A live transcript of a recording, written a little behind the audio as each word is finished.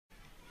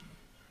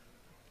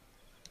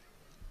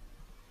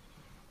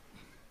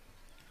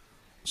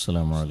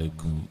السلام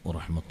عليكم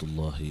ورحمة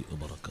الله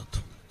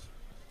وبركاته.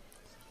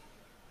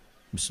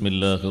 بسم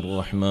الله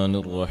الرحمن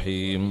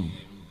الرحيم.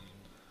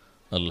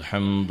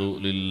 الحمد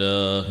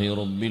لله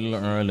رب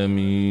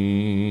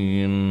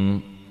العالمين،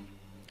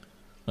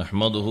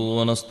 نحمده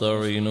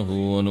ونستعينه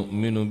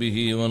ونؤمن به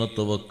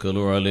ونتوكل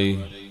عليه،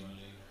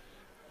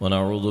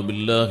 ونعوذ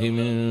بالله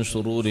من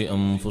شرور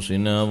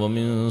أنفسنا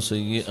ومن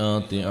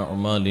سيئات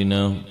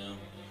أعمالنا.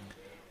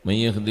 من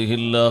يهده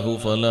الله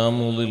فلا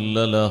مضل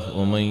له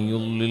ومن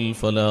يضلل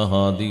فلا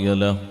هادي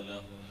له.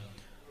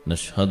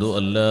 نشهد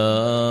أن لا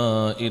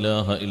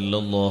إله إلا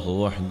الله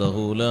وحده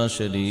لا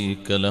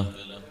شريك له،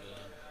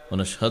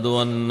 ونشهد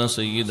أن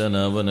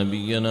سيدنا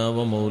ونبينا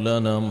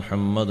ومولانا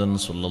محمدا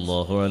صلى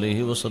الله عليه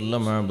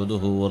وسلم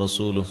عبده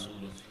ورسوله.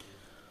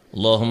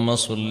 اللهم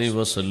صل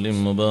وسلم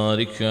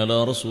وبارك على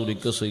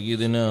رسولك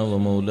سيدنا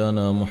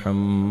ومولانا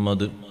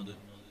محمد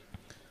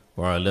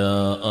وعلى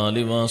آل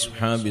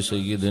وأصحاب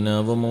سيدنا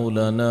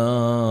ومولانا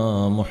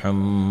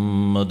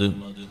محمد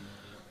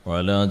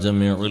وعلى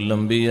جميع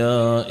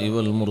الأنبياء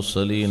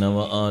والمرسلين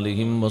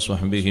وآلهم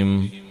وصحبهم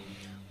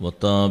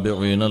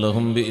والتابعين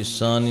لهم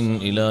بإحسان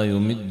إلى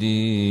يوم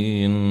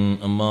الدين.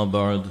 أما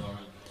بعد،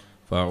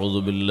 فأعوذ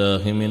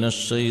بالله من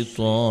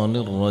الشيطان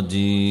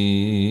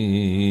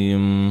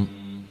الرجيم.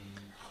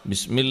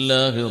 بسم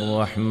الله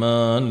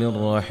الرحمن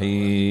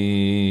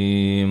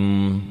الرحيم.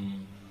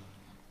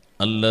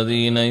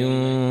 الذين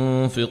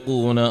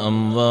ينفقون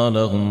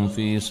أموالهم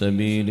في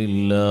سبيل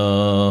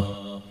الله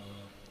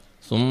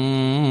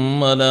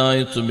ثم لا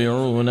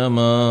يتبعون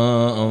ما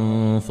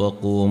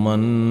أنفقوا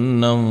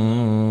منا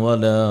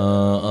ولا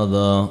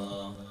أذى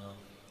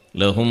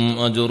لهم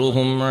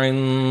أجرهم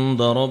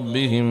عند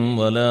ربهم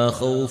ولا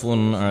خوف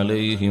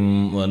عليهم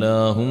ولا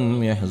هم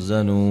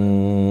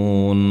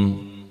يحزنون.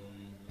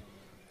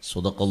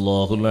 صدق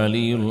الله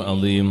العلي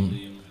العظيم.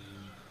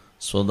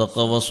 صدق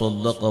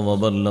وصدق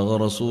وبلغ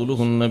رسوله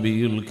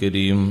النبي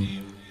الكريم،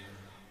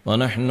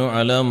 ونحن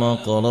على ما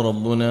قال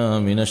ربنا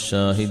من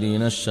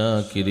الشاهدين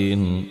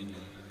الشاكرين،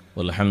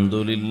 والحمد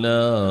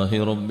لله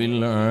رب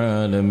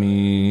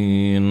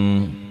العالمين.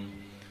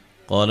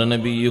 قال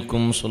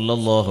نبيكم صلى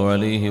الله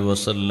عليه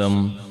وسلم: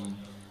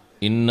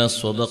 إن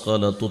الصدقة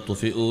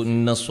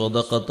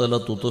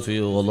لتطفئ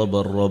غضب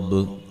الرب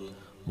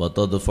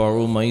وتدفع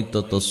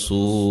ميتة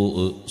السوء.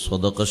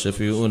 صدق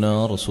شفيعنا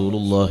رسول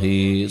الله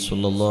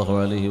صلى الله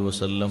عليه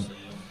وسلم.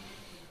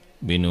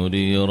 بنور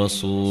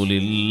رسول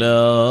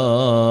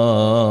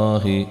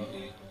الله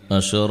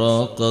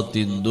أشرقت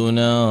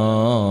الدنا،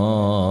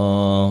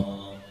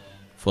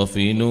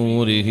 ففي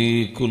نوره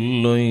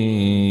كل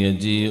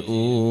يجيء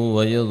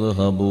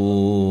ويذهب.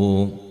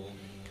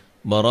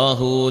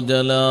 براه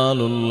جلال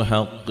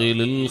الحق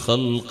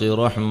للخلق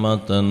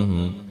رحمة،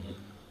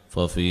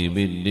 ففي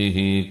بده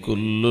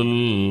كل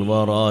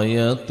الورى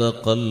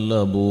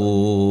يتقلب.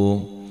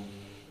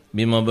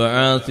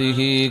 بمبعاثه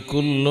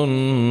كل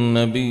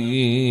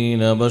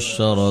النبيين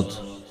بشرت،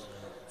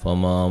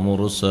 فما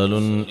مرسل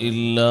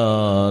إلا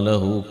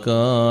له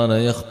كان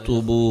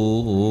يخطب.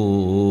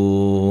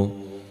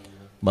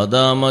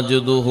 بدا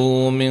مجده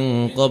من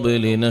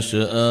قبل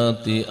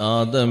نشآت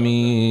آدم،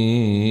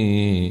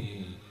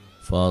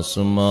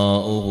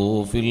 فأسماؤه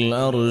في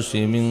العرش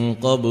من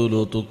قبل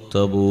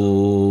تكتب.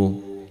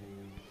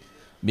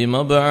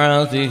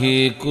 بمبعاثه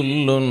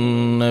كل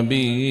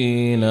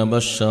النبيين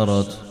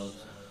بشرت،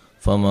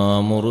 فما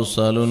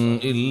مرسل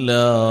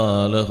إلا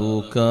له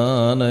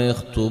كان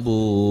يخطب.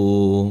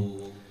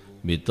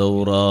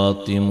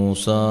 بتوراة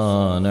موسى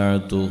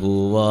نعته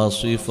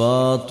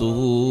وصفاته،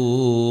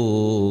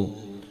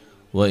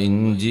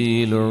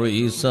 وإنجيل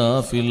عيسى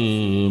في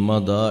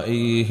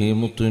المدائح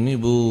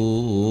مطنب.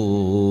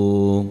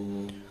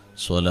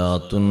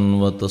 صلاة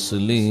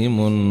وتسليم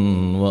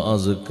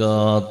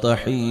وأزكى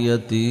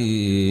تحيتي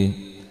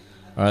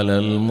على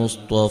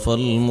المصطفى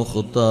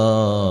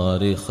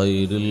المختار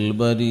خير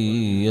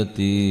البرية.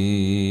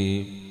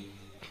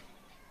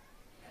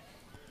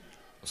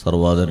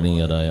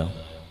 സർവാദരണീയരായ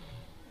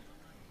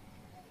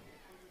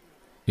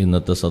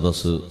ഇന്നത്തെ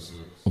സദസ്സ്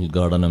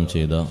ഉദ്ഘാടനം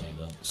ചെയ്ത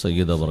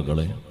സയ്യിദ്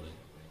അവർകളെ,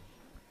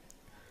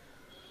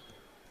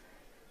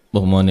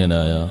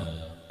 ബഹുമാന്യനായ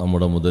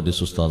നമ്മുടെ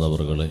മുദരിസ് ഉസ്താദ്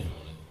അവർകളെ,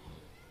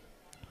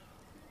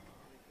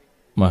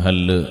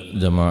 മഹല്ല്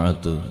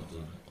ജമാഅത്ത്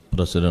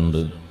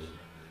പ്രസിഡന്റ്,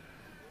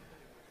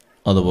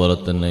 അതുപോലെ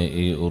തന്നെ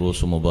ഈ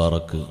ഉറൂസ്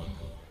മുബാറക്ക്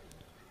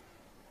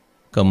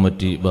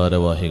കമ്മിറ്റി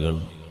ഭാരവാഹികൾ,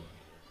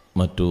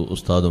 മറ്റു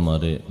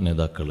ഉസ്താദുമാരെ,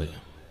 നേതാക്കളെ,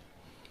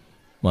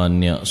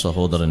 മാന്യ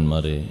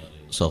സഹോദരന്മാരെ,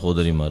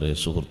 സഹോദരിമാരെ,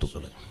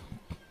 സുഹൃത്തുക്കളെ,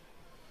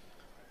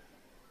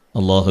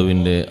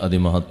 അള്ളാഹുവിൻ്റെ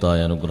അതിമഹത്തായ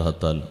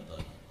അനുഗ്രഹത്താൽ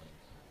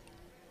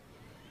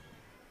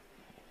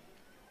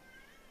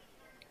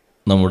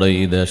നമ്മുടെ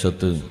ഈ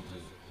ദേശത്ത്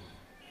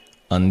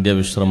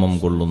അന്ത്യവിശ്രമം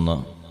കൊള്ളുന്ന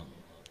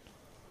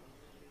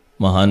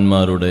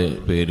മഹാന്മാരുടെ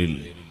പേരിൽ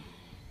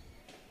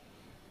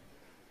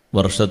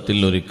വർഷത്തിൽ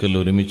ഒരിക്കൽ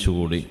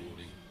ഒരുമിച്ചുകൂടി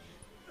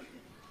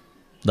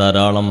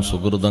ധാരാളം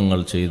സുഹൃതങ്ങൾ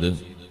ചെയ്ത്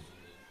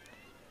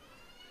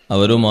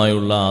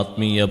അവരുമായുള്ള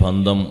ആത്മീയ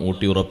ബന്ധം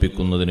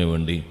ഊട്ടിയുറപ്പിക്കുന്നതിന്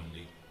വേണ്ടി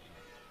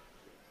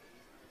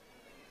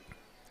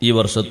ഈ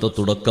വർഷത്തെ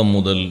തുടക്കം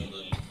മുതൽ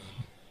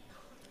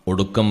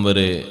ഒടുക്കം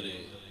വരെ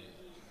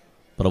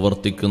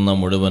പ്രവർത്തിക്കുന്ന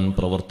മുഴുവൻ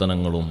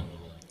പ്രവർത്തനങ്ങളും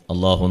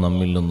അള്ളാഹു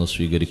നമ്മിൽ നിന്ന്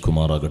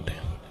സ്വീകരിക്കുമാറാകട്ടെ.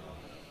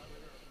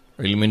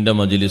 ഇൽമിൻ്റെ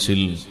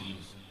മജ്ലിസിൽ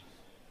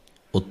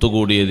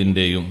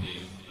ഒത്തുകൂടിയതിൻ്റെയും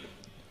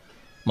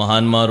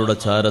മഹാന്മാരുടെ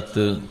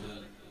ചാരത്ത്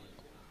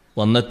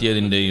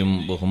വന്നെത്തിയതിൻ്റെയും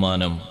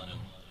ബഹുമാനം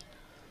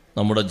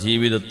നമ്മുടെ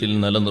ജീവിതത്തിൽ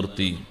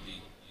നിലനിർത്തി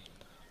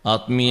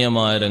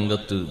ആത്മീയമായ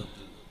രംഗത്ത്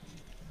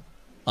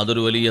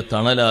അതൊരു വലിയ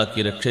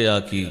തണലാക്കി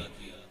രക്ഷയാക്കി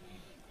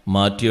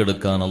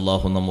മാറ്റിയെടുക്കാൻ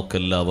അള്ളാഹു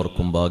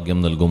നമുക്കെല്ലാവർക്കും ഭാഗ്യം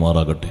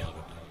നൽകുമാറാകട്ടെ.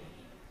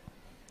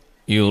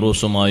 ഈ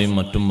ഉറൂസുമായും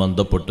മറ്റും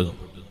ബന്ധപ്പെട്ട്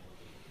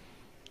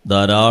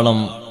ധാരാളം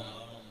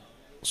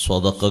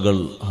സ്വതക്കകൾ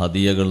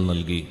ഹദിയകൾ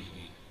നൽകി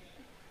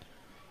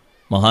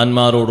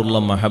മഹാന്മാരോടുള്ള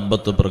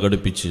മഹബത്ത്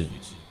പ്രകടിപ്പിച്ച്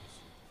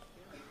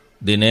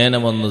ദിനേന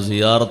വന്ന്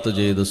സിയാറത്ത്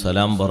ചെയ്ത്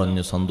സലാം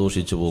പറഞ്ഞ്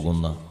സന്തോഷിച്ചു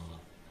പോകുന്ന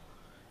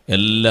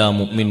എല്ലാ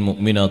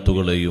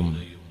മുഅ്മിനാത്തുകളെയും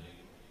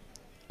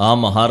ആ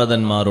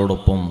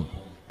മഹാരഥന്മാരോടൊപ്പം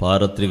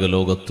പാരത്രിക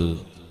ലോകത്ത്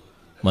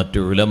മറ്റു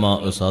ഉലമാ,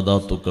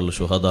 സാദാത്തുക്കൾ,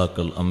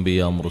 ശുഹദാക്കൾ, അംബിയ,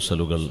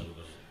 മുർസലുകൾ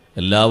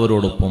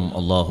എല്ലാവരോടൊപ്പം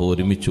അള്ളാഹു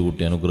ഒരുമിച്ച്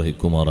കൂട്ടി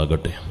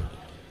അനുഗ്രഹിക്കുമാറാകട്ടെ.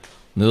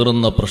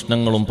 നീറുന്ന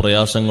പ്രശ്നങ്ങളും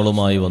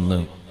പ്രയാസങ്ങളുമായി വന്ന്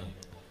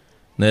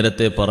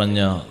നേരത്തെ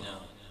പറഞ്ഞ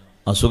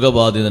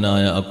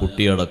അസുഖബാധിതനായ ആ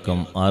കുട്ടിയടക്കം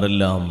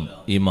ആരെല്ലാം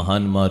ഈ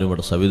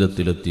മഹാന്മാരുടെ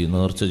സവിധത്തിലെത്തി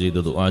നേർച്ച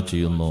ചെയ്ത് ദുആ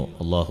ചെയ്യുന്നു,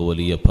 അള്ളാഹു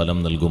വലിയ ഫലം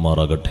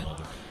നൽകുമാറാകട്ടെ.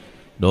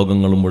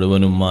 രോഗങ്ങൾ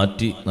മുഴുവനും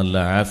മാറ്റി നല്ല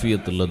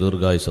ആഫിയത്തുള്ള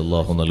ദീർഘായുസ്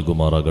അള്ളാഹു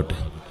നൽകുമാറാകട്ടെ.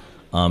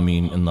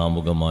 ആമീൻ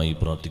എന്നാമുഖമായി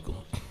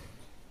പ്രാർത്ഥിക്കുന്നു.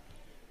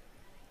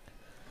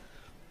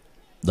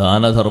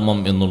 ദാനധർമ്മം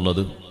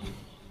എന്നുള്ളത്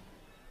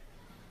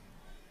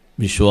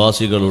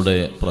വിശ്വാസികളുടെ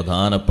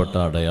പ്രധാനപ്പെട്ട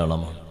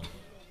അടയാളമാണ്.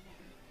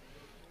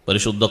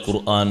 പരിശുദ്ധ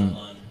ഖുർആൻ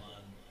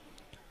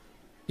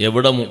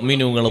എവിടെ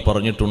മുഅ്മിനീങ്ങൾ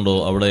പറഞ്ഞിട്ടുണ്ടോ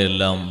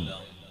അവിടെയെല്ലാം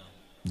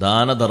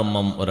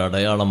ദാനധർമ്മം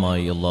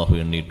ഒരടയാളമായി അള്ളാഹു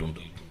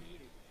എണ്ണിയിട്ടുണ്ട്.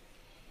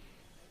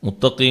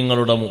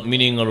 മുത്തഖീങ്ങളുടെ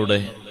മുഅ്മിനീങ്ങളുടെ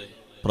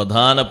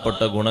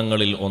പ്രധാനപ്പെട്ട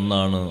ഗുണങ്ങളിൽ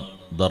ഒന്നാണ്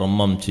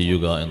ധർമ്മം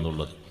ചെയ്യുക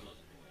എന്നുള്ളത്.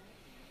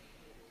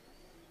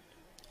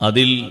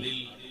 അതിൽ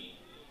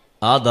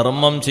ആ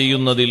ധർമ്മം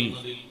ചെയ്യുന്നതിൽ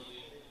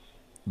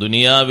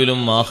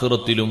ദുനിയാവിലും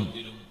ആഖിറത്തിലും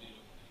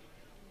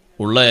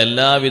ഉള്ള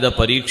എല്ലാവിധ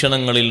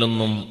പരീക്ഷണങ്ങളിൽ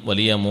നിന്നും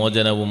വലിയ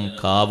മോചനവും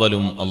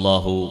കാവലും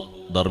അള്ളാഹു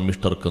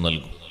ധർമ്മിഷ്ഠർക്ക്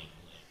നൽകും.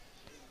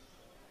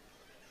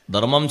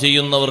 ധർമ്മം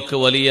ചെയ്യുന്നവർക്ക്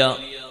വലിയ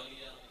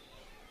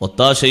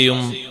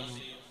ഒത്താശയും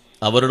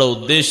അവരുടെ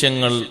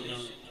ഉദ്ദേശ്യങ്ങൾ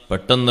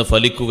പെട്ടെന്ന്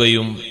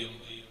ഫലിക്കുകയും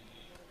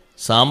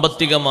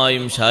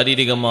സാമ്പത്തികമായും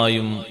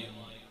ശാരീരികമായും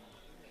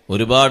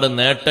ഒരുപാട്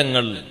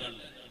നേട്ടങ്ങൾ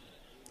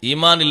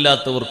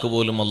ഈമാനില്ലാത്തവർക്ക്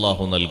പോലും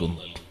അള്ളാഹു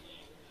നൽകുന്നു.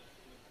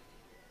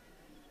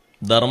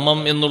 ധർമ്മം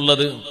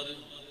എന്നുള്ളത്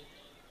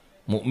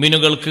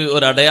മുഅ്മിനുകൾക്ക്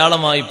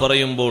ഒരടയാളമായി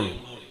പറയുമ്പോൾ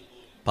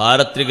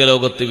പാരത്രിക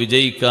ലോകത്ത്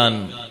വിജയിക്കാൻ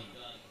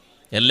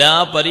എല്ലാ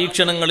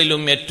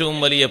പരീക്ഷണങ്ങളിലും ഏറ്റവും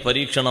വലിയ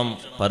പരീക്ഷണം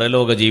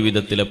പരലോക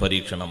ജീവിതത്തിലെ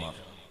പരീക്ഷണമാണ്.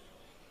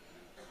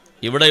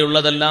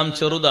 ഇവിടെയുള്ളതെല്ലാം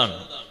ചെറുതാണ്.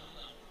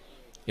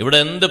 ഇവിടെ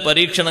എന്ത്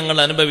പരീക്ഷണങ്ങൾ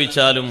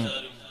അനുഭവിച്ചാലും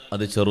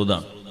അത്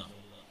ചെറുതാണ്.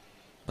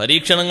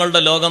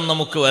 പരീക്ഷണങ്ങളുടെ ലോകം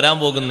നമുക്ക് വരാൻ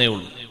പോകുന്നേ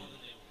ഉള്ളൂ.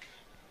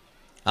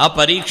 ആ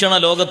പരീക്ഷണ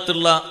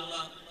ലോകത്തുള്ള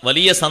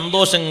വലിയ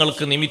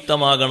സന്തോഷങ്ങൾക്ക്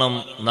നിമിത്തമാകണം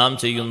നാം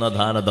ചെയ്യുന്ന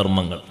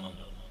ദാനധർമ്മങ്ങൾ.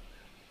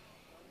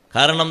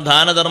 കാരണം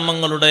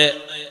ദാനധർമ്മങ്ങളുടെ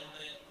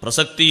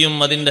പ്രസക്തിയും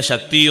അതിൻ്റെ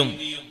ശക്തിയും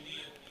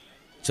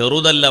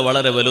ചെറുതല്ല,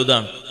 വളരെ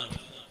വലുതാണ്.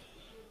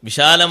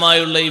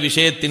 വിശാലമായുള്ള ഈ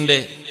വിഷയത്തിൻ്റെ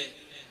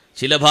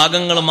ചില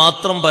ഭാഗങ്ങൾ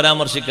മാത്രം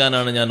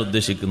പരാമർശിക്കാനാണ് ഞാൻ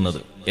ഉദ്ദേശിക്കുന്നത്.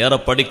 ഏറെ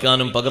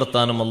പഠിക്കാനും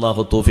പകർത്താനും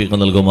അള്ളാഹു തൗഫീഖ്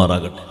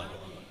നൽകുമാറാകട്ടെ.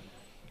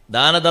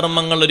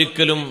 ദാനധർമ്മങ്ങൾ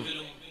ഒരിക്കലും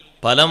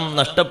ഫലം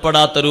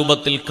നഷ്ടപ്പെടാത്ത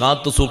രൂപത്തിൽ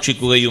കാത്തു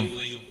സൂക്ഷിക്കുകയും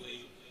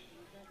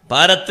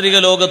പാരത്രിക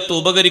ലോകത്ത്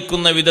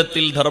ഉപകരിക്കുന്ന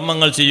വിധത്തിൽ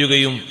ധർമ്മങ്ങൾ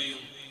ചെയ്യുകയും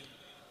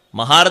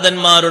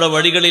മഹാരഥന്മാരുടെ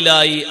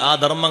വഴികളിലായി ആ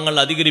ധർമ്മങ്ങൾ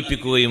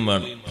അധികരിപ്പിക്കുകയും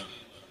വേണം.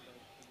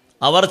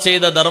 അവർ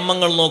ചെയ്ത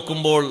ധർമ്മങ്ങൾ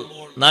നോക്കുമ്പോൾ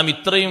നാം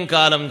ഇത്രയും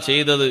കാലം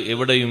ചെയ്തത്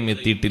എവിടെയും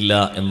എത്തിയിട്ടില്ല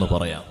എന്ന്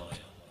പറയാം.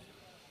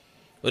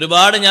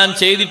 ഒരുപാട് ഞാൻ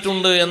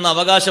ചെയ്തിട്ടുണ്ട് എന്ന്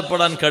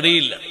അവകാശപ്പെടാൻ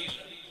കഴിയില്ല.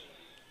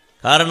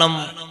 കാരണം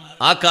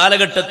ആ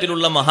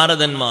കാലഘട്ടത്തിലുള്ള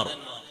മഹാരഥന്മാർ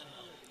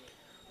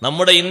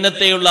നമ്മുടെ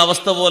ഇന്നത്തെയുള്ള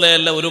അവസ്ഥ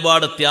പോലെയല്ല,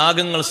 ഒരുപാട്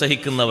ത്യാഗങ്ങൾ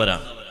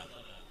സഹിക്കുന്നവരാണ്.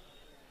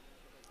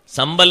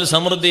 സമ്പൽ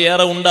സമൃദ്ധി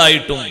ഏറെ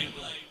ഉണ്ടായിട്ടും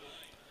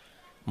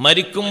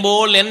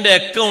മരിക്കുമ്പോൾ എൻ്റെ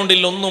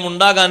അക്കൗണ്ടിൽ ഒന്നും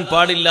ഉണ്ടാകാൻ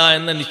പാടില്ല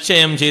എന്ന്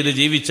നിശ്ചയം ചെയ്ത്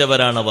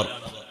ജീവിച്ചവരാണവർ.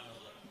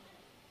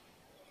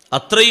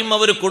 അത്രയും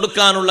അവർ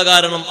കൊടുക്കാനുള്ള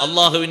കാരണം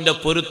അള്ളാഹുവിന്റെ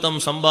പൊരുത്തം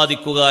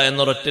സമ്പാദിക്കുക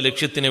എന്നൊരൊറ്റ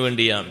ലക്ഷ്യത്തിന്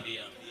വേണ്ടിയാണ്.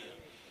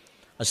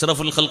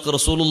 അഷ്റഫുൽ ഖൽഖ്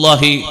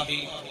റസൂലുള്ളാഹി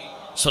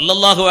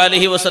സ്വല്ലല്ലാഹു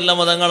അലൈഹി വസല്ലം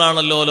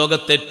തങ്ങളാണല്ലോ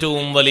ലോകത്തെ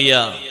ഏറ്റവും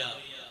വലിയ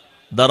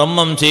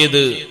ധർമ്മം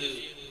ചെയ്ത്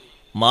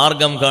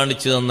മാർഗം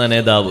കാണിച്ചു തന്ന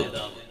നേതാവ്.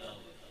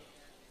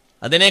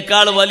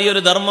 അതിനേക്കാൾ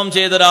വലിയൊരു ധർമ്മം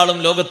ചെയ്ത ഒരാളും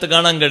ലോകത്ത്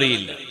കാണാൻ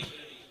കഴിയില്ല.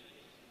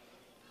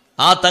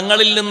 ആ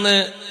തങ്ങളിൽ നിന്ന്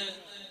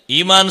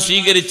ഈമാൻ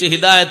സ്വീകരിച്ച്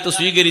ഹിദായത്ത്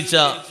സ്വീകരിച്ച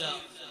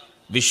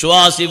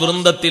വിശ്വാസി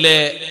വൃന്ദത്തിലെ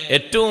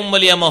ഏറ്റവും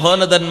വലിയ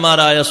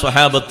മഹോന്നതന്മാരായ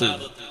സ്വഹാബത്ത്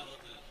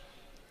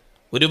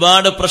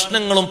ഒരുപാട്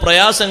പ്രശ്നങ്ങളും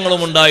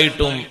പ്രയാസങ്ങളും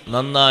ഉണ്ടായിട്ടും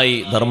നന്നായി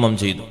ധർമ്മം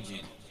ചെയ്തു.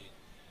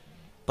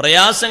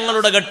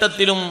 പ്രയാസങ്ങളുടെ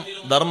ഘട്ടത്തിലും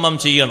ധർമ്മം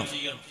ചെയ്യണം.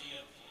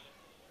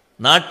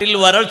 നാട്ടിൽ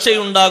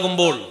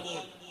വരൾച്ചയുണ്ടാകുമ്പോൾ,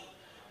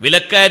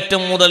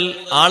 വിലക്കയറ്റം മുതൽ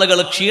ആളുകൾ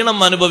ക്ഷീണം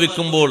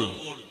അനുഭവിക്കുമ്പോൾ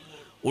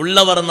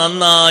ഉള്ളവർ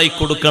നന്നായി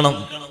കൊടുക്കണം.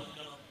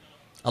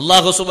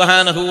 അല്ലാഹു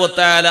സുബ്ഹാനഹു വ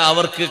തആല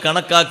അവർക്ക്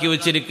കണക്കാക്കി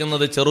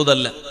വെച്ചിരിക്കുന്നത്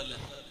ചെറുതല്ല.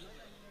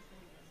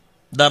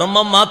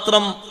 ധർമ്മം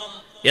മാത്രം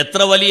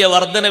എത്ര വലിയ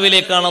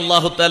വർധനവിലേക്കാണ്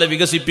അല്ലാഹു തആല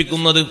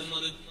വികസിപ്പിക്കുന്നത്.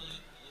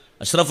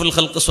 അഷ്റഫുൽ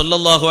ഖൽഖ്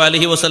സല്ലല്ലാഹു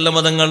അലൈഹി വസല്ലം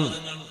തങ്ങൾ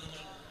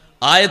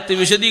ആയത്ത്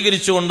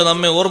വിശദീകരിച്ചുകൊണ്ട്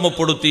നമ്മെ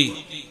ഓർമ്മപ്പെടുത്തി.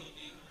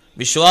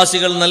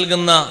 വിശ്വാസികൾ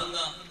നൽകുന്ന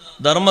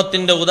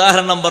ധർമ്മത്തിന്റെ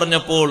ഉദാഹരണം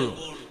പറഞ്ഞപ്പോൾ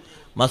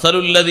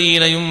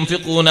മസലുല്ലദീന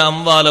യുൻഫിഖൂന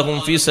അംവാലഹും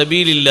ഫീ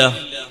സബീലില്ലാഹ്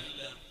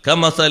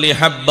കമസലി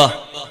ഹബ്ബ,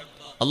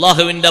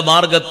 അല്ലാഹുവിന്റെ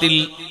മാർഗത്തിൽ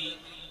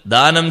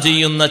ദാനം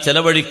ചെയ്യുന്ന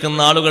ചെലവഴിക്കുന്ന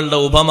ആളുകളുടെ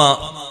ഉപമ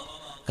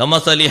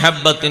കമസലി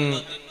ഹബ്ബത്തിൻ,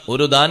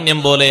 ഒരു ധാന്യം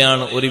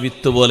പോലെയാണ്, ഒരു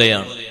വിത്ത്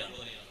പോലെയാണ്.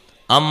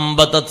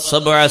 അംബതത്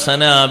സബ്അ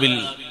സനാബിൽ,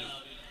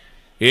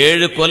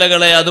 7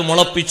 കൊലകളെ അത്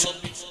മുളപ്പിച്ചു.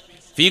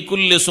 ഫീ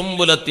കുല്ലി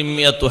സുംബുലത്തിൻ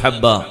മിഅതു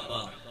ഹബ്ബ,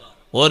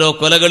 ഓരോ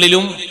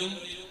കൊലകളിലും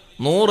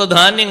 100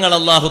 ധാന്യങ്ങൾ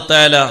അല്ലാഹു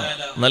തആല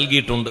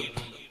നൽകിയിട്ടുണ്ട്.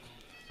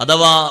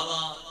 അഥവാ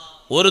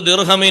ഒരു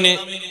ദിർഹമിന്,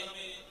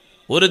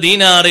 ഒരു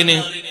ദീനാറിന്,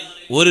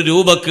 1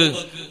 രൂപക്ക്,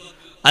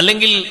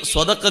 അല്ലെങ്കിൽ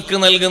സ്വതക്കക്ക്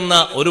നൽകുന്ന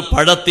ഒരു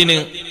പഴത്തിന്,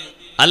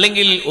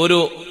 അല്ലെങ്കിൽ ഒരു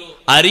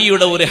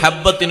അരിയുടെ ഒരു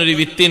ഹബ്ബത്തിന്, ഒരു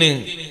വിത്തിന്,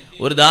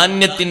 ഒരു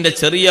ധാന്യത്തിന്റെ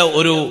ചെറിയ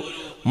ഒരു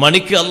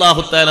മണിക്ക്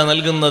അല്ലാഹു തആല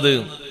നൽകുന്നത്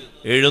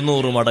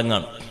 700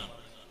 മടങ്ങാണ്.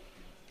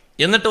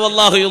 എന്നിട്ട്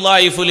വല്ലാഹു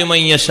യുളായിഫു ലിമൻ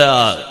യശാ,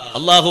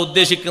 അല്ലാഹു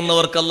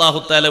ഉദ്ദേശിക്കുന്നവർക്ക് അല്ലാഹു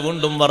തആല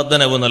വീണ്ടും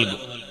വർധനവ് നൽകും.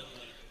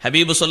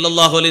 ഹബീബ്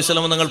സല്ലല്ലാഹു അലൈഹി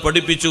വസല്ലം തങ്ങൾ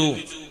പഠിപ്പിച്ചു,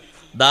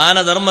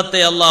 ദാനധർമ്മത്തെ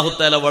അല്ലാഹു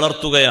തആല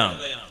വളർത്തുകയാണ്.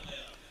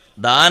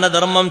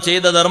 ദാനധർമ്മം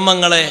ചെയ്ത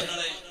ധർമ്മങ്ങളെ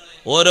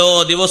ഓരോ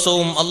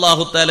ദിവസവും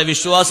അല്ലാഹു തആല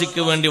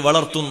വിശ്വാസിക്ക് വേണ്ടി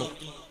വളർത്തുന്നു.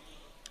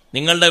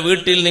 നിങ്ങളുടെ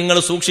വീട്ടിൽ നിങ്ങൾ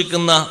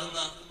സൂക്ഷിക്കുന്ന,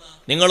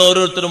 നിങ്ങൾ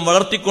ഓരോരുത്തരും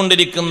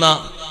വളർത്തിക്കൊണ്ടിരിക്കുന്ന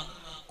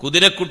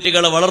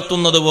കുതിരക്കുട്ടികളെ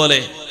വളർത്തുന്നത് പോലെ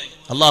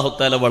അല്ലാഹു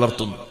തആല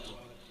വളർത്തുന്നു.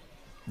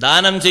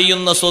 ദാനം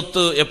ചെയ്യുന്ന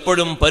സ്വത്ത്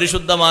എപ്പോഴും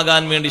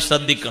പരിശുദ്ധമാകാൻ വേണ്ടി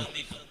ശ്രദ്ധിക്കണം.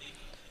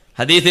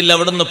 ഹദീസിൽ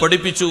അവിടുന്ന്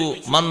പഠിപ്പിച്ചു,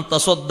 മൻ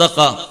തസദ്ദഖ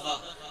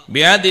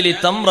ബിഅദിലി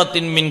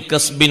തംറത്തിൻ മിൻ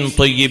കസ്ബിൻ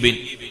ത്വയ്യിബിൻ,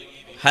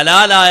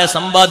 ഹലാലായ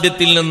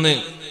സമ്പാദ്യത്തിൽ നിന്ന്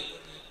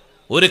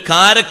ഒരു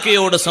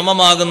കാരക്കയോട്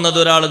സമമാകുന്നത്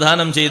ഒരാൾ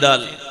ദാനം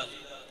ചെയ്താൽ,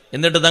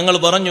 എന്നിട്ട് തങ്ങൾ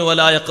പറഞ്ഞു,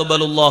 വലാ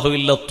യഖ്ബലുല്ലാഹു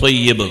ഇല്ല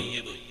ത്വയ്യിബ്,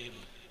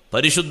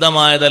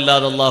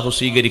 പരിശുദ്ധമായതല്ലാതെ അല്ലാഹു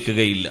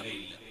സ്വീകരിക്കുകയില്ല.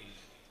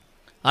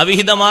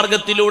 അവിഹിത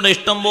മാർഗത്തിലൂടെ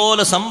ഇഷ്ടം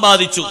പോലെ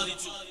സമ്പാദിച്ചു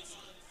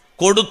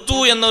കൊടുത്തു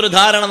എന്നൊരു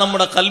ധാരണ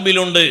നമ്മുടെ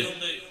കൽബിലുണ്ട്.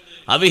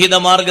 അവിഹിത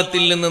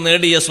മാർഗത്തിൽ നിന്ന്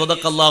നേടിയ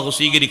സ്വതക്ക അല്ലാഹു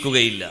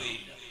സ്വീകരിക്കുകയില്ല.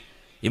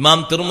 ഇമാം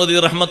തിർമിദി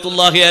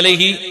റഹ്മത്തുള്ളാഹി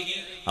അലൈഹി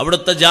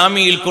അവിടുത്തെ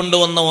ജാമിയിൽ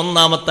കൊണ്ടുവന്ന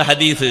 1-ാമത്തെ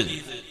ഹദീസ്,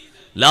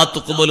 ലാ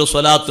തുഖ്ബലു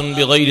സ്വലാത്തുൻ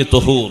ബിഗൈരി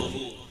തുഹൂർ,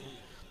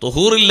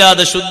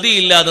 തുഹൂറില്ലാതെ,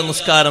 ശുദ്ധിയില്ലാതെ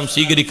നിസ്കാരം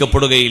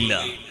സ്വീകരിക്കപ്പെടുകയില്ല.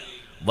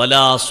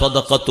 വലാ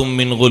സ്വദഖത്തും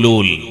മിൻ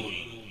ഗുലൂൽ,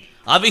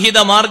 അവിഹിത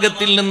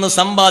മാർഗത്തിൽ നിന്ന്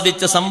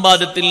സമ്പാദിച്ച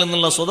സമ്പാദ്യത്തിൽ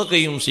നിന്നുള്ള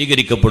സ്വതക്കയും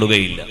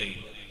സ്വീകരിക്കപ്പെടുകയില്ല.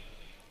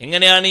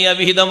 എങ്ങനെയാണ് ഈ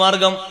അവിഹിത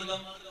മാർഗം?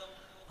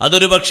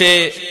 അതൊരു പക്ഷേ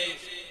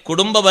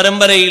കുടുംബ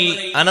പരമ്പരയിൽ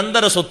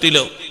അനന്തര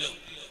സ്വത്തിലോ,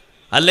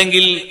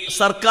 അല്ലെങ്കിൽ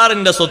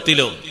സർക്കാരിന്റെ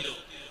സ്വത്തിലോ,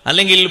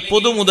 അല്ലെങ്കിൽ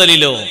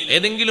പൊതുമുതലിലോ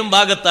ഏതെങ്കിലും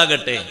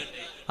ഭാഗത്താകട്ടെ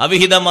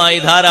അവിഹിതമായി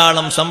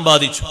ധാരാളം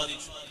സമ്പാദിച്ചു.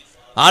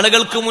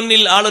 ആളുകൾക്ക്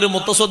മുന്നിൽ ആളൊരു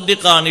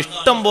മുത്തസദ്ദിഖാണ്,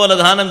 ഇഷ്ടം പോലെ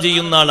ദാനം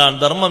ചെയ്യുന്ന ആളാണ്,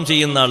 ധർമ്മം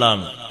ചെയ്യുന്ന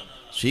ആളാണ്,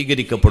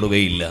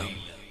 സ്വീകരിക്കപ്പെടുകയില്ല.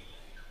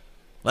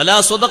 വലാ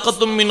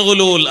സ്വദഖത്തും മിൻ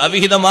ഗുലൂൽ,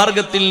 അവിഹിത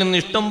മാർഗത്തിൽ നിന്ന്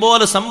ഇഷ്ടം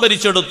പോലെ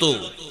സംഭരിച്ചെടുത്തു.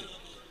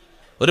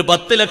 ഒരു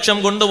 10 ലക്ഷം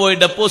കൊണ്ടുപോയി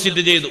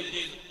ഡെപ്പോസിറ്റ് ചെയ്തു.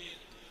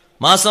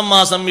 മാസം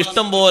മാസം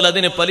ഇഷ്ടം പോലെ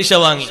അതിന് പലിശ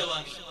വാങ്ങി.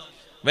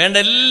 വേണ്ട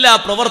എല്ലാ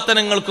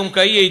പ്രവർത്തനങ്ങൾക്കും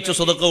കൈയച്ചു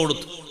സ്വതക്ക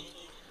കൊടുത്തു.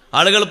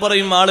 ആളുകൾ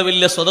പറയും, ആള്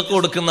വലിയ സ്വതക്ക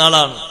കൊടുക്കുന്ന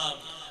ആളാണ്,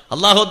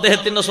 അള്ളാഹു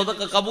അദ്ദേഹത്തിന്റെ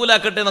സ്വതക്ക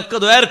കബൂലാക്കട്ടെ എന്നൊക്കെ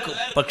ദ്വാർക്കും.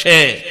 പക്ഷേ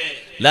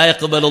ലാ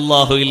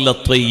യഖ്ബലുല്ലാഹു ഇല്ല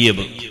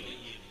ത്വയ്യിബ്,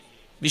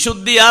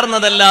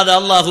 വിശുദ്ധിയാർന്നതല്ലാതെ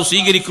അള്ളാഹു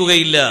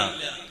സ്വീകരിക്കുകയില്ല.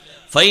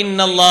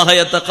 ഫഇന്നല്ലാഹ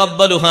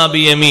യതഖബ്ബലുഹാ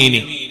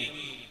ബിയമീനി,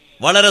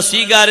 വളരെ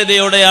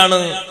സ്വീകാര്യതയോടെയാണ്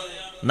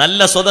നല്ല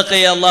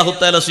സ്വതക്കയെ അല്ലാഹു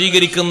തആല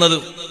സ്വീകരിക്കുന്നത്.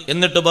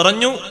 എന്നിട്ട്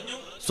പറഞ്ഞു,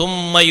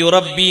 സുമ്മ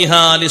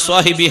യുറബ്ബിഹാ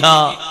ലിസ്വാഹിബിഹാ,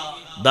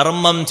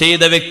 ധർമ്മം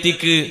ചെയ്ത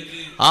വ്യക്തിക്ക്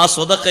ആ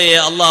സ്വതക്കയെ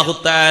അല്ലാഹു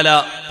തആല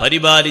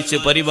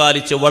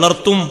പരിപാലിച്ച്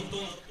വളർത്തും.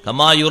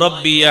 കമാ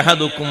യുറബ്ബി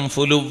അഹദുക്കും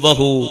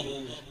ഫുലുവഹു,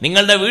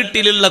 നിങ്ങളുടെ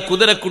വീട്ടിലുള്ള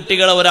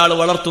കുതിരക്കുട്ടികളെ ഒരാൾ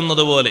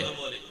വളർത്തുന്നത് പോലെ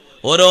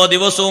ഓരോ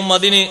ദിവസവും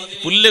അതിന്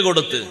പുല്ല്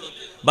കൊടുത്ത്,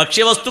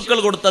 ഭക്ഷ്യവസ്തുക്കൾ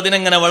കൊടുത്ത്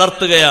അതിനെങ്ങനെ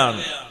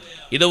വളർത്തുകയാണ്.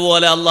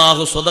 ഇതുപോലെ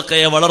അല്ലാഹു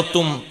സ്വതക്കയെ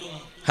വളർത്തും.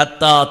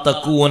 ഹത്താ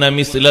തകൂന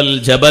മിസ്ലൽ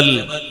ജബൽ,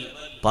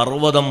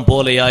 പർവ്വതം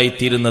പോലെയായി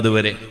തീരുന്നത്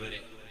വരെ.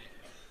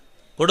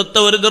 കൊടുത്ത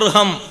 1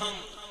 ദിർഹം,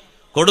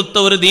 കൊടുത്ത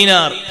 1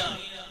 ദീനാർ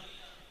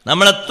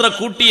നമ്മൾ എത്ര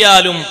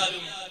കൂട്ടിയാലും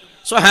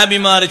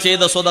സ്വഹാബിമാർ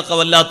ചെയ്ത സ്വതക്ക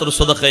വല്ലാത്തൊരു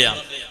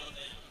സ്വതക്കയാണ്.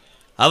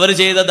 അവർ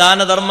ചെയ്ത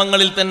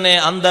ദാനധർമ്മങ്ങളിൽ തന്നെ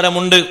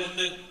അന്തരമുണ്ട്.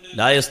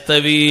 ലാ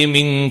യസ്തവി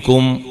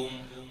മിൻകും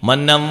മൻ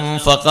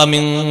അൻഫഖ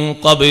മിൻ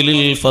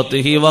ഖബ്ലിൽ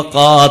ഫത്ഹി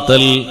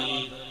വഖാതൽ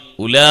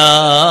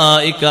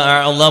ഉലൈക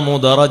അഅ്ളമു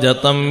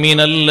ദറജതൻ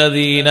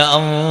മിനല്ലദീന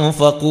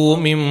അൻഫഖൂ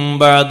മിൻ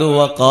ബഅദു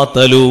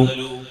വഖാതലു.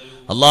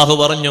 അള്ളാഹു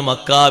പറഞ്ഞു,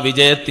 മക്കാ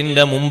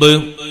വിജയത്തിന്റെ മുമ്പ്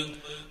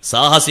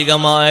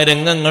സാഹസികമായ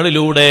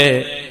രംഗങ്ങളിലൂടെ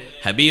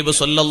ഹബീബ്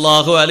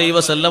സല്ലല്ലാഹു അലൈഹി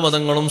വസല്ലം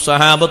തങ്ങളും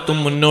സഹാബത്തും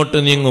മുന്നോട്ട്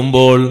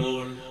നീങ്ങുമ്പോൾ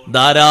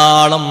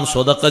ധാരാളം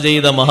സ്വതക്ക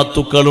ചെയ്ത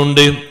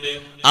മഹത്തുക്കളുണ്ട്.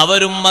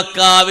 അവരും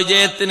മക്കാ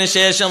വിജയത്തിന്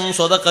ശേഷം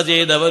സ്വതക്ക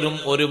ചെയ്തവരും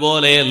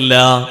ഒരുപോലെയല്ല.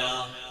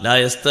 ലാ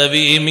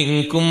യസ്തവി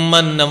മിൻകും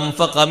മൻ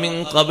അൻഫഖ മിൻ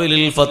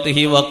ഖബ്ലിൽ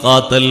ഫത്ഹി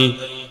വഖാതൽ.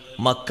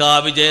 മക്കാ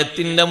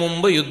വിജയത്തിന്റെ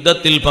മുമ്പ്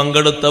യുദ്ധത്തിൽ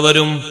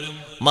പങ്കെടുത്തവരും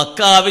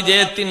മക്കാ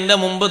വിജയത്തിന്റെ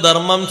മുമ്പ്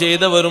ധർമ്മം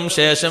ചെയ്തവരും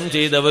ശേഷം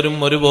ചെയ്തവരും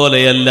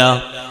ഒരുപോലെയല്ല.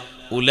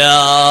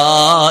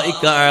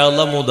 ഉലൈക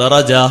അഅ്ലമു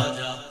ദറജ.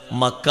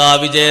 മക്കാ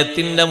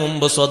വിജയത്തിന്റെ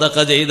മുമ്പ് സ്വതക്ക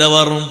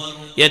ചെയ്തവർ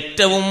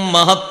ഏറ്റവും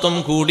മഹത്വം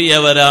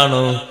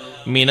കൂടിയവരാണ്.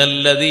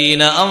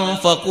 മിനല്ലദീന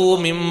അൻഫഖൂ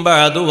മിൻ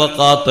ബഅദു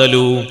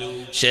വഖാതലു.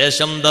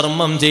 ശേഷം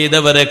ധർമ്മം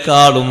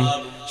ചെയ്തവരെക്കാളും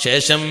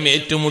ശേഷം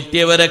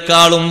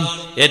ഏറ്റുമുട്ടിയവരെക്കാളും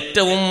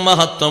ഏറ്റവും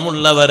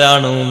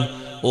മഹത്വമുള്ളവരാണ്.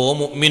 ഓ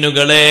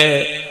മുഅ്മിനുകളെ,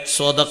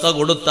 സ്വതക്ക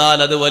കൊടുത്താൽ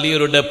അത്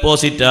വലിയൊരു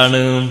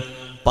ഡെപ്പോസിറ്റാണ്.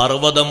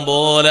 പർവ്വതം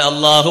പോലെ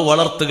അള്ളാഹു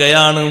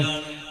വളർത്തുകയാണ്.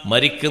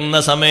 മരിക്കുന്ന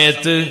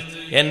സമയത്ത്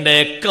എന്റെ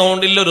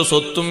അക്കൗണ്ടിൽ ഒരു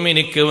സ്വത്തും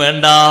എനിക്ക്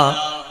വേണ്ട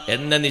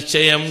എന്ന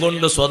നിശ്ചയം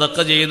കൊണ്ട് സ്വതക്ക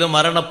ചെയ്ത്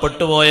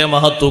മരണപ്പെട്ടു പോയ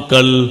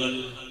മഹത്തുക്കൾ,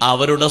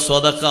 അവരുടെ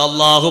സ്വതക്ക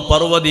അള്ളാഹു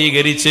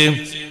പർവ്വതീകരിച്ച്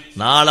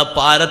നാളെ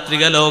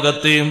പാരത്രിക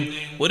ലോകത്ത്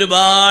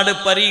ഒരുപാട്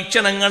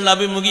പരീക്ഷണങ്ങൾ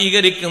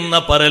അഭിമുഖീകരിക്കുന്ന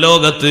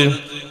പരലോകത്ത്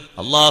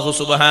അള്ളാഹു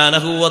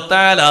സുബ്ഹാനഹു വ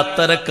തആല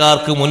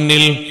അത്തരക്കാർക്ക്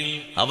മുന്നിൽ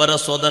അവരെ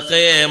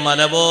സ്വതക്കയെ മല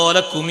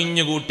പോലെ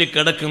കുമിഞ്ഞു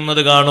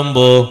കൂട്ടിക്കിടക്കുന്നത്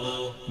കാണുമ്പോ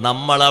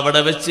നമ്മൾ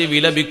അവിടെ വെച്ച്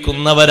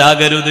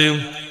വിലപിക്കുന്നവരാകരുത്.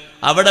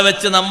 അവിടെ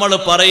വെച്ച് നമ്മൾ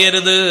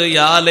പറയരുത്,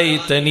 യാ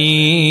ലൈതനീ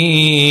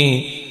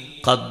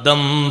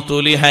ഖദ്ദംതു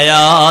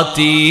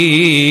ലിഹയാതി.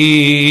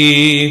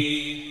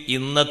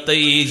 ഇന്നത്തെ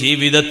ഈ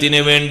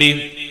ജീവിതത്തിന് വേണ്ടി,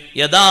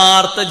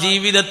 യഥാർത്ഥ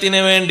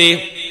ജീവിതത്തിന് വേണ്ടി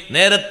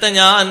നേരത്തെ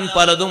ഞാൻ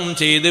പലതും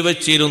ചെയ്തു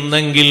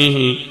വെച്ചിരുന്നെങ്കിൽ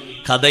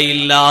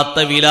കഥയില്ലാത്ത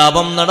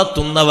വിലാപം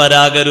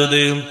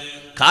നടത്തുന്നവരാകരുത്.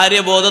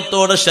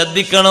 കാര്യബോധത്തോടെ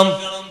ശ്രദ്ധിക്കണം.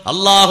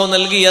 അള്ളാഹു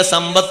നൽകിയ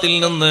സമ്പത്തിൽ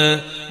നിന്ന്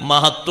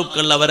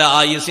മഹത്തുക്കൾ അവരെ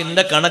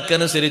ആയുസിന്റെ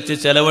കണക്കനുസരിച്ച്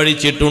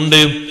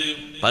ചെലവഴിച്ചിട്ടുണ്ട്.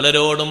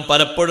 പലരോടും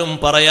പലപ്പോഴും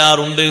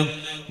പറയാറുണ്ട്,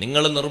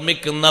 നിങ്ങൾ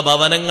നിർമ്മിക്കുന്ന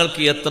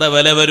ഭവനങ്ങൾക്ക് എത്ര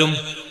വില വരും?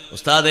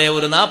 ഉസ്താദേ,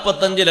 ഒരു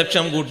 45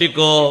 ലക്ഷം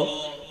കൂട്ടിക്കോ.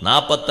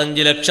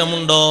 45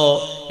 ലക്ഷമുണ്ടോ?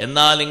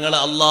 എന്നാൽ നിങ്ങൾ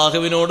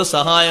അള്ളാഹുവിനോട്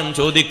സഹായം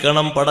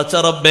ചോദിക്കണം. പടച്ച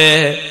റബ്ബേ,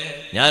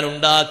 ഞാൻ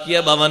ഉണ്ടാക്കിയ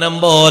ഭവനം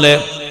പോലെ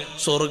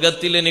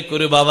സ്വർഗത്തിൽ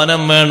എനിക്കൊരു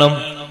ഭവനം വേണം.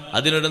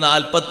 അതിനൊരു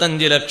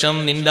 45 ലക്ഷം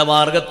നിന്റെ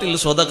മാർഗത്തിൽ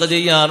സ്വതക്ക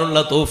ചെയ്യാനുള്ള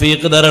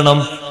തൗഫീഖ് തരണം.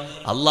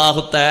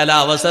 അല്ലാഹു തആല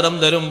അവസരം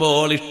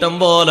തരുമ്പോൾ ഇഷ്ടം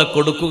പോലെ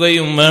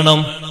കൊടുക്കുകയും വേണം.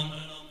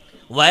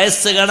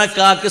 വയസ്സ്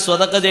കണക്കാക്കി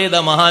സ്വതക്ക ചെയ്ത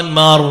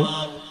മഹാന്മാർ,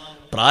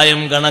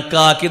 പ്രായം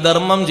കണക്കാക്കി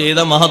ധർമ്മം ചെയ്ത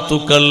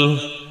മഹത്തുക്കൾ,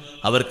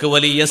 അവർക്ക്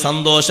വലിയ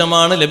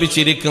സന്തോഷമാണ്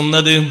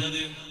ലഭിച്ചിരിക്കുന്നത്.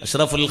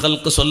 അഷ്റഫുൽ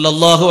ഖൽഖ്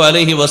സല്ലല്ലാഹു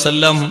അലൈഹി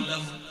വസല്ലം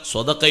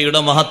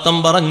സ്വതക്കയുടെ മഹത്വം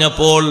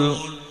പറഞ്ഞപ്പോൾ,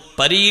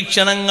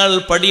 പരീക്ഷണങ്ങൾ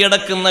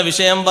പടിയടക്കുന്ന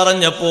വിഷയം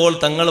പറഞ്ഞപ്പോൾ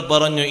തങ്ങൾ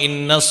പറഞ്ഞു,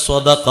 ഇന്ന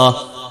സ്വദഖ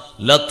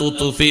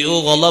ലതുത്ഫിഉ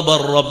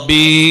ഗളബർ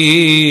റബ്ബി.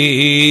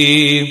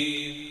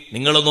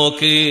 നിങ്ങൾ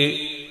നോക്ക്,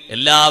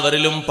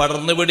 എല്ലാവരിലും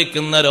പടർന്നു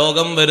പിടിക്കുന്ന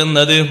രോഗം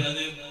വരുന്നത്,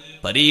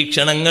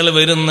 പരീക്ഷണങ്ങൾ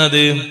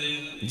വരുന്നത്,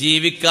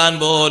 ജീവിക്കാൻ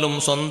പോലും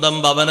സ്വന്തം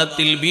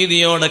ഭവനത്തിൽ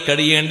ഭീതിയോടെ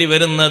കഴിയേണ്ടി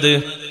വരുന്നത്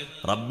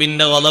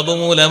റബ്ബിന്റെ ഗളബ്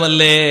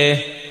മൂലമല്ലേ?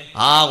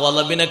 ആ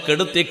ഗളബിനെ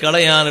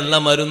കെടുത്തിക്കളയാനുള്ള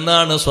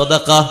മരുന്നാണ്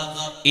സ്വദഖ.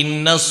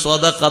 ഇന്ന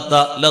സ്വദഖത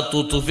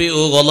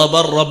ലതുത്ഫിഉ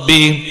ഗളബർ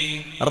റബ്ബി.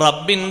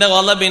 റബ്ബിന്റെ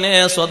ഗളബിനെ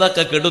സ്വദഖ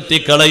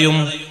കെടുത്തിക്കളയും.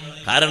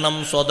 കാരണം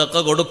സ്വദഖ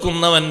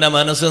കൊടുക്കുന്നവന്റെ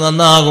മനസ്സ്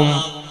നന്നാകും.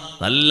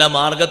 നല്ല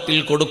മാർഗത്തിൽ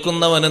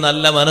കൊടുക്കുന്നവന്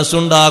നല്ല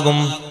മനസ്സുണ്ടാകും.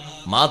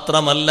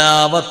 മാത്രമല്ല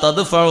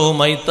വതദ്ഫഉ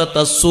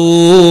മൈതതസ്സൂ.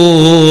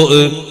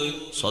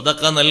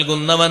 സ്വദഖ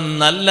നൽകുന്നവൻ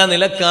നല്ല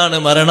നിലക്കാണ്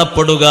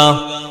മരണപ്പെടുക.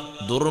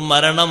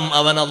 ദുർമരണം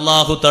അവൻ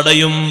അല്ലാഹു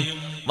തടയും.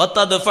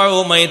 വതദ്ഫഉ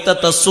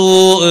മൈതതസ്സൂ.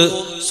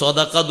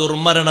 സ്വദഖ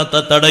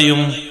ദുർമരണത്തെ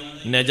തടയും.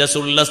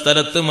 നജസുള്ള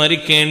സ്ഥലത്ത്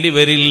മരിക്കേണ്ടി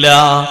വരില്ല.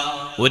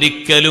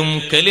 ഒരിക്കലും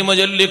കലിമ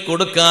ചൊല്ലി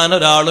കൊടുക്കാൻ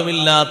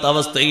ഒരാളുമില്ലാത്ത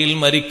അവസ്ഥയിൽ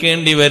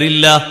മരിക്കേണ്ടി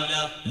വരില്ല.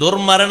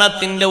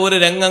 ദുർമരണത്തിന്റെ ഒരു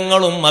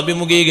രംഗങ്ങളും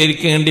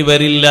അഭിമുഖീകരിക്കേണ്ടി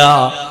വരില്ല.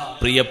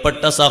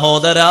 പ്രിയപ്പെട്ട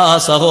സഹോദരാ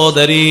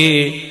സഹോദരി,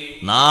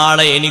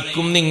 നാളെ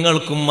എനിക്കും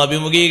നിങ്ങൾക്കും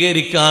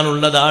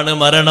അഭിമുഖീകരിക്കാനുള്ളതാണ്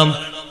മരണം.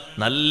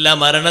 നല്ല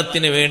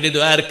മരണത്തിന് വേണ്ടി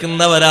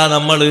ദ്വാരക്കുന്നവരാ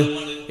നമ്മള്.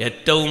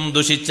 ഏറ്റവും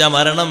ദുഷിച്ച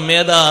മരണം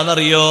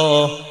ഏതാണെന്നറിയോ?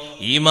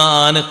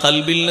 ഈമാൻ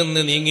ഖൽബിൽ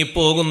നിന്ന്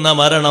നീങ്ങിപ്പോകുന്ന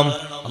മരണം.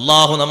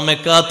 അല്ലാഹു നമ്മെ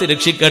കാത്ത്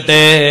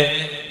രക്ഷിക്കട്ടെ.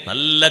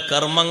 നല്ല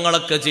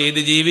കർമ്മങ്ങളൊക്കെ ചെയ്ത്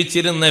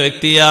ജീവിച്ചിരുന്ന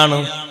വ്യക്തിയാണ്.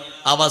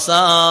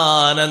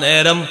 അവസാന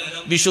നേരം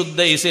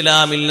വിശുദ്ധ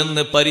ഇസ്ലാമിൽ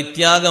നിന്ന്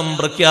പരിത്യാഗം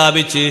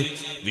പ്രഖ്യാപിച്ച്,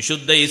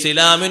 വിശുദ്ധ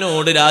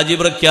ഇസ്ലാമിനോട് രാജി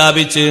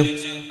പ്രഖ്യാപിച്ച്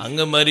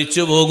അങ്ങ്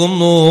മരിച്ചു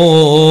പോകുന്നു.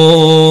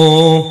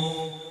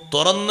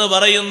 തുറന്നു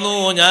പറയുന്നു,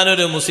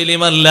 ഞാനൊരു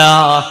മുസ്ലിമല്ല,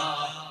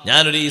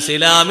 ഞാനൊരു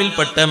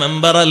ഇസ്ലാമിൽപ്പെട്ട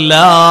മെമ്പറല്ല.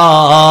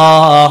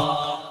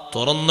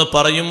 തുറന്നു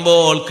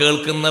പറയുമ്പോൾ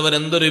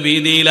കേൾക്കുന്നവരെന്തൊരു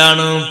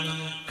ഭീതിയിലാണ്.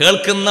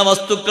 കേൾക്കുന്ന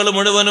വസ്തുക്കൾ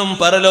മുഴുവനും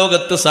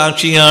പരലോകത്ത്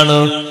സാക്ഷിയാണ്.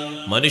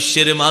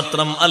 മനുഷ്യര്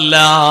മാത്രം അല്ല,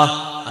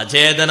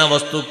 അചേതന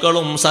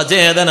വസ്തുക്കളും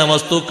സചേതന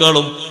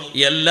വസ്തുക്കളും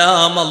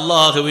എല്ലാം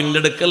അള്ളാഹുവിന്റെ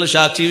അടുക്കൽ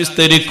സാക്ഷി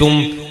വിസ്തരിക്കും.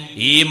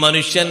 ഈ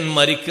മനുഷ്യൻ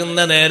മരിക്കുന്ന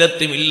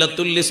നേരത്ത്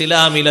മില്ലത്തുൽ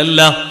ഇസ്ലാമിലല്ല,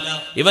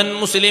 ഇവൻ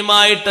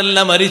മുസ്ലിമായിട്ടല്ല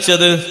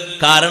മരിച്ചത്.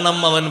 കാരണം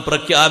അവൻ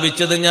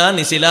പ്രഖ്യാപിച്ചത് ഞാൻ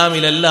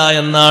ഇസ്ലാമിലല്ല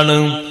എന്നാണ്.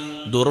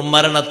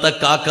 ദുർമരണത്തെ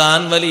കാക്കാൻ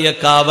വലിയ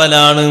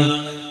കാവലാണ്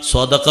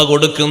സ്വതക്ക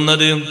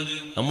കൊടുക്കുന്നത്.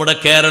 നമ്മുടെ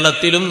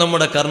കേരളത്തിലും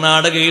നമ്മുടെ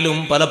കർണാടകയിലും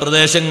പല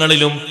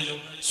പ്രദേശങ്ങളിലും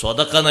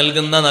സ്വതക്ക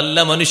നൽകുന്ന നല്ല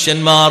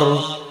മനുഷ്യന്മാർ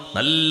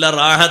നല്ല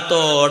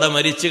റാഹത്തോടെ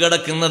മരിച്ചു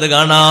കിടക്കുന്നത്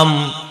കാണാം.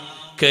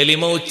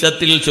 കലിമ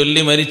ഉച്ചത്തിൽ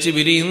ചൊല്ലി മരിച്ചു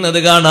പിരിയുന്നത്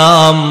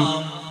കാണാം.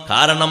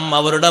 കാരണം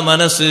അവരുടെ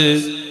മനസ്സ്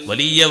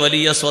വലിയ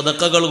വലിയ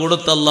സ്വതക്കകൾ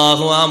കൊടുത്ത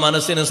അല്ലാഹു ആ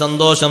മനസ്സിന്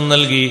സന്തോഷം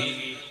നൽകി,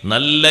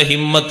 നല്ല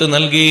ഹിമ്മത്ത്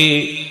നൽകി,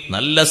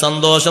 നല്ല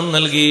സന്തോഷം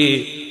നൽകി.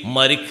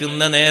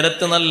 മരിക്കുന്ന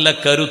നേരത്ത് നല്ല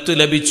കരുത്ത്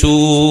ലഭിച്ചു.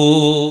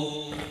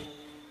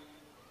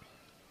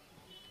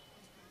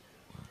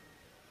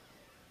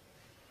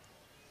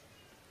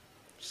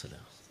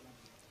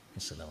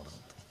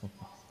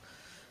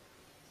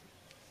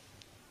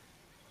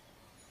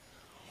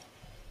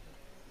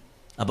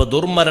 അപ്പൊ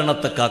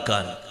ദുർമരണത്തെ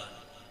കാക്കാൻ,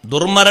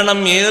 ദുർമരണം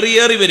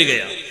ഏറിയേറി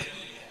വരികയാണ്.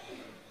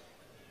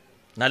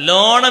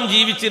 നല്ലോണം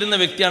ജീവിച്ചിരുന്ന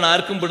വ്യക്തിയാണ്,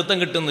 ആർക്കും പിടുത്തം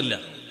കിട്ടുന്നില്ല.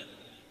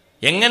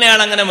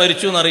 എങ്ങനെയാണ് അങ്ങനെ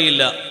മരിച്ചു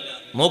എന്നറിയില്ല.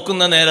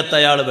 നോക്കുന്ന നേരത്തെ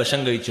അയാൾ വിഷം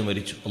കഴിച്ചു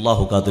മരിച്ചു.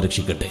 അള്ളാഹു കാത്തു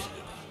രക്ഷിക്കട്ടെ.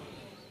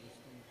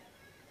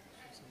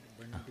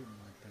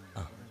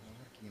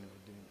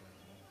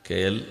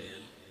 KL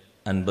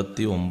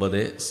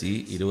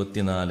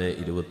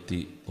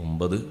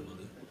 59C2429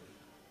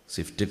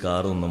 സ്വിഫ്റ്റ്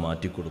കാർ ഒന്ന്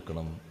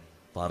മാറ്റിക്കൊടുക്കണം,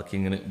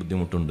 പാർക്കിങ്ങിന്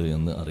ബുദ്ധിമുട്ടുണ്ട്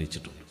എന്ന്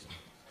അറിയിച്ചിട്ടുണ്ട്.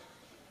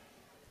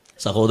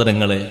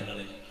 സഹോദരങ്ങളെ,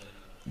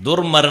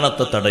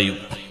 ദുർമരണത്തെ തടയും.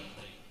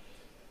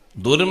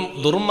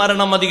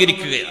 ദുർമരണം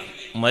അധികരിക്കുകയാണ്.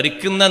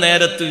 മരിക്കുന്ന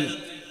നേരത്ത്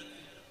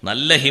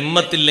നല്ല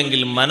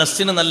ഹിമ്മത്തില്ലെങ്കിൽ,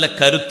 മനസ്സിന് നല്ല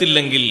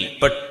കരുത്തില്ലെങ്കിൽ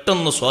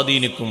പെട്ടെന്ന്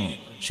സ്വാധീനിക്കും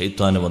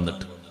ശൈത്താന്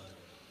വന്നിട്ട്.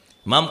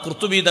 ഇമാം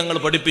ഖുർത്തുബി തങ്ങൾ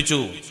പഠിപ്പിച്ചു,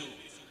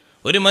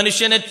 ഒരു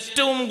മനുഷ്യൻ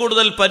ഏറ്റവും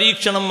കൂടുതൽ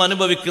പരീക്ഷണം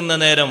അനുഭവിക്കുന്ന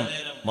നേരം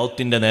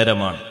മൗത്തിന്റെ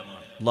നേരമാണ്.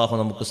 അല്ലാഹു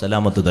നമുക്ക്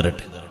സലാമത്ത്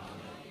തരട്ടെ.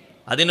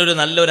 അതിനൊരു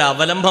നല്ലൊരു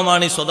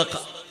അവലംബമാണ് ഈ സ്വതക്ക.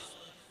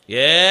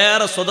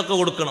 ഏറെ സ്വതക്ക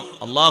കൊടുക്കണം.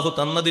 അള്ളാഹു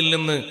തന്നതിൽ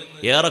നിന്ന്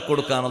ഏറെ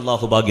കൊടുക്കാൻ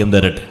അള്ളാഹു ഭാഗ്യം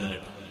തരട്ടെ.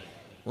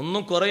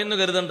 ഒന്നും കുറയുന്നു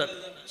കരുതണ്ട.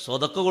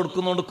 സ്വതക്ക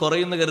കൊടുക്കുന്നതുകൊണ്ട്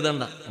കുറയുന്നു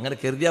കരുതണ്ട. അങ്ങനെ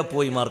കരുതിയാ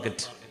പോയി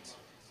മാർക്കറ്റ്.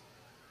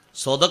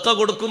 സ്വതക്ക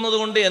കൊടുക്കുന്നത്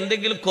കൊണ്ട്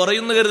എന്തെങ്കിലും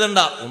കുറയുന്നു കരുതണ്ട.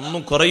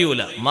 ഒന്നും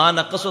കുറയൂല. മാ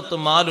നഖസത്ത്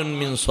മാലുൻ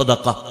മിൻ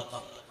സ്വതക്ക.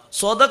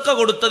 സ്വതക്ക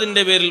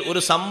കൊടുത്തതിന്റെ പേരിൽ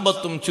ഒരു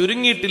സമ്പത്തും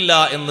ചുരുങ്ങിയിട്ടില്ല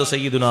എന്ന്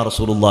സയ്യിദുനാ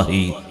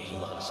റസൂലുള്ളാഹി.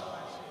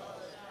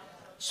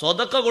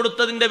 സ്വതക്ക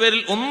കൊടുത്തതിന്റെ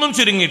പേരിൽ ഒന്നും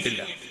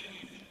ചുരുങ്ങിയിട്ടില്ല.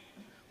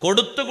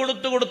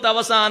 കൊടുത്ത്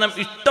അവസാനം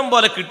ഇഷ്ടം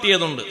പോലെ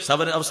കിട്ടിയതുണ്ട്.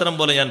 അവസരം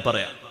പോലെ ഞാൻ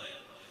പറയാം.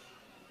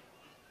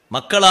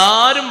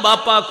 മക്കളാരും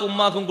ബാപ്പാക്കും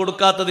ഉമ്മാക്കും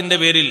കൊടുക്കാത്തതിന്റെ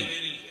പേരിൽ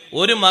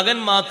ഒരു മകൻ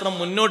മാത്രം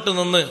മുന്നോട്ട്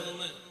നിന്ന്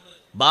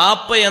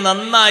ബാപ്പയെ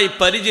നന്നായി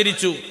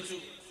പരിചരിച്ചു.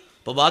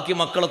 അപ്പൊ ബാക്കി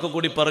മക്കളൊക്കെ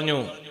കൂടി പറഞ്ഞു,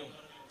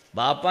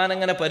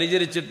 ബാപ്പാനെങ്ങനെ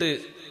പരിചരിച്ചിട്ട്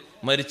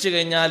മരിച്ചു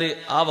കഴിഞ്ഞാൽ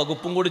ആ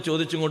വകുപ്പും കൂടി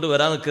ചോദിച്ചും കൊണ്ട്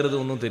വരാൻ നിൽക്കരുത്,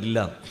 ഒന്നും തരില്ല.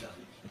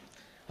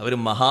 അവര്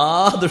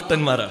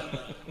മഹാദുഷ്ടന്മാരാണ്.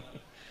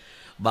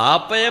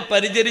 ബാപ്പയെ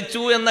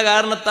പരിചരിച്ചു എന്ന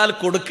കാരണത്താൽ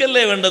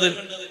കൊടുക്കല്ലേ വേണ്ടത്.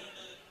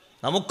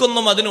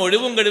 നമുക്കൊന്നും അതിന്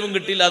ഒഴിവും കഴിവും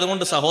കിട്ടിയില്ല.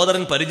 അതുകൊണ്ട്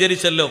സഹോദരൻ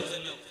പരിചരിച്ചല്ലോ,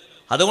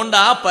 അതുകൊണ്ട്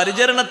ആ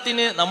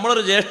പരിചരണത്തിന്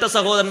നമ്മളൊരു ജ്യേഷ്ഠ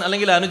സഹോദരൻ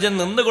അല്ലെങ്കിൽ അനുജൻ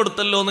നിന്ന്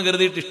കൊടുത്തല്ലോ എന്ന്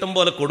കരുതിയിട്ട് ഇഷ്ടം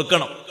പോലെ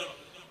കൊടുക്കണം.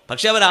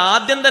 പക്ഷെ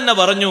അവരാദ്യം തന്നെ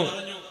പറഞ്ഞു,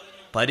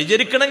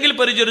 പരിചരിക്കണമെങ്കിൽ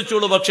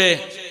പരിചരിച്ചോളൂ, പക്ഷേ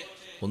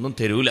ഒന്നും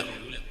തരൂല,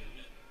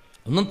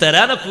 ഒന്നും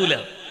തരാനൊക്കൂല.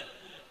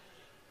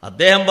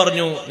 അദ്ദേഹം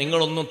പറഞ്ഞു,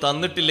 നിങ്ങളൊന്നും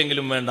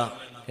തന്നിട്ടില്ലെങ്കിലും വേണ്ട,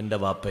 എന്റെ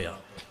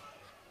ബാപ്പയാണ്,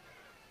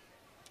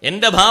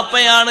 എന്റെ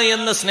ബാപ്പയാണ്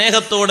എന്ന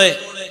സ്നേഹത്തോടെ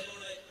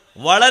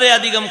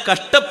വളരെയധികം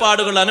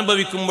കഷ്ടപ്പാടുകൾ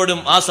അനുഭവിക്കുമ്പോഴും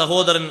ആ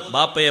സഹോദരൻ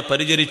ബാപ്പയെ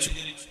പരിചരിച്ചു.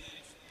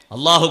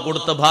 അള്ളാഹു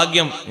കൊടുത്ത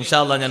ഭാഗ്യം ഇൻഷാ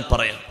അല്ലാഹ് ഞാൻ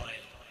പറയാം.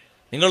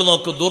 നിങ്ങൾ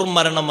നോക്കൂ,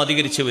 ദുർമരണം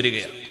അധികരിച്ചു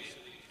വരികയാണ്.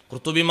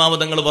 ഖുർത്തുബി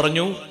തങ്ങൾ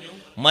പറഞ്ഞു,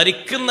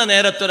 മരിക്കുന്ന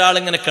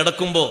നേരത്തൊരാളിങ്ങനെ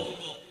കിടക്കുമ്പോൾ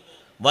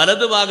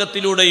വലതു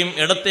ഭാഗത്തിലൂടെയും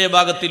ഇടത്തെ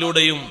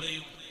ഭാഗത്തിലൂടെയും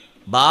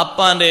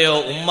ബാപ്പാന്റെയോ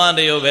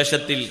ഉമ്മാന്റെയോ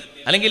വേഷത്തിൽ,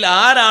 അല്ലെങ്കിൽ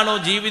ആരാണോ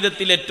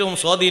ജീവിതത്തിൽ ഏറ്റവും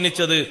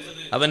സ്വാധീനിച്ചത്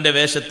അവന്റെ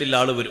വേഷത്തിൽ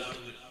ആള് വരും.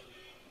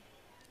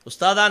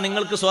 ഉസ്താദാ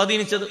നിങ്ങൾക്ക്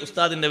സ്വാധീനിച്ചത്,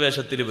 ഉസ്താദിന്റെ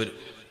വേഷത്തിൽ വരും.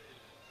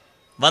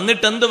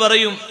 വന്നിട്ട് എന്ത്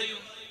പറയും?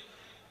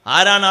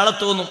 ആരാണ് ആളെ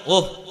തോന്നും, ഓ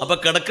അപ്പൊ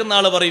കിടക്കുന്ന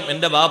ആള് പറയും,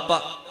 എന്റെ ബാപ്പ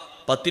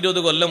 10-20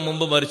 കൊല്ലം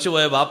മുമ്പ്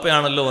മരിച്ചുപോയ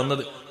ബാപ്പയാണല്ലോ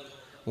വന്നത്,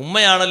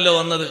 ഉമ്മയാണല്ലോ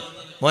വന്നത്.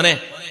 മോനെ,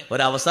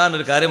 ഒരവസാനം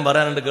ഒരു കാര്യം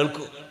പറയാനുണ്ട്,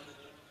 കേൾക്കൂ.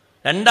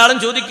 രണ്ടാളും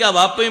ചോദിക്കുക,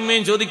 ബാപ്പയും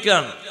ഉമ്മയും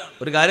ചോദിക്കുകയാണ്,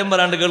 ഒരു കാര്യം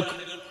പറയാണ്ട് കേൾക്കൂ.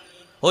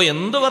 ഓ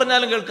എന്ത്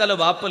പറഞ്ഞാലും കേൾക്കാലോ,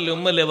 ബാപ്പല്ലേ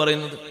ഉമ്മല്ലേ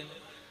പറയുന്നത്.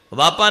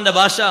 ബാപ്പാന്റെ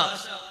ഭാഷ,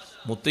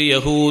 മുത്ത്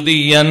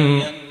യഹൂദിയൻ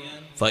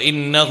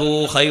ഫഇന്നഹു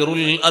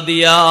ഖൈറുൽ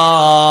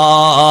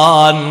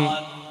അദിയാൻ.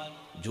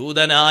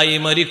 ജൂതനായി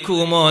മരിക്കൂ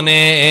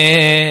മോനെ,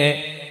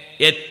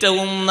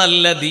 ഏറ്റവും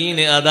നല്ല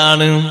ദീന്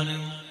അതാണ്.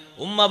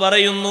 ഉമ്മ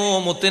പറയുന്നു,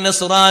 മുത്ത്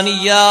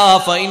നസ്രാനിയാ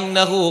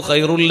ഫഇന്നഹു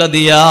ഖൈറുൽ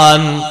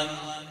അദിയാൻ.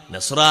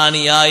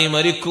 നസ്രാനിയായി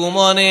മരിക്കൂ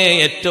മോനെ,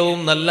 ഏറ്റവും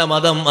നല്ല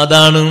മതം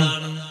അതാണ്.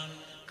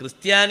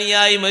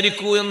 ക്രിസ്ത്യാനിയായി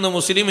മരിക്കൂ എന്ന്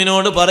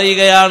മുസ്ലിമിനോട്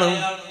പറയുകയാണ്.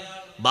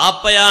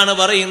 ബാപ്പയാണ്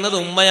പറയുന്നത്,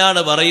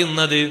 ഉമ്മയാണ്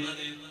പറയുന്നത്.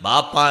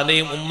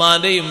 ബാപ്പാന്റെയും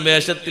ഉമ്മാന്റെയും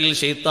വേഷത്തിൽ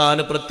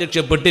ശൈത്താന്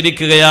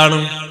പ്രത്യക്ഷപ്പെട്ടിരിക്കുകയാണ്.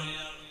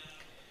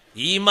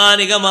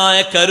 ഈമാനികമായ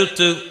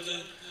കരുത്ത്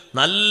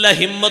നല്ല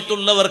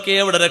ഹിമ്മത്തുള്ളവർക്കേ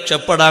അവിടെ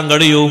രക്ഷപ്പെടാൻ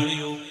കഴിയൂ.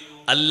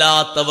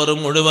 അല്ലാത്തവർ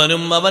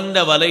മുഴുവനും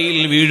അവന്റെ വലയിൽ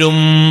വീഴും.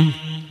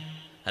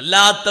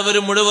 അല്ലാത്തവർ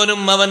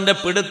മുഴുവനും അവന്റെ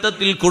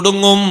പിടുത്തത്തിൽ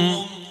കുടുങ്ങും.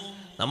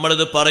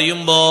 നമ്മളിത്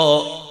പറയുമ്പോ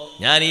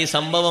ഞാൻ ഈ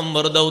സംഭവം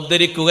വെറുതെ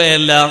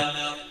ഉദ്ധരിക്കുകയല്ല.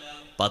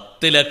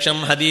 10 ലക്ഷം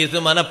ഹദീസ്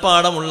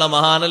മനപ്പാടമുള്ള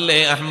മഹാനല്ലേ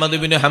അഹ്മദ്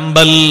ബിൻ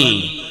ഹംബൽ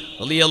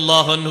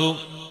റളിയല്ലാഹു അൻഹു.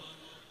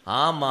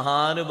 ആ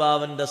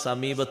മഹാനുഭാവന്റെ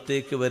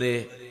സമീപത്തേക്ക് വരെ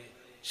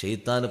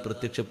ശൈത്താൻ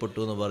പ്രത്യക്ഷപ്പെട്ടു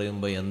എന്ന്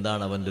പറയുമ്പോൾ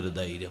എന്താണ് അവന്റെ ഒരു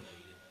ധൈര്യം?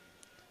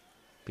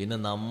 പിന്നെ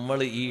നമ്മൾ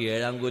ഈ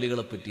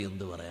ഏഴാംകോലികളെ പറ്റി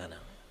എന്ത്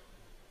പറയാനാണ്?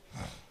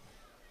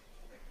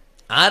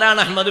 ആരാണ്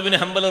അഹ്മദ് ബിൻ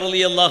ഹംബൽ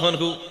റളിയല്ലാഹു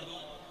അൻഹു?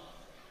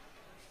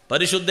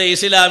 പരിശുദ്ധ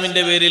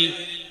ഇസ്ലാമിന്റെ പേരിൽ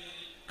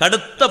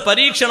കടുത്ത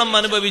പരീക്ഷണം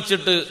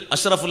അനുഭവിച്ചിട്ട്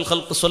അഷ്റഫുൽ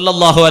ഖൽഖ്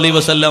സ്വല്ലല്ലാഹു അലൈഹി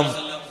വസല്ലം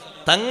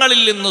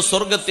തങ്ങളിൽ നിന്ന്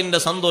സ്വർഗത്തിന്റെ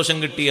സന്തോഷം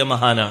കിട്ടിയ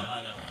മഹാനാണ്.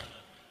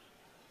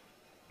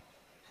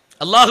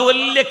 അള്ളാഹു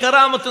വലിയ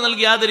കറാമത്ത്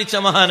നൽകി ആദരിച്ച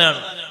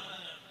മഹാനാണ്.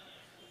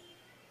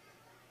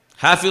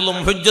 ഹാഫിളും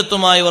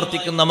ഹുജ്ജത്തുമായി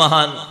വർത്തിക്കുന്ന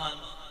മഹാൻ.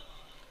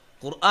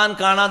 ഖുർആൻ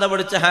കാണാതെ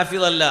പഠിച്ച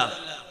ഹാഫിൾ അല്ല.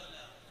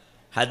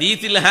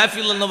 ഹദീസിൽ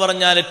ഹാഫിൾ എന്ന്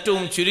പറഞ്ഞാൽ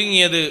ഏറ്റവും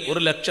ചുരുങ്ങിയത്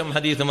 1 ലക്ഷം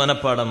ഹദീസ്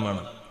മനപ്പാടം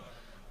വേണം.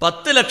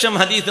 10 ലക്ഷം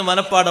ഹദീസ്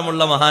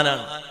മനപ്പാടമുള്ള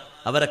മഹാനാണ്.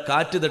 അവരെ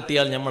കാറ്റ്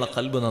തട്ടിയാൽ നമ്മളെ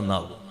ഖൽബ്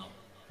നന്നാവും.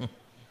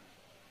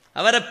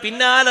 അവരെ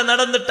പിന്നാലെ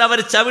നടന്നിട്ട് അവർ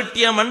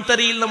ചവിട്ടിയ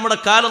മൺതരിയിൽ നമ്മുടെ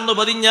കാലൊന്ന്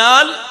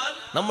പതിഞ്ഞാൽ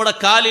നമ്മുടെ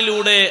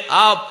കാലിലൂടെ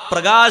ആ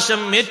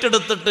പ്രകാശം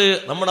ഏറ്റെടുത്തിട്ട്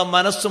നമ്മുടെ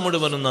മനസ്സ്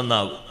മുഴുവനും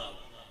നന്നാവും.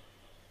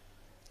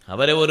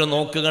 അവരെ ഒരു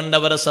നോക്ക്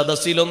കണ്ടവരെ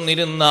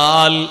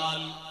സദസ്സിലൊന്നിരുന്നാൽ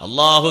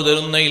അള്ളാഹു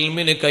തരുന്ന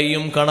ഇൽമിന്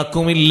കയ്യും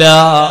കണക്കുമില്ല.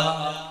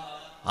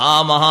 ആ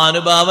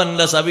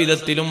മഹാനുഭാവന്റെ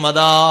സവിധത്തിലും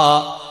അതാ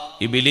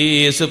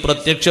ഇബ്ലീസ്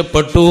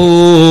പ്രത്യക്ഷപ്പെട്ടു,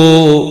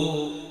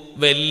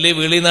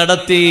 വെല്ലുവിളി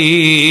നടത്തി.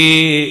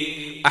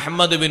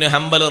 അഹ്മദ് ബിൻ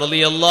ഹംബൽ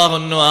റളിയല്ലാഹു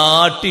അൻഹു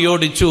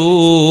ആട്ടിയോടിച്ചു.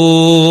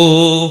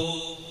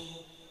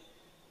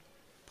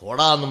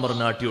 പോടാന്നും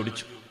പറഞ്ഞ്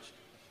ആട്ടിയോടിച്ചു.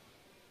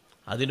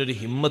 അതിനൊരു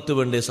ഹിമ്മത്ത്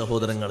വേണ്ടേ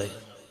സഹോദരങ്ങളെ?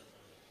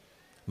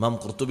 ഇമാം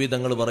ഖുർത്തുബി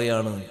തങ്ങൾ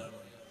പറയാണ്,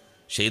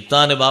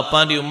 ശൈത്താന്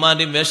ബാപ്പാന്റെയും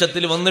ഉമ്മാന്റെയും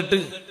വേഷത്തിൽ വന്നിട്ട്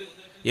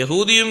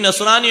യഹൂദിയും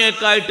നസ്രാനിയും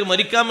ഒക്കെ ആയിട്ട്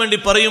മരിക്കാൻ വേണ്ടി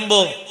പറയുമ്പോ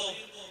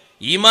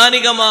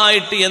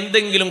ഈമാനികമായിട്ട്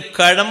എന്തെങ്കിലും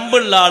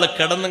കഴമ്പുള്ള ആള്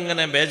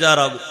കിടന്നിങ്ങനെ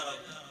ബേജാറാകും.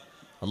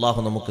 അള്ളാഹു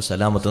നമുക്ക്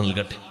സലാമത്ത്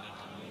നൽകട്ടെ.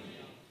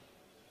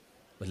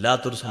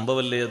 വല്ലാത്തൊരു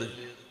സംഭവമല്ലേ അത്?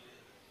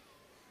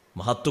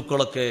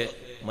 മഹത്തുക്കളൊക്കെ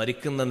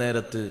മരിക്കുന്ന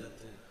നേരത്ത്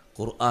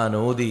ഖുർആൻ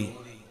ഓതി,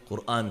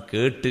 ഖുർആൻ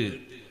കേട്ട്,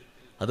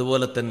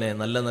 അതുപോലെ തന്നെ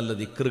നല്ല നല്ല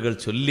ദിക്റുകൾ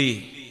ചൊല്ലി,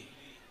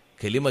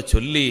 കലിമ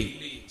ചൊല്ലി,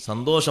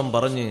 സന്തോഷം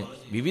പറഞ്ഞ്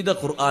വിവിധ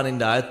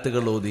ഖുർആനിന്റെ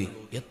ആയത്തുകൾ ഓതി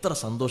എത്ര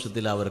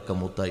സന്തോഷത്തിലാണ് അവരൊക്കെ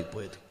മൂത്തായി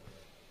പോയത്.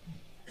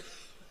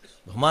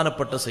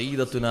 ബഹുമാനപ്പെട്ട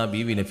സയ്യിദത്തുനാ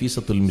ബീവി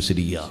നഫീസത്തുൽ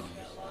മിസ്രിയ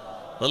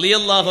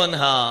റളിയല്ലാഹു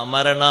അൻഹാ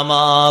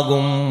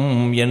മരണമാകും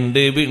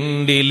എണ്ട്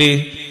ബിണ്ടില്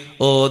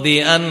ഓതി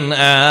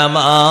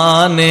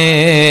അൻആമാനേ,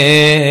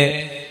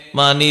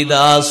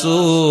 മനിദാ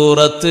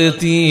സൂറത്ത്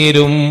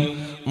തീരും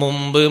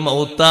മുമ്പ്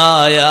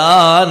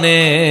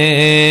മൗത്തായാനേ.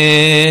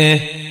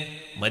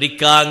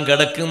 മരിക്കാൻ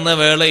കിടക്കുന്ന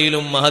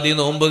വേളയിലും മഹദി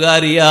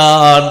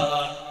നോമ്പുകാരിയാൻ.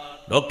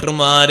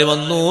 ഡോക്ടർമാര്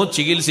വന്നു,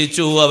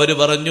 ചികിത്സിച്ചു. അവര്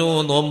പറഞ്ഞു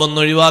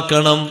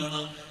നോമ്പൊന്നൊഴിവാക്കണം,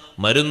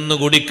 മരുന്ന്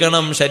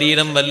കുടിക്കണം,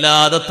 ശരീരം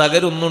വല്ലാതെ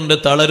തകരുന്നുണ്ട്,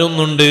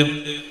 തളരുന്നുണ്ട്.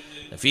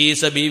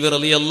 നഫീസ ബീവി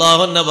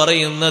റളിയല്ലാഹു അൻഹ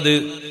പറയുന്നത്,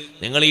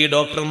 നിങ്ങൾ ഈ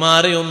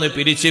ഡോക്ടർമാരെ ഒന്ന്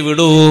പിരിച്ചു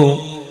വിടൂ,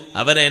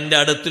 അവരെ എന്റെ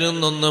അടുത്ത്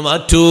നിന്നൊന്ന്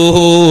മാറ്റൂ.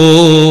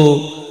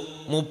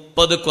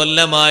 30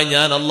 കൊല്ലമായി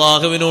ഞാൻ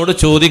അള്ളാഹുവിനോട്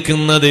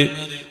ചോദിക്കുന്നത്,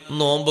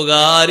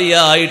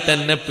 നോമ്പുകാരിയായിട്ട്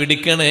എന്നെ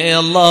പിടിക്കണേ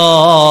അല്ലാ.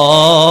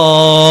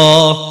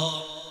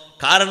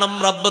 കാരണം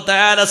റബ്ബ്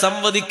തആല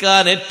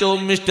സംവദിക്കാൻ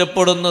ഏറ്റവും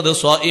ഇഷ്ടപ്പെടുന്നത്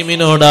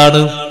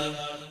സ്വായിമിനോടാണ്.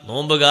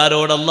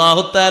 നോമ്പുകാരോട്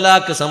അല്ലാഹു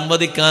തആലാക്ക്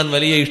സംവദിക്കാൻ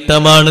വലിയ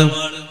ഇഷ്ടമാണ്.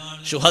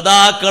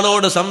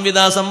 ശുഹദാക്കളോട്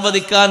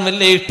സംവദിക്കാൻ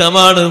വലിയ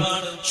ഇഷ്ടമാണ്.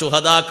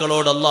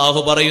 ശുഹദാക്കളോട് അല്ലാഹു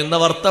പറയുന്ന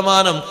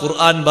വർത്തമാനം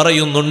ഖുർആൻ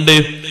പറയുന്നുണ്ട്.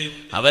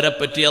 അവരെ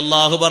പറ്റി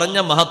അല്ലാഹു പറഞ്ഞ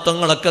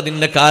മഹത്വങ്ങളൊക്കെ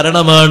അതിന്റെ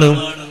കാരണമാണ്.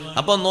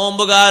 അപ്പൊ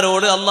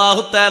നോമ്പുകാരോട്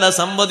അല്ലാഹു തആല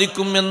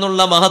സംവദിക്കും എന്നുള്ള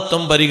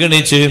മഹത്വം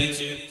പരിഗണിച്ച്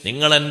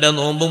നിങ്ങൾ എന്റെ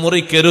നോമ്പ്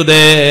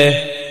മുറിക്കരുതേ.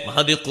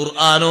 മഹദി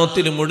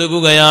ഖുർആനോത്തിൽ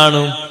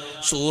മുഴുകുകയാണ്,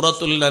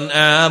 സൂറത്തുൽ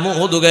അൻആം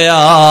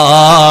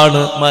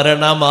ഓതുകയാണ്.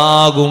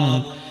 മരണമാകും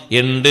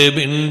എണ്ട്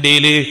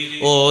ബിണ്ടില്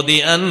ഓതി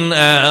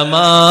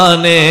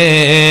അൻആമാനേ.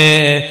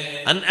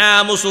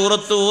 അൻആമു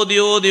സൂറത്ത് ഓതി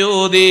ഓതി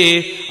ഓതി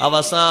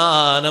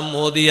അവസാനം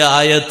ഓതിയ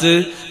ആയത്ത്,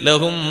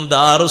 ലഹും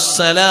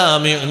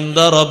ദാറുസ്സലാമി ഇൻദ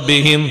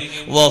റബ്ബിഹിം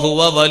വഹുവ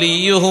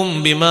വലിയുഹും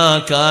ബിമാ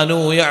കാനൂ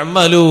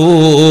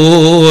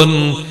യഅമലൂൻ.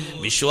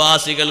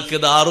 വിശ്വാസികൾക്ക്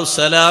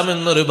ദാറുസ്സലാം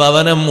എന്നൊരു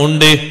ഭവനം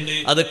ഉണ്ട്.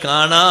 അത്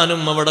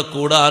കാണാനും അവിടെ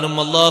കൂടാനും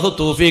അല്ലാഹു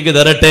തൗഫീഖ്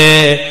തരട്ടെ.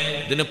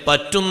 ഇതിന്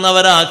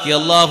പറ്റുന്നവരാക്കി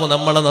അല്ലാഹു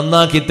നമ്മളെ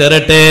നന്നാക്കി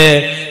തരട്ടെ.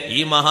 ഈ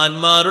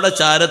മഹാന്മാരുടെ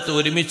ചാരത്ത്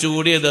ഒരുമിച്ച്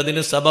കൂടിയത്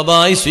അതിന്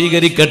സബബായി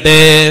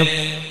സ്വീകരിക്കട്ടെ.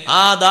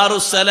 ആ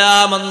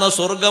ദാറുസ്സലാം എന്ന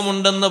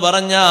സ്വർഗമുണ്ടെന്ന്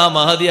പറഞ്ഞ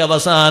മഹദി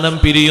അവസാനം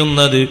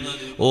പിരിയുന്നത്.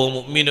 ഓ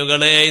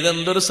മുഅ്മിനുകളെ,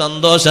 ഇതെന്തൊരു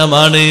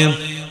സന്തോഷമാണ്!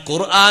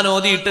 ഖുർആൻ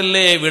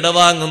ഓതിയിട്ടല്ലേ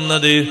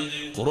വിടവാങ്ങുന്നത്.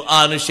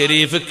 ഖുർആൻ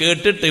ഷരീഫ്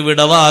കേട്ടിട്ട്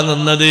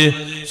വിടവാങ്ങുന്നത്.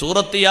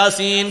 സൂറത്ത്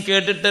യാസീൻ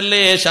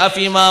കേട്ടിട്ടല്ലേ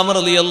ഷാഫി ഇമാം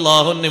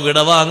റളിയല്ലാഹു അൻഹു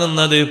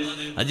വിടവാങ്ങുന്നത്.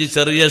 അത്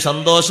ചെറിയ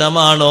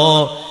സന്തോഷമാണോ?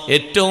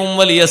 ഏറ്റവും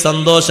വലിയ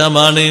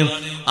സന്തോഷമാണ്.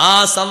 ആ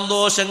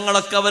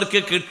സന്തോഷങ്ങളൊക്കെ അവർക്ക്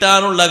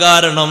കിട്ടാനുള്ള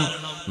കാരണം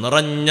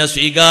നിറഞ്ഞ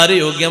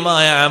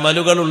സ്വീകാര്യയോഗ്യമായ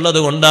അമലുകൾ ഉള്ളത്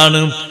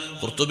കൊണ്ടാണ്.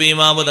 ഖുർത്തുബി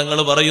ഇമാം തങ്ങൾ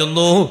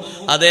പറയുന്നു,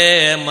 അതേ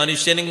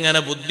മനുഷ്യനിങ്ങനെ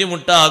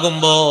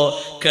ബുദ്ധിമുട്ടാകുമ്പോ,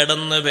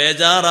 കിടന്ന്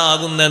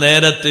ബേജാറാകുന്ന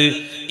നേരത്ത്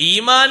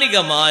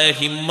ഈമാനികമായ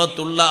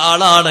ഹിമ്മത്തുള്ള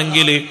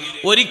ആളാണെങ്കിൽ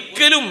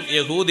ഒരിക്കലും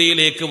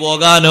യഹൂദിയിലേക്ക്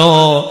പോകാനോ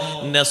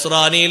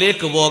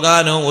നസ്രാനിയിലേക്ക്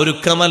പോകാനോ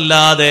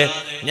ഒരുക്കമല്ലാതെ,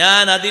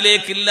 ഞാൻ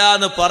അതിലേക്കില്ല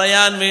എന്ന്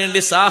പറയാൻ വേണ്ടി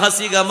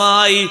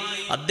സാഹസികമായി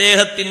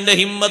അദ്ദേഹത്തിന്റെ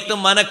ഹിമ്മത്ത്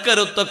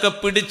മനക്കരുത്തൊക്കെ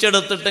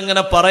പിടിച്ചെടുത്തിട്ട്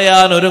ഇങ്ങനെ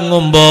പറയാൻ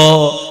ഒരുങ്ങുമ്പോ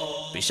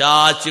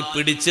പിശാച്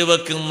പിടിച്ചു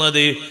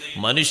വെക്കുന്നത്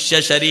മനുഷ്യ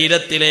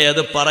ശരീരത്തിലെ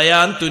അത്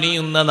പറയാൻ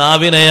തുനിയുന്ന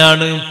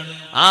നാവിനെയാണ്.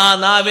 ആ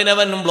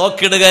നാവിനവൻ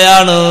ബ്ലോക്ക്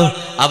ഇടുകയാണ്.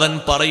 അവൻ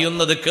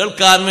പറയുന്നത്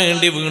കേൾക്കാൻ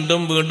വേണ്ടി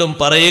വീണ്ടും വീണ്ടും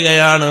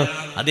പറയുകയാണ്.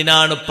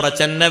 അതിനാണ്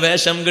പ്രചന്ന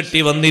വേഷം കിട്ടി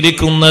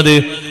വന്നിരിക്കുന്നത്.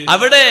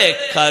 അവിടെ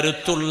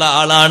കരുത്തുള്ള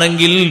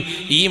ആളാണെങ്കിൽ,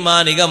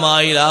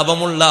 ഈമാനികമായി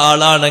ലാഭമുള്ള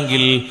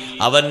ആളാണെങ്കിൽ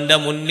അവന്റെ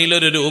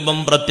മുന്നിലൊരു രൂപം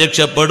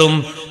പ്രത്യക്ഷപ്പെടും.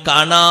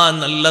 കാണാൻ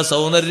നല്ല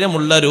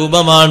സൗന്ദര്യമുള്ള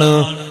രൂപമാണ്.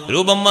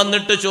 രൂപം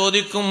വന്നിട്ട്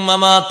ചോദിക്കും,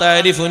 മമാ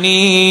താരിഫുനീ,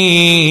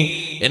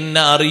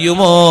 എന്നെ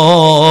അറിയുമോ?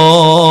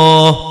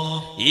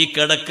 ഈ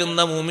കിടക്കുന്ന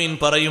മുഅ്മിൻ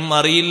പറയും,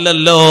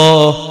 അറിയില്ലല്ലോ.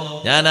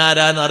 ഞാൻ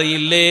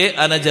ആരാന്നറിയില്ലേ?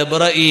 അന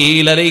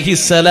ജബ്രഈൽ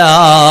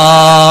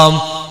അലൈഹിസ്സലാം,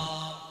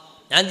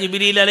 ഞാൻ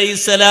ജിബ്രീൽ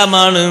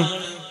അലൈഹിസ്സലാമാണ്.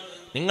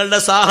 നിങ്ങളുടെ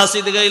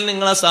സാഹസികതയിൽ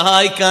നിങ്ങളെ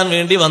സഹായിക്കാൻ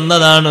വേണ്ടി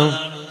വന്നതാണ്.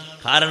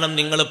 കാരണം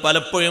നിങ്ങൾ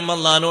പലപ്പോഴും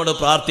അല്ലാഹുവോട്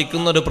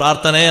പ്രാർത്ഥിക്കുന്ന ഒരു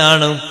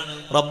പ്രാർത്ഥനയാണ്,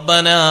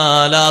 റബ്ബനാ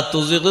ലാ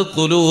തുസിഗ്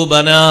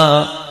ഖുലൂബനാ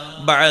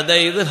ബഅദ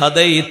ഇദ്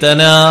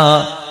ഹദൈതനാ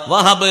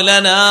വഹബ്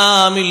ലനാ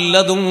മിൻ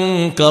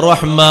ലദുൻക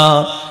റഹ്മ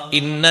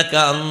ഇന്നക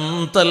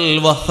അൻതൽ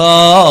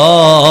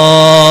വഹാബ്.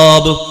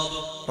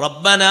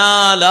 റബ്ബനാ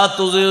ലാ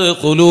തുസിഗ്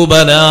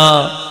ഖുലൂബനാ,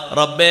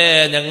 റബ്ബേ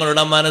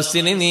ഞങ്ങളുടെ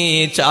മനസ്സിന് നീ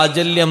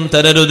ചാഞ്ചല്യം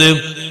തരരുത്.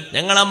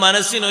 ഞങ്ങളെ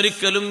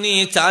മനസ്സിനൊരിക്കലും നീ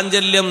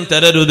ചാഞ്ചല്യം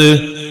തരരുത്.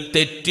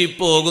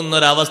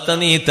 തെറ്റിപ്പോകുന്നൊരവസ്ഥ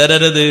നീ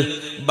തരരുത്.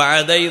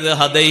 ബഅദ ഇദ്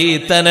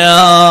ഹദൈതനാ,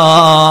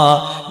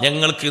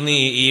 ഞങ്ങൾക്ക് നീ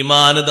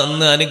ഈമാന്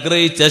തന്ന്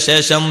അനുഗ്രഹിച്ച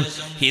ശേഷം,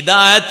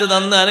 ഹിദായത്ത്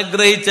തന്ന്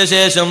അനുഗ്രഹിച്ച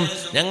ശേഷം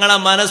ഞങ്ങളെ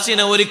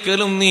മനസ്സിനെ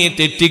ഒരിക്കലും നീ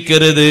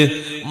തെറ്റിക്കരുത്.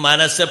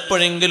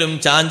 മനസ്സെപ്പോഴെങ്കിലും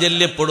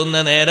ചാഞ്ചല്യപ്പെടുന്ന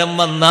നേരം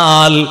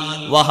വന്നാൽ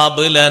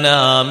വഹബ് ലനാ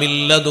മിൻ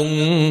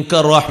ലദുൻക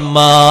റഹ്മ,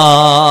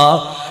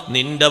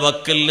 നിന്റെ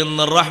വക്കൽ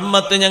നിന്ന്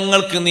റഹ്മത്ത്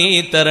ഞങ്ങൾക്ക് നീ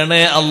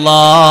തരണേ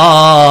അല്ലാ.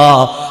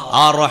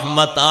 ആ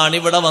റഹ്മത്താണ്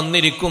ഇവിടെ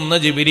വന്നിരിക്കുന്ന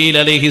ജിബ്രീൽ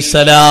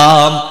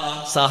അലൈഹിസ്സലാം.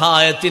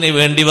 സഹായത്തിന്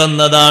വേണ്ടി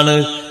വന്നതാണ്.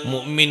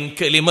 മുഅ്മിൻ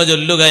കലിമ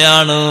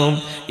ചൊല്ലുകയാണ്,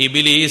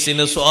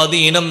 ഇബ്ലീസിന്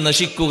സ്വാധീനം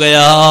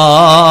നശിക്കുകയാണ്.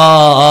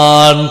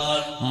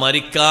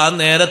 മരിക്കാൻ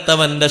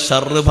നേരത്തവന്റെ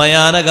ഷർറ്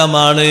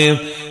ഭയാനകമാണ്.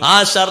 ആ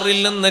ഷർറിൽ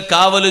നിന്ന്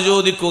കാവല്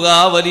ചോദിക്കുക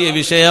വലിയ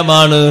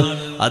വിഷയമാണ്.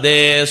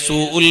 അതേ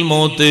സൂഉൽ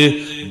മൗത്ത്,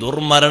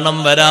 ദുർമരണം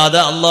വരാതെ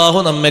അള്ളാഹു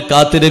നമ്മെ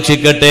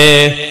കാത്തുരക്ഷിക്കട്ടെ.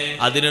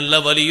 അതിനുള്ള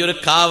വലിയൊരു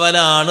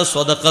കാവലാണ്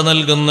സ്വതക്ക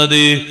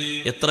നൽകുന്നത്.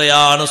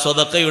 എത്രയാണ്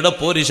സ്വതക്കയുടെ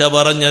പോരിശ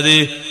പറഞ്ഞത്.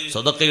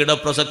 സ്വതക്കയുടെ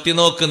പ്രസക്തി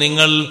നോക്ക്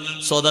നിങ്ങൾ.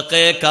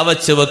 സ്വതക്കയെ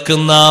കവച്ച്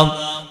വെക്കുന്ന,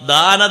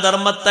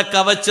 ദാനധർമ്മത്തെ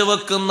കവച്ച്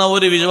വെക്കുന്ന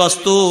ഒരു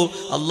വസ്തു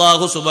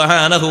അല്ലാഹു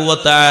സുബ്ഹാനഹു വ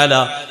തആല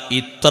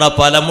ഇത്ര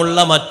ഫലമുള്ള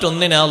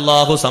മറ്റൊന്നിനെ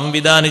അല്ലാഹു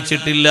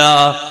സംവിധാനിച്ചിട്ടില്ല.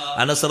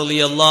 അനസ്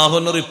റളിയല്ലാഹു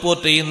അൻഹു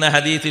റിപ്പോർട്ട് ചെയ്യുന്ന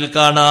ഹദീസിൽ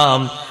കാണാം,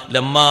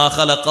 ലമ്മാ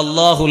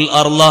ഖലഖല്ലാഹുൽ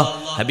അർള,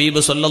 ഹബീബ്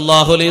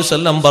സല്ലല്ലാഹു അലൈഹി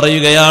വസല്ലം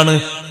പറയുകയാണ്,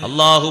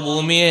 അല്ലാഹു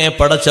ഭൂമിയെ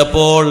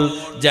പടച്ചപ്പോൾ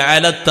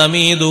ജഅലത്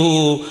തമീദു,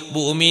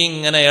 ഭൂമി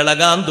ഇങ്ങനെ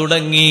ഇളകാൻ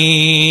തുടങ്ങി.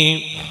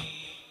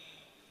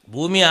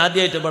 ഭൂമി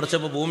ആദ്യമായിട്ട്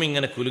പടച്ചപ്പോൾ ഭൂമി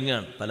ഇങ്ങനെ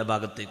കുലുങ്ങാണ് പല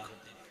ഭാഗത്തേക്കും.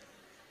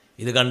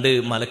 ഇത് കണ്ട്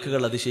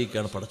മലക്കുകൾ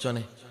അതിശയിക്കുകയാണ്,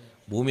 പടച്ചോനെ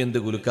ഭൂമി എന്ത്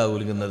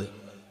കുലുങ്ങുന്നത്.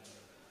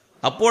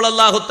 അപ്പോൾ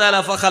അല്ലാഹു തആല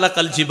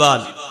ഫഖലഖൽ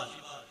ജിബാൽ,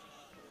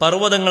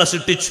 പർവ്വതങ്ങളെ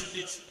സൃഷ്ടിച്ചു.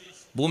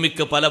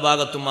 ഭൂമിക്ക് പല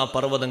ഭാഗത്തും ആ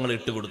പർവ്വതങ്ങൾ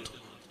ഇട്ടുകൊടുത്തു.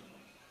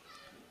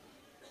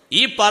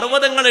 ഈ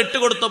പർവ്വതങ്ങൾ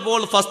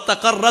ഇട്ടുകൊടുത്തപ്പോൾ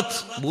ഫസ്തഖറത്,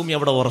 ഭൂമി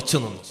അവിടെ ഉറച്ചു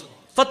നിന്നു.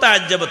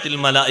 ഫതഅജ്ജബത്തിൽ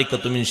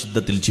മലായികത്തു മിൻ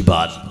ശിദ്ദത്തിൽ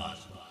ജിബാൽ,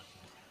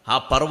 ആ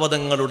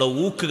പർവ്വതങ്ങളുടെ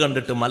ഊക്ക്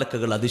കണ്ടിട്ട്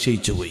മലക്കുകൾ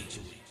അതിശയിച്ചു പോയി.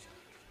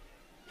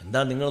 എന്താ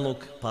നിങ്ങൾ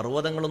നോക്ക്,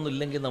 പർവ്വതങ്ങളൊന്നും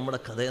ഇല്ലെങ്കിൽ നമ്മുടെ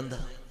കഥ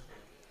എന്താ?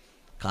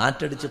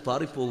 കാറ്റടിച്ച്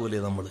പാറിപ്പോകൂലേ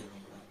നമ്മൾ?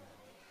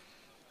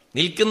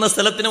 നിൽക്കുന്ന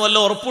സ്ഥലത്തിന് വല്ല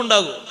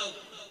ഉറപ്പുണ്ടാകും?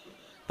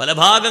 പല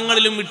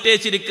ഭാഗങ്ങളിലും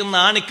വിട്ടേച്ചിരിക്കുന്ന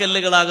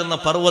ആണിക്കല്ലുകളാകുന്ന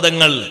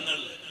പർവ്വതങ്ങൾ,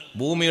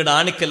 ഭൂമിയുടെ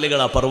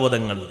ആണിക്കല്ലുകളാ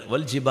പർവ്വതങ്ങൾ.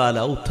 വൽ ജിബാല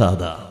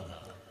ഔതാദ,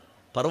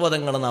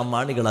 പർവ്വതങ്ങളെ നാം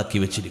ആണികളാക്കി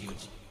വെച്ചിരിക്കും.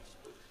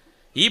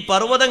 ഈ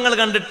പർവ്വതങ്ങൾ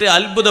കണ്ടിട്ട്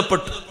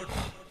അത്ഭുതപ്പെട്ടു,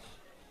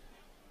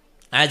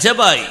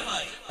 അജബായി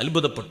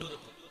അത്ഭുതപ്പെട്ടു.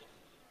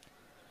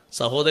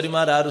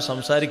 സഹോദരിമാരാരും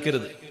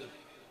സംസാരിക്കരുത്.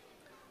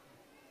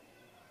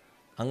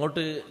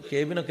 അങ്ങോട്ട്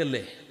കേബിനൊക്കെ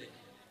അല്ലേ?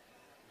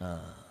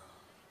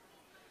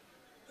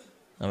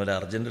 അവരെ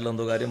അർജന്റിൽ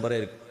എന്തോ കാര്യം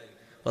പറയായിരിക്കും.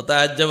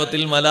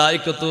 ഫതഅജ്ജബത്തിൽ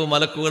മലായികത്തു,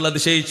 മലക്കുകൾ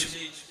അതിശയിച്ചു.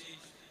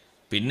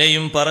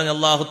 പിന്നെയും പറഞ്ഞ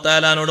അല്ലാഹു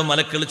തആലാനോട്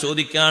മലക്കുകൾ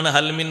ചോദിക്കാണ്,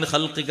 ഹൽ മിൻ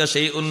ഖൽഖിക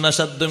ശൈഉൻ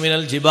അശദ്ദു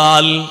മിനൽ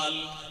ജിബാൽ,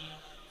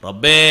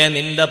 റബ്ബേ,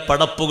 നിന്റെ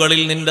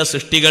പടപ്പുകളിൽ, നിന്റെ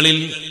സൃഷ്ടികളിൽ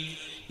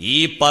ഈ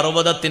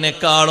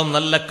പർവ്വതത്തിനേക്കാളും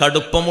നല്ല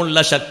കടുപ്പമുള്ള,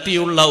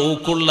 ശക്തിയുള്ള,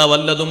 ഊക്കുള്ള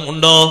വല്ലതും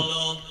ഉണ്ടോ?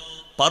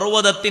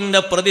 പർവ്വതത്തിന്റെ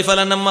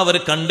പ്രതിഫലനം അവർ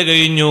കണ്ടു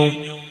കഴിഞ്ഞു.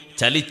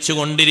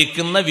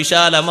 ചലിച്ചുകൊണ്ടിരിക്കുന്ന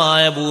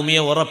വിശാലമായ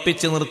ഭൂമിയെ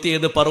ഉറപ്പിച്ചു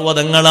നിർത്തിയത്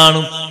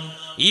പർവ്വതങ്ങളാണ്.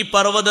 ഈ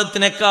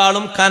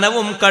പർവ്വതത്തിനേക്കാളും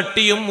കനവും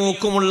കട്ടിയും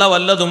മൂക്കുമുള്ള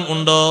വല്ലതും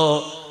ഉണ്ടോ?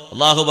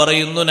 അല്ലാഹു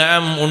പറയുന്നു,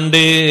 നഅം,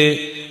 ഉണ്ട്.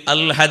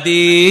 അൽ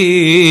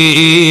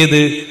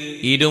ഹദീദ്,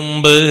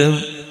 ഇരുമ്പ്.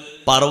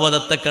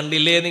 പർവ്വതത്തെ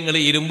കണ്ടില്ലേ നിങ്ങൾ?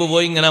 ഇരുമ്പ്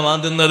പോയി ഇങ്ങനെ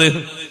മാന്തുന്നത്.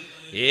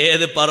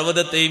 ഏത്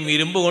പർവ്വതത്തെയും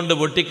ഇരുമ്പ് കൊണ്ട്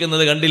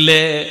പൊട്ടിക്കുന്നത്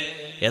കണ്ടില്ലേ?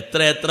 എത്ര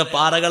എത്ര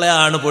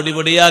പാറകളെയാണ് പൊടി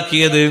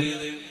പൊടിയാക്കിയത്,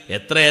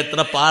 എത്ര എത്ര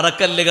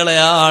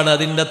പാറക്കല്ലുകളെയാണ്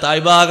അതിന്റെ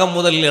താഴ്ഭാഗം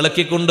മുതൽ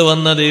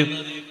ഇളക്കിക്കൊണ്ടുവന്നത്.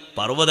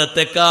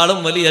 പർവ്വതത്തെക്കാളും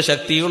വലിയ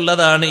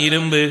ശക്തിയുള്ളതാണ്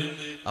ഇരുമ്പ്.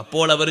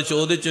 അപ്പോൾ അവർ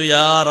ചോദിച്ചു,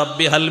 യാ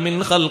റബ്ബി ഹൽ മിൻ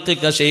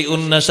ഖൽഖിക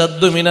ശൈഉൻ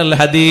അശദ്ദു മിനൽ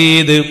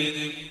ഹദീദ്,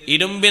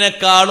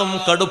 ഇരുമ്പിനേക്കാളും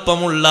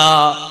കടുപ്പമുള്ള,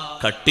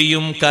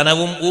 കട്ടിയും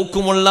കനവും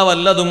ഊക്കുമുള്ള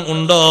വല്ലതും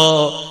ഉണ്ടോ?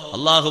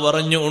 അല്ലാഹു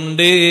പറഞ്ഞു,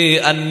 ഉണ്ട്.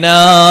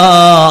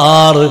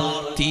 അന്നാർ,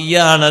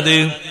 തീയാണത്.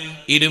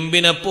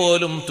 ഇരുമ്പിനെ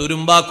പോലും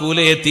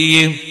തുരുമ്പാക്കൂലേ തീ.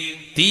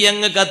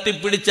 തീയങ്ങ്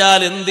കത്തിപ്പിടിച്ചാൽ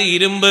എന്ത്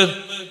ഇരുമ്പ്?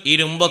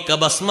 ഇരുമ്പൊക്കെ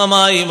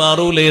ഭസ്മമായി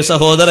മാറൂലേ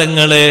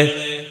സഹോദരങ്ങളെ?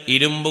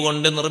 ഇരുമ്പ്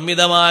കൊണ്ട്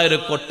നിർമ്മിതമായൊരു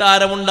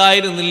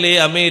കൊട്ടാരമുണ്ടായിരുന്നില്ലേ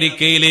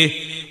അമേരിക്കയില്?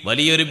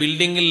 വലിയൊരു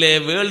ബിൽഡിംഗില്ലേ,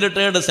 വേൾഡ്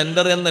ട്രേഡ്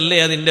സെന്റർ എന്നല്ലേ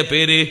അതിന്റെ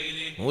പേര്.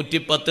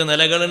 110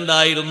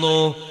 നിലകളുണ്ടായിരുന്നു.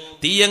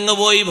 തീയങ്ങ്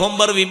പോയി,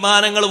 ബോംബർ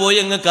വിമാനങ്ങൾ പോയി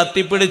അങ്ങ്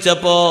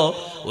കത്തിപ്പിടിച്ചപ്പോ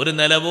ഒരു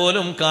നില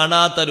പോലും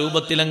കാണാത്ത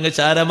രൂപത്തിൽ അങ്ങ്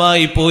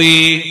ചാരമായി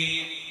പോയി.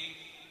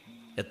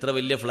 എത്ര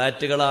വലിയ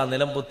ഫ്ലാറ്റുകളാ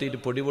നിലം പൊത്തിയിട്ട്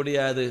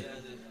പൊടിപൊടിയായത്.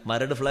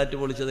 മരട് ഫ്ലാറ്റ്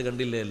പൊളിച്ചത്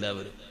കണ്ടില്ലേ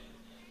എല്ലാവരും?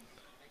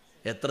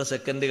 എത്ര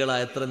സെക്കൻഡുകളാ,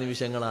 എത്ര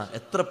നിമിഷങ്ങളാ,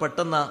 എത്ര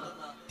പെട്ടെന്നാ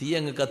തീ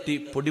അങ്ങ് കത്തി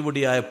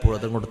പൊടിപൊടിയായപ്പോൾ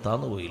അതങ്ങോട്ട്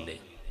താന്നു പോയില്ലേ?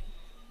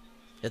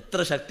 എത്ര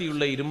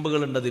ശക്തിയുള്ള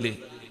ഇരുമ്പുകളുണ്ട് അതില്.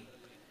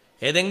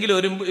 ഏതെങ്കിലും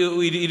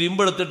ഒരു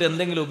ഇരുമ്പെടുത്തിട്ട്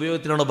എന്തെങ്കിലും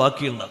ഉപയോഗത്തിനാണോ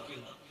ബാക്കിയുണ്ടാവും?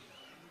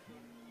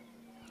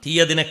 തീ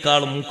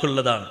അതിനേക്കാളും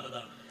മൂക്കുള്ളതാണ്.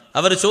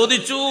 അവർ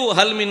ചോദിച്ചു,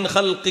 ഹൽ മിൻ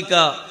ഖൽഖിക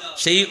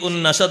ശൈഉൻ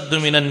അശദ്ദു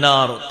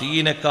മിനന്നാർ,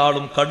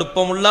 തീയിനേക്കാളും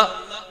കടുപ്പമുള്ള,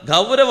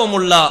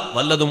 ഗൗരവമുള്ള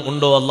വല്ലതും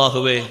ഉണ്ടോ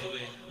അല്ലാഹുവേ?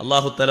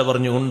 അല്ലാഹു തആല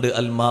പറഞ്ഞു, ഉണ്ട്.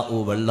 അൽ മാഉ,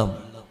 വെള്ളം.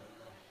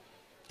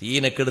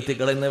 തീയിനെ കെടുത്തി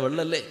കളയുന്ന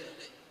വെള്ളല്ലേ?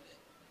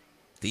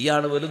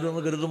 തീയാണ്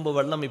വലുതെന്ന് കരുതുമ്പോൾ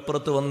വെള്ളം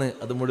ഇപ്പുറത്ത് വന്ന്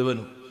അത്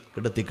മുഴുവനും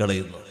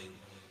കെടുത്തിക്കളയുന്നു.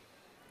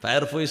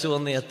 ഫയർഫോഴ്സ്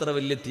വന്ന് എത്ര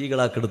വലിയ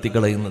തീകളാ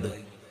കെടുത്തിക്കളയുന്നത്.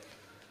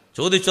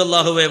 ചോദിച്ചു,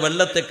 അല്ലാഹുവേ,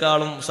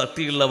 വെള്ളത്തെക്കാളും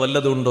ശക്തിയുള്ള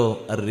വല്ലതുണ്ടോ?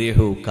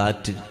 അർരീഹു,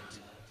 കാറ്റ്.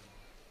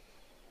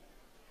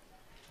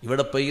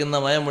 ഇവിടെ പെയ്യുന്ന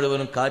മഴ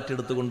മുഴുവനും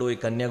കാറ്റെടുത്ത് കൊണ്ടുപോയി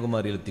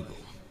കന്യാകുമാരിയിൽ എത്തിക്കും.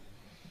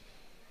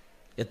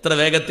 എത്ര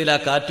വേഗത്തിലാ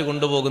കാറ്റ്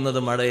കൊണ്ടുപോകുന്നത്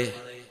മഴയെ?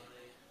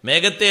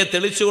 മേഘത്തെ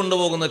തെളിച്ചു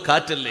കൊണ്ടുപോകുന്നത്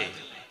കാറ്റല്ലേ?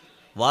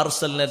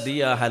 വാർസൽന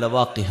ദിയാഹ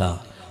ലവാഖിഹ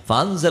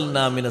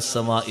ഫഅൻസൽനാ മിനസ്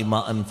സമാഇ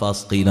മാഅൻ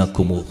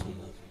ഫാസ്ഖീനാകുമൂ.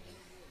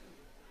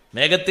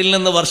 മേഘത്തിൽ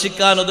നിന്ന്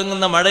വർഷിക്കാൻ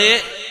ഒതുങ്ങുന്ന മഴയെ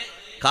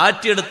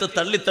കാറ്റെടുത്ത്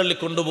തള്ളിത്തള്ളി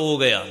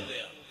കൊണ്ടുപോവുകയാണ്,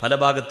 പല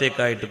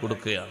ഭാഗത്തേക്കായിട്ട്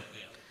കൊടുക്കുകയാണ്.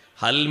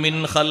 ഹൽ മിൻ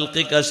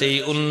ഖൽഖിക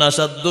ശൈഉൻ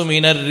അശദ്ദു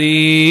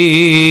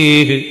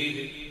മിനർരീഹ്,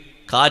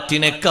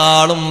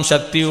 കാറ്റിനേക്കാളും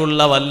ശക്തിയുള്ള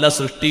വല്ല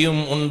സൃഷ്ടിയും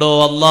ഉണ്ടോ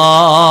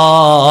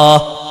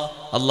അല്ലാഹ്?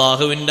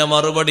 അല്ലാഹുവിന്റെ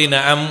മറുപടി,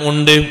 നഅം,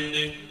 ഉണ്ട്.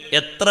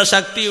 എത്ര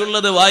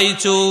ശക്തിയുള്ളത്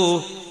വായിച്ചു,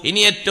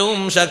 ഇനി ഏറ്റവും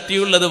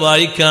ശക്തിയുള്ളത്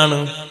വായിക്കാണ്.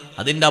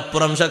 അതിന്റെ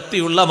അപ്പുറം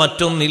ശക്തിയുള്ള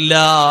മറ്റൊന്നില്ല.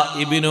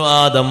 ഇബ്നു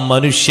ആദം,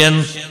 മനുഷ്യൻ,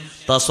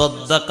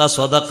 തസദ്ദഖ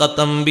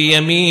സദഖതൻ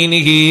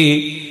ബിയമീനിഹി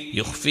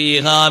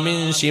യുഖ്ഫീഹാ മിൻ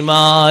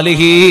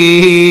ശിമാലിഹി,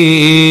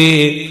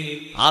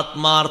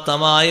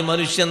 ആത്മാർത്ഥമായി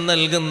മനുഷ്യൻ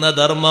നൽകുന്ന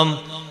ധർമ്മം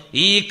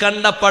ഈ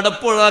കണ്ട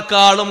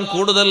പടപ്പുഴക്കാളും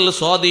കൂടുതൽ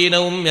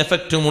സ്വാധീനവും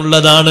എഫക്റ്റും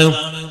ഉള്ളതാണ്.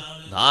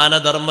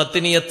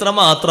 ദാനധർമ്മത്തിന്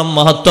എത്രമാത്രം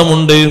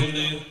മഹത്വമുണ്ട്.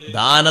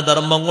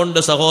 ദാനധർമ്മം കൊണ്ട്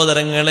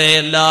സഹോദരങ്ങളെ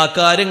എല്ലാ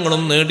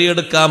കാര്യങ്ങളും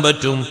നേടിയെടുക്കാൻ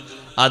പറ്റും.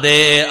 അതേ,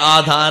 ആ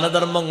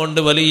ദാനധർമ്മം കൊണ്ട്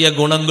വലിയ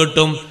ഗുണം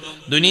കിട്ടും.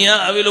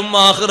 ദുനിയാവിലും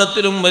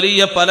ആഖിറത്തിലും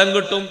വലിയ ഫലം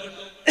കിട്ടും.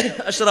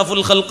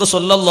 അഷ്റഫുൽ ഖൽഖ്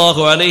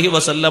സ്വല്ലല്ലാഹു അലൈഹി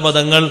വസല്ലമ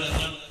തങ്ങൾ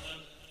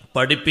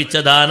പഠിപ്പിച്ച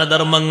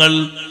ദാനധർമ്മങ്ങൾ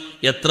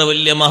എത്ര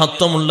വലിയ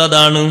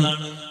മഹത്വമുള്ളതാണ്.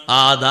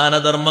 ആ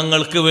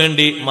ദാനധർമ്മങ്ങൾക്ക്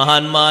വേണ്ടി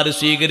മഹാന്മാര്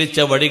സ്വീകരിച്ച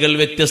വഴികൾ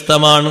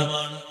വ്യത്യസ്തമാണ്.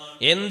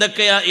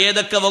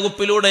 ഏതൊക്കെ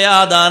വകുപ്പിലൂടെയാ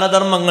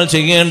ദാനധർമ്മങ്ങൾ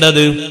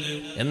ചെയ്യേണ്ടത്,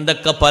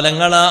 എന്തൊക്കെ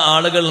ഫലങ്ങളാ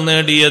ആളുകൾ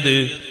നേടിയത്.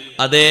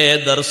 അതേ,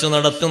 ദർസ്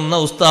നടത്തുന്ന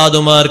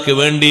ഉസ്താദുമാർക്ക്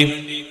വേണ്ടി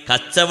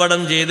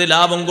കച്ചവടം ചെയ്ത്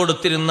ലാഭം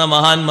കൊടുത്തിരുന്ന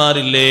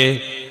മഹാന്മാരില്ലേ?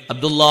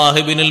 അബ്ദുല്ലാഹി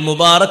ഇബ്നുൽ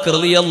മുബാറക്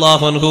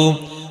റളിയല്ലാഹു അൻഹു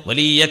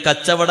വലിയ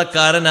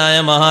കച്ചവടക്കാരനായ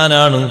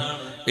മഹാനാണ്.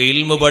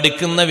 ഇൽമു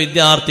പഠിക്കുന്ന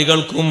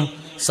വിദ്യാർത്ഥികൾക്കും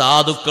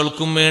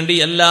സാധുക്കൾക്കും വേണ്ടി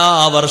എല്ലാ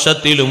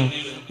വർഷത്തിലും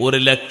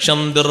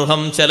 1,00,000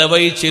 ദിർഹം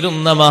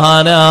ചെലവഴിച്ചിരുന്ന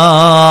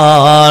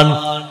മഹാനാൻ.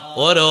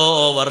 ഓരോ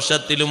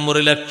വർഷത്തിലും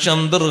 1,00,000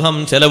 ദിർഹം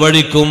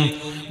ചെലവഴിക്കും.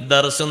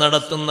 ദർസ്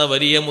നടത്തുന്ന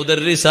വലിയ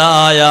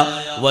മുദർരിസായ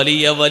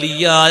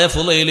വലിയ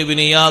ഫുളൈൽ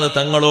ഇബ്നു ഇയാദ്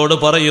തങ്ങളോട്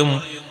പറയും,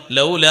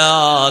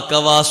 ലൗലാക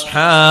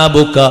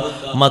വസ്ഹാബുക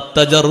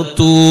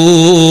മത്തജർതു,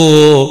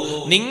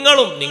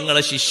 നിങ്ങളും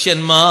നിങ്ങളെ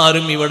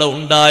ശിഷ്യന്മാരും ഇവിടെ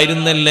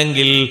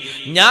ഉണ്ടായിരുന്നില്ലെങ്കിൽ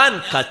ഞാൻ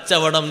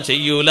കച്ചവടം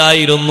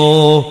ചെയ്യൂലായിരുന്നു.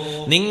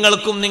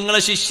 നിങ്ങൾക്കും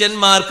നിങ്ങളെ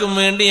ശിഷ്യന്മാർക്കും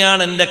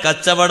വേണ്ടിയാണ് എന്റെ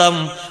കച്ചവടം.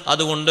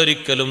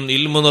 അതുകൊണ്ടൊരിക്കലും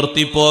ഇൽമു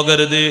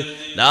നിർത്തിപ്പോകരുത്.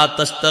 ലാ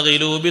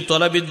തസ്തഗിലൂ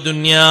ബിത്വലബിദ്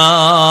ദുനിയാ.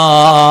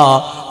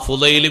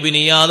 ഫുളൈൽ ബിൻ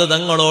ഇയാദ്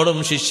തങ്ങളോടും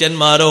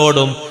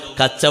ശിഷ്യന്മാരോടും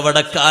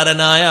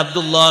കച്ചവടക്കാരനായ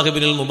അബ്ദുല്ലാഹ്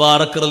ഇബ്നുൽ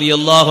മുബാറക്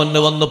റളിയല്ലാഹു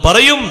അൻഹു വന്ന്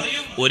പറയും,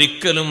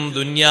 ഒരിക്കലും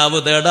ദുനിയാവ്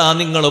തേടാൻ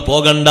നിങ്ങൾ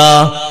പോകണ്ട.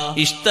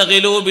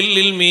 ഇസ്തഗിലൂ ബിൽ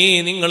ഇൽമി,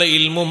 നിങ്ങൾ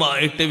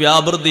ഇൽമുമായിട്ട്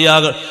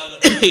വ്യാപൃതിയാകണം,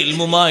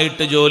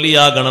 ഇൽമുമായിട്ട്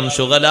ജോലിയാകണം,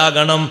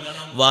 ശുഗലാകണം.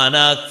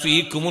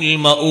 വനക്ഫീകുമുൽ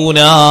മഊന,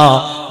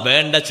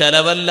 വേണ്ട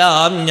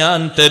ചെലവെല്ലാം ഞാൻ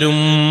തരും.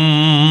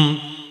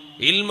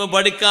 ഇൽമു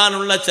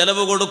പഠിക്കാനുള്ള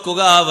ചെലവ്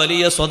കൊടുക്കുക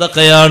വലിയ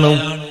സ്വതക്കയാണ്,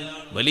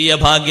 വലിയ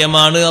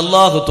ഭാഗ്യമാണ്.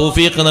 അള്ളാഹു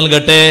തൗഫീഖ്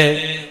നൽകട്ടെ.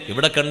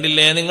 ഇവിടെ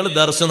കണ്ടില്ലേ നിങ്ങൾ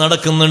ദർസ്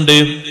നടക്കുന്നുണ്ട്,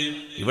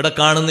 ഇവിടെ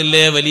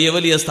കാണുന്നില്ലേ വലിയ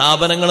വലിയ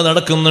സ്ഥാപനങ്ങൾ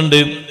നടക്കുന്നുണ്ട്,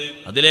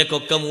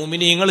 അതിലേക്കൊക്കെ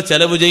മുഅ്മിനീങ്ങൾ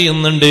ചെലവ്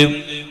ചെയ്യുന്നുണ്ട്.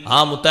 ആ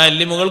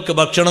മുത്തഅല്ലിമുകൾക്ക്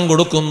ഭക്ഷണം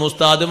കൊടുക്കുന്നു,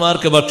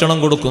 ഉസ്താദുമാർക്ക് ഭക്ഷണം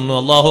കൊടുക്കുന്നു.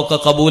 അള്ളാഹു ഒക്കെ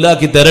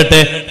കബൂലാക്കി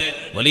തരട്ടെ.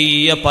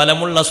 വലിയ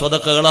ഫലമുള്ള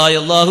സ്വതക്കകളായി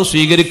അള്ളാഹു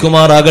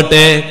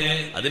സ്വീകരിക്കുമാറാകട്ടെ.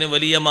 അതിന്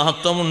വലിയ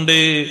മഹത്വമുണ്ട്.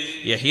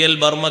 യഹ്യൽ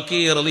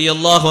ബർമക്കി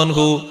റളിയല്ലാഹു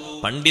അൻഹു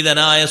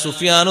പണ്ഡിതനായ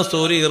സുഫിയാനു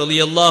സൗരി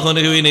റളിയല്ലാഹു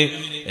അൻഹുവിന്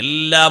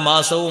എല്ലാ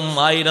മാസവും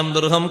 1000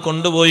 ദിർഹം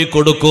കൊണ്ടുപോയി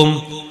കൊടുക്കും.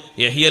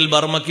 യഹ്യൽ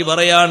ബർമക്കി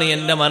പറയാണ്,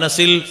 എന്റെ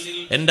മനസ്സിൽ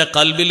എന്റെ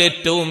ഖൽബിൽ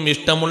ഏറ്റവും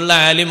ഇഷ്ടമുള്ള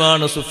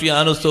ആലിമാണ്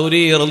സുഫിയാനു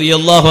സൗരി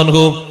റളിയല്ലാഹു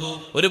അൻഹു.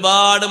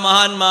 ഒരുപാട്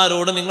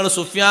മഹാന്മാരോട് നിങ്ങൾ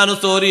സുഫിയാനു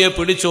സൗരിയെ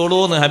പിടിച്ചോളൂ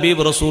എന്ന്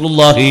ഹബീബ്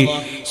റസൂലുള്ളാഹി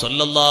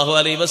സ്വല്ലല്ലാഹു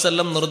അലൈഹി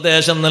വസല്ലം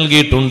നിർദ്ദേശം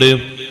നൽകിയിട്ടുണ്ട്.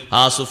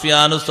 ആ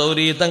സുഫിയാനു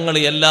സൗരി തങ്ങൾ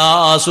എല്ലാ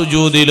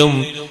സുജൂദിലും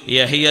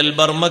യഹ്യൽ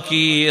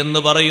ബർമക്കി എന്ന്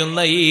പറയുന്ന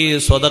ഈ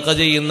സ്വതക്ക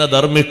ചെയ്യുന്ന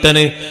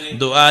ധർമ്മിഷ്ഠന്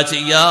ദുആ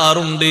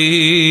ചെയ്യാറുണ്ട്.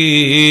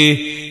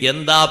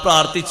 എന്താ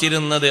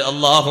പ്രാർത്ഥിച്ചിരുന്നത്?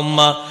 അല്ലാഹുമ്മ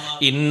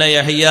ഇന്ന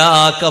യഹ്യാ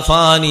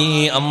കഫാനി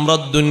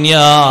അംറദ്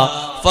ദുനിയാ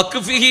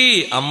ഫക്ഫിഹി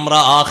അംറ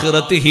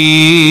ആഖിറതിഹി.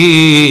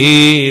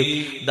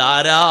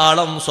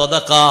 ധാരാളം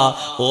സ്വതക്ക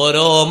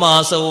ഓരോ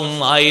മാസവും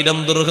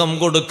 1000 ദിർഹം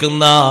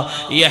കൊടുക്കുന്ന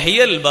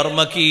യഹ്യൽ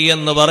ബർമക്കി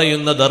എന്ന്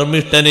പറയുന്ന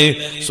ധർമ്മിഷ്ഠന്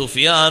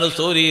സുഫിയാനു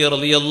സൗരി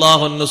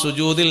റളിയല്ലാഹു അൻഹു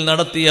സുജൂദിൽ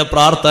നടത്തിയ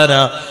പ്രാർത്ഥന,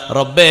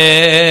 റബ്ബേ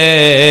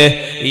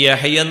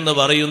യഹ്യ എന്ന്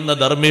പറയുന്ന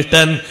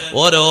ധർമ്മിഷ്ഠൻ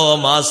ഓരോ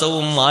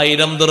മാസവും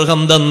 1000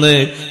 ദിർഹം തന്ന്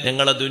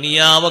ഞങ്ങളെ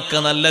ദുനിയാവൊക്കെ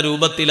നല്ല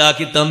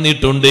രൂപത്തിലാക്കി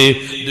തന്നിട്ടുണ്ട്,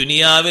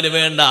 ദുനിയാവിന്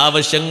വേണ്ട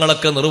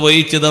ആവശ്യങ്ങളൊക്കെ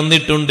നിർവഹിച്ചു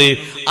തന്നിട്ടുണ്ട്.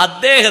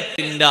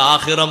 അദ്ദേഹത്തിന്റെ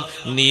ആഖിറം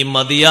നീ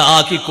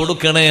മതിയാക്കി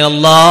കൊടുക്കണേ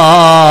അല്ലാ.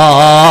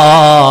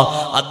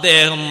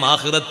 അദ്ദേഹം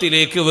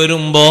ആഖിറത്തിലേക്ക്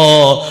വരുമ്പോ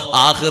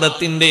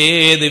ആഖിറത്തിന്റെ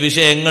ഏത്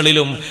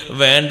വിഷയങ്ങളിലും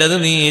വേണ്ടത്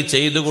നീ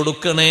ചെയ്തു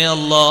കൊടുക്കണേ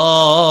അല്ലാ.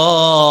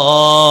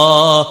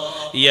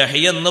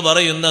 യഹ്യ എന്ന്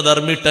പറയുന്ന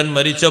ധർമ്മിഷ്ഠൻ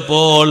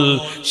മരിച്ചപ്പോൾ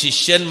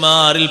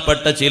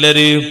ശിഷ്യന്മാരിൽപ്പെട്ട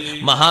ചിലര്,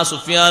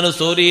 മഹാസുഫിയാനു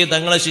സൗരി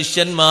തങ്ങളെ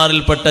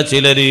ശിഷ്യന്മാരിൽപ്പെട്ട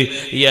ചിലര്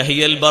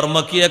യഹ്യൽ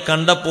ബർമക്കിയെ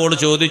കണ്ടപ്പോൾ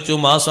ചോദിച്ചു,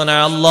 മാ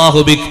സനഅ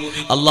അല്ലാഹു ബിക്,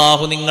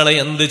 അല്ലാഹു നിങ്ങളെ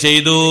എന്ത്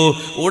ചെയ്തു?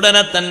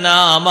 ഉടനെ തന്നെ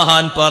ആ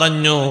മഹാൻ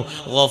പറഞ്ഞു,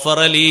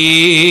 ഗഫറലീ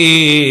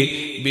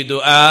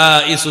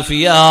ബിദുആഇ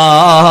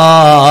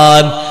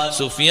സുഫിയാൻ.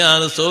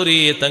 സുഫിയാൻ സൗരി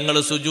തങ്ങൾ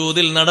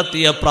സുജൂദിൽ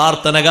നടത്തിയ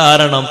പ്രാർത്ഥന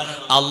കാരണം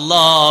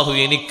അല്ലാഹു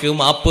എനിക്ക്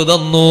മാപ്പ്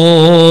തന്നു.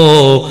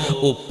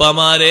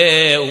 ഉപ്പമാരെ,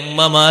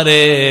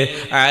 ഉമ്മമാരെ,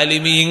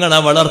 ആലിമീങ്ങളെ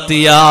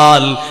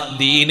വളർത്തിയാൽ,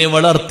 ദീന്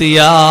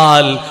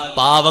വളർത്തിയാൽ,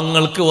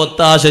 പാവങ്ങൾക്ക്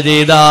ഒത്താശ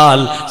ചെയ്താൽ,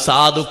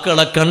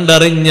 സാധുക്കളെ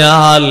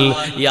കണ്ടറിഞ്ഞാൽ,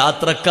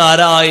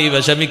 യാത്രക്കാരായി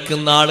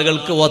വിഷമിക്കുന്ന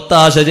ആളുകൾക്ക്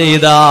ഒത്താശ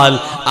ചെയ്താൽ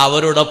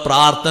അവരുടെ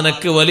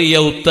പ്രാർത്ഥനയ്ക്ക് വലിയ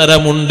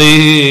ഉത്തരമുണ്ട്.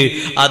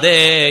 അതെ,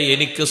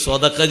 എനിക്ക്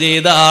സ്വതക്ക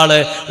ചെയ്ത ആളെ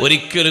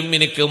ഒരിക്കലും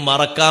എനിക്ക്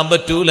മറക്കാൻ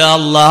പറ്റൂല.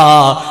 അല്ലാ,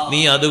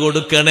 നീ അത്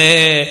കൊടുക്കണേ,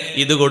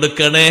 ഇത്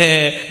കൊടുക്കണേ,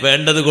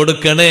 വേണ്ടത്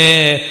കൊടുക്കണേ.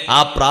 ആ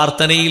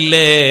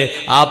പ്രാർത്ഥനയില്ലേ,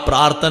 ആ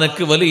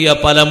പ്രാർത്ഥനയ്ക്ക് വലിയ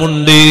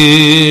ഫലമുണ്ട്.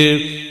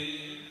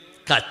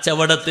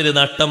 കച്ചവടത്തിന്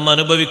നഷ്ടം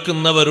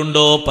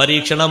അനുഭവിക്കുന്നവരുണ്ടോ?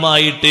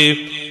 പരീക്ഷണമായിട്ട്.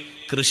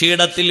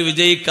 കൃഷിയിടത്തിൽ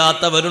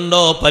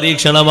വിജയിക്കാത്തവരുണ്ടോ?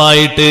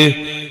 പരീക്ഷണമായിട്ട്.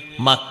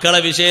 മക്കളെ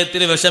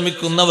വിഷയത്തിൽ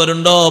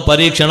വിഷമിക്കുന്നവരുണ്ടോ?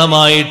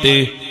 പരീക്ഷണമായിട്ട്.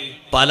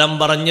 ഫലം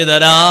പറഞ്ഞു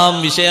തരാം,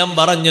 വിഷയം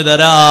പറഞ്ഞു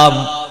തരാം.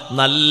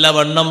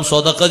 നല്ലവണ്ണം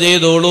സ്വതക്ക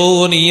ചെയ്തോളൂ,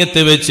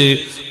 നിയ്യത്ത് വെച്ച്.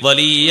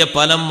 വലിയ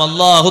ഫലം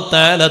അല്ലാഹു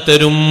തആല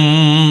തരും.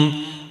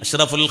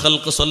 അഷ്റഫുൽ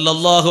ഖൽഖ്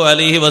സല്ലല്ലാഹു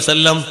അലൈഹി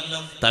വസല്ലം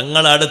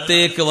തങ്ങൾ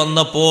അടുത്തേക്ക്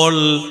വന്നപ്പോൾ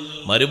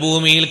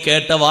മരുഭൂമിയിൽ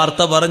കേട്ട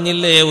വാർത്ത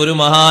പറഞ്ഞില്ലേ ഒരു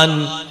മഹാൻ?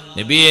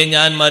 നബിയെ,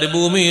 ഞാൻ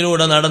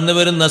മരുഭൂമിയിലൂടെ നടന്നു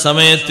വരുന്ന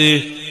സമയത്ത്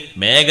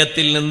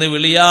മേഘത്തിൽ നിന്ന്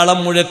വിളിയാളം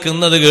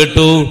മുഴക്കുന്നത്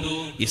കേട്ടു.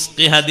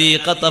 ഇസ്ഖി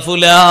ഹദീഖത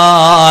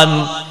ഫുലാൻ,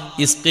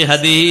 ഇസ്ഖി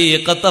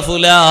ഹദീഖത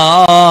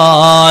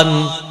ഫുലാൻ.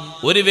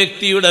 ഒരു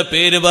വ്യക്തിയുടെ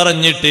പേര്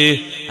പറഞ്ഞിട്ട്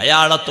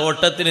അയാളെ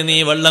തോട്ടത്തിന് നീ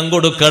വെള്ളം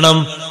കൊടുക്കണം,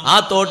 ആ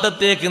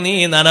തോട്ടത്തേക്ക് നീ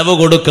നനവ്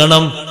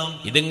കൊടുക്കണം.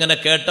 ഇതിങ്ങനെ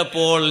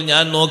കേട്ടപ്പോൾ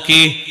ഞാൻ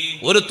നോക്കി,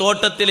 ഒരു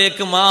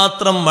തോട്ടത്തിലേക്ക്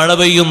മാത്രം മഴ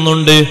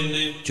പെയ്യുന്നുണ്ട്,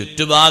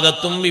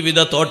 ചുറ്റുഭാഗത്തും വിവിധ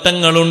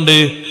തോട്ടങ്ങളുണ്ട്.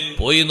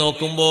 പോയി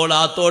നോക്കുമ്പോൾ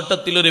ആ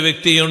തോട്ടത്തിൽ ഒരു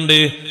വ്യക്തിയുണ്ട്.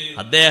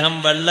 അദ്ദേഹം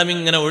വെള്ളം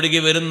ഇങ്ങനെ ഒഴുകി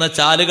വരുന്ന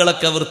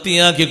ചാലുകളൊക്കെ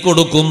വൃത്തിയാക്കി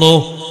കൊടുക്കുന്നു.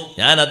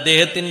 ഞാൻ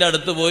അദ്ദേഹത്തിന്റെ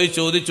അടുത്ത് പോയി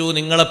ചോദിച്ചു,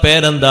 നിങ്ങളെ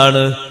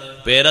പേരെന്താണ്?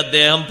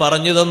 പേരദ്ദേഹം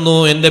പറഞ്ഞു തന്നു,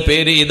 എന്റെ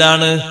പേര്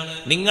ഇതാണ്.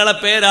 നിങ്ങളെ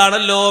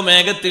പേരാണല്ലോ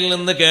മേഘത്തിൽ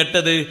നിന്ന്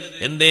കേട്ടത്,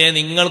 എന്തേ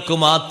നിങ്ങൾക്ക്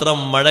മാത്രം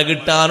മഴ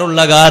കിട്ടാനുള്ള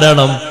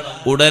കാരണം?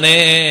 ഉടനെ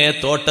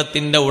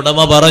തോട്ടത്തിന്റെ ഉടമ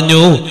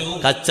പറഞ്ഞു,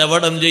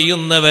 കച്ചവടം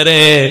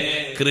ചെയ്യുന്നവരെ,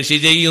 കൃഷി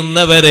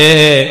ചെയ്യുന്നവരെ,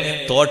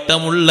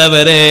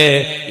 തോട്ടമുള്ളവരെ,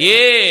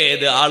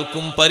 ഏത്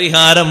ആൾക്കും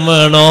പരിഹാരം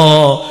വേണോ,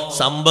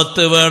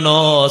 സമ്പത്ത് വേണോ,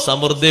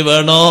 സമൃദ്ധി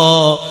വേണോ,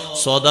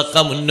 സ്വതക്ക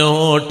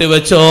മുന്നോട്ട്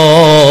വെച്ചോ.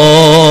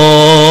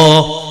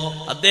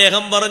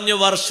 അദ്ദേഹം പറഞ്ഞു,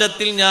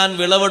 വർഷത്തിൽ ഞാൻ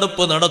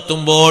വിളവെടുപ്പ്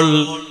നടത്തുമ്പോൾ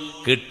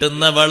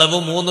കിട്ടുന്ന വിളവ്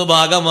 3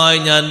 ഭാഗമായി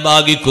ഞാൻ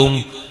ഭാഗിക്കും.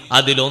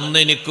 അതിലൊന്ന്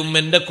എനിക്കും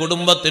എന്റെ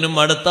കുടുംബത്തിനും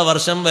അടുത്ത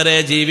വർഷം വരെ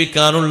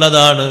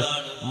ജീവിക്കാനുള്ളതാണ്.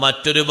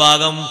 മറ്റൊരു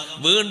ഭാഗം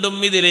വീണ്ടും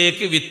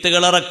ഇതിലേക്ക്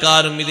വിത്തുകൾ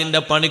ഇറക്കാനും ഇതിന്റെ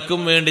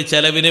പണിക്കും വേണ്ടി,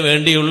 ചെലവിന്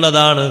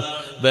വേണ്ടിയുള്ളതാണ്.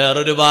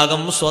 വേറൊരു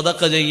ഭാഗം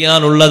സ്വതക്ക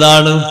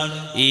ചെയ്യാനുള്ളതാണ്.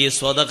 ഈ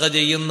സ്വതക്ക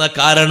ചെയ്യുന്ന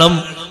കാരണം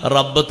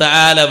റബ്ബ്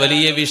തആല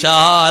വലിയ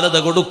വിശാലത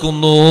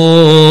കൊടുക്കുന്നു.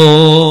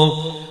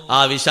 ആ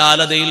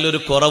വിശാലതയിൽ ഒരു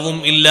കുറവും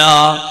ഇല്ല.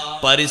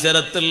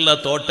 പരിസരത്തുള്ള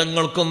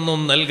തോട്ടങ്ങൾക്കൊന്നും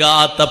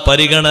നൽകാത്ത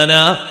പരിഗണന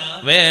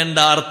വേണ്ട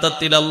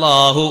അർത്ഥത്തിൽ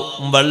അല്ലാഹു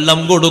വെള്ളം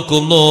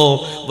കൊടുക്കുന്നു,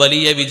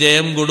 വലിയ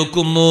വിജയം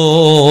കൊടുക്കുന്നു.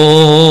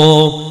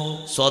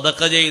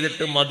 സ്വതക്ക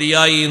ചെയ്തിട്ട്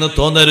മതിയായി എന്ന്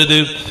തോന്നരുത്.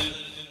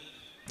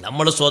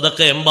 നമ്മൾ സ്വതക്ക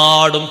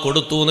എമ്പാടും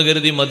കൊടുത്തു എന്ന്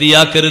കരുതി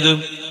മതിയാക്കരുത്.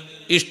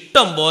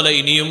 ഇഷ്ടം പോലെ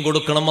ഇനിയും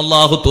കൊടുക്കണം.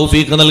 അല്ലാഹു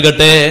തൗഫീഖ്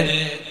നൽകട്ടെ.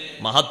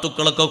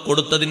 മഹത്തുക്കളൊക്കെ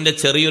കൊടുത്തതിന്റെ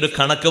ചെറിയൊരു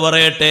കണക്ക്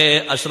പറയട്ടെ.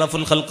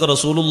 അഷ്റഫുൽ ഖൽഖ്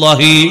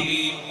റസൂലുള്ളാഹി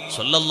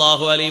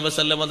സ്വല്ലല്ലാഹു അലൈഹി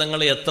വസല്ലം തങ്ങൾ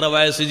എത്ര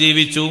വയസ്സ്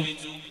ജീവിച്ചു?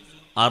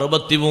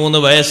 63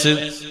 വയസ്സ്.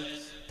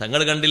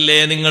 തങ്ങൾ കണ്ടില്ലേ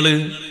നിങ്ങൾ?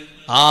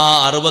 ആ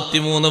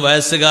 63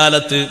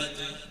 വയസ്സുകാലത്ത്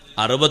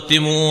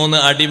 63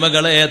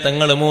 അടിമകളെ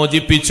തങ്ങൾ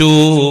മോചിപ്പിച്ചു.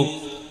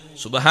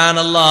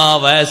 സുബ്ഹാനല്ലാഹ്.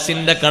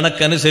 വയസ്സിന്റെ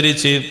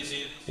കണക്കനുസരിച്ച്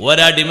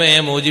ഒരടിമയെ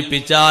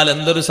മോചിപ്പിച്ചാൽ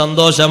എന്തൊരു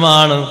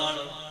സന്തോഷമാണ്.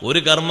 ഒരു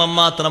കർമ്മം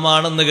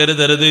മാത്രമാണെന്ന്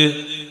കരുതരുത്.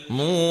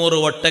 100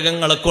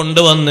 ഒട്ടകങ്ങളെ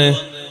കൊണ്ടുവന്ന്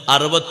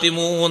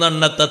 63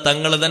 എണ്ണത്തെ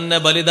തങ്ങൾ തന്നെ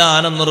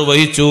ബലിദാനം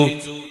നിർവഹിച്ചു.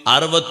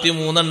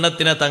 63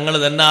 എണ്ണത്തിനെ തങ്ങൾ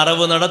തന്നെ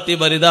അറവ് നടത്തി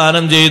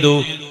ബലിദാനം ചെയ്തു.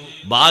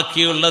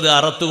 ബാക്കിയുള്ളത്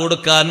അറത്തു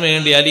കൊടുക്കാൻ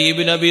വേണ്ടി അലി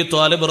ഇബ്നു അബീ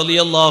ത്വാലിബ്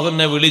റളിയല്ലാഹു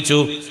അൻഹു വിളിച്ചു.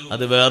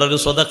 അത് വേറൊരു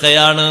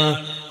സ്വതക്കയാണ്.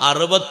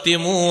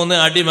 63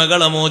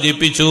 അടിമകളെ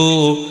മോചിപ്പിച്ചു.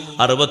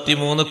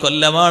 63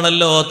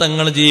 കൊല്ലമാണല്ലോ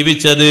തങ്ങൾ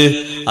ജീവിച്ചത്.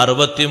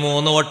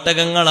 63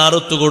 ഒട്ടകങ്ങൾ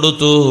അറുത്തു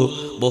കൊടുത്തു.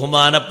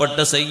 ബഹുമാനപ്പെട്ട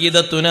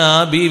സയ്യിദത്തുനാ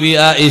ബീവി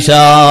ആയിഷ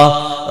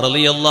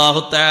റളിയല്ലാഹു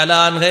തആല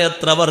അൻഹ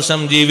എത്ര വർഷം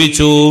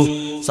ജീവിച്ചു?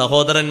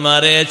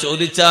 സഹോദരന്മാരെ,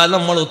 ചോദിച്ചാൽ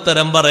നമ്മൾ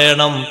ഉത്തരം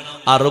പറയണം.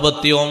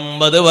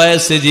 69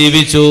 വയസ്സ്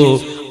ജീവിച്ചു.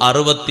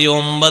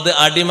 69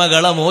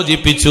 അടിമകളെ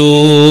മോചിപ്പിച്ചു.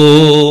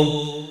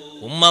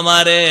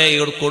 ഉമ്മമാരെ,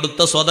 കൊടുത്ത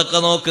സ്വതക്ക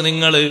നോക്ക്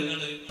നിങ്ങൾ.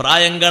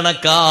 പ്രായം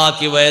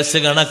കണക്കാക്കി, വയസ്സ്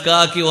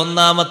കണക്കാക്കി,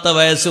 1-ാമത്തെ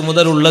വയസ്സ്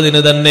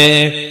മുതലുള്ളതിന് തന്നെ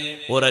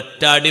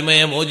ഒരൊറ്റ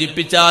അടിമയെ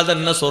മോചിപ്പിച്ചാൽ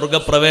തന്നെ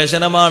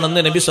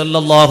സ്വർഗപ്രവേശനമാണെന്ന് നബി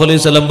സല്ലല്ലാഹു അലൈഹി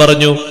വസല്ലം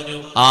പറഞ്ഞു.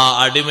 ആ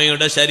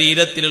അടിമയുടെ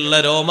ശരീരത്തിലുള്ള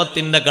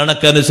രോമത്തിന്റെ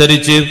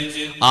കണക്കനുസരിച്ച്,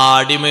 ആ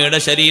അടിമയുടെ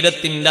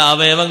ശരീരത്തിന്റെ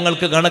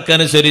അവയവങ്ങൾക്ക്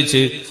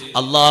കണക്കനുസരിച്ച്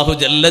അല്ലാഹു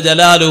ജല്ല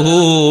ജലാലുഹു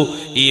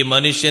ഈ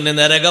മനുഷ്യന്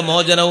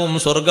നരകമോചനവും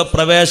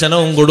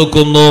സ്വർഗപ്രവേശനവും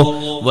കൊടുക്കുന്നു.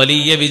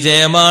 വലിയ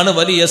വിജയമാണ്,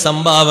 വലിയ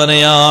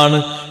സംഭാവനയാണ്.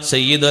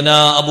 സയ്യിദുനാ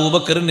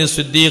അബൂബക്കറിന്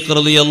സിദ്ദീഖ്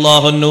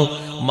റളിയല്ലാഹു അൻഹു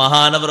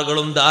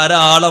മഹാനവറുകളും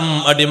ധാരാളം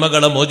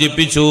അടിമകളെ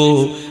മോചിപ്പിച്ചു.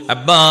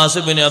 അബ്ബാസ്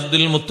ഇബ്നു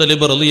അബ്ദുൽ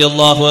മുത്തലിബ്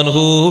റളിയല്ലാഹു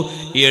അൻഹു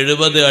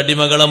 70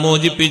 അടിമകളെ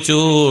മോചിപ്പിച്ചു.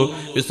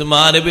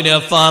 ഉസ്മാൻ ഇബ്നു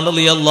അഫ്ഫാൻ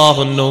റളിയല്ലാഹു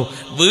അൻഹു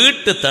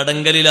വീട്ടു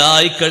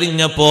തടങ്കലിലായി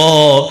കഴിഞ്ഞപ്പോ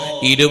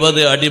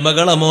 20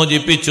 അടിമകളെ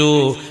മോചിപ്പിച്ചു.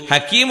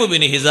 ഹക്കീം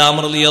ഇബ്നു ഹിസാം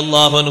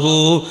റളിയല്ലാഹു അൻഹു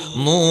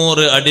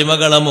 100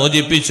 അടിമകളെ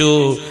മോചിപ്പിച്ചു.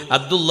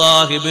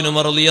 അബ്ദുല്ലാഹി ഇബ്നു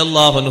ഉമർ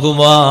റളിയല്ലാഹു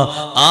അൻഹുമാ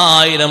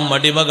 1000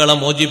 അടിമകളെ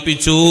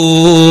മോചിപ്പിച്ചു.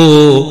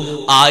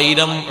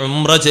 1000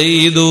 ഉംറ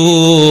ചെയ്തു.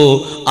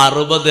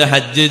 60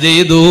 ഹജ്ജ്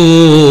ചെയ്തു.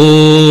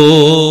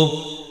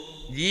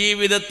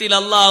 ജീവിതത്തിൽ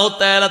അല്ലാഹു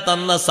തആല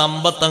തന്ന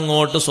സമ്പത്ത്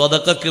അങ്ങോട്ട്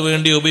സ്വതക്കക്ക്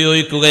വേണ്ടി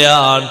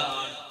ഉപയോഗിക്കുകയാണ്.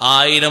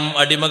 1000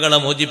 അടിമകളെ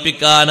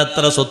മോചിപ്പിക്കാൻ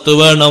എത്ര സ്വത്ത്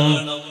വേണം?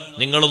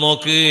 നിങ്ങൾ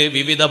നോക്ക്.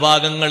 വിവിധ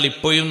ഭാഗങ്ങൾ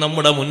ഇപ്പോഴും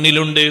നമ്മുടെ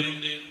മുന്നിലുണ്ട്.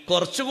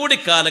 കുറച്ചുകൂടി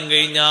കാലം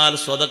കഴിഞ്ഞാൽ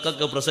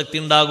സ്വതക്കക്ക് പ്രസക്തി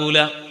ഉണ്ടാകൂല.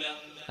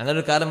 അങ്ങനെ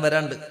ഒരു കാലം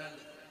വരാണ്ട്.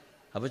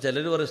 അപ്പൊ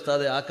ചിലർ പറയും,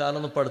 ഉസ്താദേ ആ കാലം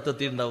ഒന്നും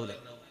പഠിത്തെത്തിയിട്ടുണ്ടാവൂല.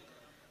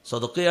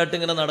 സ്വതക്കയായിട്ട്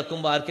ഇങ്ങനെ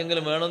നടക്കുമ്പോൾ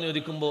ആർക്കെങ്കിലും വേണമെന്ന്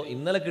ചോദിക്കുമ്പോൾ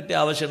ഇന്നലെ കിട്ടിയ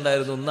ആവശ്യം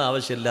ഉണ്ടായിരുന്നു, ഇന്ന്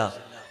ആവശ്യമില്ല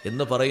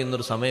എന്ന്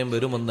പറയുന്നൊരു സമയം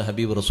വരുമെന്ന്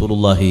ഹബീബ്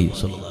റസൂലുള്ളാഹി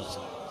സ്വല്ലല്ലാഹു അലൈഹി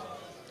വസല്ലം.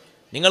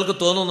 നിങ്ങൾക്ക്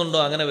തോന്നുന്നുണ്ടോ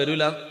അങ്ങനെ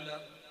വരൂല?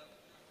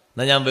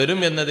 എന്നാ ഞാൻ വരും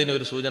എന്നതിന്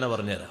ഒരു സൂചന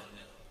പറഞ്ഞുതരാം.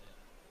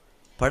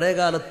 പഴയ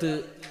കാലത്ത്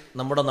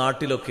നമ്മുടെ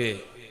നാട്ടിലൊക്കെ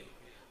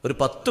ഒരു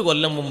 10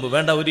 കൊല്ലം മുമ്പ്,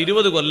 വേണ്ട ഒരു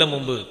 20 കൊല്ലം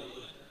മുമ്പ്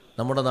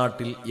നമ്മുടെ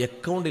നാട്ടിൽ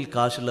അക്കൗണ്ടിൽ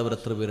കാശുള്ളവർ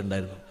എത്ര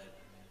പേരുണ്ടായിരുന്നു?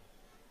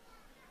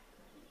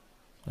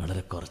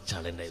 വളരെ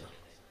കുറച്ചാളുണ്ടായിരുന്നു.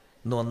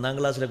 ഇന്ന് 1-ാം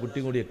ക്ലാസ്സിലെ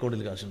കുട്ടിയും കൂടി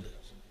അക്കൗണ്ടിൽ കാശുണ്ട്.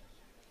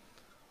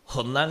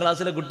 1-ാം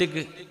ക്ലാസ്സിലെ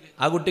കുട്ടിക്ക്,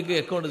 ആ കുട്ടിക്ക്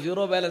അക്കൗണ്ട്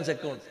 0 ബാലൻസ്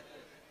അക്കൗണ്ട്.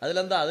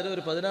 അതിലെന്താ?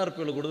 അതിലൊരു 16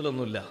 റുപ്യ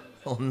കൂടുതലൊന്നുമില്ല.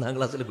 1-ാം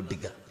ക്ലാസ്സിലെ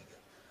കുട്ടിക്ക്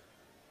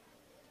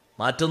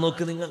മാറ്റം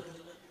നോക്ക് നിങ്ങൾ.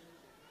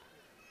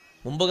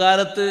 മുമ്പ്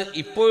കാലത്ത്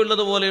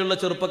ഇപ്പോഴുള്ളത് പോലെയുള്ള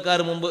ചെറുപ്പക്കാർ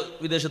മുമ്പ്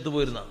വിദേശത്ത്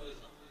പോയിരുന്ന,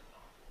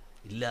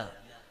 ഇല്ല.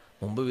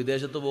 മുമ്പ്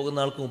വിദേശത്ത്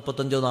പോകുന്ന ആൾക്ക്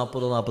 35,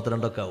 40,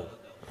 42 ആവും.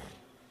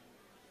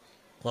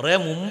 കുറേ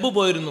മുമ്പ്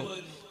പോയിരുന്നു.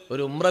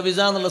 ഒരു ഉംറ വിസ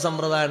എന്നുള്ള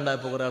സമ്പ്രദായം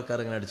ഉണ്ടായപ്പോൾ കുറേ ആൾക്കാർ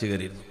ഇങ്ങനെ അടിച്ചു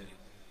കയറിയിരുന്നു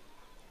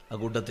ആ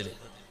കൂട്ടത്തിൽ.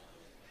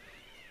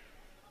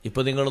 ഇപ്പൊ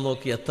നിങ്ങൾ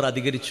നോക്കി എത്ര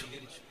അധികരിച്ചു.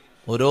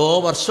 ഓരോ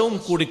വർഷവും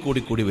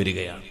കൂടി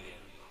വരികയാണ്.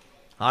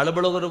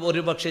 ആളുകൾ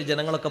ഒരു പക്ഷേ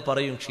ജനങ്ങളൊക്കെ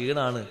പറയും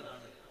ക്ഷീണാണ്,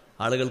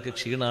 ആളുകൾക്ക്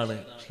ക്ഷീണാണ്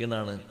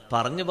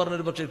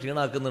പറഞ്ഞൊരു പക്ഷേ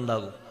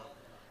ക്ഷീണാക്കുന്നുണ്ടാകും.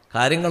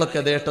 കാര്യങ്ങളൊക്കെ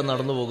യഥേഷ്ടം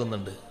നടന്നു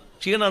പോകുന്നുണ്ട്.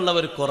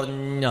 ക്ഷീണമുള്ളവർ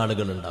കുറഞ്ഞ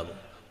ആളുകളുണ്ടാകും.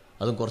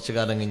 അതും കുറച്ചു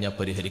കാലം കഴിഞ്ഞാൽ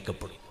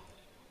പരിഹരിക്കപ്പെടും.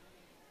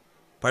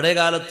 പഴയ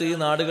കാലത്ത് ഈ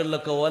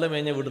നാടുകളിലൊക്കെ ഓല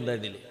മേഞ്ഞ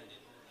വീടുണ്ടായിട്ടില്ലേ?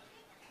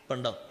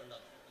 പണ്ടോ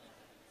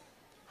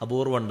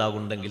അപൂർവം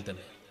ഉണ്ടാകുണ്ടെങ്കിൽ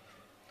തന്നെ.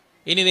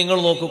 ഇനി നിങ്ങൾ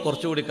നോക്കൂ,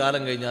 കുറച്ചുകൂടി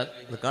കാലം കഴിഞ്ഞാൽ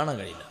ഇത് കാണാൻ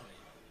കഴിയില്ല.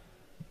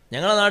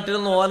 ഞങ്ങളുടെ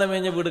നാട്ടിലൊന്നും ഓല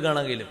മേഞ്ഞ വീട്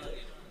കാണാൻ കഴിയില്ല.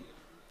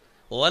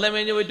 ഓല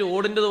മേഞ്ഞ് പോയിട്ട്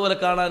ഓടിൻ്റെത് പോലെ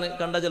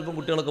കണ്ടാൽ ചിലപ്പം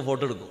കുട്ടികളൊക്കെ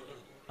ഫോട്ടോ എടുക്കും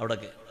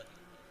അവിടെയൊക്കെ.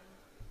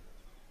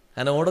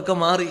 അങ്ങനെ ഓടൊക്കെ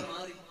മാറി.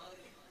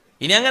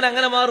 ഇനി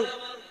അങ്ങനെ മാറും.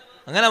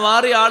 അങ്ങനെ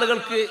മാറി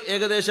ആളുകൾക്ക്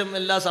ഏകദേശം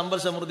എല്ലാ സമ്പൽ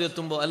സമൃദ്ധി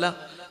എത്തുമ്പോൾ അല്ല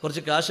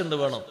കുറച്ച് കാശുണ്ട്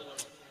വേണം,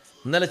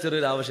 ഇന്നലെ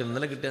ചെറിയൊരു ആവശ്യം,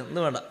 ഇന്നലെ കിട്ടിയ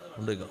ഇന്ന് വേണ്ട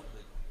കൊണ്ടുപോയിക്കോ.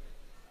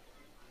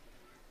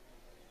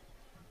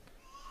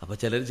 അപ്പൊ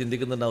ചിലർ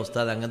ചിന്തിക്കുന്നുണ്ട്,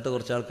 ഉസ്താദ് അങ്ങനത്തെ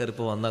കുറച്ച് ആൾക്കാർ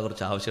ഇപ്പോൾ വന്നാൽ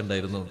കുറച്ച് ആവശ്യം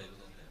ഉണ്ടായിരുന്നു,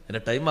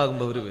 അതിന്റെ ടൈം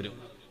ആകുമ്പോൾ അവർ വരും,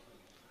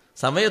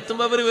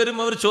 സമയത്തുമ്പോൾ അവർ വരും,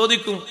 അവർ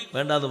ചോദിക്കും,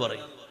 വേണ്ടാന്ന്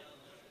പറയും.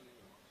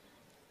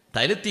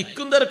 അതിന്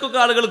തിക്കും തിരക്കൊക്കെ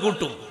ആളുകൾ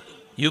കൂട്ടും.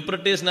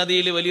 യൂഫ്രട്ടീസ്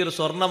നദിയിൽ വലിയൊരു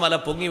സ്വർണ്ണമല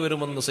പൊങ്ങി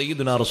വരുമെന്ന്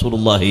സയ്യിദുനാ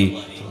റസൂലുള്ളാഹി.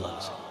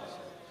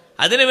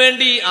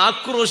 അതിനുവേണ്ടി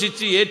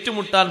ആക്രോശിച്ച്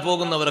ഏറ്റുമുട്ടാൻ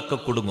പോകുന്നവരൊക്കെ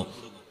കുടുങ്ങും.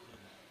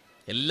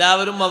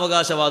 എല്ലാവരും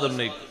അവകാശവാദം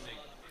ഉന്നയിക്കും.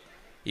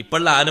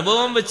 ഇപ്പോഴുള്ള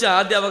അനുഭവം വെച്ച്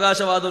ആദ്യ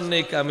അവകാശവാദം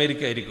ഉന്നയിക്കുക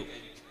അമേരിക്ക ആയിരിക്കും.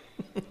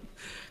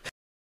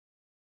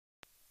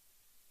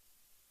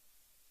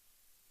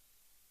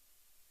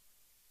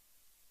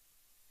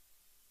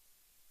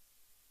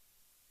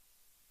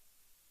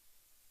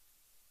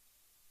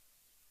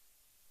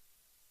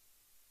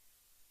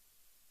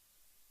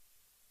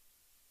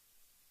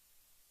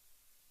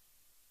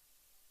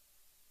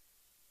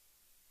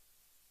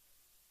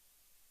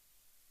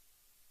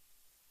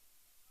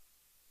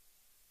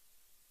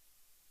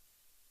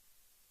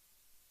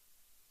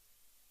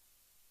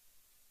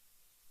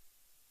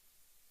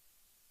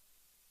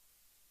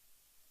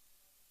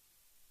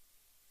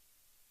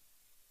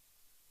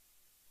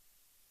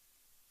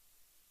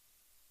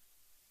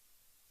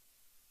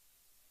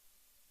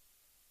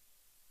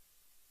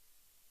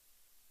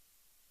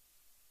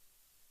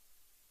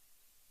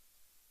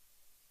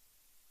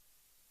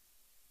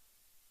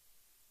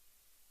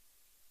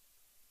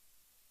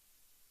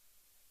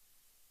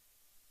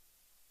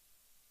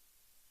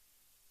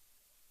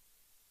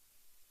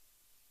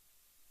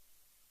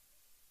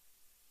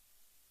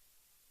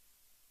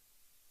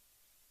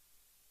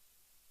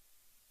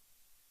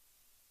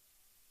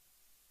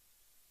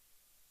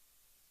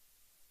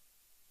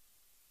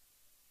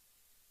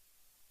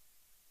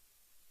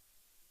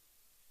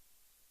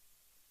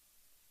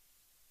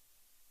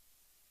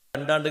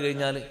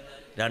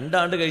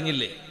 രണ്ടാണ്ട്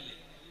കഴിഞ്ഞില്ലേ,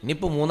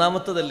 ഇനിയിപ്പോ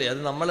മൂന്നാമത്തതല്ലേ, അത്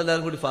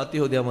നമ്മളെല്ലാവരും കൂടി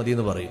ഫാത്തിഹ ഓതിയാ മതി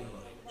എന്ന് പറയും.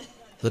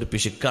 അതൊരു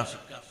പിശുക്കാണ്.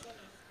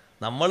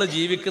 നമ്മൾ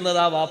ജീവിക്കുന്നത്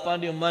ആ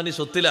വാപ്പാന്റെയും ഉമ്മാന്റെയും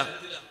സ്വത്തിലാണ്.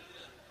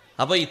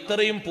 അപ്പൊ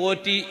ഇത്രയും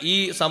പോറ്റി ഈ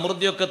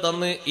സമൃദ്ധിയൊക്കെ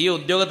തന്ന് ഈ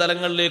ഉദ്യോഗ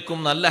തലങ്ങളിലേക്കും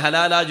നല്ല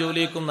ഹലാല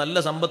ജോലിയേക്കും നല്ല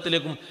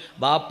സമ്പത്തിലേക്കും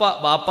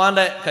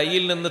ബാപ്പാന്റെ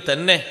കയ്യിൽ നിന്ന്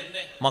തന്നെ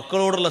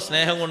മക്കളോടുള്ള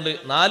സ്നേഹം കൊണ്ട്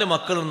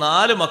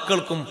 4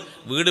 മക്കൾക്കും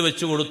വീട്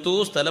വെച്ചു കൊടുത്തു,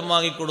 സ്ഥലം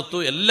വാങ്ങിക്കൊടുത്തു,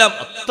 എല്ലാം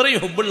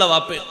അത്രയും ഹുബുള്ള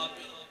വാപ്പ.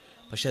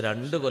 പക്ഷെ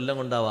 2 കൊല്ലം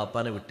കൊണ്ട് ആ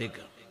വാപ്പാനെ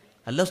വിട്ടേക്കുക.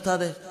 അല്ല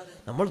ഉസ്താദെ,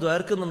 നമ്മൾ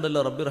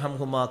ദ്വാരക്കുന്നുണ്ടല്ലോ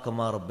റബ്ബിർഹംഹുമാ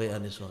കമാ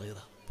റബ്ബയാനി സ്വഗീറ.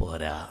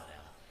 പോരാ,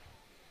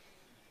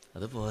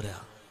 അത് പോരാ.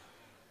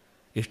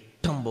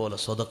 ഇഷ്ടം പോലെ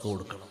സ്വതക്ക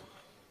കൊടുക്കണം.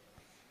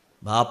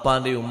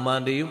 ബാപ്പാന്റെയും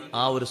ഉമ്മാന്റെയും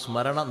ആ ഒരു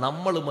സ്മരണ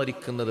നമ്മൾ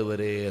മരിക്കുന്നത്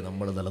വരെ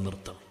നമ്മൾ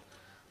നിലനിർത്തണം.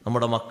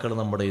 നമ്മുടെ മക്കൾ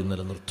നമ്മുടെയും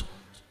നിലനിർത്തും.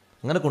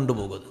 അങ്ങനെ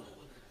കൊണ്ടുപോകുന്നത്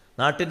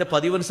നാട്ടിന്റെ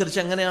പതിവനുസരിച്ച്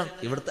അങ്ങനെയാണ്.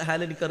 ഇവിടുത്തെ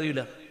ഹാൽ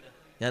എനിക്കറിയില്ല,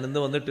 ഞാൻ ഇന്ന്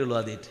വന്നിട്ടുള്ളൂ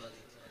ആദ്യമായിട്ട്.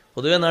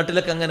 പൊതുവെ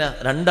നാട്ടിലൊക്കെ അങ്ങനെ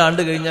 2 ആണ്ട്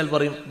കഴിഞ്ഞാൽ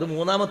പറയും ഇത്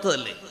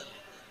മൂന്നാമത്തതല്ലേ,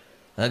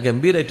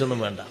 ഗംഭീരമായിട്ടൊന്നും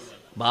വേണ്ട.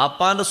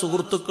 ബാപ്പാന്റെ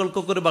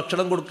സുഹൃത്തുക്കൾക്കൊക്കെ ഒരു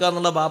ഭക്ഷണം കൊടുക്കുക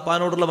എന്നുള്ള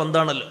ബാപ്പാനോടുള്ള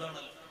ബന്ധമാണല്ലോ.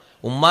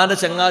 ഉമ്മാന്റെ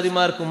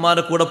ചങ്ങാതിമാർക്ക്,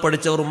 ഉമ്മാന്റെ കൂടെ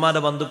പഠിച്ചവർ,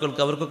 ഉമ്മാന്റെ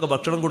ബന്ധുക്കൾക്ക് അവർക്കൊക്കെ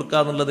ഭക്ഷണം കൊടുക്കുക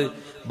എന്നുള്ളത്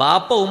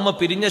ബാപ്പ ഉമ്മ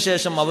പിരിഞ്ഞ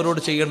ശേഷം അവരോട്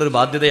ചെയ്യേണ്ട ഒരു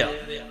ബാധ്യതയാണ്.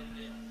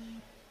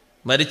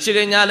 മരിച്ചു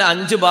കഴിഞ്ഞാൽ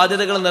 5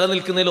 ബാധ്യതകൾ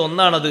നിലനിൽക്കുന്നതിൽ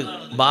ഒന്നാണത്.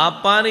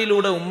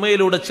 ബാപ്പാനയിലൂടെ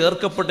ഉമ്മയിലൂടെ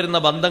ചേർക്കപ്പെട്ടിരുന്ന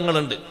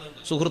ബന്ധങ്ങളുണ്ട്.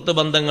 സുഹൃത്ത്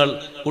ബന്ധങ്ങൾ,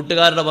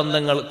 കൂട്ടുകാരുടെ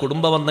ബന്ധങ്ങൾ,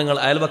 കുടുംബ ബന്ധങ്ങൾ,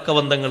 അയൽവക്ക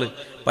ബന്ധങ്ങൾ,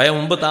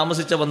 മുമ്പ്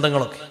താമസിച്ച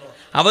ബന്ധങ്ങളൊക്കെ,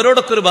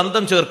 അവരോടൊക്കെ ഒരു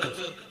ബന്ധം ചേർക്കും.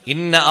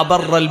 ഇന്ന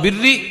അബറൽ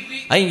ബിർരി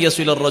അൻ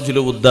യസില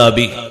റജുലു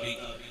ഉദ്ദാബി.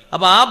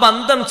 അപ്പൊ ആ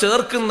ബന്ധം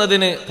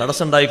ചേർക്കുന്നതിന്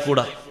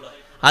തടസ്സമുണ്ടായിക്കൂടാ.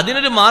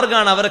 അതിനൊരു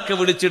മാർഗമാണ് അവരൊക്കെ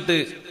വിളിച്ചിട്ട്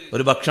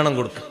ഒരു ഭക്ഷണം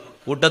കൊടുക്കുക.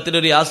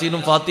 കൂട്ടത്തിലൊരു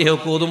യാസീനും ഫാത്തിഹയും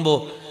ഒക്കെ ഓതുമ്പോ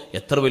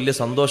എത്ര വലിയ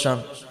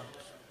സന്തോഷമാണ്.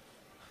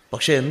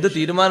 പക്ഷെ എന്ത്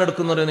തീരുമാനം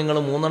എടുക്കുന്നവരെ നിങ്ങൾ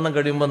 3 എണ്ണം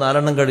കഴിയുമ്പോൾ 4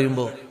 എണ്ണം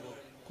കഴിയുമ്പോൾ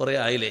കുറെ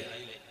ആയില്ലേ,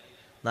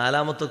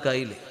 4ാമത്തൊക്കെ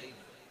ആയില്ലേ.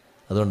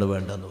 അതുകൊണ്ട്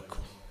വേണ്ടെന്ന്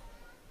വെക്കും.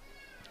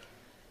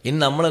 ഇനി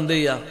നമ്മൾ എന്ത്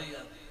ചെയ്യാം,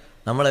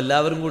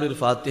 നമ്മളെല്ലാവരും കൂടി ഒരു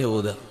ഫാത്തിഹ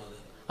ഓതുക.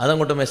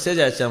 അതങ്ങോട്ട് മെസ്സേജ്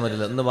അയച്ചാൽ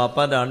മതില്ല, ഇന്ന്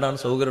വാപ്പാന്റെ ആണ്ടാണ്,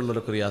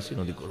 സൗകര്യമുള്ളവരൊക്കെ ഒരു യാസീൻ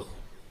ഓതിക്കോളൂ.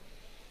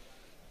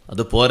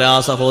 അത് പോരാ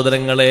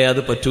സഹോദരങ്ങളെ,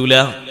 അത് പറ്റൂല.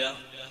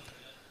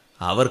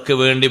 അവർക്ക്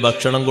വേണ്ടി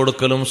ഭക്ഷണം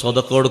കൊടുക്കലും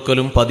സ്വതക്ക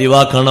കൊടുക്കലും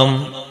പതിവാക്കണം.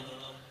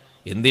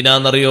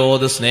 എന്തിനാണെന്നറിയോ?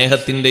 അത്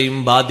സ്നേഹത്തിന്റെയും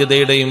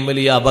ബാധ്യതയുടെയും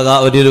വലിയ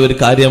ഒരു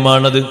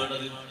കാര്യമാണത്.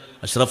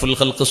 അഷ്റഫുൽ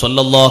ഖൽഖ്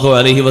സ്വല്ലല്ലാഹു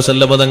അലൈഹി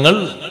വസല്ലം തങ്ങൾ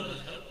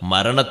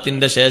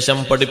മരണത്തിന്റെ ശേഷം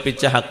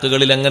പഠിപ്പിച്ച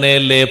ഹക്കുകളിൽ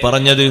അങ്ങനെയല്ലേ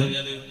പറഞ്ഞത്?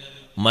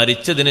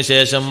 മരിച്ചതിന്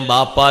ശേഷം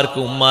ബാപ്പാർക്ക്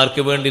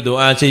ഉമ്മാർക്ക് വേണ്ടി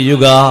ദുആ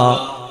ചെയ്യുക,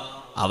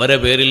 അവരെ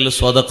പേരിൽ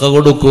സ്വതക്ക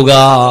കൊടുക്കുക,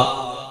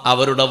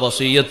 അവരുടെ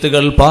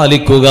വസിയ്യത്തുകൾ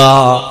പാലിക്കുക,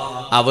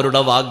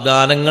 അവരുടെ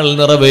വാഗ്ദാനങ്ങൾ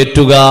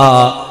നിറവേറ്റുക,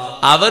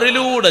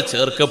 അവരിലൂടെ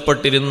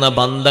ചേർക്കപ്പെട്ടിരുന്ന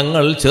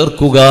ബന്ധങ്ങൾ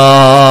ചേർക്കുക.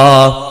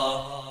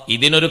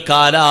 ഇതിനൊരു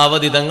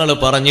കാലാവധി തങ്ങൾ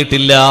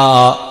പറഞ്ഞിട്ടില്ല.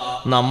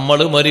 നമ്മൾ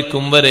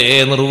മരിക്കും വരെ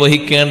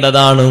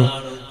നിർവഹിക്കേണ്ടതാണ്.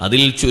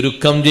 അതിൽ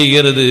ചുരുക്കം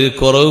ചെയ്യരുത്,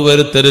 കുറവ്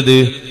വരുത്തരുത്.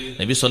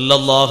 നബി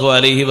സല്ലല്ലാഹു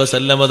അലൈഹി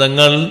വസല്ലമ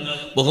തങ്ങൾ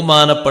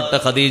ബഹുമാനപ്പെട്ട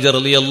ഖദീജ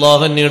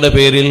റളിയല്ലാഹു അൻഹയുടെ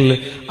പേരിൽ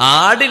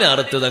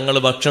ആടിനറുത്ത് തങ്ങൾ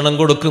ഭക്ഷണം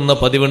കൊടുക്കുന്ന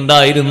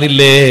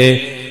പതിവുണ്ടായിരുന്നില്ലേ?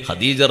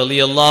 ഖദീജ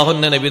റളിയല്ലാഹു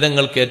അൻഹ നബി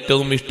തങ്ങൾക്ക്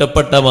ഏറ്റവും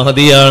ഇഷ്ടപ്പെട്ട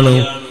മഹദിയാണ്.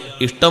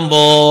 ഇഷ്ടം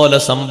പോലെ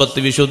സമ്പത്ത്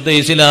വിശുദ്ധ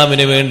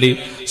ഇസ്ലാമിന് വേണ്ടി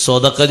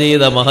സ്വതക്ക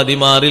ചെയ്ത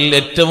മഹദിമാരിൽ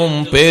ഏറ്റവും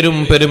പേരും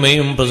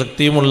പെരുമയും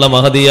പ്രസക്തിയുമുള്ള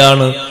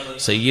മഹദിയാണ്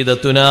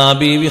സയ്യിദത്തുനാ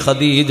ബീവി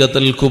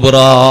ഖദീജത്തുൽ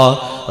കുബ്രാ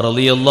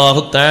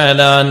റളിയല്ലാഹു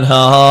തആല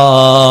അൻഹാ.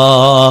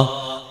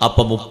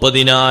 അപ്പൊ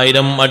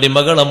 30,000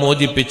 അടിമകളെ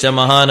മോചിപ്പിച്ച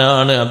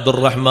മഹാനാണ്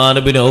അബ്ദുറഹ്മാൻ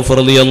ബിൻ ഔഫ്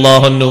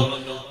റളിയല്ലാഹു അൻഹു.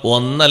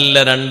 ഒന്നല്ല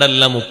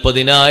രണ്ടല്ല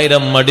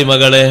 30,000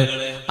 അടിമകളെ.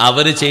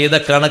 അവര് ചെയ്ത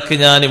കണക്ക്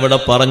ഞാൻ ഇവിടെ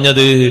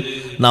പറഞ്ഞത്.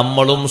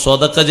 നമ്മളും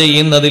സ്വതക്ക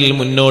ചെയ്യുന്നതിൽ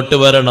മുന്നോട്ട്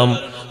വരണം.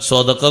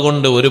 സ്വതക്ക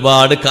കൊണ്ട്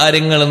ഒരുപാട്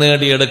കാര്യങ്ങൾ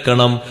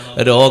നേടിയെടുക്കണം.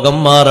 രോഗം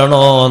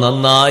മാറണോ?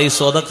 നന്നായി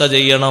സ്വതക്ക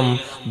ചെയ്യണം.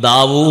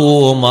 ദാവൂ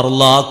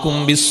മർലാക്കും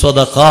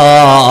ബിസ്വദഖ.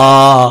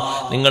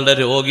 നിങ്ങളുടെ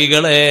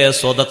രോഗികളെ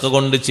സ്വതക്ക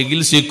കൊണ്ട്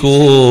ചികിത്സിക്കൂ.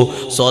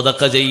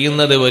 സ്വതക്ക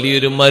ചെയ്യുന്നത്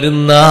വലിയൊരു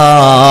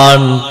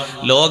മരുന്നാണ്.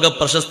 ലോക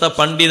പ്രശസ്ത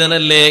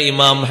പണ്ഡിതനല്ലേ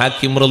ഇമാം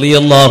ഹാക്കിം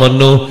റളിയല്ലാഹു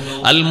അൻഹു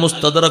അൽ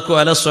മുസ്തദ്റക്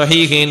അല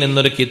സ്വഹീഹൈൻ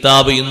എന്നൊരു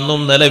കിതാബ് ഇന്നും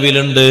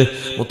നിലവിലുണ്ട്.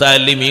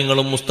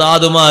 മുതഅല്ലിമീങ്ങളും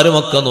ഉസ്താദുമാരും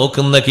ഒക്കെ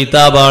നോക്കുന്ന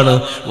കിതാബാണ്.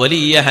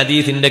 വലിയ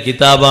ഹദീസിന്റെ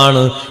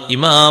കിതാബാണ്.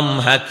 ഇമാം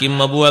ഹാക്കിം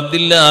അബൂ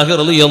അബ്ദുല്ലാഹി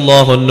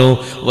റളിയല്ലാഹു അൻഹു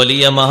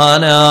വലിയ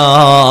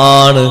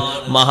മഹാനാണ്.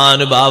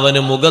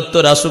 മഹാനുഭാവന്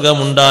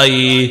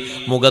മുഖത്തൊരസുഖമുണ്ടായി.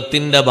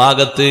 മുഖത്തിന്റെ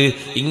ഭാഗത്ത്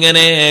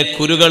ഇങ്ങനെ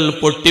കുരുകൾ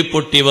പൊട്ടി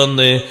പൊട്ടി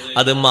വന്ന്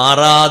അത്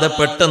മാറാതെ,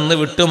 പെട്ടെന്ന്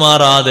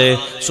വിട്ടുമാറാതെ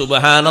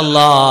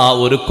സുബ്ഹാനല്ലാഹ്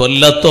 1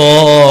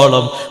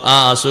 കൊല്ലത്തോളം ആ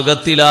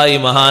അസുഖത്തിലായി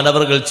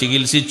മഹാനവർകൾ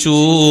ചികിത്സിച്ചു.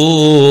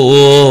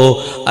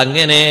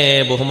 അങ്ങനെ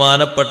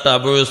ബഹുമാനപ്പെട്ട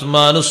അബൂ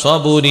ഉസ്മാൻ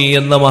സ്വാബൂനി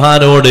എന്ന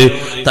മഹാനോട്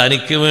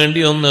തനിക്ക് വേണ്ടി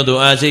ഒന്ന്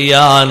ദുആ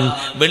ചെയ്യാൻ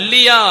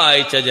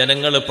വെള്ളിയാഴ്ച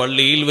ജനങ്ങൾ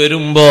പള്ളിയിൽ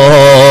വരുമ്പോ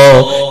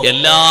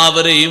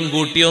എല്ലാവരെയും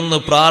കൂട്ടി ഒന്ന്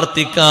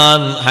പ്രാർത്ഥിക്കാൻ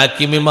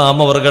ഹാക്കിം ഇമാം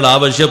അവർകൾ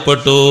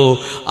ആവശ്യപ്പെട്ടു.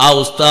 ആ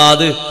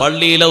ഉസ്താദ്,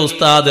 പള്ളിയിലെ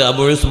ഉസ്താദ്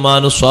അബൂ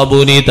ഉസ്മാൻ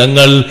സ്വാബൂനി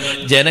തങ്ങൾ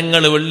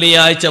ജനങ്ങൾ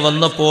വെള്ളിയാഴ്ച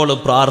വന്നപ്പോൾ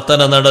പ്രാർത്ഥന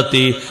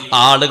നടത്തി.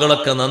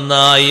 ആളുകളൊക്കെ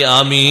നന്നായി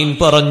ആമീൻ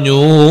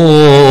പറഞ്ഞു.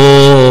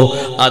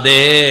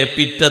 അതേ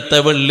പിറ്റത്തെ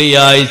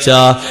വെള്ളിയാഴ്ച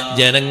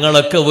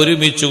ജനങ്ങളൊക്കെ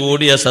ഒരുമിച്ച്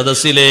കൂടിയ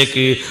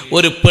സദസ്സിലേക്ക്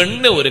ഒരു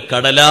പെണ്ണ് ഒരു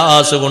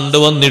കടലാസ്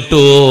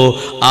കൊണ്ടുവന്നിട്ടു.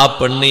 ആ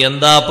പെണ്ണ്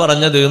എന്താ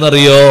പറഞ്ഞത്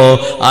എന്നറിയോ?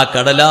 ആ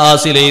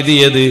കടലാസിൽ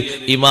എഴുതിയത്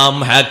ഇമാം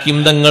ഹാക്കിം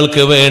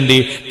തങ്ങൾക്ക് വേണ്ടി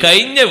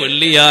കഴിഞ്ഞ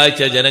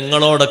വെള്ളിയാഴ്ച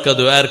ജനങ്ങളോടൊക്കെ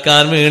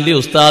ദുആർക്കാൻ വേണ്ടി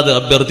ഉസ്താദ്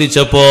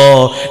അഭ്യർത്ഥിച്ചപ്പോ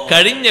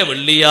കഴിഞ്ഞ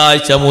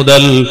വെള്ളിയാഴ്ച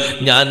മുതൽ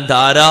ഞാൻ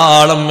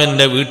ധാരാളം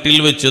എന്റെ വീട്ടിൽ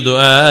വെച്ച്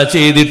ദുആ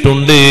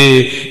ചെയ്തിട്ടുണ്ട്.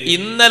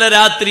 ഇന്നലെ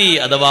രാത്രി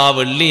അഥവാ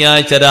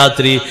വെള്ളിയാഴ്ച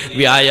രാത്രി,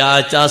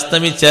 വ്യാഴാഴ്ച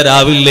അസ്തമിച്ച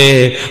രാവിലെ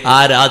ആ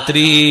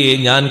രാത്രി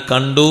ഞാൻ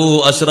കണ്ടു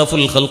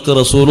അഷ്റഫുൽ ഖൽഖ്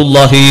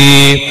റസൂലുള്ളാഹി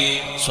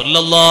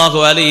സ്വല്ലല്ലാഹു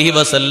അലൈഹി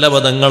വസല്ലം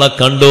തങ്ങളെ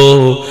കണ്ടു.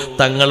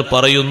 തങ്ങൾ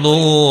പറയുന്നു,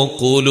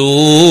 ഖൂലൂ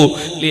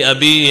ലി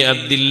അബി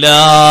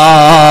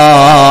അബ്ദില്ലാഹ്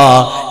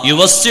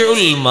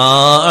യുവസ്സിഉൽ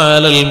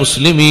മാഅലൽ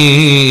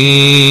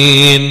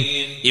മുസ്ലിമീൻ.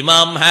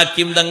 ഇമാം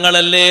ഹാക്കിം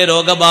തങ്ങളല്ലേ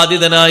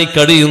രോഗബാധിതനായി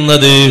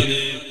കഴിയുന്നത്.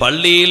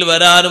 പള്ളിയിൽ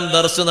വരാനും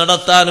ദർസ്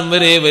നടത്താനും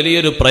വരെ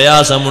വലിയൊരു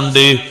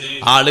പ്രയാസമുണ്ട്.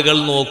 ആളുകൾ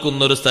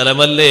നോക്കുന്നൊരു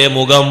സ്ഥലമല്ലേ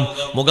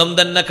മുഖം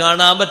തന്നെ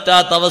കാണാൻ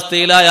പറ്റാത്ത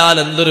അവസ്ഥയിലായാൽ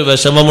എന്തൊരു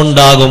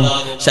വിഷമമുണ്ടാകും.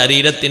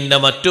 ശരീരത്തിന്റെ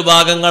മറ്റു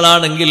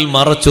ഭാഗങ്ങളാണെങ്കിൽ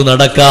മറച്ചു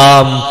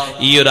നടക്കാം.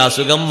 ഈ ഒരു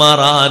അസുഖം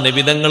മാറാൻ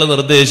നബി തങ്ങൾ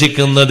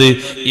നിർദ്ദേശിക്കുന്നത്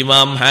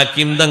ഇമാം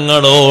ഹാക്കിം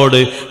തങ്ങളോട്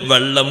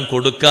വെള്ളം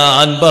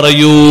കൊടുക്കാൻ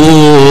പറയൂ.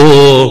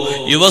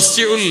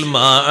 യുവസ്സിഉൽ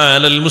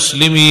മാഅലൽ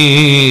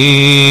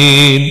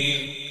മുസ്ലിമീൻ.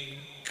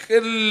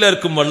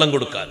 എല്ലാവർക്കും വെള്ളം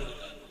കൊടുക്കാൻ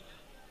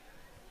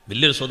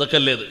വലിയൊരു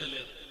സ്വതക്കല്ലേ അത്.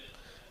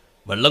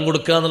 വെള്ളം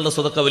കൊടുക്കുക എന്നുള്ള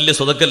സ്വതക്ക വലിയ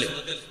സ്വതക്കല്ലേ.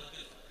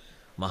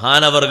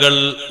 മഹാനവർകൾ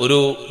ഒരു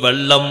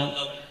വെള്ളം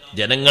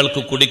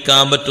ജനങ്ങൾക്ക്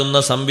കുടിക്കാൻ പറ്റുന്ന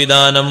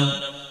സംവിധാനം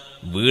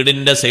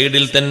വീടിന്റെ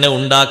സൈഡിൽ തന്നെ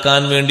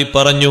ഉണ്ടാക്കാൻ വേണ്ടി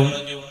പറഞ്ഞു.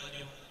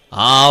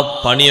 ആ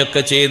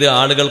പണിയൊക്കെ ചെയ്ത്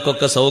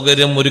ആളുകൾക്കൊക്കെ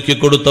സൗകര്യം ഒരുക്കി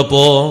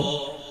കൊടുത്തപ്പോ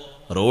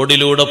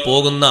റോഡിലൂടെ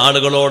പോകുന്ന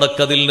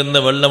ആളുകളോടൊക്കെ അതിൽ നിന്ന്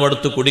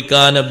വെള്ളമെടുത്ത്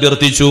കുടിക്കാൻ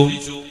അഭ്യർത്ഥിച്ചു.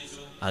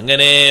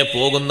 അങ്ങനെ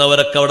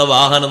പോകുന്നവരൊക്കെ അവിടെ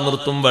വാഹനം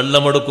നിർത്തും,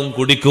 വെള്ളമെടുക്കും,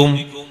 കുടിക്കും.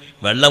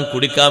 വെള്ളം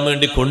കുടിക്കാൻ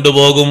വേണ്ടി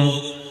കൊണ്ടുപോകും.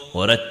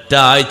 ഒരൊറ്റ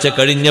ആഴ്ച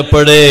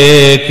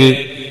കഴിഞ്ഞപ്പോഴേക്ക്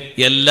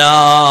എല്ലാ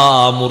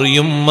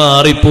മുറിയും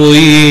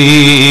മാറിപ്പോയി.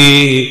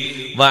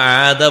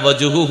 വഅദ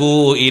വജ്ഹുഹു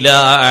ഇലാ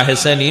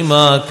അഹ്സനി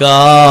മാ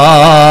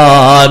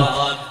കാൻ,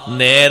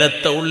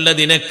 നേരത്തെ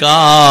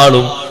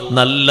ഉള്ളതിനേക്കാളും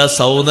നല്ല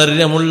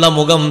സൗന്ദര്യമുള്ള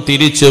മുഖം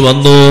തിരിച്ചു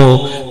വന്നു.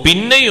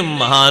 പിന്നെയും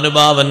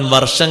മഹാനുഭാവൻ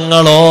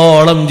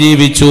വർഷങ്ങളോളം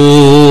ജീവിച്ചു.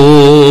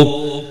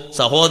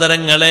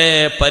 സഹോദരങ്ങളെ,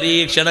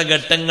 പരീക്ഷണ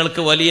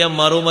ഘട്ടങ്ങൾക്ക് വലിയ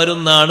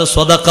മറുമരുന്നാണ്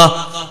സ്വതക്ക.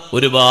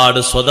 ഒരുപാട്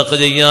സ്വതക്ക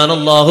ചെയ്യാൻ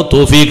അല്ലാഹു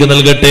തൗഫീഖ്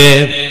നൽകട്ടെ.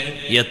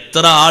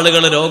 എത്ര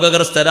ആളുകൾ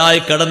രോഗഗ്രസ്തരായി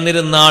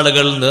കടന്നിരുന്ന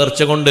ആളുകൾ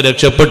നേർച്ച കൊണ്ട്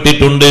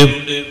രക്ഷപ്പെട്ടിട്ടുണ്ട്,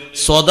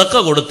 സ്വതക്ക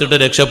കൊടുത്തിട്ട്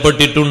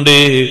രക്ഷപ്പെട്ടിട്ടുണ്ട്.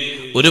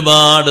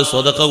 ഒരുപാട്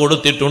സ്വതക്ക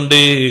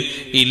കൊടുത്തിട്ടുണ്ട്.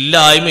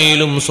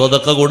 ഇല്ലായ്മയിലും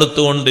സ്വതക്ക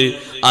കൊടുത്തുകൊണ്ട്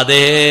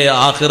അതേ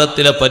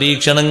ആഖിറത്തിലെ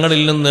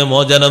പരീക്ഷണങ്ങളിൽ നിന്ന്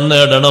മോചനം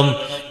നേടണം.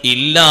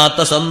 ഇല്ലാത്ത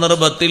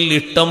സന്ദർഭത്തിൽ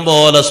ഇഷ്ടം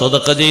പോലെ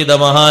സ്വതക്ക ചെയ്ത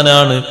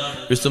മഹാനാണ്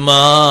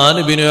ഉസ്മാൻ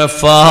ഇബ്നു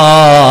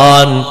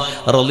അഫ്ഫാൻ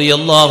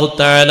റളിയല്ലാഹു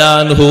തആല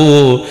അൻഹു.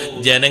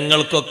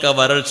 ജനങ്ങൾക്കൊക്കെ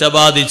വരൾച്ച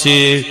ബാധിച്ച്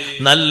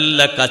നല്ല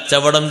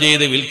കച്ചവടം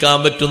ചെയ്ത് വിൽക്കാൻ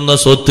പറ്റുന്ന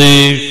സ്വത്ത്,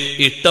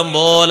 ഇഷ്ടം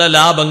പോലെ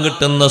ലാഭം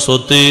കിട്ടുന്ന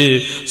സ്വത്ത്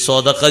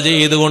സ്വതക്ക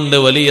ചെയ്തുകൊണ്ട്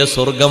വലിയ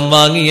സ്വർഗം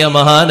വാങ്ങിയ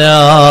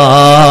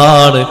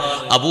മഹാനാണ്.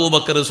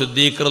 അബൂബക്കർ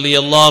സിദ്ദീഖ്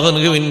റളിയല്ലാഹു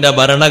അൻഹുവിന്റെ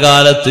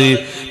ഭരണകാലത്ത്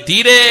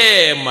തീരെ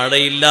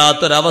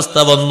മഴയില്ലാത്തൊരവസ്ഥ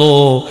വന്നു.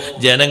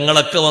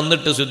 ജനങ്ങളൊക്കെ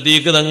വന്നിട്ട്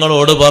സിദ്ദീഖ്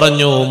തങ്ങളോട്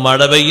പറഞ്ഞു, മഴ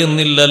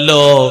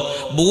പെയ്യുന്നില്ലല്ലോ,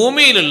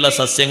 ഭൂമിയിലുള്ള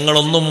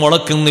സസ്യങ്ങളൊന്നും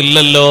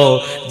മുളക്കുന്നില്ലല്ലോ,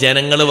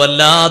 ജനങ്ങൾ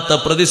വല്ലാത്ത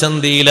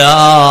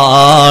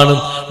പ്രതിസന്ധിയിലാണ്.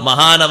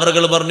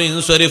 മഹാനവറുകൾ പറഞ്ഞു,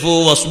 ഇൻസ്വരിഫു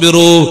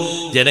വസ്ബിറു,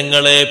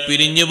 ജനങ്ങളെ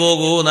പിരിഞ്ഞു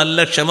പോകൂ, നല്ല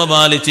ക്ഷമ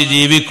പാലിച്ച്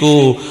ജീവിക്കൂ,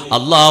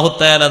 അല്ലാഹു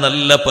തആല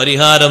നല്ല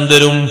പരിഹാരം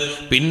തരും.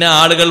 പിന്നെ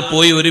ആളുകൾ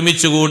പോയി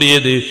ഒരുമിച്ച്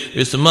കൂടിയത്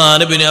ഉസ്മാൻ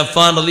ഇബ്നു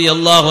അഫ്ഫാൻ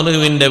റളിയല്ലാഹു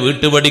അൻഹുവിന്റെ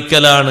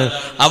വീട്ടുപടിക്കലാണ്.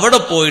 അവിടെ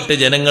പോയിട്ട്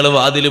ജനങ്ങൾ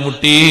വാതിൽ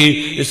മുട്ടി.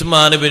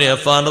 ഉസ്മാൻ ഇബ്നു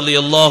അഫ്ഫാൻ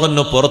റളിയല്ലാഹു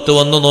അൻഹു പുറത്തു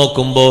വന്നു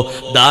നോക്കുമ്പോ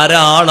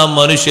ധാരാളം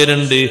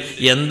മനുഷ്യരുണ്ട്.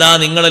 എന്താ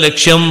നിങ്ങളെ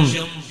ലക്ഷ്യം?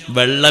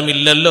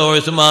 വെള്ളമില്ലല്ലോ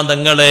ഉസ്മാൻ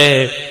തങ്ങളെ,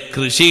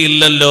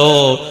 കൃഷിയില്ലല്ലോ,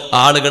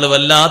 ആളുകൾ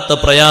വല്ലാത്ത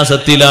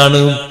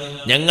പ്രയാസത്തിലാണ്.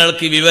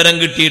 ഞങ്ങൾക്ക് വിവരം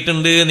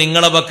കിട്ടിയിട്ടുണ്ട്,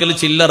 നിങ്ങളെ പക്കൽ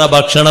ചില്ലറ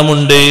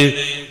ഭക്ഷണമുണ്ട്,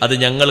 അത്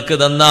ഞങ്ങൾക്ക്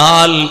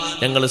തന്നാൽ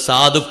ഞങ്ങൾ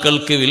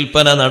സാധുക്കൾക്ക്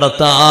വിൽപ്പന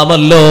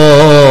നടത്താമല്ലോ.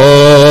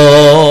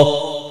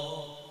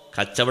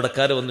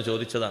 കച്ചവടക്കാര് വന്ന്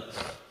ചോദിച്ചതാണ്.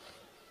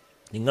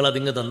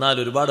 നിങ്ങളതിങ്ങ് തന്നാൽ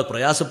ഒരുപാട്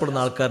പ്രയാസപ്പെടുന്ന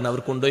ആൾക്കാരനെ അവർ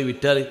കൊണ്ടുപോയി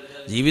വിറ്റാൽ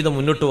ജീവിതം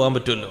മുന്നോട്ട് പോകാൻ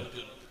പറ്റുമല്ലോ.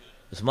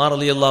 ഉസ്മാൻ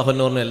റളിയല്ലാഹു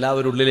അൻഹു പറഞ്ഞു,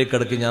 എല്ലാവരും ഉള്ളിലേക്ക്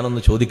അടക്കി,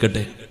 ഞാനൊന്ന്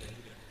ചോദിക്കട്ടെ.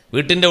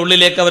 വീട്ടിന്റെ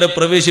ഉള്ളിലേക്ക് അവരെ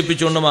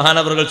പ്രവേശിപ്പിച്ചുകൊണ്ട്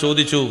മഹാനവറുകൾ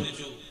ചോദിച്ചു,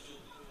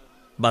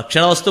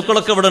 ഭക്ഷണ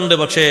വസ്തുക്കളൊക്കെ ഇവിടെ ഉണ്ട്,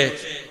 പക്ഷേ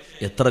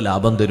എത്ര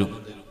ലാഭം തരും?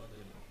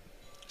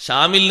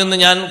 ഷാമിൽ നിന്ന്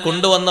ഞാൻ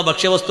കൊണ്ടുവന്ന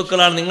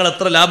ഭക്ഷ്യവസ്തുക്കളാണ്, നിങ്ങൾ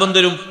എത്ര ലാഭം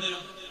തരും?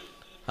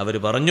 അവര്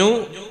പറഞ്ഞു,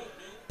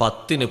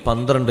 10ന്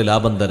 12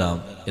 ലാഭം തരാം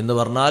എന്ന്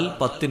പറഞ്ഞാൽ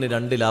 10ന്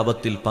 2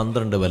 ലാഭത്തിൽ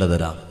 12 വില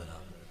തരാം.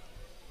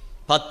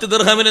 10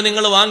 ദിർഹമിന്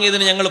നിങ്ങൾ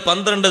വാങ്ങിയതിന് ഞങ്ങൾ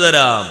 12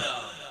 തരാം.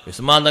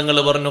 ഉസ്മാൻ തങ്ങൾ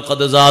പറഞ്ഞു,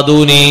 ഖദ്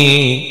സാദൂനി,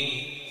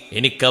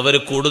 എനിക്കവര്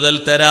കൂടുതൽ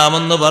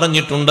തരാമെന്ന്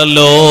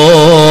പറഞ്ഞിട്ടുണ്ടല്ലോ.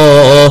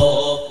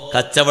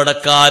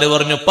 കച്ചവടക്കാര്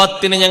പറഞ്ഞു,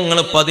 10ന് ഞങ്ങൾ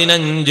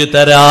 15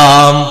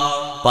 തരാം,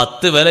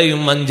 10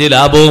 വിലയും 5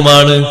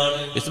 ലാഭവുമാണ്.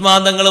 ഉസ്മാൻ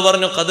തങ്ങൾ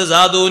പറഞ്ഞു, ഖദ്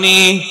സാദൂനി,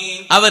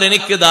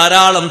 അവരെനിക്ക്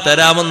ധാരാളം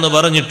തരാമെന്ന്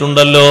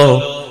പറഞ്ഞിട്ടുണ്ടല്ലോ.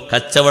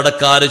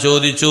 കച്ചവടക്കാര്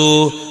ചോദിച്ചു,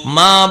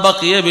 മാ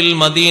ബഖിയ ബിൽ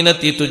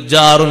മദീനത്തി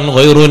തുജാറുൻ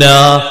ഗൈറുനാ,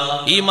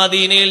 ഈ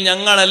മദീനയിൽ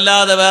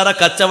ഞങ്ങളല്ലാതെ വേറെ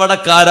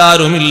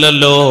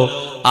കച്ചവടക്കാരുമില്ലല്ലോ,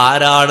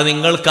 ആരാണ്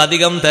നിങ്ങൾക്ക്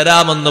അധികം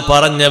തരാമെന്ന്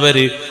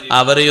പറഞ്ഞവര്?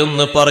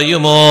 അവരെയൊന്ന്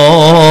പറയുമോ?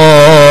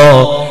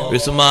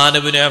 ഉസ്മാൻ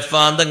ഇബ്നു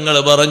അഫ്ഫാൻ തങ്ങൾ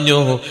പറഞ്ഞു,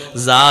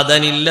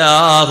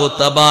 സാദനില്ലാഹു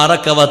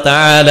തബാറക വ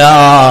തആല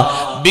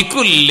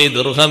ബികുല്ലി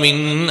ദിർഹമിൻ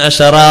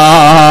അശറാ,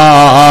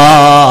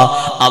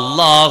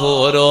 അല്ലാഹു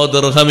ഓരോ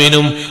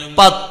ദിർഹമിനും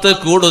 10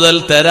 കൂടുതൽ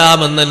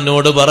തരാമെന്ന്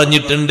എന്നോട്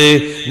പറഞ്ഞിട്ടുണ്ട്.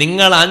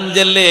 നിങ്ങൾ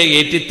 5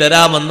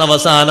 ഏറ്റിത്തരാമെന്ന്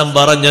അവസാനം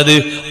പറഞ്ഞത്,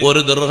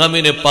 ഒരു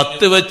ദിർഹമിന്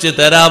 10 വെച്ച്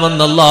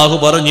തരാമെന്ന് അല്ലാഹു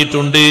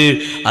പറഞ്ഞിട്ടുണ്ട്.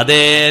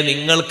 അതേ,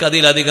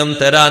 നിങ്ങൾക്കതിലധികം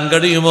തരാൻ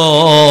കഴിയുമോ?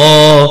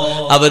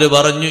 അവര്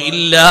പറഞ്ഞു,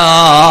 ഇല്ല.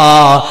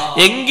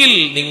 എങ്കിൽ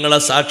നിങ്ങളെ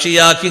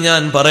സാക്ഷിയാക്കി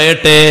ഞാൻ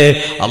പറയട്ടെ,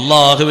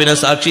 അല്ലാഹുവിനെ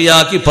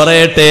സാക്ഷിയാക്കി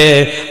പറയട്ടെ,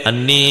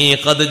 അന്നീ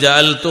ഖദ്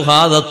ജഅൽതു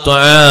ഹാദ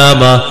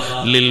അത്വാമ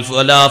ലിൽ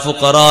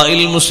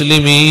ഫുഖറാഇൽ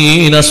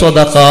മുസ്ലിമീന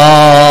സദഖാ,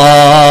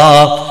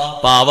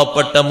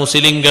 പാവപ്പെട്ട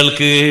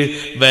മുസ്ലിങ്ങൾക്ക്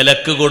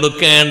വിലക്ക്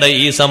കൊടുക്കേണ്ട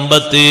ഈ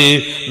സമ്പത്ത്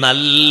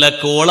നല്ല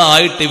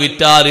കോളായിട്ട്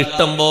വിറ്റാൽ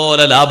ഇഷ്ടം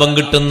പോലെ ലാഭം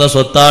കിട്ടുന്ന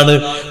സ്വത്താണ്.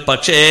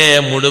 പക്ഷേ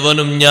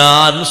മുഴുവനും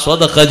ഞാൻ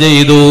സ്വതഖ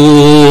ചെയ്തു.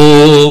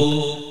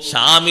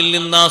 ഷാമിൽ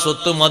നിന്ന് ആ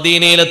സ്വത്ത്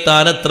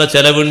മദീനയിലെത്താൻ എത്ര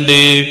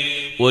ചെലവുണ്ട്?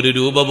 1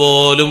 രൂപ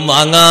പോലും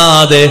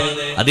വാങ്ങാതെ,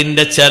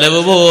 അതിന്റെ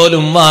ചെലവ്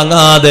പോലും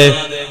വാങ്ങാതെ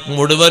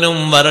മുഴുവനും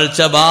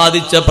വരൾച്ച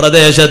ബാധിച്ച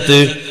പ്രദേശത്ത്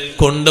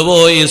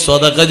കൊണ്ടുപോയി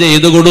സ്വതഖ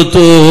ചെയ്തു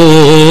കൊടുത്തു.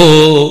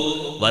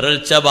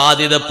 വരൾച്ച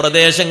ബാധിത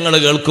പ്രദേശങ്ങൾ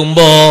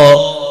കേൾക്കുമ്പോ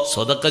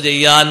സ്വതഖ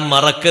ചെയ്യാൻ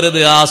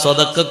മറക്കരുത്. ആ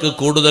സ്വതഖക്ക്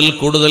കൂടുതൽ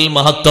കൂടുതൽ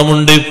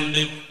മഹത്വമുണ്ട്,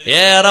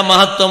 ഏറെ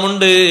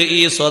മഹത്വമുണ്ട്.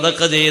 ഈ സ്വതഖ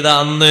ചെയ്ത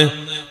അന്ന്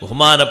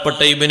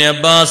ബഹുമാനപ്പെട്ട ഇബ്നു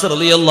അബ്ബാസ്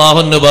റളിയല്ലാഹു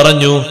അൻഹു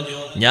പറഞ്ഞു,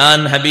 ഞാൻ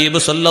ഹബീബ്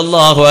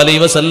സല്ലല്ലാഹു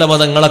അലൈഹി വസല്ലമ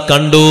തങ്ങളെ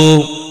കണ്ടു.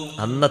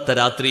 അന്നത്തെ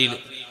രാത്രിയിൽ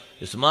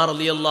ഉസ്മാൻ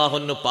റളിയല്ലാഹു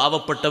അൻഹു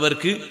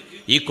പാവപ്പെട്ടവർക്ക്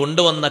ഈ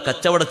കൊണ്ടുവന്ന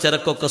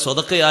കച്ചവടച്ചരക്കൊക്കെ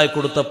സ്വതക്കയായി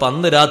കൊടുത്തപ്പോ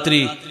അന്ന് രാത്രി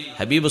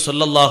ഹബീബ്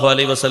സല്ലല്ലാഹു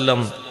അലൈഹി വസല്ലം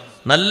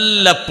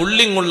നല്ല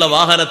പുള്ളിങ്ങുള്ള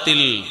വാഹനത്തിൽ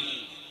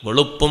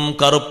വെളുപ്പും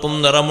കറുപ്പും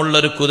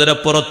നിറമുള്ളൊരു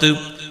കുതിരപ്പുറത്ത്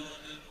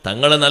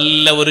തങ്ങൾ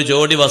നല്ല ഒരു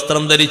ജോഡി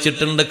വസ്ത്രം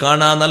ധരിച്ചിട്ടുണ്ട്,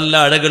 കാണാൻ നല്ല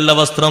അഴകുള്ള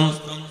വസ്ത്രം.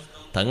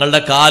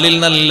 തങ്ങളുടെ കാലിൽ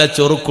നല്ല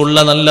ചൊറുക്കുള്ള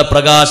നല്ല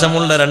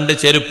പ്രകാശമുള്ള 2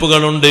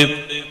 ചെരുപ്പുകളുണ്ട്.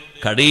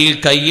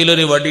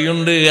 കയ്യിലൊരു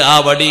വടിയുണ്ട്. ആ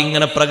വടി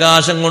ഇങ്ങനെ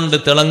പ്രകാശം കൊണ്ട്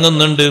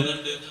തിളങ്ങുന്നുണ്ട്.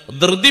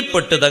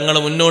 ധൃതിപ്പെട്ട് തങ്ങൾ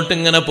മുന്നോട്ട്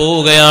ഇങ്ങനെ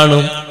പോവുകയാണ്.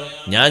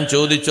 ഞാൻ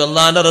ചോദിച്ചു,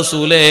 അല്ലാഹുവിന്റെ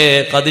റസൂലേ,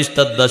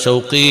 ഖദിസ്തദ്ദ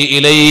ശൗഖി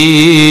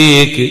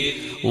ഇലൈക്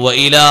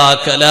വഇലാ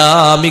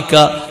കലാമിക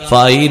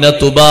ഫൈന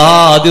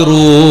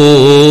തുബാദിറൂ.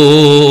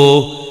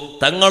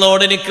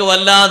 തങ്ങളോട് എനിക്ക്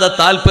വല്ലാതെ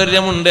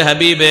താല്പര്യമുണ്ട്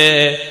ഹബീബേ,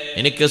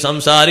 എനിക്ക്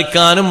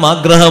സംസാരിക്കാനും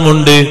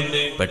ആഗ്രഹമുണ്ട്.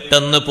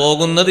 പെട്ടെന്ന്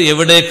പോകുന്നത്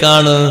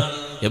എവിടേക്കാണ്?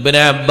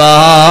 ഇബ്നു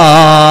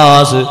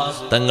അബ്ബാസ്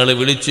തങ്ങൾ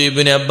വിളിച്ചു,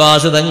 ഇബ്നു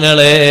അബ്ബാസ്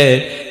തങ്ങളെ,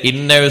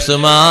 ഇന്ന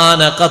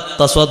ഉസ്മാന ഖദ്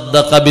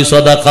തസദ്ദഖ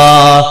ബിസദഖ,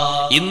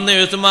 ഇന്ന്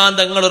ഉസ്മാൻ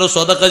തങ്ങൾ ഒരു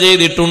സ്വതക്ക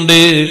ചെയ്തിട്ടുണ്ട്.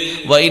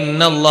 വ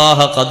ഇന്നല്ലാഹ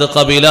ഖദ്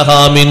ഖബിലഹാ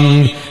മിൻ,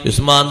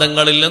 ഉസ്മാൻ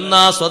തങ്ങളിൽ നിന്ന്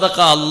ആ സ്വതക്ക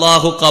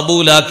അല്ലാഹു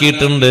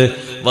കബൂലാക്കിയിട്ടുണ്ട്.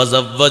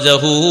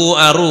 വസവ്വജഹു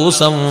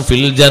അറൂസം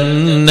ഫിൽ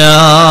ജന്ന,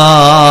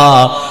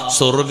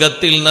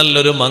 സ്വർഗത്തിൽ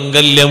നല്ലൊരു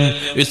മംഗല്യം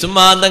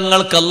ഉസ്മാൻ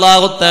തങ്ങൾക്ക്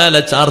അല്ലാഹു തആല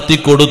ചാർത്തി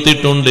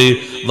കൊടുത്തിട്ടുണ്ട്.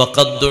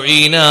 വഖദ്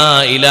ദുഈനാ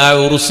ഇലാ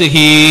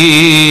ഉർസിഹി,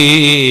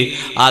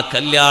 ആ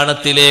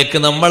കല്യാണത്തിലേക്ക്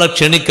നമ്മൾ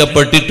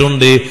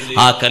ക്ഷണിക്കപ്പെട്ടിട്ടുണ്ട്.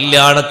 ആ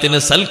കല്യാണത്തിന്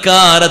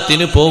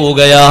സൽക്കാരത്തിന്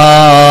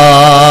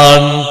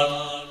പോവുകയാണ്.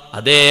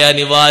 അതേ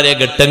അനിവാര്യ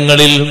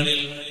ഘട്ടങ്ങളിൽ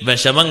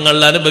വിഷമങ്ങൾ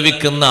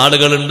അനുഭവിക്കുന്ന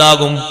ആളുകൾ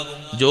ഉണ്ടാകും.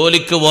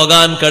 ജോലിക്ക്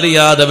പോകാൻ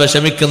കഴിയാതെ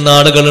വിഷമിക്കുന്ന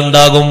ആളുകൾ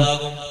ഉണ്ടാകും.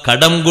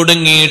 കടം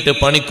കുടുങ്ങിയിട്ട്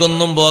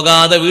പണിക്കൊന്നും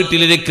പോകാതെ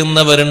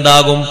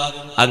വീട്ടിലിരിക്കുന്നവരുണ്ടാകും.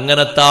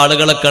 അങ്ങനത്തെ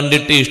ആളുകളെ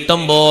കണ്ടിട്ട്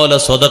ഇഷ്ടം പോലെ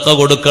സ്വതക്ക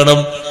കൊടുക്കണം,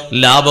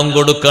 ലാഭം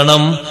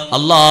കൊടുക്കണം.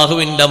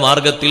 അള്ളാഹുവിന്റെ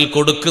മാർഗത്തിൽ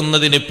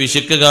കൊടുക്കുന്നതിന്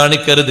പിശുക്ക്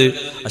കാണിക്കരുത്.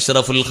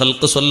 അഷ്റഫുൽ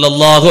ഖൽഖ്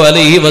സല്ലല്ലാഹു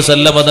അലൈഹി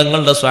വസല്ലമ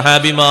തങ്ങളുടെ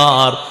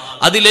സ്വഹാബിമാർ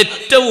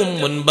അതിലേറ്റവും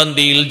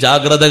മുൻപന്തിയിൽ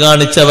ജാഗ്രത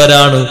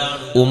കാണിച്ചവരാണ്.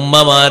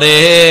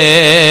 ഉമ്മമാരെ,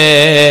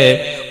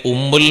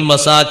 ഉമ്മുൽ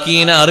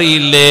മസാക്കീൻ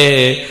അറിയില്ലേ?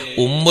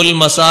 ഉമ്മുൽ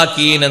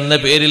മസാക്കീൻ എന്ന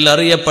പേരിൽ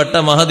അറിയപ്പെട്ട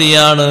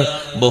മഹദിയാണ്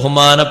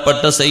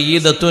ബഹുമാനപ്പെട്ട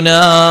സയ്യിദത്തുനാ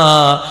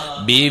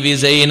ബീവി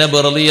സൈനബ്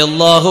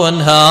റളിയല്ലാഹു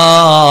അൻഹാ.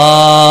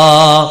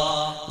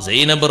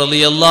 സൈനബ്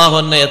റളിയല്ലാഹു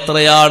അൻഹ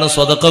എത്രയാണ്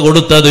സ്വതക്ക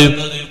കൊടുത്തത്?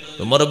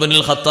 ഉമർ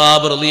ഇബ്നുൽ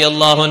ഖത്താബ്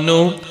റളിയല്ലാഹു അൻഹു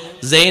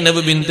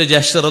സൈനബ് ബിൻത്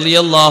ജഹ്ഷ്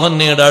റളിയല്ലാഹു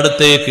അൻഹയുടെ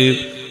അടുത്തേക്ക്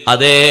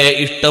അതേ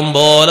ഇഷ്ടം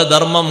പോലെ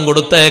ധർമ്മം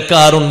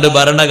കൊടുത്തേക്കാറുണ്ട്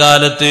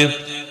ഭരണകാലത്ത്.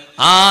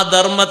 ആ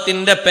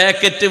ധർമ്മത്തിന്റെ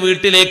പാക്കറ്റ്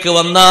വീട്ടിലേക്ക്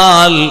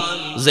വന്നാൽ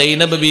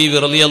സൈനബ് ബീവി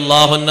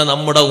റളിയല്ലാഹു അൻഹ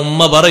നമ്മുടെ ഉമ്മ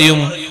പറയും,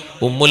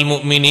 ഉമ്മുൽ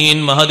മുഅ്മിനീൻ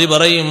മഹദി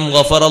പറയും,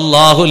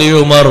 ഗഫറല്ലാഹു ലി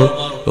ഉമർ,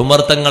 ഉമർ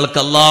തങ്ങൾക്ക്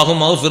അല്ലാഹു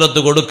മഗ്ഫിറത്ത്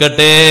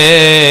കൊടുക്കട്ടെ.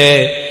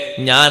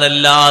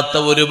 ഞാനല്ലാത്ത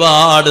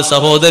ഒരുപാട്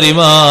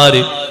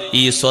സഹോദരിമാര്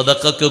ഈ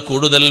സ്വതക്കക്ക്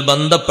കൂടുതൽ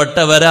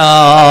ബന്ധപ്പെട്ടവരാണ്.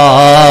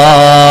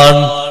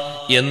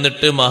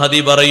 എന്നിട്ട്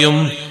മഹദി പറയും,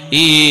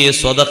 ഈ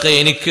സ്വതക്ക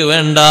എനിക്ക്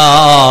വേണ്ട,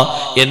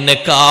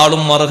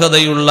 എന്നെക്കാളും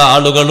അർഹതയുള്ള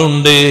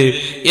ആളുകളുണ്ട്.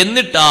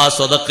 എന്നിട്ട് ആ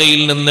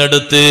സ്വതക്കയിൽ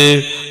നിന്നെടുത്ത്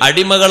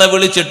അടിമകളെ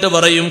വിളിച്ചിട്ട്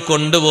പറയും,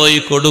 കൊണ്ടുപോയി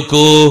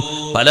കൊടുക്കൂ,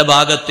 പല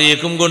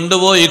ഭാഗത്തേക്കും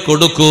കൊണ്ടുപോയി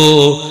കൊടുക്കൂ.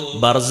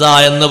 ബർസ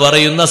എന്ന്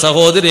പറയുന്ന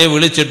സഹോദരിയെ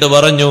വിളിച്ചിട്ട്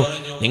പറഞ്ഞു,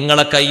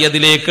 നിങ്ങളെ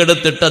കയ്യതിലേക്ക്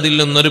എടുത്തിട്ട് അതിൽ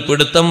നിന്നൊരു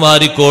പിടുത്തം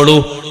വാരിക്കോളൂ.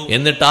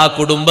 എന്നിട്ട് ആ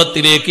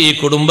കുടുംബത്തിലേക്ക്, ഈ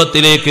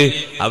കുടുംബത്തിലേക്ക്,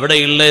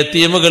 അവിടെയുള്ള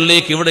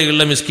യതീമുകളിലേക്ക്,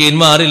 ഇവിടെയുള്ള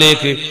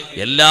മിസ്കീന്മാരിലേക്ക്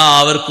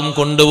എല്ലാവർക്കും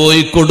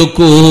കൊണ്ടുപോയി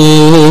കൊടുക്കൂ.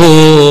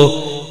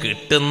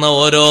 കിട്ടുന്ന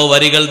ഓരോ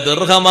വരികൾ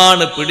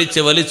ദിർഹമാണ് പിടിച്ച്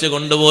വലിച്ചു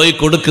കൊണ്ടുപോയി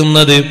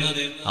കൊടുക്കുന്നത്.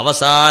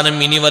 അവസാനം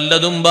ഇനി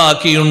വല്ലതും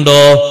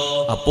ബാക്കിയുണ്ടോ?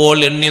 അപ്പോൾ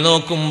എണ്ണി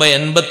നോക്കുമ്പോ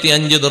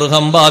 85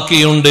 ദിർഹം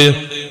ബാക്കിയുണ്ട്.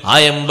 ആ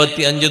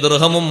 85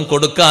 ദിർഹമും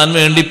കൊടുക്കാൻ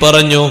വേണ്ടി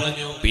പറഞ്ഞു.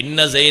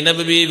 പിന്നെ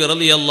സൈനബ് ബീവി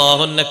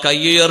റളിയല്ലാഹു അൻഹ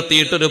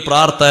കൈയുയർത്തിയിട്ടൊരു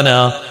പ്രാർത്ഥന,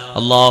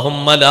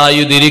 അല്ലാഹുമ്മ ലാ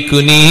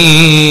യുദ്രികുനി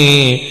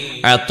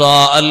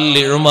അതാഅൽ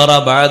ലിഉമറ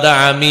ബഅദ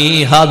അമീ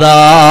ഹദാ,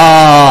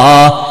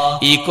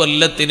 ഈ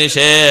കൊല്ലത്തിന്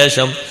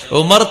ശേഷം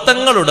ഉമർ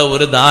തങ്ങളുടെ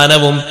ഒരു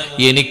ദാനവും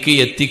എനിക്ക്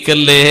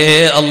എത്തിക്കല്ലേ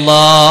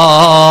അല്ലാ.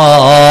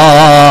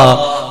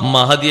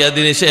 മഹദി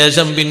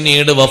അതിനുശേഷം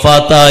പിന്നീട്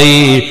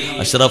വഫാത്തായി.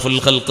 അഷ്റഫുൽ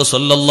ഖൽഖ്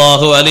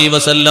സല്ലല്ലാഹു അലൈഹി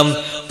വസല്ലം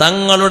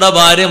തങ്ങളുടെ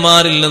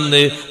ഭാര്യമാരിൽ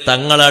നിന്ന്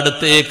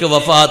തങ്ങളടുത്തേക്ക്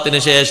വഫാത്തിന്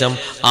ശേഷം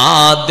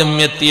ആദ്യം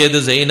എത്തിയത്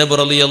സൈനബ്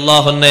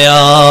റളിയല്ലാഹു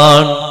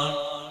അൻഹയാണ്.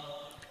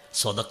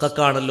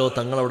 സ്വതക്കക്കാണല്ലോ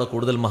തങ്ങളവിടെ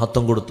കൂടുതൽ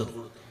മഹത്വം കൊടുത്തത്.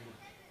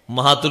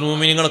 മഹാത്തുൽ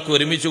മുഅ്മിനീങ്ങളൊക്കെ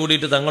ഒരുമിച്ച്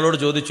കൂടിയിട്ട് തങ്ങളോട്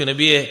ചോദിച്ചു,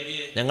 നബിയെ,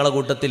 ഞങ്ങളെ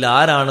കൂട്ടത്തിൽ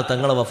ആരാണ്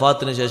തങ്ങളെ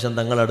വഫാത്തിന് ശേഷം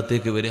തങ്ങളുടെ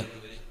അടുത്തേക്ക് വരിക?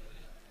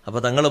 അപ്പൊ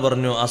തങ്ങൾ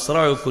പറഞ്ഞു,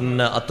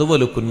 അസ്റഉകുന്ന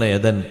അത്വലുകുന്ന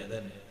യദൻ,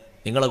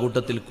 നിങ്ങളെ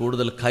കൂട്ടത്തിൽ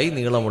കൂടുതൽ കൈ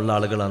നീളമുള്ള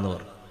ആളുകളാന്ന്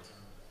പറഞ്ഞു.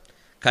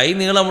 കൈ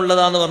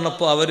നീളമുള്ളതാന്ന്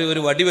പറഞ്ഞപ്പോ അവര്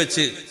ഒരു വടി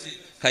വെച്ച്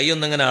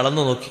കൈയൊന്നിങ്ങനെ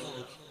അളന്നു നോക്കി.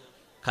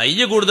 കൈ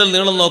കൂടുതൽ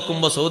നീളം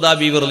നോക്കുമ്പോ സൗദാ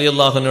ബീവി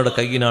റളിയല്ലാഹു അൻഹയുടെ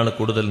കൈയിനാണ്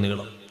കൂടുതൽ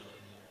നീളം.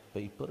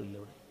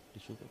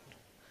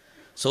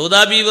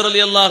 സൗദാ ബീവി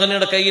റളിയല്ലാഹു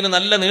അൻഹയുടെ കൈയിന്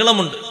നല്ല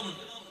നീളമുണ്ട്.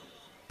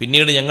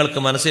 പിന്നീട് ഞങ്ങൾക്ക്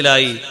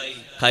മനസ്സിലായി,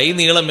 കൈ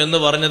നീളം എന്ന്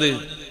പറഞ്ഞത്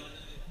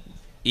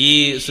ഈ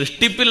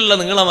സൃഷ്ടിപ്പിലുള്ള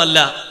നീളമല്ല,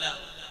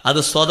 അത്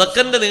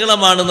സ്വതക്കന്റെ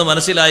നീളമാണെന്ന്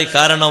മനസ്സിലായി.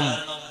 കാരണം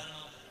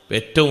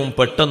ഏറ്റവും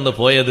പെട്ടെന്ന്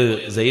പോയത്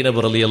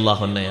സൈനബ്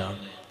റളിയല്ലാഹു അൻഹയാണ്.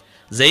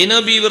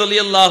 സൈനബ് ബീവി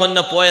റളിയല്ലാഹു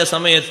അൻഹ പോയ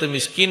സമയത്ത്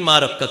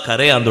മിസ്കീന്മാരൊക്കെ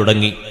കരയാൻ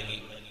തുടങ്ങി.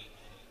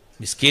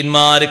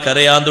 മിസ്കീന്മാര്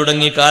കരയാൻ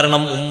തുടങ്ങി.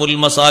 കാരണം ഉമ്മുൽ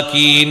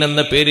മസാക്കീൻ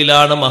എന്ന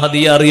പേരിലാണ്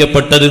മഹദി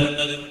അറിയപ്പെട്ടത്.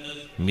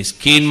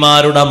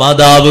 മിസ്കീന്മാരുടെ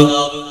മാതാവ്,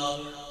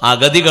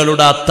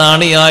 അഗതികളുടെ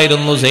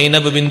അത്താണിയായിരുന്നു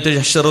സൈനബ് ബിൻത്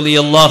ജഹ്ഷ്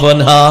റളിയല്ലാഹു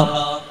അൻഹ.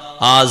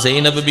 ആ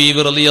സൈനബ്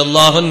ബീവി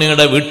റളിയല്ലാഹു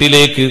അൻഹയുടെ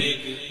വീട്ടിലേക്ക്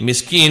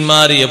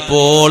മിസ്കീന്മാർ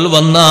എപ്പോൾ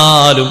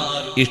വന്നാലും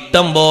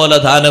ഇഷ്ടം പോലെ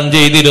ദാനം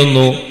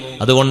ചെയ്തിരുന്നു.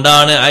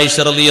 അതുകൊണ്ടാണ് ആയിഷ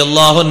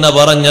റളിയല്ലാഹു അൻഹ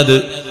പറഞ്ഞത്,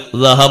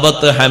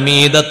 ذهبت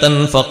حميدة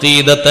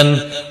فقيدة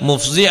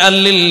مفزعا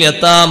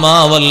لليتامى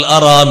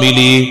والأرامل.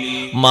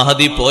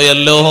 മഹദി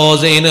പോയല്ലോ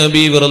സൈനബ്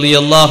ബീവി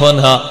റളിയല്ലാഹു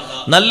അൻഹ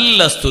നല്ല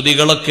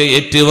സ്തുതികളൊക്കെ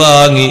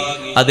ഏറ്റുവാങ്ങി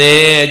അതേ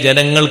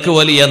ജനങ്ങൾക്ക്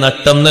വലിയ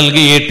നഷ്ടം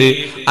നൽകിയിട്ട്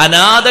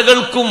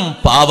അനാഥകൾക്കും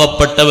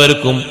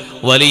പാവപ്പെട്ടവർക്കും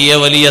വലിയ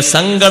വലിയ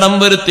സങ്കടം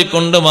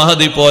വരുത്തിക്കൊണ്ട്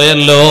മഹദി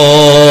പോയല്ലോ.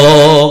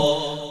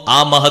 ആ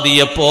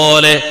മഹദിയെ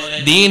പോലെ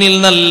ദീനിൽ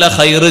നല്ല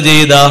ഖൈർ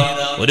ചെയ്ത,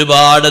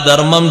 ഒരുപാട്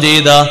ധർമ്മം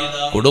ചെയ്ത,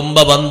 കുടുംബ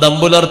ബന്ധം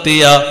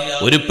പുലർത്തിയ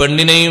ഒരു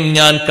പെണ്ണിനെയും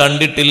ഞാൻ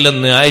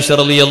കണ്ടിട്ടില്ലെന്ന് ആയിഷ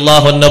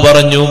റളിയല്ലാഹു അൻഹ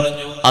പറഞ്ഞു.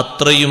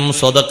 അത്രയും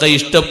സ്വതക്ക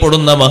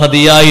ഇഷ്ടപ്പെടുന്ന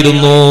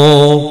മഹദിയായിരുന്നു.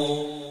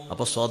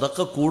 അപ്പൊ സ്വതക്ക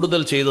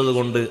കൂടുതൽ ചെയ്തത്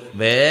കൊണ്ട്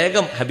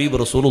വേഗം ഹബീബ്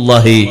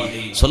റസൂലുള്ളാഹി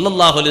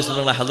സ്വല്ലല്ലാഹു അലൈഹി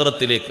വസല്ലം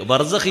ഹദ്റത്തിലേക്ക്,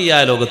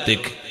 ബർസഖിയായ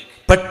ലോകത്തേക്ക്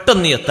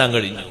പെട്ടെന്ന് എത്താൻ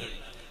കഴിഞ്ഞു.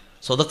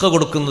 സ്വതക്ക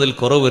കൊടുക്കുന്നതിൽ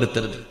കുറവ്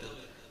വരുത്തരുത്.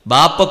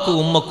 ബാപ്പക്കും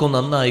ഉമ്മക്കും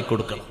നന്നായി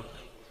കൊടുക്കണം.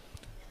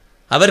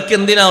 അവർക്ക്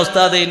എന്തിനാ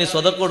ഉസ്താദേ ഇനി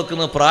സ്വതക്ക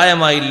കൊടുക്കുന്നത്,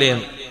 പ്രായമായില്ലേ?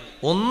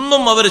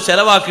 ഒന്നും അവർ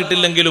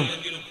ചെലവാക്കിയിട്ടില്ലെങ്കിലും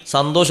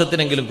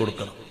സന്തോഷത്തിനെങ്കിലും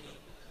കൊടുക്കണം.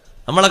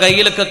 നമ്മളെ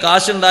കയ്യിലൊക്കെ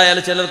കാശുണ്ടായാൽ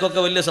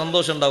ചിലർക്കൊക്കെ വലിയ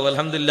സന്തോഷം ഉണ്ടാവും.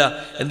 അൽഹംദുലില്ലാ,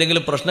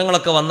 എന്തെങ്കിലും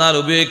പ്രശ്നങ്ങളൊക്കെ വന്നാൽ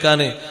ഉപയോഗിക്കാൻ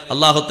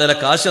അല്ലാഹു തആല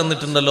കാശ്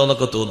തന്നിട്ടുണ്ടല്ലോ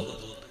എന്നൊക്കെ തോന്നും.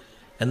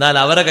 എന്നാൽ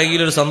അവരെ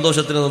കയ്യിലൊരു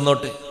സന്തോഷത്തിന്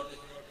നിന്നോട്ടെ.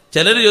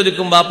 ചിലർ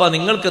ചോദിക്കും, ബാപ്പ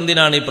നിങ്ങൾക്ക്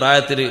എന്തിനാണ് ഈ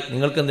പ്രായത്തിൽ,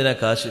 നിങ്ങൾക്ക് എന്തിനാ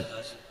കാശ്?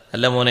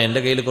 അല്ല മോനെ, എൻ്റെ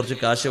കയ്യിൽ കുറച്ച്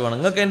കാശ് വേണം.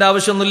 നിങ്ങൾക്ക് അതിൻ്റെ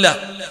ആവശ്യമൊന്നുമില്ല,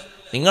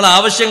 നിങ്ങളെ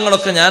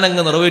ആവശ്യങ്ങളൊക്കെ ഞാൻ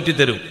അങ്ങ് നിറവേറ്റി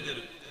തരും.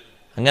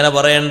 അങ്ങനെ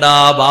പറയണ്ട.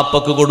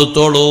 ബാപ്പക്ക്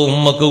കൊടുത്തോളൂ,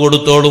 ഉമ്മക്ക്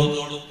കൊടുത്തോളും,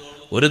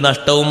 ഒരു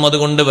നഷ്ടവും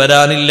അതുകൊണ്ട്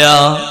വരാനില്ല.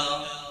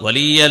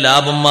 വലിയ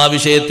ലാഭം ആ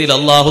വിഷയത്തിൽ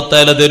അല്ലാഹു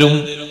തആല തരും.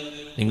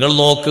 നിങ്ങൾ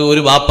നോക്ക്,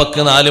 ഒരു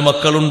ബാപ്പക്ക് 4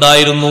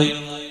 മക്കളുണ്ടായിരുന്നു.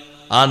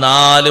 ആ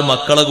 4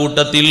 മക്കളെ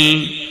കൂട്ടത്തിൽ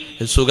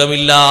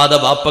സുഖമില്ലാതെ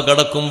ബാപ്പ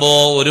കിടക്കുമ്പോ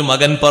ഒരു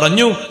മകൻ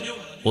പറഞ്ഞു,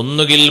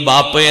 ഒന്നുകിൽ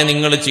ബാപ്പയെ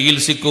നിങ്ങൾ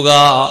ചികിത്സിക്കുക,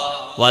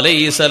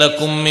 വലൈസ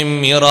ലക്കും മിൻ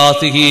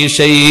മീറാസിഹി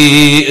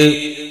ശൈഅ്,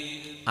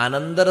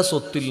 അനന്തര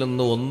സ്വത്തിൽ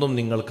നിന്ന് ഒന്നും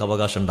നിങ്ങൾക്ക്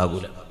അവകാശം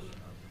ഉണ്ടാകൂല.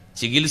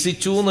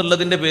 ചികിത്സിച്ചു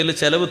എന്നുള്ളതിന്റെ പേരിൽ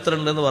ചെലവ് ഇത്ര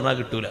ഉണ്ടെന്ന് പറഞ്ഞാൽ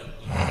കിട്ടൂല.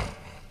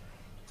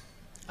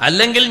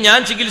 അല്ലെങ്കിൽ ഞാൻ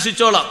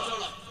ചികിത്സിച്ചോളാം.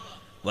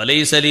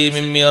 വലൈസ ലീ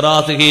മിൻ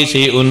മീറാസിഹി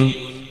ശൈഉൻ,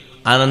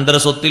 അനന്തര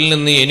സ്വത്തിൽ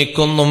നിന്ന്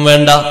എനിക്കൊന്നും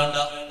വേണ്ട.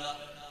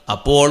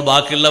 അപ്പോൾ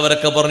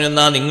ബാക്കിയുള്ളവരൊക്കെ പറഞ്ഞു,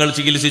 എന്നാ നിങ്ങൾ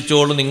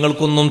ചികിത്സിച്ചോളൂ,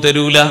 നിങ്ങൾക്കൊന്നും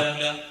തരൂല.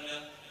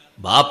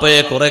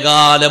 ബാപ്പയെ കുറെ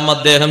കാലം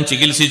അദ്ദേഹം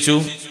ചികിത്സിച്ചു.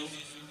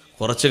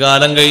 കുറച്ചു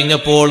കാലം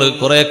കഴിഞ്ഞപ്പോൾ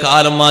കുറെ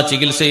കാലം ആ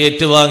ചികിത്സ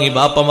ഏറ്റുവാങ്ങി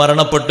ബാപ്പ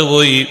മരണപ്പെട്ടു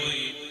പോയി.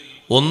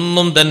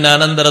 ഒന്നും തന്നെ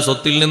അനന്തര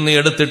സ്വത്തിൽ നിന്ന്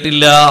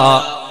എടുത്തിട്ടില്ല.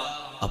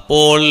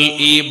 അപ്പോൾ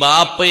ഈ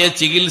ബാപ്പയെ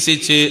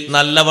ചികിത്സിച്ച്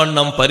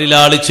നല്ലവണ്ണം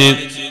പരിലാളിച്ച്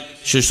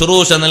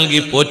ശുശ്രൂഷ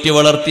നൽകി പോറ്റി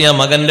വളർത്തിയ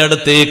മകന്റെ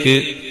അടുത്തേക്ക്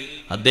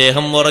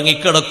അദ്ദേഹം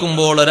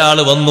ഉറങ്ങിക്കിടക്കുമ്പോൾ ഒരാൾ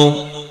വന്നു.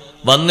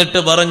 വന്നിട്ട്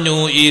പറഞ്ഞു,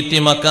 ഈത്തി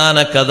മക്കാന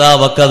കഥാ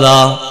വക്കഥാ,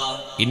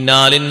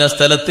 ഇന്നാലിന്ന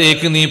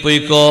സ്ഥലത്തേക്ക് നീ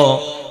പോയിക്കോ,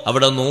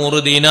 അവിടെ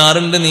 100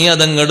 ദീനാറുണ്ട്, നീ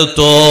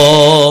അതങ്ങെടുത്തോ.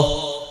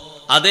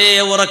 അതേ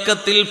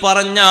ഉറക്കത്തിൽ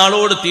പറഞ്ഞ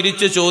ആളോട്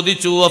തിരിച്ചു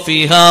ചോദിച്ചു,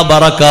 ഫീഹാ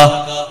ബറക,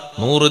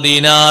 100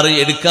 ദീനാർ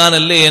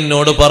എടുക്കാനല്ലേ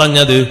എന്നോട്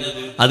പറഞ്ഞത്,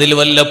 അതിൽ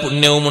വല്ല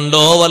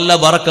പുണ്യവുമുണ്ടോ, വല്ല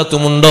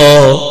ബറക്കത്തുമുണ്ടോ?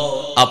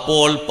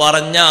 അപ്പോൾ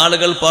പറഞ്ഞ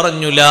ആളുകൾ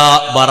പറഞ്ഞില്ല,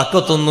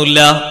 ബറക്കത്തൊന്നുമില്ല,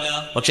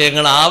 പക്ഷെ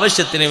ഞങ്ങൾ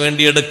ആവശ്യത്തിന്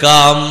വേണ്ടി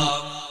എടുക്കാം.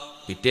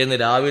 പിറ്റേന്ന്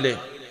രാവിലെ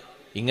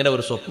ഇങ്ങനെ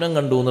ഒരു സ്വപ്നം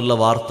കണ്ടു എന്നുള്ള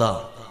വാർത്ത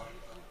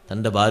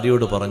തന്റെ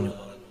ഭാര്യയോട് പറഞ്ഞു.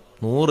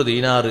 100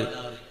 ദീനാർ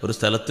ഒരു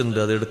സ്ഥലത്തുണ്ട്,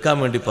 അത് എടുക്കാൻ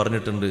വേണ്ടി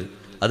പറഞ്ഞിട്ടുണ്ട്,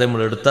 അത്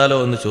നമ്മൾ എടുത്താലോ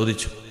എന്ന്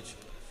ചോദിച്ചു.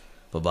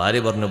 അപ്പൊ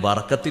ഭാര്യ പറഞ്ഞു,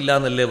 ബറക്കത്തില്ല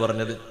എന്നല്ലേ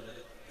പറഞ്ഞത്,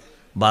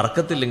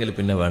 ബറക്കത്തില്ലെങ്കിൽ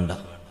പിന്നെ വേണ്ട,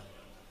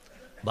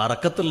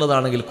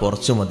 ബറക്കത്തുള്ളതാണെങ്കിൽ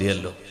കുറച്ച്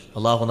മതിയല്ലോ.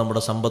 അള്ളാഹു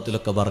നമ്മുടെ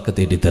സമ്പത്തിലൊക്കെ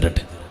ബറക്കത്ത് ഏറ്റി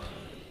തരട്ടെ.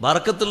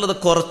 ബറക്കത്തുള്ളത്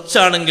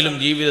കുറച്ചാണെങ്കിലും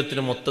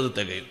ജീവിതത്തിന് മൊത്തത്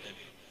തികയും.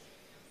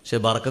 പക്ഷെ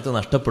ബറക്കത്ത്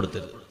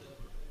നഷ്ടപ്പെടുത്തരുത്.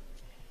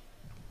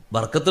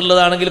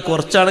 ബറക്കത്തുള്ളതാണെങ്കിൽ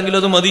കുറച്ചാണെങ്കിലും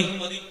അത് മതി,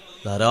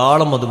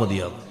 ധാരാളം അത്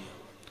മതിയാകും.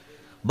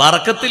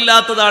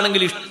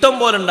 ബറക്കത്തില്ലാത്തതാണെങ്കിൽ ഇഷ്ടം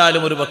പോലെ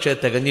ഉണ്ടായാലും ഒരു പക്ഷേ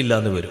തികഞ്ഞില്ല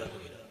എന്ന് വരും.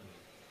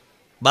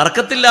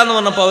 ബറക്കത്തില്ല എന്ന്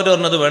പറഞ്ഞപ്പോൾ അവർ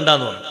പറഞ്ഞത്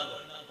വേണ്ടാന്ന് പറഞ്ഞു.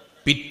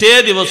 പിറ്റേ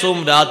ദിവസവും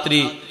രാത്രി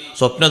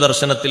സ്വപ്ന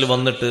ദർശനത്തിൽ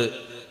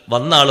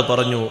വന്ന ആള്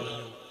പറഞ്ഞു,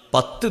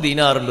 10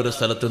 ദീനാറിന്റെ ഒരു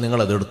സ്ഥലത്ത് നിങ്ങൾ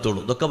അത് എടുത്തോളൂ,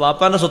 ഇതൊക്കെ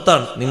ബാപ്പാന്റെ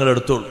സ്വത്താണ്, നിങ്ങൾ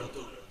എടുത്തോളൂ.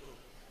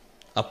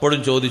 അപ്പോഴും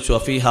ചോദിച്ചു,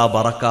 അഫീഹാ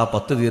ബറക്ക,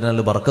 10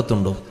 ദീനാറിൽ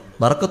ബറക്കത്തുണ്ടോ?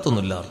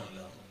 ബറക്കത്തൊന്നുമില്ല.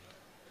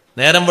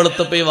 നേരം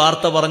വെളുത്തപ്പോ ഈ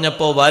വാർത്ത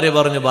പറഞ്ഞപ്പോ ഭാര്യ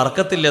പറഞ്ഞു,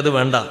 ബറക്കത്തില്ല, അത്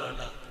വേണ്ട,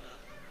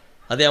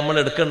 അത് നമ്മൾ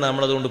എടുക്കണ്ട,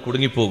 നമ്മളതുകൊണ്ട്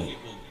കുടുങ്ങിപ്പോകും.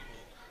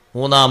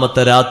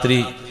 3-ാമത്തെ രാത്രി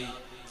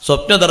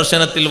സ്വപ്ന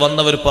ദർശനത്തിൽ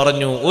വന്നവർ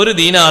പറഞ്ഞു, 1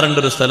 ദീനാറിന്റെ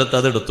ഒരു സ്ഥലത്ത്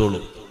അത്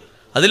എടുത്തോളൂ,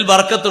 അതിൽ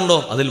ബറക്കത്തുണ്ടോ?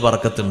 അതിൽ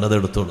ബറക്കത്തുണ്ട്, അത്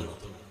എടുത്തോളൂ.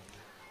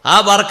 ആ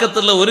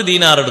ബറക്കത്തുള്ള 1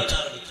 ദീനാർ എടുത്തു.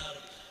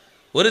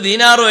 ഒരു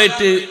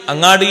ദീനാറുമായിട്ട്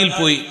അങ്ങാടിയിൽ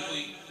പോയി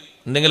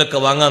എന്തെങ്കിലുമൊക്കെ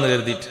വാങ്ങാന്ന്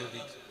കരുതിയിട്ട്.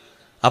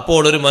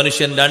 അപ്പോൾ ഒരു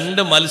മനുഷ്യൻ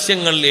 2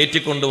 മത്സ്യങ്ങൾ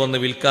ഏറ്റിക്കൊണ്ടുവന്ന്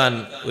വിൽക്കാൻ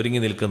ഒരുങ്ങി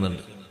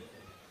നിൽക്കുന്നുണ്ട്.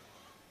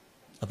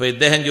 അപ്പൊ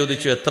ഇദ്ദേഹം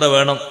ചോദിച്ചു, എത്ര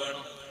വേണം?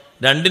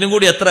 2നും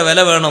കൂടി എത്ര വില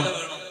വേണം?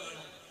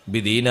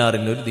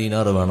 ദീനാറിന് 1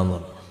 ദീനാറ് വേണമെന്ന്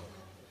പറഞ്ഞു.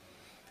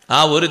 ആ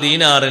 1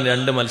 ദീനാറിന്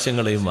 2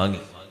 മത്സ്യങ്ങളെയും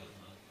വാങ്ങി.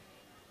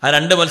 ആ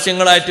 2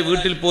 മത്സ്യങ്ങളായിട്ട്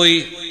വീട്ടിൽ പോയി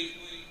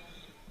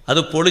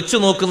അത് പൊളിച്ചു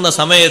നോക്കുന്ന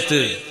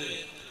സമയത്ത്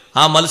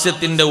ആ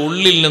മത്സ്യത്തിന്റെ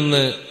ഉള്ളിൽ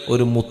നിന്ന്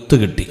ഒരു മുത്ത്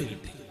കിട്ടി.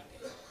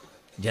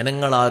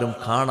 ജനങ്ങളാരും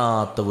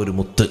കാണാത്ത ഒരു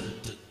മുത്ത്,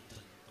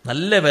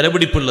 നല്ല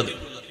വിലപിടിപ്പുള്ളത്.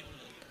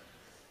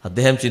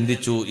 അദ്ദേഹം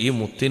ചിന്തിച്ചു, ഈ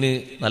മുത്തിന്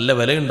നല്ല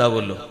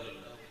വിലയുണ്ടാവുമല്ലോ,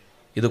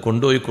 ഇത്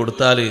കൊണ്ടുപോയി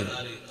കൊടുത്താൽ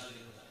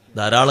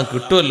ധാരാളം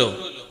കിട്ടുമല്ലോ,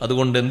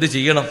 അതുകൊണ്ട് എന്ത്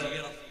ചെയ്യണം?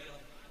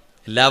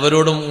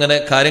 എല്ലാവരോടും ഇങ്ങനെ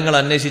കാര്യങ്ങൾ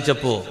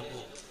അന്വേഷിച്ചപ്പോ,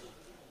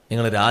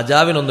 നിങ്ങൾ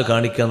രാജാവിനൊന്ന്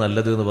കാണിക്കാൻ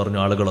നല്ലത് എന്ന് പറഞ്ഞു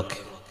ആളുകളൊക്കെ.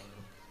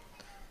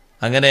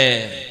 അങ്ങനെ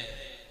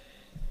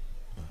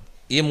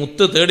ഈ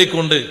മുത്ത്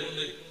തേടിക്കൊണ്ട്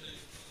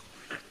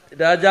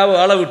രാജാവ്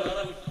ആളെ വിട്ടു.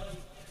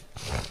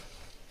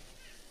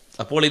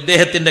 അപ്പോൾ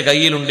ഇദ്ദേഹത്തിന്റെ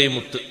കയ്യിലുണ്ട് ഈ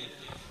മുത്ത്.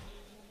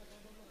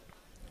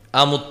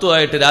 ആ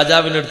മുത്തുമായിട്ട്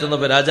രാജാവിന്റെ അടുത്ത്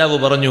നിന്നപ്പോ രാജാവ്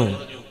പറഞ്ഞു,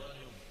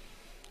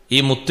 ഈ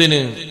മുത്തിന്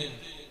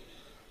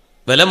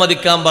വില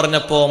മതിക്കാൻ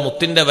പറഞ്ഞപ്പോ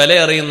മുത്തിന്റെ വില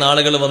അറിയുന്ന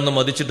ആളുകൾ വന്ന്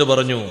മതിച്ചിട്ട്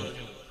പറഞ്ഞു,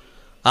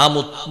 ആ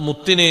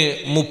മുത്തിന്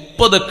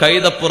 30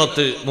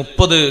 കൈതപ്പുറത്ത്,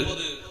 30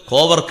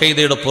 കോവർ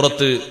കൈതയുടെ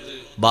പുറത്ത്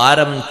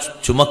ഭാരം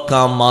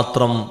ചുമക്കാൻ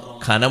മാത്രം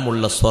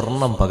ഖനമുള്ള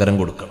സ്വർണം പകരം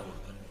കൊടുക്കണം.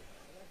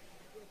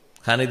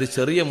 കാരണം ഇത്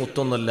ചെറിയ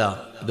മുത്തൊന്നുമല്ല,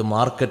 ഇത്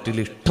മാർക്കറ്റിൽ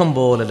ഇഷ്ടം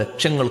പോലെ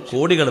ലക്ഷങ്ങൾ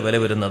കോടികൾ വില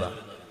വരുന്നതാണ്.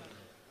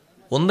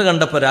 ഒന്ന്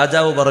കണ്ടപ്പോ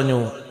രാജാവ് പറഞ്ഞു,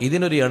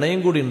 ഇതിനൊരു ഇണയും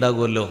കൂടി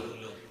ഉണ്ടാകുമല്ലോ,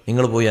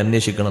 നിങ്ങൾ പോയി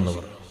അന്വേഷിക്കണം എന്ന്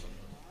പറഞ്ഞു.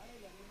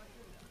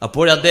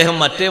 അപ്പോൾ അദ്ദേഹം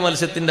മറ്റേ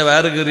മത്സ്യത്തിന്റെ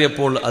വയറ്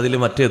കീറിയപ്പോൾ അതിൽ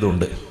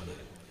മറ്റേതുണ്ട്.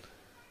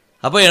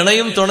 അപ്പൊ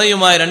ഇണയും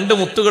തുണയുമായ 2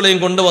 മുത്തുകളെയും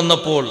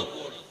കൊണ്ടുവന്നപ്പോൾ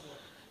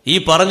ഈ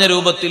പറഞ്ഞ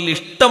രൂപത്തിൽ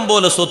ഇഷ്ടം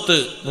പോലെ സ്വത്ത്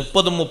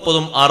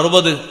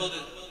 30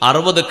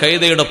 60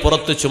 കൈതയുടെ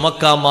പുറത്ത്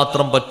ചുമക്കാൻ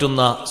മാത്രം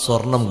പറ്റുന്ന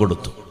സ്വർണം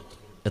കൊടുത്തു.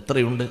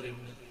 എത്രയുണ്ട്?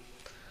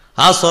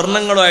 ആ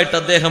സ്വർണങ്ങളുമായിട്ട്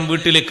അദ്ദേഹം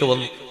വീട്ടിലേക്ക്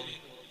വന്നു.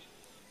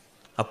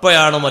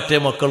 അപ്പോഴാണ് മറ്റേ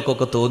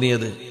മക്കൾക്കൊക്കെ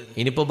തോന്നിയത്,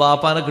 ഇനിയിപ്പോ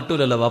ബാപ്പാനെ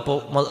കിട്ടൂലല്ലോ, ബാപ്പ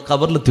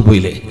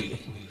ഖബറിലെത്തിപ്പോയില്ലേ,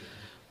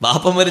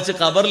 ബാപ്പ മരിച്ച്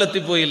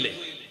ഖബറിലെത്തിപ്പോയില്ലേ,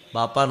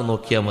 ബാപ്പാനെ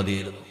നോക്കിയാൽ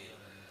മതിയായിരുന്നു,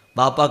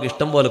 ബാപ്പാക്ക്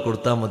ഇഷ്ടം പോലെ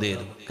കൊടുത്താൽ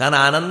മതിയായിരുന്നു. കാരണം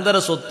അനന്തര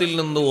സ്വത്തിൽ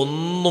നിന്ന്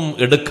ഒന്നും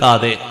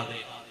എടുക്കാതെ,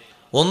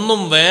 ഒന്നും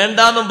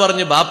വേണ്ടാന്നും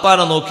പറഞ്ഞ്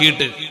ബാപ്പാനെ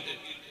നോക്കിയിട്ട്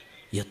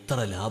എത്ര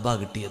ലാഭാ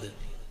കിട്ടിയത്,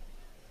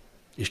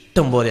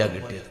 ഇഷ്ടം പോലെയാ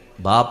കിട്ടിയത്.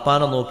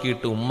 ബാപ്പാനെ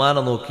നോക്കിയിട്ട്,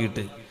 ഉമ്മാനെ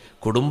നോക്കിയിട്ട്,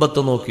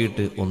 കുടുംബത്തെ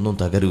നോക്കിയിട്ട് ഒന്നും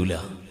തകരൂല,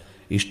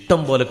 ഇഷ്ടം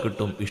പോലെ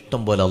കിട്ടും,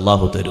 ഇഷ്ടം പോലെ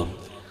അള്ളാഹു തരും.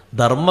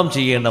 ധർമ്മം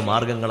ചെയ്യേണ്ട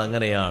മാർഗങ്ങൾ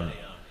അങ്ങനെയാണ്.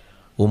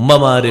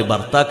 ഉമ്മമാര്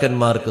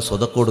ഭർത്താക്കന്മാർക്ക്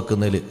സ്വതക്ക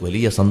കൊടുക്കുന്നതിൽ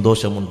വലിയ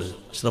സന്തോഷമുണ്ട്.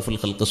 അഷ്റഫുൽ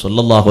ഖൽഖ്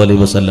സ്വല്ലല്ലാഹു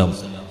അലൈഹി വസല്ലം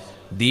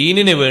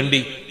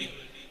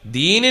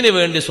ദീനിന്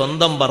വേണ്ടി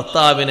സ്വന്തം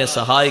ഭർത്താവിനെ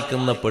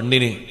സഹായിക്കുന്ന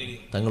പെണ്ണിന്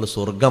തങ്ങൾ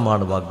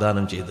സ്വർഗമാണ്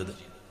വാഗ്ദാനം ചെയ്തത്.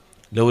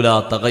 ലൗലാ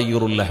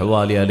തഗയ്യുറുൽ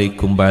അഹ്വാലി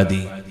അലൈക്കും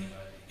ബഅദി,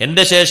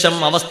 എന്റെ ശേഷം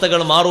അവസ്ഥകൾ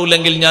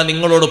മാറൂല്ലെങ്കിൽ ഞാൻ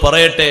നിങ്ങളോട്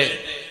പറയട്ടെ,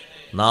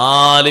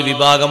 4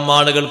 വിഭാഗം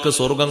ആളുകൾക്ക്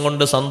സ്വർഗം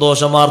കൊണ്ട്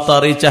സന്തോഷവാർത്ത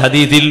അറിയിച്ച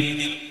ഹദീസിൽ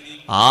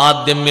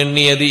ആദ്യം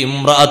എണ്ണിയത്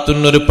ഇംറഅത്തുൻ,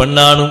 ഒരു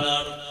പെണ്ണാണ്.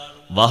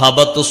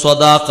 വഹബത്തു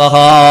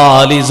സ്വദാഖഹാ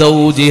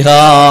ലിസൗജിഹാ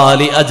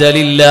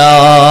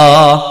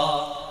ലിഅജലില്ലാഹ്,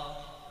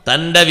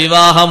 തന്റെ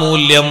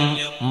വിവാഹമൂല്യം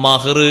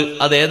മഹർ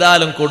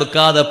അതേതായാലും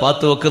കൊടുക്കാതെ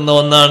പാത്തു വെക്കുന്ന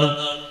ഒന്നാണ്,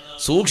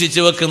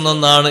 സൂക്ഷിച്ചു വെക്കുന്ന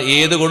ഒന്നാണ്.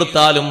 ഏത്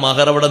കൊടുത്താലും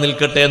മഹർ അവിടെ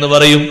നിൽക്കട്ടെ എന്ന്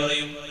പറയും.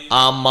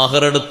 ആ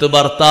മഹർ എടുത്ത്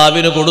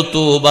ഭർത്താവിന്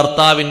കൊടുത്തു.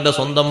 ഭർത്താവിന്റെ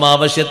സ്വന്തം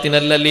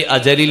ആവശ്യത്തിനല്ലല്ലേ,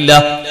 അജലില്ല,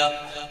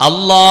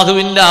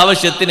 അള്ളാഹുവിന്റെ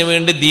ആവശ്യത്തിന്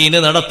വേണ്ടി, ദീന്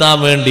നടത്താൻ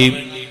വേണ്ടി.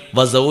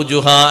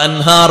 വസൗജുഹാ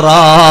അൻഹാ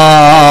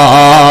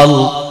റാൽ,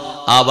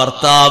 ആ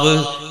ഭർത്താവ്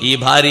ഈ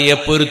ഭാര്യയെ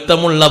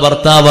പൊരുത്തമുള്ള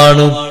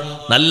ഭർത്താവാണ്,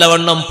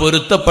 നല്ലവണ്ണം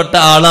പൊരുത്തപ്പെട്ട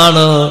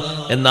ആളാണ്.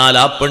 എന്നാൽ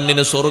ആ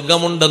പെണ്ണിന്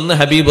സ്വർഗമുണ്ടെന്ന്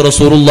ഹബീബ്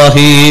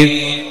റസൂലുള്ളാഹി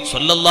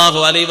സ്വല്ലല്ലാഹു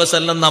അലൈഹി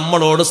വസല്ലം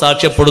നമ്മളോട്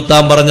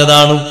സാക്ഷ്യപ്പെടുത്താൻ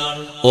പറഞ്ഞതാണ്.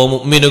 ഓ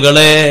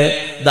മുഅ്മിനുകളെ,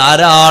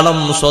 ധാരാളം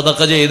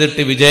സ്വതക്ക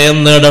ചെയ്തിട്ട് വിജയം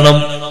നേടണം.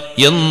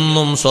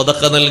 എന്നും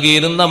സ്വതക്ക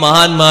നൽകിയിരുന്ന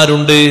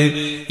മഹാന്മാരുണ്ട്,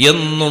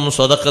 എന്നും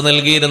സ്വതക്ക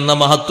നൽകിയിരുന്ന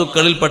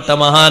മഹത്തുക്കളിൽപ്പെട്ട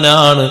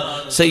മഹാനാണ്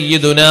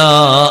സയ്യിദുനാ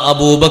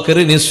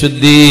അബൂബക്കറിൻ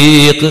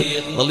സിദ്ദീഖ്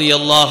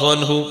റളിയല്ലാഹു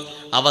അൻഹു.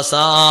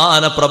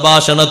 അവസാന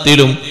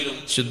പ്രഭാഷണത്തിലും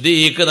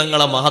സിദ്ദീഖ്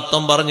തങ്ങളെ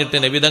മഹത്വം പറഞ്ഞിട്ട്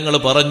നബി തങ്ങൾ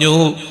പറഞ്ഞു,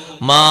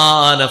 മാ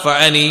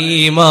നഫഅനീ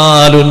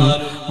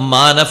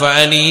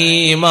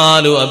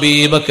മാലു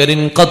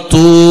അബീബക്കറിൻ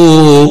ഖത്തു,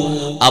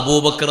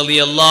 അബൂബക്കർ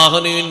റളിയല്ലാഹു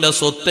അൻഹുവിന്റെ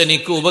സ്വത്ത്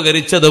എനിക്ക്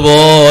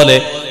ഉപകരിച്ചതുപോലെ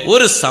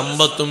ഒരു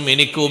സമ്പത്തും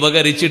എനിക്ക്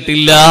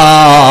ഉപകരിച്ചിട്ടില്ല.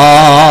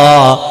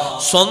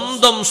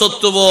 സ്വന്തം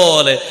സ്വത്ത്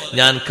പോലെ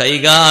ഞാൻ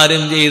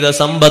കൈകാര്യം ചെയ്ത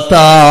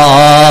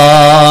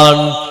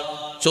സമ്പത്താണ്.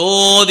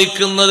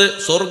 ചോദിക്കുന്നത്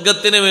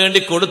സ്വർഗത്തിന് വേണ്ടി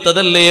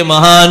കൊടുത്തതല്ലേ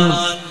മഹാൻ.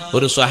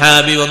 ഒരു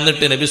സ്വഹാബി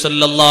വന്നിട്ട് നബി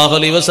സല്ലല്ലാഹു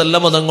അലൈഹി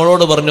വസല്ലം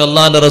തങ്ങളോട് പറഞ്ഞു,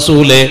 അല്ലാഹുവിന്റെ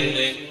റസൂലേ,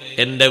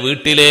 എന്റെ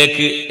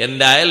വീട്ടിലേക്ക്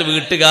എന്റെ അയൽ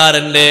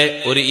വീട്ടുകാരന്റെ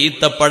ഒരു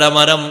ഈത്തപ്പഴ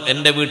മരം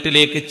എന്റെ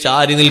വീട്ടിലേക്ക്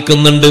ചാരി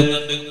നിൽക്കുന്നുണ്ട്.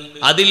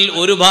 അതിൽ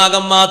ഒരു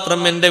ഭാഗം മാത്രം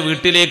എന്റെ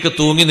വീട്ടിലേക്ക്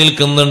തൂങ്ങി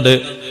നിൽക്കുന്നുണ്ട്.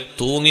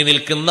 തൂങ്ങി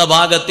നിൽക്കുന്ന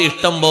ഭാഗത്ത്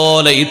ഇഷ്ടം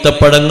പോലെ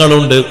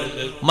ഈത്തപ്പഴങ്ങളുണ്ട്,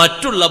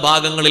 മറ്റുള്ള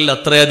ഭാഗങ്ങളിൽ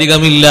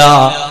അത്രയധികമില്ല.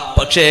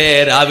 പക്ഷേ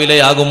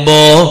രാവിലെയാകുമ്പോ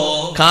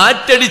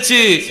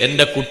കാറ്റടിച്ച്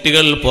എന്റെ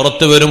കുട്ടികൾ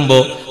പുറത്തു വരുമ്പോ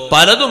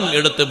പലതും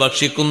എടുത്ത്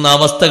ഭക്ഷിക്കുന്ന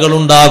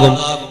അവസ്ഥകളുണ്ടാകും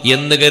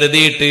എന്ന്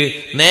കരുതിയിട്ട്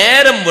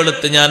നേരം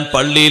വെളുത്ത് ഞാൻ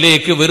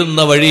പള്ളിയിലേക്ക്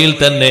വരുന്ന വഴിയിൽ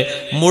തന്നെ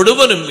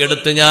മുഴുവനും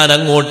എടുത്ത് ഞാൻ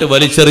അങ്ങോട്ട്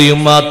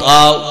വലിച്ചെറിയും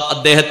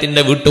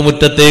അദ്ദേഹത്തിന്റെ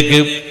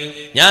വീട്ടുമുറ്റത്തേക്ക്.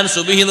 ഞാൻ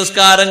സുബ്ഹി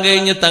നിസ്കാരം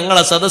കഴിഞ്ഞ്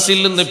തങ്ങളെ സദസ്സിൽ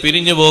നിന്ന്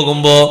പിരിഞ്ഞു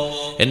പോകുമ്പോ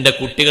എന്റെ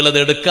കുട്ടികൾ അത്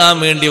എടുക്കാൻ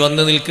വേണ്ടി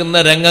വന്ന് നിൽക്കുന്ന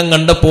രംഗം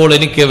കണ്ടപ്പോൾ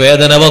എനിക്ക്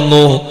വേദന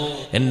വന്നു.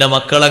 എന്റെ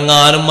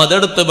മക്കളെങ്ങാനും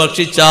അതെടുത്ത്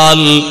ഭക്ഷിച്ചാൽ,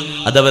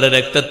 അതവരെ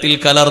രക്തത്തിൽ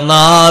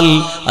കലർന്നാൽ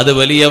അത്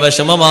വലിയ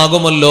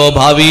വിഷമമാകുമല്ലോ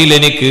ഭാവിയിൽ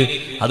എനിക്ക്.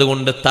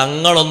 അതുകൊണ്ട്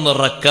തങ്ങളൊന്ന്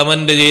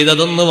റെക്കമെൻഡ്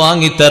ചെയ്തതൊന്ന്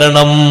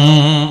വാങ്ങിത്തരണം.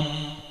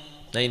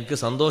 എനിക്ക്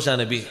സന്തോഷാണ്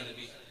നബി,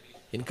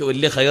 എനിക്ക്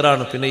വലിയ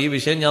ഖൈറാണ്, പിന്നെ ഈ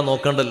വിഷയം ഞാൻ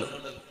നോക്കണ്ടല്ലോ.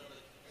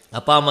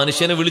 അപ്പൊ ആ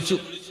മനുഷ്യനെ വിളിച്ചു.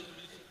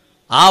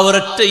 ആ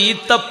ഒരൊറ്റ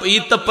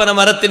ഈത്തപ്പന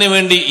മരത്തിന്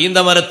വേണ്ടി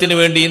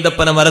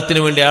ഈന്തപ്പന മരത്തിന്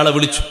വേണ്ടി അയാളെ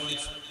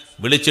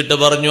വിളിച്ചിട്ട്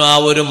പറഞ്ഞു, ആ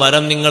ഒരു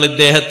മരം നിങ്ങൾ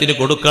ഇദ്ദേഹത്തിന്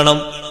കൊടുക്കണം,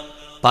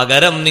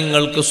 പകരം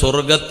നിങ്ങൾക്ക്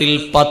സ്വർഗത്തിൽ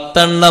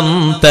 10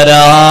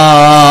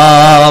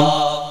 തരാം.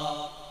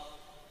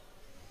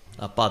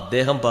 അപ്പൊ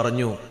അദ്ദേഹം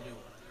പറഞ്ഞു,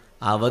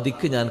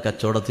 അവധിക്ക് ഞാൻ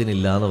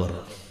കച്ചവടത്തിനില്ല എന്ന്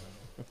പറഞ്ഞു.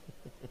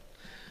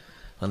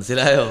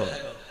 മനസ്സിലായോ?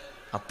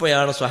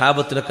 അപ്പോഴാണ്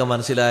സ്വഹാബത്തിനൊക്കെ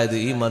മനസ്സിലായത്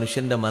ഈ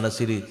മനുഷ്യന്റെ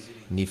മനസ്സിൽ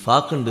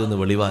നിഫാഖുണ്ട് എന്ന്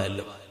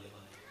വെളിവായല്ലോ.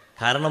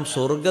 കാരണം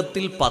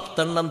സ്വർഗത്തിൽ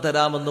 10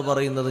 തരാമെന്ന്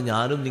പറയുന്നത്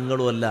ഞാനും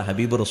നിങ്ങളും അല്ല,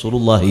 ഹബീബ്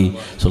റസൂലുള്ളാഹി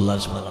സ്വല്ലല്ലാഹു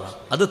അലൈഹി വസല്ലം.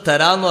 അത്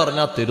തരാന്ന്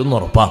പറഞ്ഞാൽ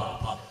തരുന്നുറപ്പാണ്.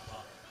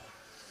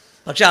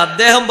 പക്ഷെ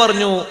അദ്ദേഹം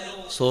പറഞ്ഞു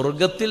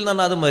സ്വർഗത്തിൽ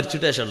നിന്ന് അത്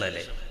മരിച്ചിട്ട്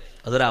ശേഷമുള്ളതല്ലേ,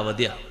 അതൊരു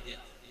അവധിയാണ്.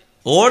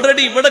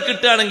 ഓൾറെഡി ഇവിടെ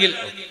കിട്ടുകയാണെങ്കിൽ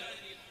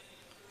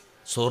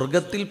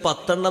സ്വർഗത്തിൽ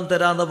 10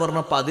 തരാന്ന്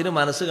പറഞ്ഞപ്പോ അതിന്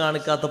മനസ്സ്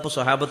കാണിക്കാത്തപ്പോ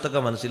സ്വഹാബത്തൊക്കെ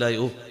മനസ്സിലായി,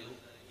 ഓ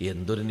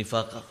എന്തൊരു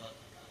നിഫാഖ.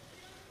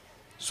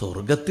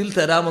 സ്വർഗത്തിൽ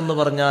തരാമെന്ന്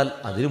പറഞ്ഞാൽ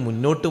അതിന്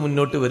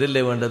മുന്നോട്ട്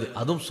വരില്ലേ വേണ്ടത്.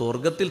 അതും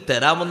സ്വർഗത്തിൽ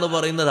തരാമെന്ന്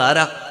പറയുന്നത്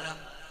ആരാ?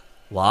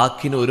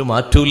 വാക്കിന് ഒരു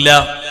മാറ്റമില്ല,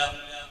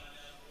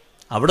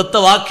 അവിടുത്തെ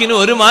വാക്കിന്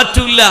ഒരു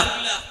മാറ്റമില്ല.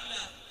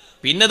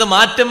 പിന്നെ അത്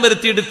മാറ്റം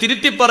വരുത്തിയിട്ട്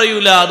തിരുത്തി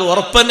പറയൂല, അത്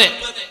ഉറപ്പന്നെ.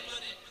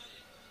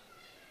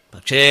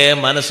 പക്ഷേ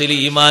മനസ്സിൽ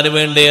ഈമാന്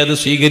വേണ്ടേ അത്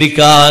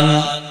സ്വീകരിക്കാൻ.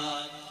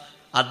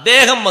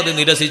 അദ്ദേഹം അത്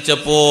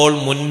നിരസിച്ചപ്പോൾ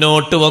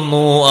മുന്നോട്ട്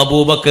വന്നു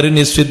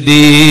അബൂബക്കറിന്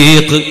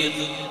സിദ്ദീഖ്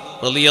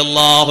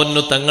റളിയല്ലാഹു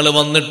അൻഹു. തങ്ങൾ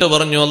വന്നിട്ട്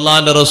പറഞ്ഞു,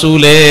 അല്ലാഹുവിന്റെ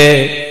റസൂലേ,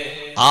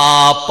 ആ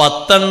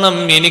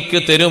 10 എനിക്ക്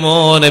തരുമോ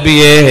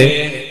നബിയേ?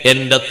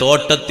 എന്റെ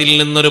തോട്ടത്തിൽ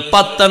നിന്നൊരു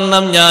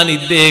 10 ഞാൻ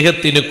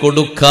ഇദ്ദേഹത്തിന്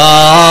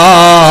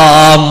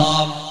കൊടുക്കാം.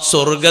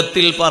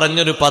 സ്വർഗത്തിൽ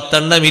പറഞ്ഞൊരു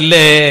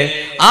 10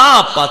 ആ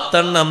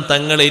 10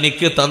 തങ്ങൾ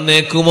എനിക്ക്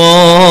തന്നേക്കുമോ?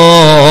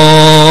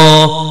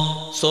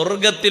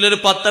 സ്വർഗത്തിലൊരു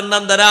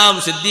 10 തരാം.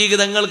 സിദ്ദീഖ്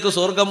തങ്ങൾക്ക്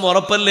സ്വർഗം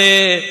ഉറപ്പല്ലേ?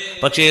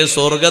 പക്ഷേ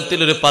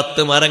സ്വർഗത്തിലൊരു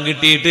 10 മരം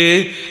കിട്ടിയിട്ട്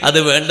അത്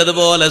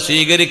വേണ്ടതുപോലെ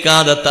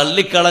സ്വീകരിക്കാതെ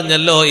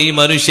തള്ളിക്കളഞ്ഞല്ലോ ഈ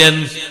മനുഷ്യൻ.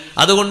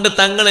 അതുകൊണ്ട്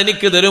തങ്ങൾ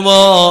എനിക്ക്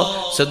തരുമോ?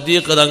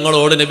 സിദ്ദീഖ്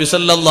തങ്ങളോട് നബി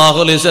സല്ലല്ലാഹു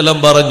അലൈഹി വസല്ലം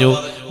പറഞ്ഞു,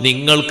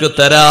 നിങ്ങൾക്ക്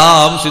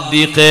തരാം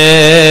സിദ്ദീഖേ.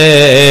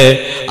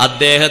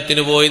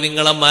 അദ്ദേഹത്തിന് പോയി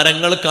നിങ്ങളെ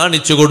മരങ്ങൾ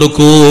കാണിച്ചു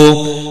കൊടുക്കൂ.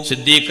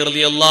 സിദ്ദീഖ്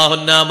റളിയല്ലാഹു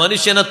അൻഹു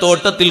മനുഷ്യനെ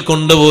തോട്ടത്തിൽ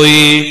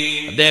കൊണ്ടുപോയി.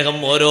 അദ്ദേഹം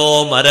ഓരോ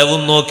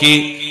മരവും നോക്കി,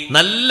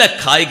 നല്ല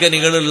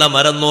കായ്കനികളുള്ള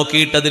മരം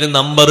നോക്കിയിട്ട് അതിന്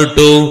നമ്പർ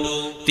ഇട്ടു.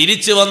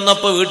 തിരിച്ചു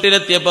വന്നപ്പോ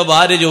വീട്ടിലെത്തിയപ്പോ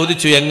ഭാര്യ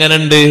ചോദിച്ചു,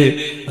 എങ്ങനുണ്ട്?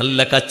 നല്ല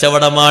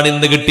കച്ചവടമാണ്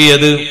ഇന്ന്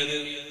കിട്ടിയത്.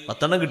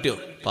 10 കിട്ടിയോ?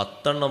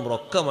 10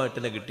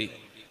 റൊക്കമായിട്ടിനെ കിട്ടി.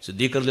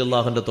 സിദ്ദീഖ്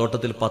റളിയല്ലാഹുവിന്റെ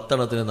തോട്ടത്തിൽ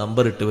 10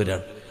 നമ്പർ ഇട്ട്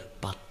വരികയാണ്.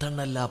 10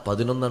 അല്ല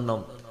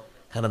 11.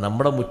 കാരണം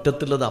നമ്മുടെ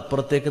മുറ്റത്തുള്ളത്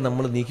അപ്പുറത്തേക്ക്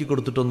നമ്മൾ നീക്കി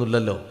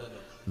കൊടുത്തിട്ടൊന്നുമില്ലല്ലോ.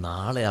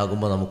 നാളെ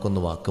ആകുമ്പോ നമുക്കൊന്ന്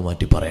വാക്ക്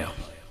മാറ്റി പറയാം.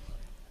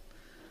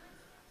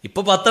 ഇപ്പൊ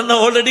 10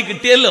 ഓൾറെഡി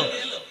കിട്ടിയല്ലോ.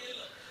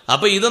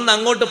 അപ്പൊ ഇതൊന്നും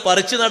അങ്ങോട്ട്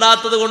പറിച്ചു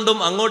നടാത്തത് കൊണ്ടും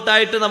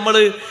അങ്ങോട്ടായിട്ട് നമ്മൾ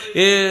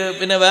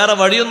പിന്നെ വേറെ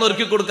വഴിയൊന്നും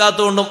ഒരുക്കി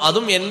കൊടുക്കാത്തത് കൊണ്ടും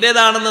അതും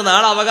എന്റേതാണെന്ന്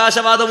നാളെ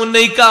അവകാശവാദം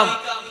ഉന്നയിക്കാം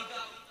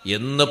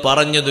എന്ന്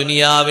പറഞ്ഞ്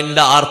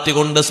ദുനിയാവിന്റെ ആർത്തി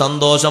കൊണ്ട്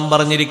സന്തോഷം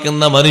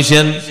പറഞ്ഞിരിക്കുന്ന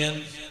മനുഷ്യൻ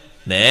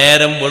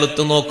നേരം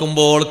വെളുത്തു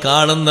നോക്കുമ്പോൾ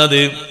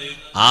കാണുന്നത്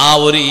ആ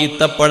ഒരു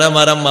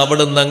ഈത്തപ്പഴമരം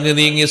അവിടുന്ന് അങ്ങ്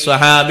നീങ്ങി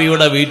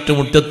സ്വഹാബിയുടെ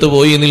വീട്ടുമുറ്റത്ത്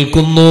പോയി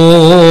നിൽക്കുന്നു.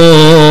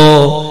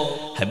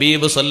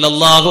 ഹബീബ്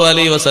സല്ലല്ലാഹു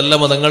അലൈഹി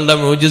വസല്ലം തങ്ങളുടെ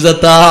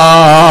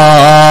മുഅ്ജിസത്താണ്.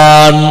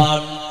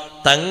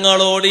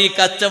 തങ്ങളോട് ഈ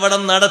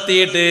കച്ചവടം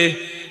നടത്തിയിട്ട്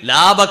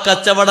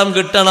ലാഭക്കച്ചവടം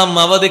കിട്ടണം,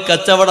 അവധി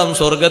കച്ചവടം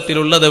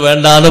സ്വർഗത്തിലുള്ളത്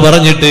വേണ്ടാന്ന്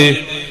പറഞ്ഞിട്ട്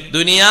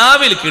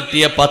ദുനിയാവിൽ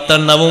കിട്ടിയ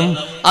 10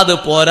 അത്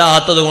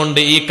പോരാത്തത് കൊണ്ട്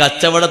ഈ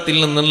കച്ചവടത്തിൽ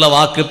നിന്നുള്ള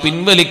വാക്ക്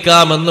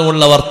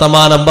പിൻവലിക്കാമെന്നുമുള്ള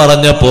വർത്തമാനം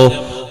പറഞ്ഞപ്പോ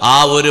ആ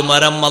ഒരു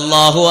മരം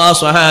അല്ലാഹു ആ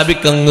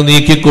സ്വഹാബിക്ക് അങ്ങ്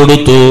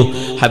നീക്കിക്കൊടുത്തു.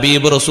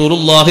 ഹബീബ്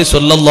റസൂലുള്ളാഹി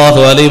സ്വല്ലല്ലാഹു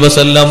അലൈഹി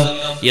വസല്ലം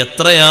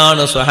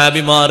എത്രയാണ്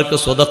സ്വഹാബിമാർക്ക്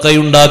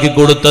സ്വതക്കയുണ്ടാക്കി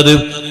കൊടുത്തത്.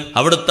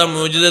 അവിടുത്തെ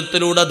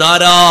മുഅ്ജിസത്തിലൂടെ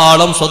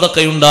ധാരാളം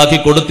സ്വതക്കയുണ്ടാക്കി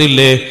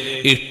കൊടുത്തില്ലേ?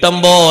 ഇഷ്ടം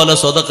പോലെ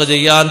സ്വതക്ക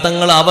ചെയ്യാൻ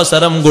തങ്ങൾ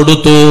അവസരം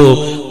കൊടുത്തു.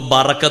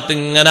 ബറക്കത്ത്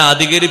ഇങ്ങനെ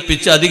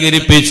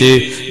അധികരിപ്പിച്ച്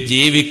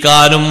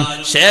ജീവിക്കാനും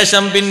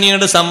ശേഷം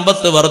പിന്നീട്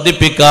സമ്പത്ത്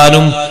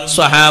വർദ്ധിപ്പിക്കാനും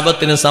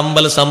സ്വഹാബത്തിന്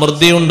സമ്പൽ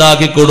സമൃദ്ധി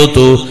ഉണ്ടാക്കി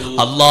കൊടുത്തു.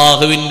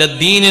 അള്ളാഹുവിന്റെ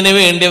ദീനിന്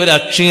വേണ്ടി അവർ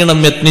അക്ഷീണം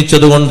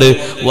യത്നിച്ചതുകൊണ്ട്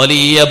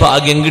വലിയ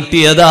ഭാഗ്യം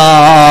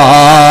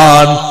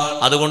കിട്ടിയതാണ്.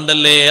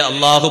 അതുകൊണ്ടല്ലേ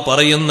അള്ളാഹു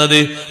പറയുന്നത്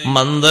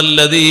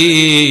മന്ദല്ലദീ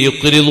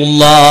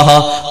യുഖ്രിദുല്ലാഹ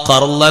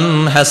ഖർളൻ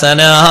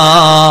ഹസനാ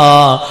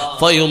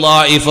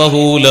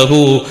ഫയുളാഇഫഹു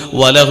ലഹു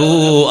വലഹു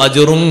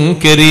അജ്റുൻ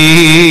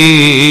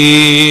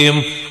കരീം.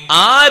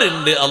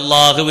 ആരുണ്ട്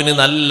അള്ളാഹുവിന്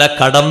നല്ല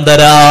കടം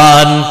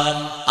തരാൻ?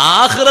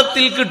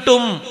 ആഖിറത്തിൽ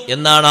കിട്ടും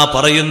എന്നാണ് ആ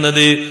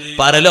പറയുന്നത്.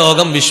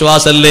 പരലോകം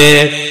വിശ്വാസല്ലേ?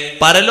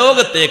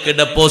 പരലോകത്തേക്ക്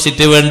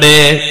ഡെപ്പോസിറ്റ് വേണ്ടേ?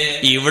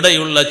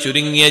 ഇവിടെയുള്ള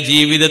ചുരുങ്ങിയ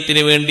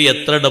ജീവിതത്തിന് വേണ്ടി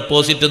എത്ര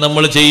ഡെപ്പോസിറ്റ്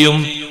നമ്മൾ ചെയ്യും?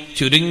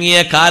 ചുരുങ്ങിയ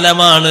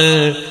കാലമാണ്,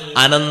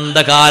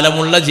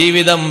 അനന്തകാലമുള്ള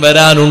ജീവിതം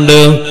വരാനുണ്ട്.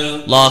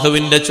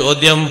 അല്ലാഹുവിന്റെ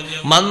ചോദ്യം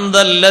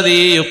മന്ദല്ലദീ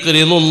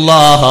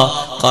യുഖ്രിദുല്ലാഹ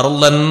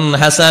ഖർളൻ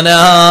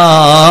ഹസനാ,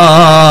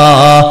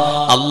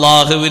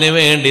 അല്ലാഹുവിന്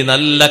വേണ്ടി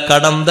നല്ല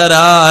കടം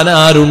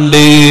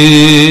തരാനാരുണ്ട്?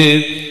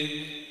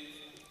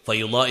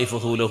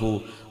 ഫയുളാഇഫഹു ലഹു,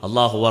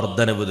 അല്ലാഹു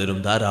വർദ്ധനവ് തരും,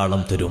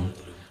 ധാരാളം തരും,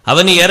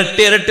 അവന്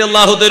ഇരട്ടി ഇരട്ടി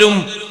അല്ലാഹു തരും.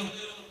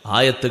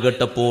 ആയത്ത്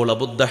കേട്ടപ്പോൾ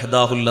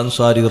അബൂദ്ദഹ്ദാഹുൽ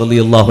അൻസാരി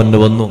റളിയല്ലാഹു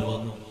അൻഹു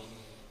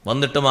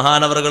വന്നിട്ട്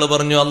മഹാനവറുകൾ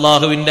പറഞ്ഞു,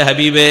 അല്ലാഹുവിന്റെ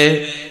ഹബീബേ,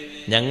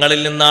 ഞങ്ങളിൽ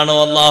നിന്നാണോ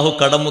അല്ലാഹു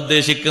കടം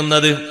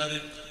ഉദ്ദേശിക്കുന്നത്?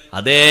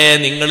 അതേ,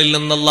 നിങ്ങളിൽ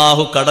നിന്ന്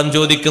അല്ലാഹു കടം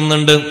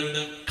ചോദിക്കുന്നുണ്ട്.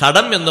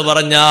 കടം എന്ന്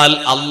പറഞ്ഞാൽ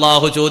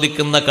അല്ലാഹു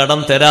ചോദിക്കുന്ന കടം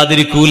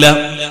തരാതിരിക്കൂല,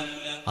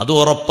 അത്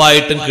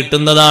ഉറപ്പായിട്ടും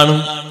കിട്ടുന്നതാണ്.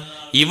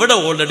 ഇവിടെ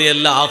ഓൾറെഡി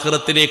എല്ലാ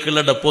ആഖിറത്തിലേക്കുള്ള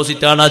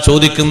ഡെപ്പോസിറ്റ് ആണ്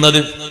ചോദിക്കുന്നത്.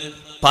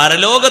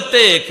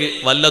 പരലോകത്തേക്ക്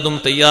വല്ലതും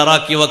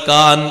തയ്യാറാക്കി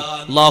വെക്കാൻ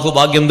അല്ലാഹു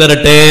ഭാഗ്യം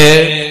തരട്ടെ.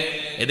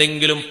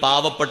 ഏതെങ്കിലും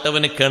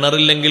പാവപ്പെട്ടവന്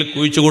കിണറില്ലെങ്കിൽ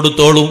കുഴിച്ചു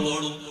കൊടുത്തോളൂ.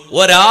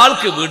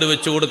 ഒരാൾക്ക് വീട്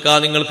വെച്ചു കൊടുക്കാൻ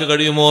നിങ്ങൾക്ക്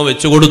കഴിയുമോ?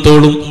 വെച്ചു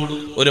കൊടുത്തോളൂ.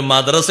 ഒരു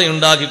മദ്രസ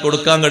ഉണ്ടാക്കി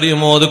കൊടുക്കാൻ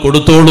കഴിയുമോ? അത്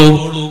കൊടുത്തോളൂ.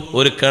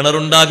 ഒരു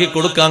കിണറുണ്ടാക്കി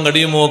കൊടുക്കാൻ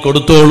കഴിയുമോ?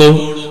 കൊടുത്തോളൂ.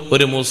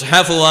 ഒരു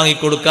മുസ്ഹഫ്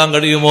വാങ്ങിക്കൊടുക്കാൻ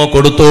കഴിയുമോ?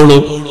 കൊടുത്തോളൂ.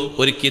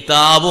 ഒരു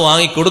കിതാബ്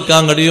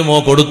വാങ്ങിക്കൊടുക്കാൻ കഴിയുമോ?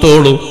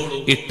 കൊടുത്തോളൂ.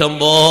 ഇഷ്ടം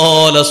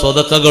പോലെ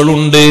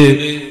സ്വതക്കകളുണ്ട്,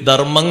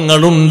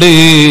 ധർമ്മങ്ങളുണ്ട്.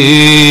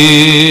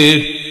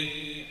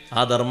 ആ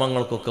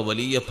ധർമ്മങ്ങൾക്കൊക്കെ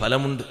വലിയ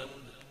ഫലമുണ്ട്.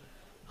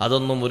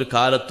 അതൊന്നും ഒരു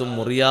കാലത്തും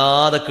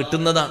മുറിയാതെ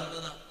കിട്ടുന്നതാണ്.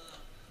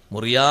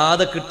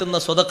 മുറിയാതെ കിട്ടുന്ന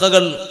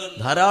സ്വതക്കകൾ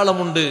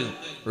ധാരാളമുണ്ട്.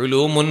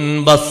 ഉലൂമുൻ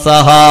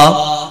ബസ്സഹാ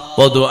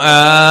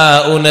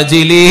വദുആഉ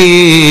നജിലി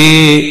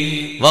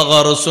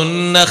വഗർസുൻ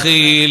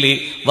നഖീലി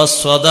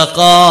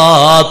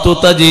വസ്സദഖാതു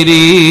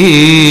തജ്രി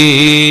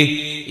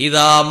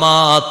ഇദാ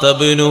മാത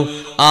ഇബ്നു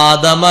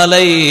ആദമ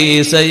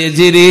ലൈസ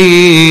യജ്രി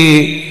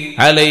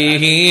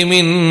അലൈഹി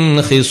മിൻ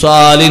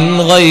ഖിസാലിൻ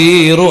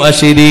ഗൈറു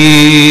അശ്രി.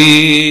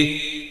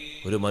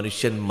 ഒരു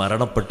മനുഷ്യൻ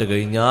മരണപ്പെട്ടു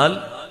കഴിഞ്ഞാൽ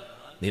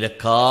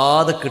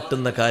നിലക്കാതെ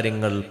കിട്ടുന്ന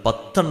കാര്യങ്ങൾ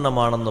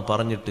 10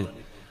 പറഞ്ഞിട്ട്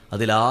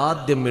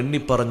അതിലാദ്യം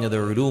എണ്ണിപ്പറഞ്ഞത്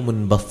ഉലൂമുൻ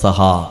ബസ്സഹ,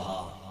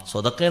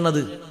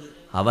 സ്വതക്കേണത്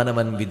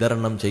അവനവൻ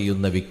വിതരണം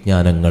ചെയ്യുന്ന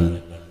വിജ്ഞാനങ്ങൾ.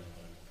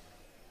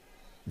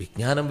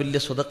 വിജ്ഞാനം വലിയ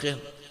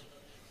സ്വതക്കയാണ്,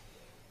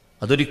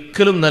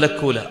 അതൊരിക്കലും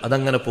നിലക്കൂല,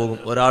 അതങ്ങനെ പോകും.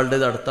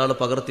 ഒരാളുടേത് അടുത്താൾ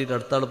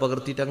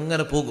പകർത്തിയിട്ട്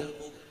അങ്ങനെ പോകും.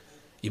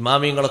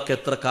 ഇമാമിങ്ങളൊക്കെ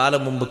എത്ര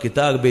കാലം മുമ്പ്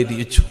കിതാബ്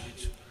എഴുതിച്ചു.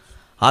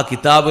 ആ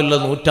കിതാബിലുള്ള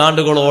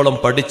നൂറ്റാണ്ടുകളോളം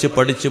പഠിച്ച്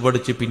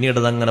പിന്നീട്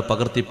അതങ്ങനെ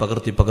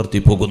പകർത്തി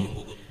പോകുന്നു.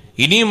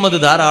 ഇനിയും അത്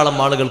ധാരാളം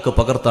ആളുകൾക്ക്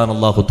പകർത്താൻ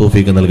അല്ലാഹു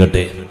തൗഫീഖ്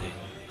നൽകട്ടെ.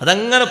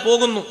 അതങ്ങനെ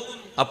പോകുന്നു.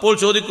 അപ്പോൾ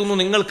ചോദിക്കുന്നു,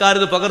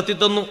 നിങ്ങൾക്കാരിത് പകർത്തി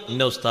തന്നു?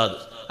 ഇന്ന ഉസ്താദ്.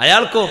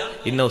 അയാൾക്കോ?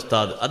 ഇന്ന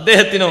ഉസ്താദ്.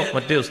 അദ്ദേഹത്തിനോ?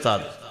 മറ്റേ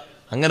ഉസ്താദ്.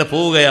 അങ്ങനെ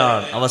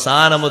പോവുകയാണ്.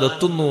 അവസാനം അത്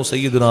എത്തുന്നു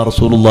സയ്യിദുനാ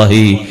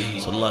റസൂലുള്ളാഹി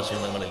സ്വല്ലല്ലാഹു അലൈഹി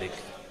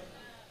വസല്ലമയിലേക്ക്.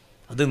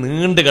 അത്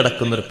നീണ്ടു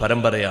കിടക്കുന്നൊരു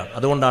പരമ്പരയാണ്.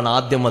 അതുകൊണ്ടാണ്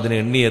ആദ്യം അതിനെ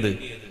എണ്ണിയത്.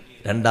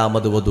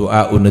 രണ്ടാമത്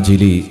വദുആഉ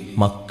നജിലി,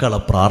 മക്കളെ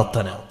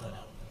പ്രാർത്ഥന.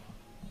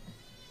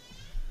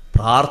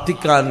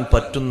 പ്രാർത്ഥിക്കാൻ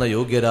പറ്റുന്ന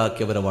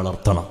യോഗ്യരാക്കി അവരെ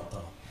വളർത്തണം.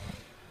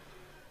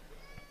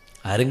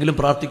 ആരെങ്കിലും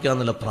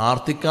പ്രാർത്ഥിക്കാന്നല്ല,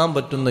 പ്രാർത്ഥിക്കാൻ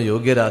പറ്റുന്ന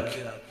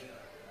യോഗ്യരാക്കി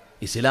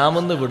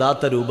ഇസ്ലാമെന്ന്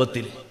വിടാത്ത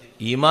രൂപത്തിൽ,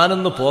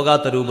 ഈമാനെന്ന്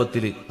പോകാത്ത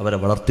രൂപത്തിൽ അവരെ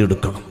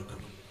വളർത്തിയെടുക്കണം.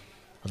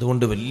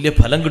 അതുകൊണ്ട് വലിയ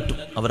ഫലം കിട്ടും,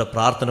 അവരെ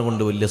പ്രാർത്ഥന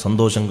കൊണ്ട് വലിയ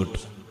സന്തോഷം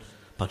കിട്ടും.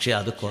 പക്ഷെ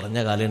അത് കുറഞ്ഞ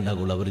കാലം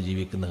ഉണ്ടാകുള്ളൂ അവർ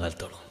ജീവിക്കുന്ന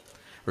കാലത്തോളം.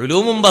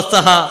 ഉലൂമുൻ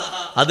ബസ്സഹ,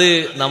 അത്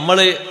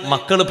നമ്മള്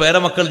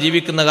പേരമക്കൾ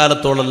ജീവിക്കുന്ന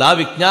കാലത്തോളല്ല. ആ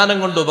വിജ്ഞാനം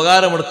കൊണ്ട്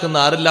ഉപകാരമെടുക്കുന്ന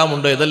ആരെല്ലാം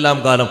ഉണ്ടോ ഏതെല്ലാം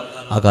കാലം,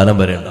 ആ കാലം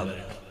വരെ ഉണ്ടാവും.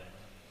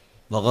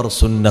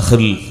 വഗർസുൻ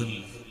നഖിൽ,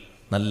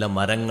 നല്ല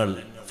മരങ്ങൾ,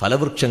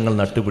 ഫലവൃക്ഷങ്ങൾ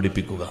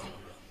നട്ടുപിടിപ്പിക്കുക.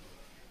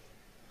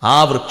 ആ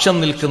വൃക്ഷം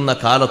നിൽക്കുന്ന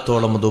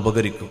കാലത്തോളം അത്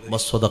ഉപകരിക്കും.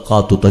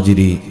 വസ്സദഖാതു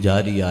തജ്രി,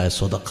 ജാരിയായ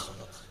സ്വതഖ,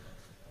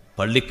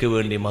 പള്ളിക്ക്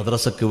വേണ്ടി,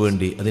 മദ്രസക്ക്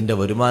വേണ്ടി, അതിന്റെ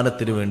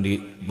വരുമാനത്തിന് വേണ്ടി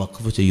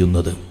വഖഫ്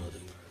ചെയ്യുന്നത്.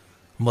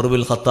 ഉമർ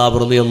ബിൻ ഖത്താബ്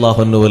റളിയല്ലാഹു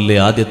അൻഹു അല്ലേ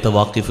ആദ്യത്തെ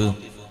വാഖിഫ്.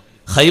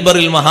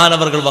 ഖൈബറിൽ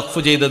മഹാനവറുകൾ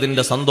വഖഫ്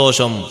ചെയ്തതിന്റെ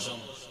സന്തോഷം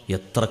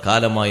എത്ര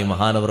കാലമായി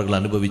മഹാനവറുകൾ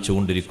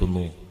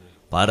അനുഭവിച്ചുകൊണ്ടിരിക്കുന്നു.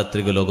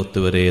 പാരത്രിക ലോകത്ത്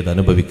വരെ ഇത്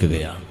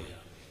അനുഭവിക്കുകയാണ്.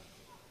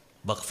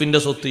 വഖഫിന്റെ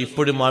സ്വത്ത്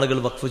ഇപ്പോഴും ആളുകൾ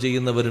വഖഫ്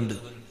ചെയ്യുന്നവരുണ്ട്.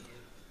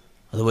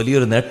 അത്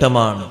വലിയൊരു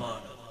നേട്ടമാണ്.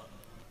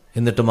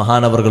 എന്നിട്ട്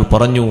മഹാനവറുകൾ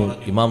പറഞ്ഞു,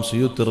 ഇമാം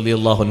സുയൂത്തി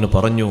റളിയല്ലാഹു അൻഹു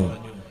പറഞ്ഞു,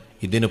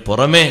 ഇതിനു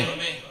പുറമെ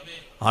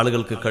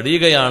ആളുകൾക്ക്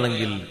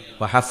കഴിയുകയാണെങ്കിൽ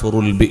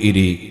വഹഫറുൽ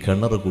ബിഇരി,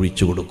 കിണർ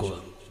കുഴിച്ചു കൊടുക്കുക.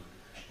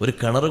 ഒരു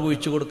കിണർ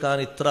കുഴിച്ചു കൊടുക്കാൻ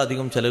ഇത്ര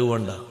അധികം ചെലവ്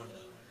വേണ്ട.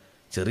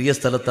 ചെറിയ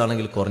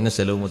സ്ഥലത്താണെങ്കിൽ കുറഞ്ഞ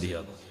ചെലവ്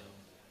മതിയാകും.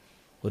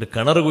 ഒരു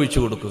കിണർ കുഴിച്ചു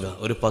കൊടുക്കുക.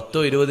 ഒരു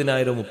 10,000,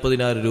 20,000,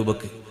 30,000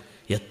 രൂപക്ക്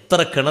എത്ര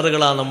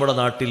കിണറുകളാണ് നമ്മുടെ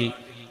നാട്ടിൽ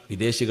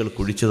വിദേശികൾ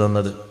കുഴിച്ചു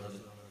തന്നത്.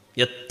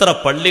 എത്ര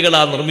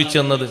പള്ളികളാ നിർമ്മിച്ചു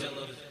തന്നത്,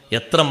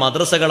 എത്ര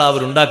മദ്രസകളാ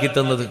അവരുണ്ടാക്കി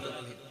തന്നത്.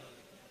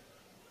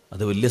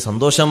 അത് വലിയ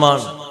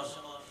സന്തോഷമാണ്.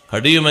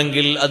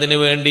 കഴിയുമെങ്കിൽ അതിനു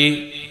വേണ്ടി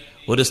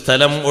ഒരു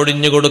സ്ഥലം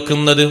ഒഴിഞ്ഞു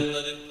കൊടുക്കുന്നത്.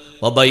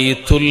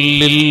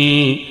 വബൈതുല്ലിൽ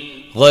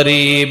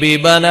ഗരീബി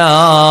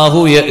ബനാഹു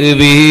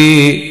യഅ്വി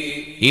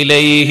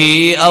ഇലൈഹി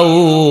ഔ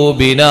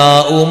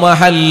ബിനാഉ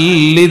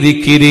മഹല്ലി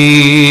ദിക്രി.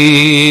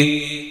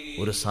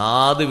 ഒരു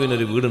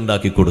സാധുവിനൊരു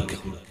വീടുണ്ടാക്കി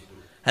കൊടുക്കുക,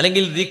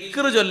 അല്ലെങ്കിൽ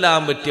ദിക്ർ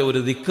ചൊല്ലാൻ പറ്റിയ ഒരു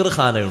ദിക്ർ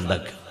ഖാന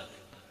ഉണ്ടാക്കുക.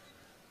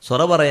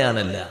 സ്വറ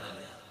പറയാനല്ല,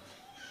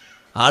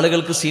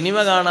 ആളുകൾക്ക് സിനിമ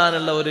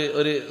കാണാനുള്ള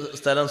ഒരു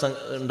സ്ഥലം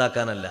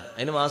ഉണ്ടാക്കാനല്ല,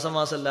 അതിന് മാസം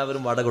മാസം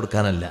എല്ലാവരും വാടക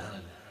കൊടുക്കാനല്ല,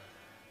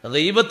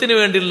 ദൈവത്തിന്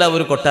വേണ്ടിയുള്ള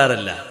ഒരു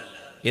കൊട്ടാരല്ല.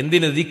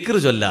 എന്തിന്? ദിക്ർ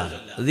ചൊല്ലാൻ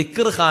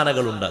ദിക്ർ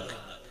ഖാനകൾ ഉണ്ടാക്കുക.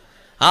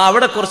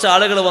 അവിടെ കുറച്ച്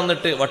ആളുകൾ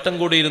വന്നിട്ട് വട്ടം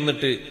കൂടി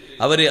ഇരുന്നിട്ട്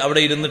അവിടെ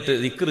ഇരുന്നിട്ട്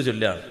ദിക്ർ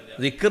ചൊല്ലാണ്.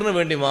 ദിക്റിന്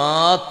വേണ്ടി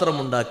മാത്രം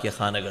ഉണ്ടാക്കിയ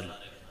ഖാനകൾ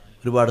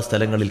ഒരുപാട്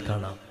സ്ഥലങ്ങളിൽ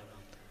കാണാം.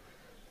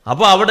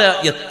 അപ്പൊ അവിടെ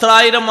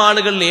എത്രായിരം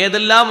ആളുകൾ,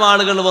 ഏതെല്ലാം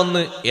ആളുകൾ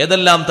വന്ന്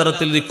ഏതെല്ലാം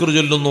തരത്തിൽ ദിക്ർ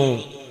ചൊല്ലുന്നു.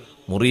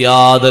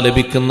 മുറിയാതെ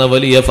ലഭിക്കുന്ന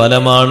വലിയ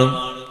ഫലമാണ്.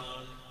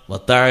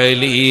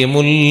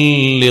 വതഅലീമുൽ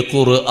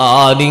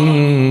ലിഖുർആനിൻ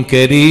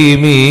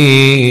കരീമി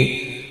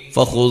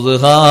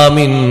ഫഖുദ്ഹാ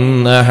മിൻ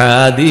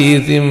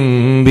അഹാദീസിൻ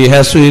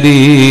ബിഹസ്രി.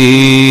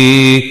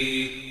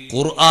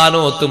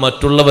 ഖുർആനോത്ത്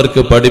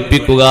മറ്റുള്ളവർക്ക്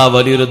പഠിപ്പിക്കുക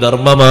വലിയൊരു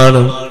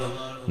ധർമ്മമാണ്,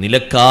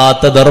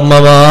 നിലക്കാത്ത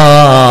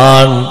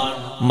ധർമ്മമാണ്,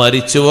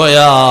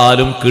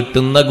 മരിച്ചുപോയാലും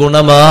കിട്ടുന്ന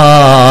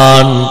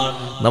ഗുണമാണ്.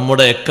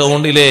 നമ്മുടെ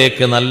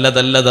അക്കൗണ്ടിലേക്ക് നല്ല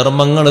നല്ല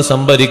ധർമ്മങ്ങൾ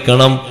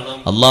സംഭരിക്കണം.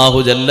 അല്ലാഹു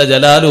ജല്ല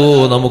ജലാലു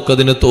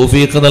നമുക്കതിന്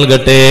തൗഫീഖ്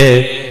നൽകട്ടെ.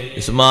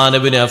 ഉസ്മാൻ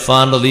ഇബ്നു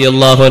അഫ്ഫാൻ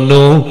റളിയല്ലാഹു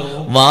അൻഹു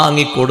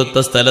വാങ്ങിക്കൊടുത്ത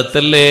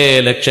സ്ഥലത്തല്ലേ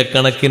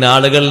ലക്ഷക്കണക്കിന്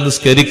ആളുകൾ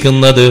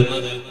നിസ്കരിക്കുന്നത്.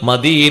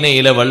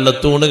 മദീനയിലെ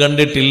വെള്ളത്തൂണ്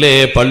കണ്ടിട്ടില്ലേ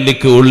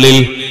പള്ളിക്ക് ഉള്ളിൽ?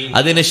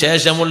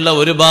 അതിനുശേഷമുള്ള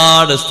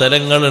ഒരുപാട്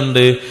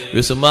സ്ഥലങ്ങളുണ്ട്.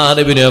 ഉസ്മാൻ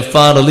ഇബ്നു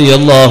അഫ്ഫാൻ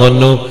റളിയല്ലാഹു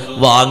അൻഹു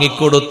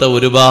വാങ്ങിക്കൊടുത്ത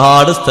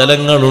ഒരുപാട്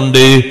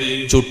സ്ഥലങ്ങളുണ്ട്.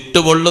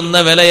 ചുട്ടുപൊള്ളുന്ന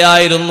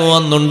വിലയായിരുന്നു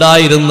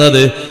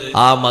അന്നുണ്ടായിരുന്നത്.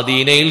 ആ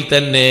മദീനയിൽ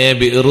തന്നെ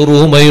ബിഅ്റു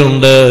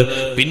റൂമയുണ്ട്.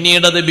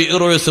 പിന്നീട് അത്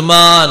ബിഅ്റു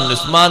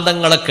ഉസ്മാൻ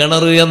തങ്ങളെ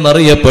കിണർ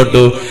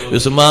എന്നറിയപ്പെട്ടു.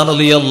 ഉസ്മാൻ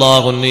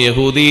റളിയല്ലാഹു അൻഹു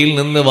യഹൂദിയിൽ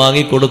നിന്ന്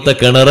വാങ്ങിക്കൊടുത്ത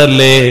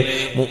കിണറല്ലേ.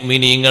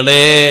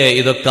 മുഅ്മിനീങ്ങളെ,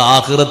 ഇതൊക്കെ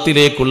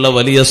ആഖിറത്തിലേക്കുള്ള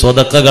വലിയ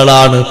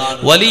സ്വതക്കകളാണ്,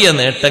 വലിയ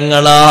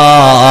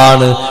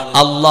നേട്ടങ്ങളാണ്.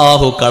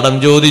 അല്ലാഹു കടം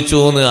ചോദിച്ചു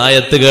എന്ന്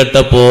ആയത്ത്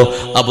കേട്ടപ്പോ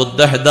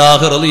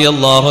അബൂദ്ദഹ്ദാഹ്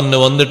റളിയല്ലാഹു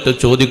അൻഹു വന്നിട്ട്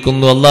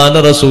ചോദിക്കുന്നു,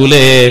 അല്ലാഹുവിന്റെ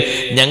റസൂലേ,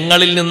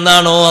 ഞങ്ങളിൽ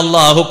നിന്നാണോ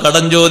അല്ലാഹു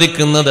കടം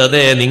ചോദിക്കുന്നത്?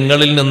 അതെ,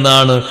 നിങ്ങളിൽ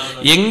നിന്നാണ്.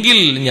 എങ്കിൽ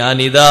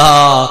ഞാനിതാ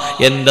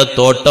എന്റെ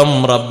തോട്ടം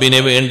റബ്ബിന്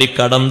വേണ്ടി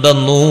കടം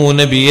തന്നു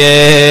നബിയേ.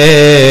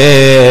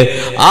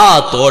 ആ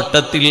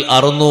തോട്ടത്തിൽ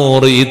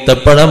 600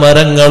 ഈത്തപ്പഴ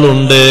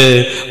മരങ്ങളുണ്ട്,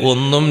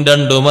 ഒന്നും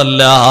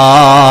രണ്ടുമല്ല.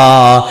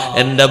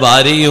 എന്റെ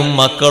ഭാര്യയും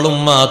മക്കളും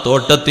ആ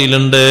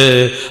തോട്ടത്തിലുണ്ട്.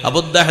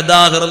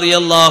 അബൂദ്ദഹ്ദാഹ്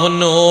റളിയല്ലാഹു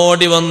അൻഹു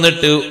ഓടി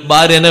വന്നിട്ട്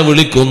ഭാര്യനെ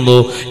വിളിക്കുന്നു,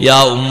 യാ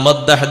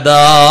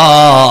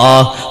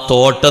ഉമ്മദ്ദഹ്ദാഹ്,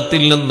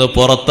 തോട്ടത്തിൽ നിന്ന്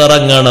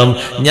പുറത്തിറങ്ങണം,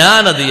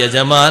 ഞാനത്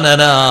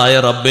യജമാനനായ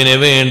റബ്ബിന്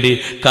വേണ്ടി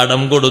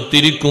കടം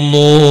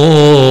കൊടുത്തിരിക്കുന്നു.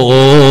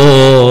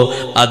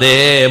 അതേ,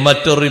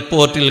 മറ്റൊരു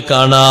റിപ്പോർട്ടിൽ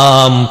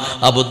കാണാം,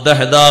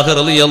 അബൂദ്ദഹ്ദാഹ്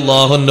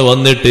റളിയല്ലാഹു അൻഹു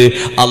വന്നിട്ട്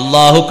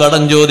അല്ലാഹു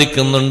കടം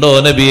ചോദിക്കുന്നുണ്ടോ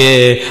നബിയെ?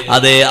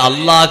 അതെ,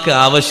 അല്ലാഹ്ക്ക്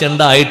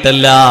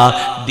ആവശ്യമുണ്ടായിട്ടല്ല,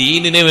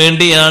 ദീനിന്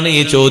വേണ്ടിയാണ്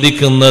ഈ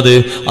ചോദിക്കുന്നത്.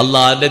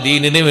 അല്ലാഹുവിന്റെ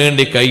ദീനിന്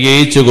വേണ്ടി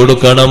കയ്യഴിച്ചു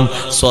കൊടുക്കണം,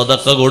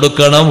 സ്വതക്ക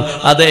കൊടുക്കണം.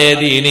 അതേ,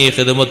 ദീനി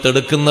ഖിദ്മത്ത്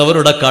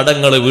എടുക്കുന്നവരുടെ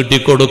കടങ്ങൾ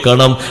വീട്ടിൽ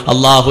കൊടുക്കണം.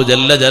 അല്ലാഹു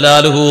ജല്ല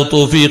ജലാലുഹു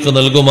തൗഫീഖ്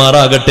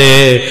നൽകുമാറാകട്ടെ.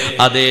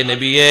 അതേ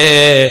നബിയേ,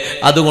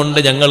 അതുകൊണ്ട്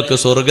ഞങ്ങൾക്ക്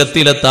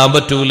സ്വർഗത്തിലെത്താൻ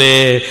പറ്റൂലേ?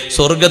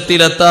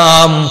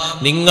 സ്വർഗത്തിലെത്താം.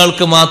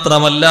 നിങ്ങൾക്ക്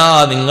മാത്രമല്ല,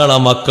 നിങ്ങളെ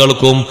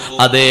മക്കൾക്കും,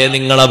 അതേ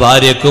നിങ്ങളെ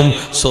ഭാര്യക്കും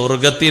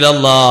സ്വർഗത്തിൽ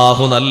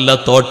അല്ലാഹു നല്ല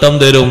തോട്ടം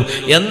തരും.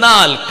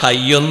 എന്നാൽ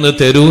കയ്യൊന്ന്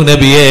തരൂ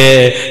നബിയേ.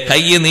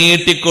 കൈ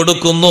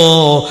നീട്ടിക്കൊടുക്കുന്നു.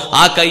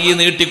 ആ കൈ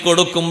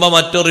നീട്ടിക്കൊടുക്കുമ്പോ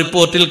മറ്റൊരു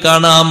റിപ്പോർട്ടിൽ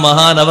കാണാം,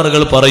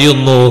 മഹാനവർകൾ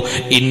പറയുന്നു,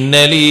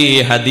 ഇന്നലി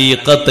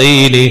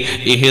ഹദീഖതൈനി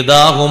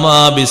ഇഹ്ദാഹുമാ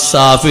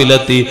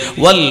ബിസ്സാഫിലതി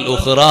വൽ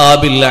ഉഖ്റാ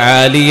ബിൽ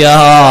ആലിയാ.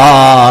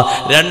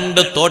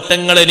 2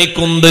 തോട്ടങ്ങൾ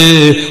എനിക്കുണ്ട്,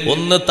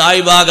 ഒന്ന്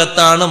തായ്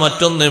ഭാഗത്താണ്,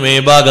 മറ്റൊന്ന്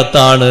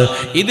മേഭാഗത്താണ്.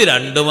 ഇത്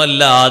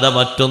രണ്ടുമല്ലാതെ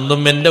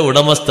മറ്റൊന്നും എന്റെ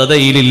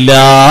ഉടമസ്ഥതയിലില്ല.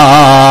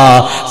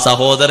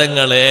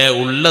 സഹോദരങ്ങളെ,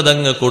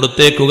 ഉള്ളതങ്ങ്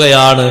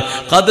കൊടുത്തേക്കുകയാണ്.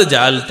 ഖദ്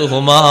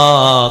ജഅൽതുഹുമാ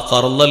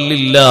ഖർളൻ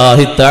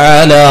ലില്ലാഹി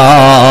തആല.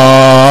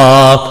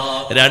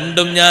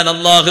 രണ്ടും ഞാൻ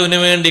അള്ളാഹുവിന്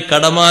വേണ്ടി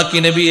കടമാക്കി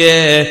നബിയെ.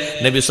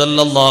 നബി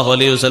സല്ലല്ലാഹു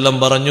അലൈഹി വസല്ലം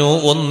പറഞ്ഞു,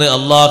 ഒന്ന്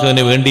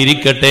അള്ളാഹുവിന് വേണ്ടി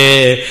ഇരിക്കട്ടെ,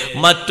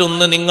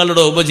 മറ്റൊന്ന്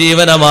നിങ്ങളുടെ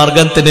ഉപജീവന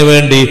മാർഗത്തിന്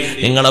വേണ്ടി,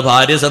 നിങ്ങളുടെ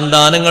ഭാര്യ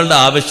സന്താനങ്ങളുടെ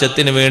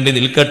ആവശ്യത്തിന് വേണ്ടി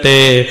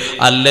നിൽക്കട്ടെ.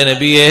 അല്ല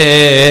നബിയേ,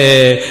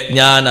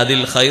 ഞാൻ അതിൽ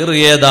ഖൈർ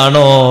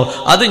ഏതാണോ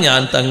അത്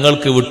ഞാൻ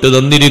തങ്ങൾക്ക് വിട്ടു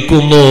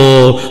തന്നിരിക്കുന്നു.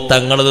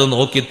 തങ്ങളത്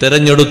നോക്കി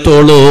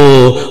തിരഞ്ഞെടുത്തോളൂ.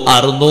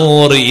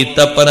 600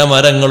 ഈത്തപ്പന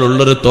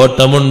മരങ്ങളുള്ളൊരു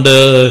തോട്ടമുണ്ട്.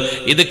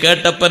 ഇത്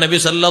കേട്ടപ്പോ നബി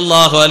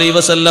സല്ലല്ലാഹു അലൈഹി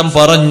വസല്ലം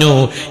പറഞ്ഞു,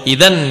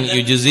 ഇദൻ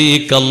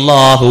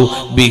യുജ്സീകല്ലാഹു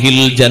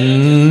ബിഹിൽ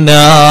ജന്ന.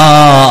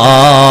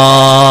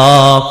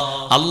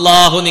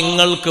 അള്ളാഹു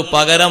നിങ്ങൾക്ക്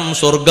പകരം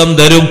സ്വർഗം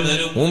തരും.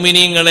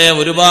 മുഅ്മിനീങ്ങളെ,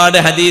 ഒരുപാട്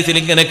ഹദീസിൽ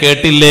ഇങ്ങനെ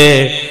കേട്ടില്ലേ,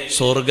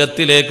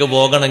 സ്വർഗത്തിലേക്ക്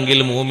പോകണമെങ്കിൽ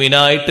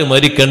മുഅ്മിനായിട്ട്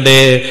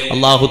മരിക്കണ്ടേ?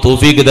 അള്ളാഹു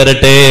തൗഫീഖ്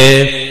തരട്ടെ.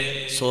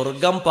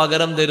 സ്വർഗം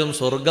പകരം തരും,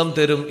 സ്വർഗം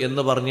തരും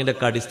എന്ന് പറഞ്ഞതിന്റെ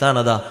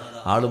അടിസ്ഥാനത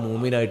ആള്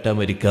മുഅ്മിനായിട്ടാ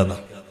മരിക്കാന്ന.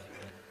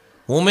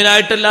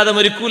 മുഅ്മിനായിട്ടല്ലാതെ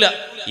മരിക്കൂല.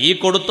 ഈ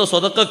കൊടുത്ത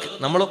സ്വതക്കക്ക്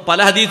നമ്മൾ പല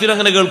ഹദീസിലും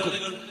അങ്ങനെ കേൾക്കും.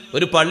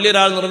 ഒരു പള്ളി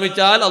ഒരാൾ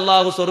നിർമ്മിച്ചാൽ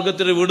അള്ളാഹു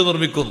സ്വർഗത്തിൽ വീട്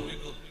നിർമ്മിക്കുന്നു.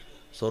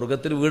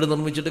 സ്വർഗത്തിൽ വീട്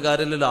നിർമ്മിച്ചിട്ട്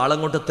കാര്യമില്ലല്ലോ,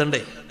 ആളങ്ങോട്ട്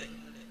എത്തണ്ടേ.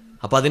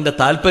 അപ്പൊ അതിന്റെ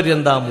താല്പര്യം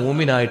എന്താ?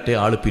 മുഅ്മിനായിട്ട്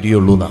ആള്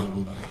പിരിയുള്ളൂ എന്നാ.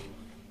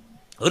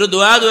 ഒരു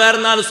ദുആ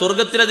ദുആർന്നാൽ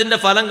സ്വർഗത്തിൽ അതിന്റെ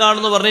ഫലം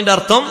കാണുന്നു പറഞ്ഞതിന്റെ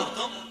അർത്ഥം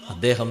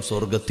അദ്ദേഹം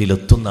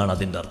സ്വർഗത്തിലെത്തുന്നാണ്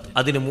അതിന്റെ അർത്ഥം.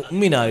 അതിന്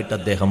മുഅ്മിനായിട്ട്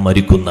അദ്ദേഹം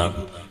മരിക്കുന്നതാണ്.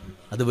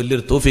 അത്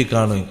വലിയൊരു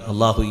തൗഫീഖാണ്.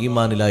 അള്ളാഹു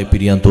ഈമാനിലായി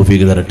പിരിയാൻ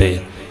തൗഫീഖ് തരട്ടെ.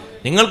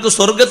 നിങ്ങൾക്ക്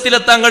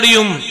സ്വർഗത്തിലെത്താൻ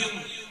കഴിയും.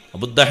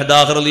 അബൂ ദഹ്ദാ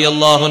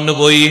റളിയല്ലാഹു അൻഹു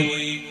പോയി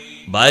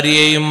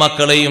ഭാര്യയെയും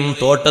മക്കളെയും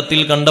തോട്ടത്തിൽ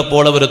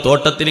കണ്ടപ്പോൾ അവർ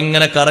തോട്ടത്തിൽ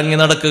ഇങ്ങനെ കറങ്ങി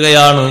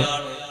നടക്കുകയാണ്.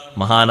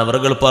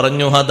 മഹാനവറുകൾ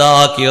പറഞ്ഞു,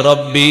 ഹദാകി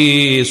റബ്ബി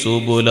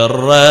സുബുലർ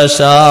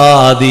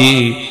റശാദി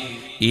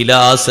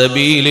ഇലാ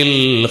സബീലിൽ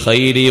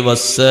ഖൈരി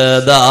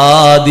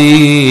വസ്സദാദി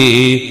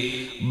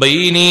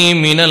ബൈനി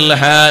മിനൽ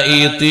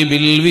ഹായിതി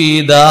ബിൽ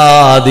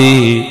വിദാദി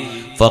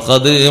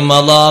ഫഖദ്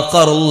മളാ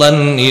ഖർലൻ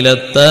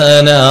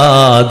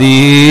ഇലത്തനാദി.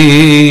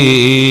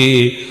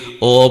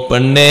 ഓ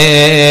പെണ്ണേ,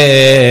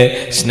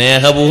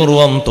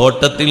 സ്നേഹപൂർവം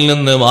തോട്ടത്തിൽ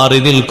നിന്ന് മാറി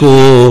നിൽക്കൂ.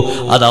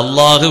 അത്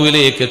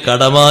അള്ളാഹുവിലേക്ക്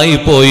കടമായി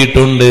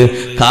പോയിട്ടുണ്ട്.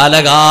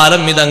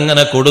 കാലകാലം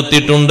ഇതങ്ങനെ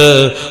കൊടുത്തിട്ടുണ്ട്.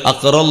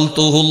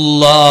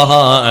 അഖറൽതുഹുല്ലാഹ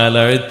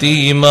അലാ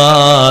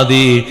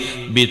ഇതീമാദി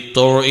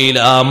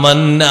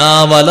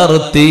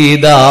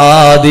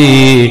വളർത്തിദാദി.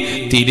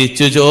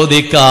 തിരിച്ചു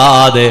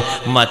ചോദിക്കാതെ,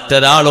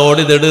 മറ്റൊരാളോട്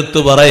ഇതെടുത്തു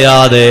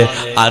പറയാതെ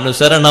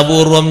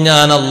അനുസരണപൂർവം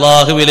ഞാൻ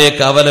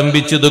അള്ളാഹുവിലേക്ക്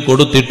അവലംബിച്ചത്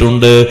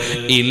കൊടുത്തിട്ടുണ്ട്.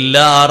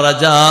 ഇല്ലാ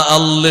റജാ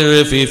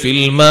അൽഫി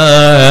ഫിൽ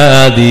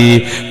മാദി.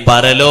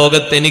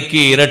 പരലോകത്ത് എനിക്ക്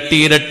ഇരട്ടി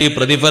ഇരട്ടി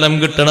പ്രതിഫലം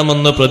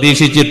കിട്ടണമെന്ന്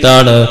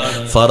പ്രതീക്ഷിച്ചിട്ടാണ്.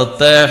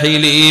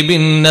 ഫർതഹിലി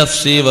ബിൻ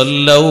നഫ്സി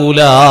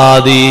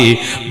വല്ലൗലാദി.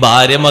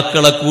 ഭാര്യ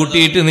മക്കളെ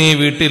കൂട്ടിയിട്ട് നീ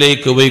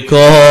വീട്ടിലേക്ക്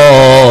പോയിക്കോ.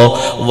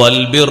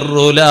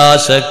 വൽബിറു ലാ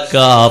ശക്ക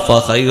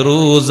ഫഖൈറു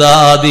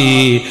സാദി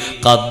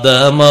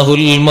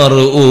ഖദ്ദമഹുൽ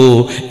മർഉ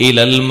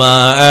ഇലൽ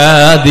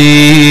മാദി.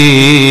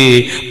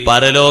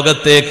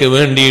 പരലോകത്തേക്ക്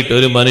വേണ്ടിയിട്ട്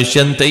ഒരു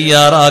മനുഷ്യൻ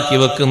തയ്യാറാക്കി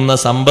വെക്കുന്ന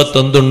സമ്പത്ത്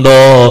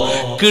എന്തുണ്ടോ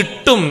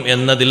കിട്ടും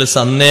എന്നതിൽ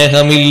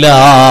സന്ദേഹമില്ല.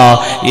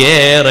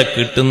 ഏറെ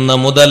കിട്ടുന്ന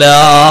മുതലാണ്.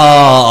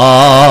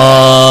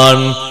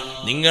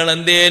 നിങ്ങൾ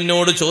എന്തേ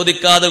എന്നോട്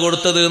ചോദിക്കാതെ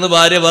കൊടുത്തത് എന്ന്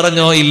ഭാര്യ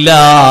പറഞ്ഞോ? ഇല്ല.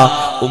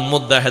 ഉമ്മു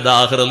ദഹ്ദാ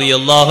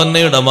റളിയല്ലാഹു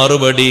അൻഹയുടെ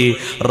മറുപടി,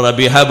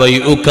 റബിഹ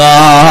ബൈഉക.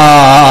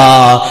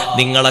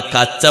 നിങ്ങളെ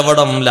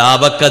കച്ചവടം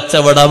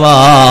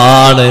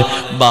ലാഭക്കച്ചവടമാണ്.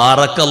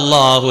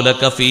 ബാറക്കല്ലാഹു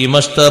ലക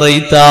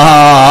ഫീമഷ്തറൈത.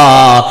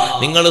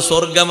 നിങ്ങൾ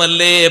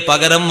സ്വർഗമല്ലേ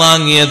പകരം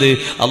വാങ്ങിയത്,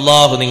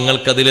 അള്ളാഹു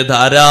നിങ്ങൾക്കതിൽ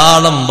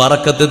ധാരാളം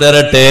ബറക്കത്ത്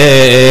തരട്ടെ.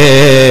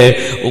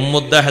 ഉമ്മു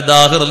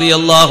ദഹ്ദാ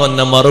റളിയല്ലാഹു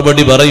അൻഹ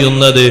മറുപടി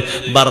പറയുന്നത്,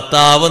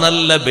 ഭർത്താവ്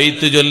നല്ല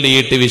ബൈത്ത്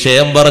ചൊല്ലിയിട്ട്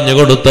വിഷയം പറഞ്ഞു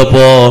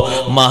കൊടുത്തപ്പോ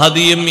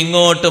മഹദിയും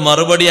ഇങ്ങോട്ട്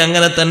മറുപടി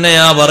അങ്ങനെ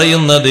തന്നെയാ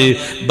പറയുന്നത്.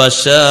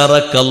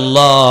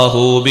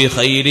 ബശറക്കല്ലാഹു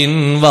ബിഖൈരിൻ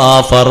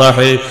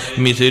വഫറഹ്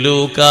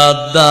മിസ്ലുക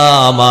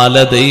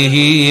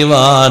ദാമലദൈഹി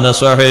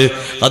വനസഹ്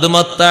ഖദ്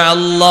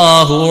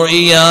മത്തഅല്ലാഹു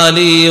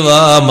ഇയാലി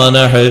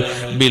വമനഹ്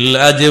ബിൽ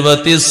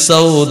അജ്വതി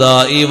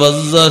സൗദാഇ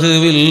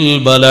വസ്സഹ്വിൽ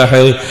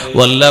ബലഹ്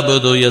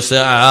വല്ലബ്ദു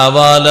യസ്ആ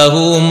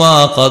വലഹു മാ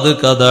ഖദ്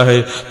കദഹ്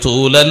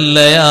തൂലൽ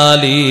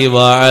ലയാലി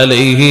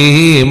വഅലൈഹി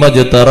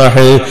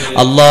മജ്തറഹ്.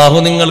 അല്ലാഹു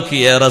നിങ്ങൾക്ക്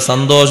ഏറെ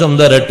സന്തോഷം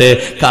തരട്ടെ.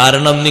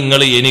 കാരണം നിങ്ങൾ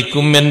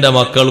എനിക്കും എന്റെ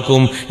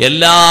മക്കൾക്കും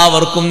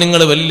എല്ലാവർക്കും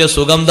നിങ്ങൾ വലിയ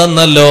സുഖം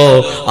തന്നല്ലോ,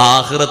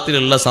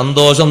 ആഖിറത്തിലുള്ള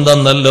സന്തോഷം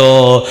തന്നല്ലോ.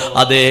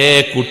 അതേ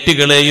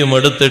കുട്ടികളെയും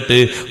എടുത്തിട്ട്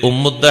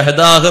ഉമ്മു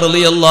ദഹ്ദാ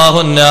റളിയല്ലാഹു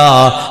അൻഹ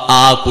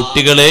ആ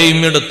കുട്ടികളെയും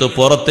എടുത്ത്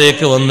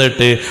പുറത്തേക്ക്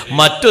വന്നിട്ട്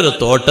മറ്റൊരു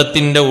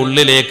തോട്ടത്തിന്റെ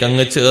ഉള്ളിലേക്ക്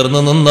അങ്ങ്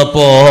ചേർന്ന്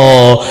നിന്നപ്പോ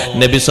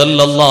നബി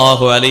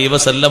സല്ലല്ലാഹു അലൈഹി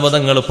വസല്ലം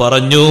തങ്ങൾ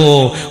പറഞ്ഞു,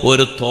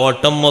 ഒരു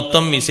തോട്ടം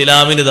മൊത്തം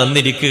ഇസ്ലാമിന്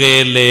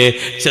തന്നിരിക്കുകയല്ലേ.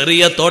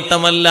 ചെറിയ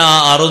തോട്ടമല്ല,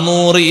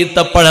 600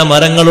 ഈത്തപ്പഴ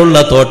മരങ്ങളുള്ള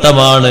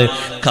തോട്ടമാണ്.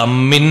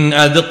 കമ്മിൻ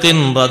അദ്ഖിൻ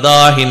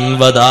റദാഹിൻ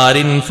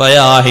വദാരിൻ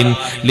ഫയാഹിൻ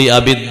ലി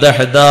അബി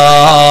ദഹ്ദാ.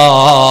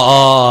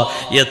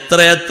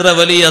 എത്ര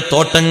വലിയ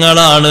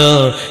തോട്ടങ്ങളാണ്,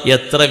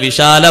 എത്ര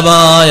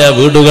വിശാലമായ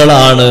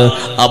വീടുകളാണ്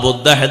അബൂ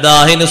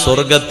ദഹ്ദാഹിന്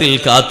സ്വർഗത്തിൽ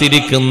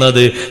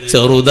കാത്തിരിക്കുന്നത്.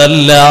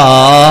 ചെറുതല്ല.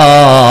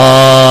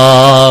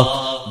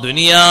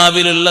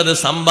 ദുനിയാവിലുള്ളത്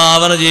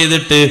സംഭാവന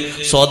ചെയ്തിട്ട്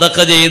സ്വതക്ക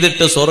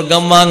ചെയ്തിട്ട്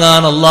സ്വർഗം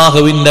വാങ്ങാൻ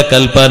അള്ളാഹുവിന്റെ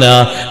കൽപ്പന.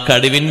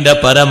 കഴിവിന്റെ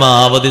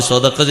പരമാവധി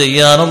സ്വതക്ക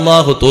ചെയ്യാൻ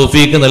അള്ളാഹു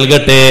തൗഫീഖ്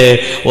നൽകട്ടെ.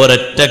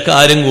 ഒരൊറ്റ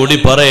കാര്യം കൂടി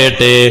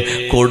പറയട്ടെ,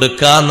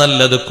 കൊടുക്കാൻ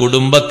നല്ലത്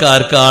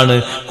കുടുംബക്കാർക്കാണ്.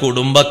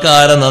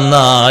 കുടുംബക്കാരെ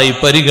നന്നായി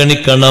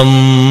പരിഗണിക്കണം.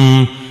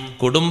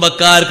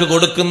 കുടുംബക്കാർക്ക്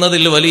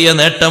കൊടുക്കുന്നതിൽ വലിയ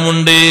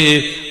നേട്ടമുണ്ട്,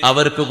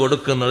 അവർക്ക്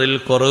കൊടുക്കുന്നതിൽ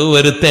കുറവ്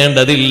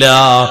വരുത്തേണ്ടതില്ല.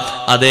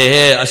 അതേ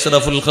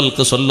അഷ്റഫുൽ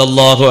ഖൽഖ്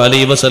സല്ലല്ലാഹു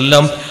അലൈഹി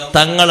വസല്ലം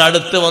തങ്ങൾ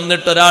അടുത്ത്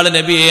വന്നിട്ട് ഒരാൾ,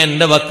 നബിയെ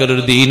എന്റെ പക്കൽ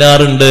ഒരു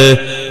ദീനാറുണ്ട്,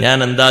 ഞാൻ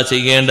എന്താ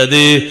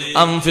ചെയ്യേണ്ടത്?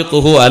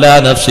 അൻഫിഖ്ഹു അലാ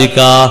നഫ്സിക.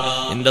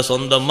 നിന്റെ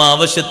സ്വന്തം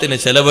ആവശ്യത്തിന്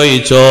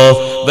ചെലവഴിച്ചോ.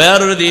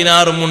 വേറൊരു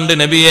ദീനാറും ഉണ്ട്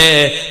നബിയെ,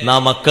 നാ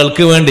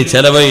മക്കൾക്ക് വേണ്ടി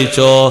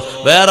ചെലവഴിച്ചോ.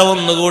 വേറെ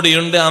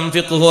ഒന്നുകൂടിയുണ്ട്,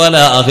 അൻഫിഖ്ഹു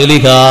അലാ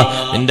അഹ്ലിക,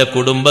 നിന്റെ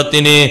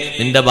കുടുംബത്തിന്,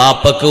 നിന്റെ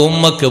ബാപ്പക്ക്,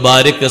 ഉമ്മക്ക്,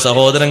 ഭാര്യക്ക്,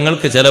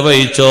 സഹോദരങ്ങൾക്ക്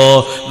ചെലവഴിച്ചോ.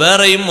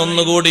 വേറെയും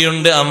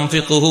ഒന്നുകൂടിയുണ്ട്,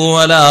 അൻഫിഖ്ഹു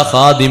അലാ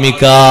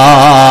ഖാദിമിക,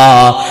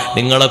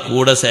 നിങ്ങളെ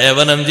കൂടെ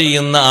സേവനം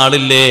ചെയ്യുന്ന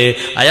ആളില്ലേ,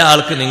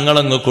 അയാൾക്ക്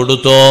നിങ്ങളങ്ങ്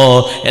കൊടുത്തോ.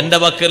 എന്റെ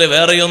പക്കല്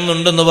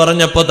വേറെയൊന്നുണ്ടെന്ന്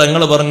പറഞ്ഞപ്പോ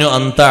തങ്ങൾ പറഞ്ഞു,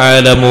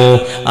 അന്തഅലമു,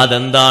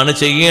 അതെന്താണ്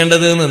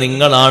ചെയ്യേണ്ടതെന്ന്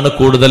നിങ്ങളാണ്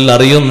കൂടുതൽ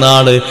അറിയുന്ന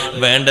ആള്,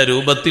 വേണ്ട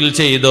രൂപത്തിൽ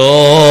ചെയ്തോ.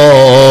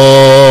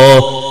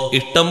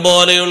 ഇഷ്ടം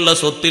പോലെയുള്ള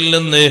സ്വത്തിൽ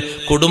നിന്ന്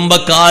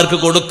കുടുംബക്കാർക്ക്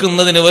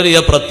കൊടുക്കുന്നതിന് വലിയ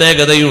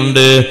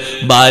പ്രത്യേകതയുണ്ട്.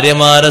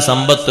 ഭാര്യമാരെ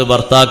സമ്പത്ത്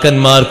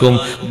ഭർത്താക്കന്മാർക്കും,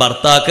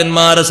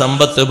 ഭർത്താക്കന്മാരെ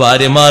സമ്പത്ത്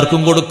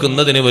ഭാര്യമാർക്കും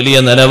കൊടുക്കുന്നതിന് വലിയ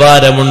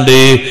നിലവാരമുണ്ട്.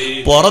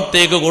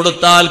 പുറത്തേക്ക്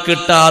കൊടുത്താൽ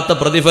കിട്ടാത്ത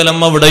പ്രതിഫലം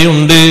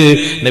അവിടെയുണ്ട്.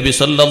 നബി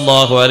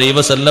സല്ലല്ലാഹു അലൈഹി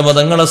വസല്ലം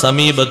തങ്ങളെ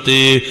സമീപത്ത്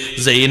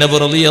സൈനബ്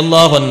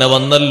റളിയല്ലാഹു അൻഹ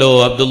വന്നല്ലോ.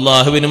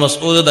 അബ്ദുല്ലാഹ് ബിൻ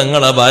മസ്ഊദ്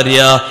തങ്ങളെ ഭാര്യ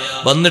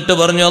വന്നിട്ട്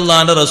പറഞ്ഞു,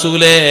 അല്ലാഹുവിന്റെ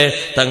റസൂലേ,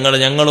 തങ്ങൾ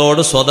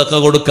ഞങ്ങളോട് സ്വതക്ക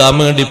കൊടുക്കാൻ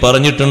വേണ്ടി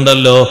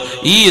പറഞ്ഞിട്ടുണ്ടല്ലോ,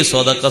 ഈ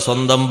സ്വതക്ക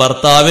സ്വന്തം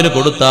ഭർത്താവിന്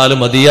കൊടുത്താൽ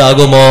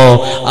മതിയാകുമോ?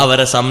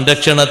 അവരെ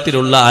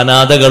സംരക്ഷണത്തിലുള്ള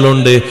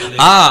അനാഥകളുണ്ട്,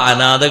 ആ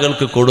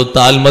അനാഥകൾക്ക്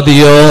കൊടുത്താൽ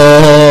മതിയോ?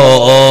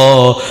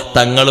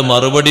 തങ്ങൾ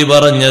മറുപടി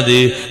പറഞ്ഞത്,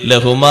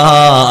 ലഹുമാ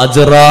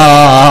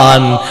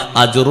അജ്റാൻ,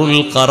 അജ്റുൽ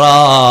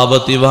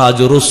ഖറാബതി വ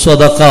അജ്റുസ്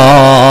സ്വദഖ.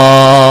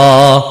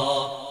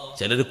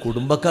 ചിലര്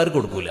കുടുംബക്കാർ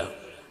കൊടുക്കൂല,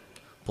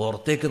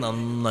 പുറത്തേക്ക്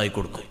നന്നായി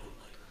കൊടുക്കും.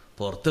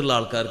 പുറത്തുള്ള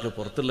ആൾക്കാർക്ക്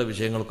പുറത്തുള്ള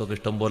വിഷയങ്ങൾക്കൊക്കെ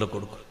ഇഷ്ടം പോലെ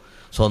കൊടുക്കും.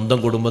 സ്വന്തം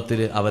കുടുംബത്തിൽ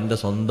അവന്റെ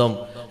സ്വന്തം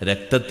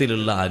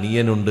രക്തത്തിലുള്ള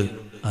അനിയനുണ്ട്,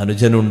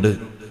 അനുജനുണ്ട്,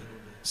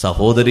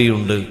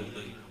 സഹോദരിയുണ്ട്,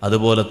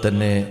 അതുപോലെ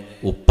തന്നെ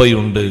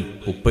ഉപ്പയുണ്ട്,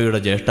 ഉപ്പയുടെ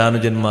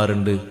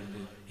ജ്യേഷ്ഠാനുജന്മാരുണ്ട്.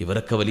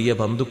 ഇവരൊക്കെ വലിയ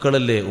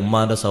ബന്ധുക്കളല്ലേ.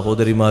 ഉമ്മാന്റെ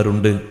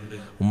സഹോദരിമാരുണ്ട്,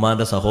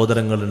 ഉമ്മാന്റെ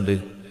സഹോദരങ്ങളുണ്ട്,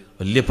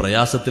 വലിയ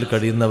പ്രയാസത്തിൽ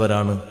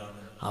കഴിയുന്നവരാണ്.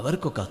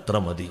 അവർക്കൊക്കെ അത്ര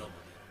മതി.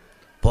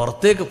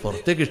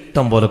 പുറത്തേക്ക്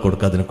ഇഷ്ടം പോലെ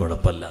കൊടുക്കാതിന്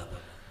കുഴപ്പമില്ല.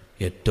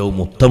 ഏറ്റവും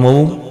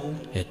ഉത്തമവും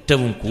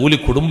ഏറ്റവും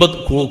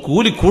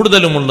കൂലി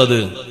കൂടുതലുമുള്ളത്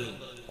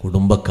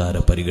കുടുംബക്കാരെ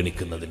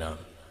പരിഗണിക്കുന്നതിനാണ്.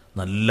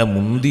 നല്ല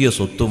മുന്തിയ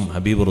സ്വത്തും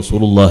ഹബീബ്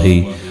റസൂലുള്ളാഹി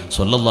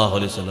സ്വല്ലല്ലാഹു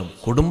അലൈഹി വസല്ലം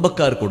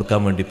കുടുംബക്കാർ കൊടുക്കാൻ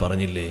വേണ്ടി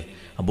പറഞ്ഞില്ലേ?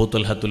 അബൂ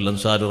തൽഹത്തുൽ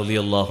അൻസാരി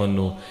റളിയല്ലാഹു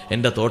അൻഹു,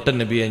 എൻ്റെ തോട്ടൻ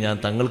നബിയെ ഞാൻ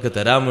തങ്ങൾക്ക്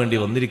തരാൻ വേണ്ടി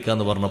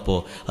വന്നിരിക്കാന്ന് പറഞ്ഞപ്പോൾ,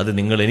 അത്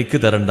നിങ്ങൾ എനിക്ക്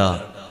തരണ്ട,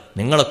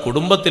 നിങ്ങളെ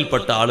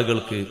കുടുംബത്തിൽപ്പെട്ട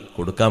ആളുകൾക്ക്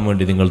കൊടുക്കാൻ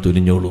വേണ്ടി നിങ്ങൾ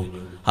തുനിഞ്ഞോളൂ,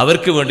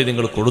 അവർക്ക് വേണ്ടി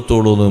നിങ്ങൾ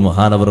കൊടുത്തോളൂ എന്ന്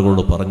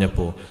മഹാനവറുകളോട്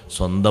പറഞ്ഞപ്പോൾ,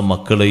 സ്വന്തം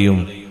മക്കളെയും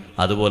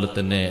അതുപോലെ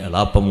തന്നെ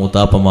എളാപ്പ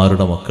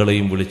മൂത്താപ്പമാരുടെ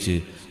മക്കളെയും വിളിച്ച്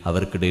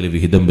അവർക്കിടയിൽ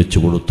വിഹിതം വെച്ചു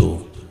കൊടുത്തു.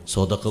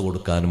 സ്വതക്ക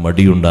കൊടുക്കാൻ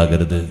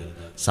മടിയുണ്ടാകരുത്,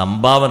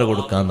 സംഭാവന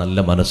കൊടുക്കാൻ നല്ല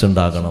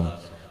മനസ്സുണ്ടാകണം.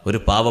 ഒരു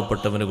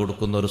പാവപ്പെട്ടവന്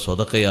കൊടുക്കുന്ന ഒരു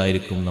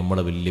സ്വതക്കയായിരിക്കും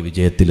നമ്മളെ വലിയ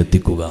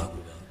വിജയത്തിലെത്തിക്കുക.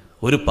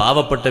 ഒരു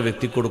പാവപ്പെട്ട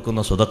വ്യക്തി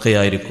കൊടുക്കുന്ന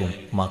സ്വതക്കയായിരിക്കും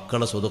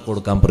മക്കളെ സ്വതക്ക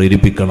കൊടുക്കാൻ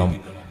പ്രേരിപ്പിക്കണം.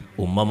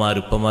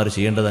 ഉപ്പമാർ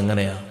ചെയ്യേണ്ടത്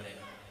എങ്ങനെയാ?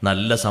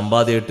 നല്ല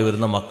സമ്പാദ്യമായിട്ട്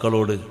വരുന്ന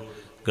മക്കളോട്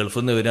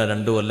ഗൾഫിൽ നിന്ന് വരിക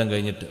 2 കൊല്ലം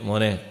കഴിഞ്ഞിട്ട്,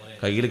 മോനെ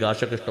കയ്യിൽ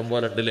കാശൊക്കെ ഇഷ്ടം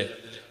പോലെ ഉണ്ടല്ലേ,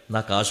 എന്നാ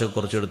കാശൊക്കെ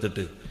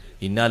കുറച്ചെടുത്തിട്ട്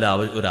ഇന്നാലെ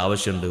ഒരു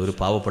ആവശ്യമുണ്ട്, ഒരു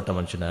പാവപ്പെട്ട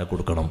മനുഷ്യന് അയാൾ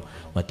കൊടുക്കണം,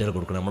 മറ്റേ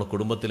കൊടുക്കണം, നമ്മുടെ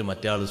കുടുംബത്തിൽ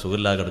മറ്റേ ആൾ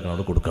സുഖമില്ലാതെ കിടക്കണം,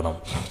 അത് കൊടുക്കണം.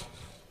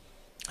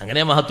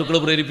 അങ്ങനെ മഹത്തുക്കൾ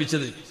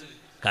പ്രേരിപ്പിച്ചത്.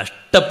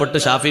 കഷ്ടപ്പെട്ട്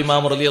ഷാഫി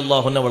ഇമാം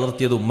റളിയല്ലാഹു അൻഹു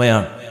വളർത്തിയത്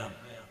ഉമ്മയാണ്.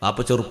 പാപ്പ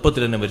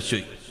ചെറുപ്പത്തിൽ തന്നെ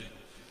മരിച്ചുപോയി.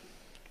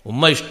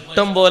 ഉമ്മ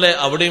ഇഷ്ടം പോലെ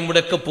അവിടെയും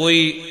ഇവിടെയൊക്കെ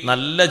പോയി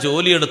നല്ല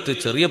ജോലിയെടുത്ത്,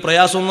 ചെറിയ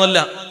പ്രയാസമൊന്നുമല്ല,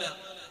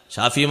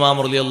 ഷാഫി ഇമാം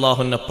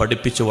റളിയല്ലാഹു അൻഹു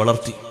പഠിപ്പിച്ച്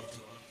വളർത്തി.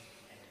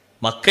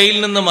 മക്കയിൽ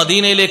നിന്ന്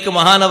മദീനയിലേക്ക്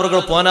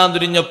മഹാനവറുകൾ പോനാൻ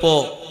തുനിഞ്ഞപ്പോ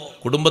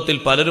കുടുംബത്തിൽ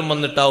പലരും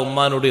വന്നിട്ട് ആ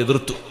ഉമ്മാനോട്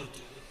എതിർത്തു.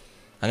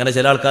 അങ്ങനെ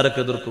ചില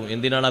ആൾക്കാരൊക്കെ എതിർക്കും,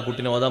 എന്തിനാണ് ആ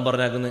കുട്ടീനെ ഓതാൻ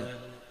പറഞ്ഞാക്കുന്നത്,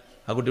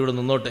 ആ കുട്ടി ഇവിടെ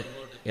നിന്നോട്ടെ,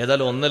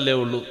 ഏതായാലും ഒന്നല്ലേ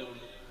ഉള്ളൂ,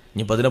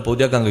 ഇനിയിപ്പോൾ അതിനെ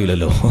പൂജയാക്കാൻ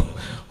കഴിയില്ലല്ലോ,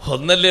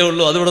 ഒന്നല്ലേ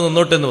ഉള്ളൂ, അതിവിടെ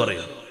നിന്നോട്ടെ എന്ന്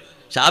പറയും.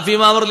 ഷാഫി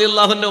ഇമാം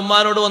റളിയല്ലാഹു അൻഹു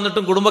ഉമ്മാനോട്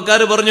വന്നിട്ടും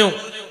കുടുംബക്കാർ പറഞ്ഞു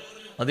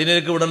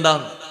മദീനയിലേക്ക് വിടണ്ട.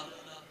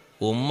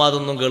 ഉമ്മ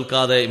അതൊന്നും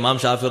കേൾക്കാതെ ഇമാം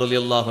ഷാഫി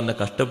റളിയല്ലാഹു അൻഹു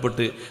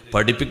കഷ്ടപ്പെട്ട്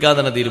പഠിപ്പിക്കാൻ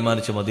തന്നെ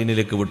തീരുമാനിച്ച്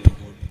മദീനയിലേക്ക് വിട്ടു.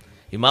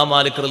 ഇമാം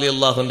മാലിക്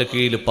റളിയല്ലാഹു അൻഹുവിന്റെ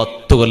കീഴിൽ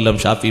 10 കൊല്ലം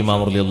ഷാഫി ഇമാം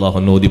റളിയല്ലാഹു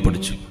അൻഹു ഓതി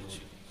പഠിച്ചു.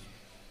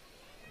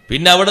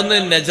 പിന്നെ അവിടുന്ന്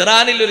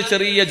നജറാനിൽ ഒരു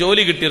ചെറിയ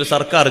ജോലി കിട്ടി, ഒരു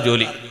സർക്കാർ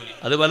ജോലി.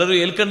 അത് പലരും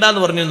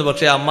ഏൽക്കണ്ടെന്ന് പറഞ്ഞിരുന്നു.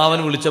 പക്ഷെ അമ്മാവൻ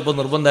വിളിച്ചപ്പോൾ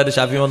നിർബന്ധമായിട്ട്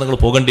ഷാഫി ഇമാം നിങ്ങൾ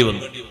പോകേണ്ടി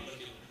വന്നു.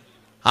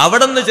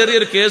 അവിടെ നിന്ന്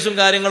ചെറിയൊരു കേസും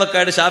കാര്യങ്ങളൊക്കെ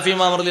ആയിട്ട് ഷാഫി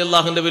ഇമാം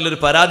റളിയല്ലാഹുവിന്റെ പേരിൽ ഒരു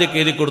പരാതി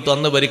എഴുതി കൊടുത്തു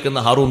അന്ന് ഭരിക്കുന്ന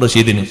ഹാറൂൺ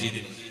റഷീദിന്.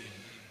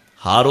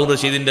 ഹാറൂൺ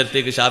റഷീദിന്റെ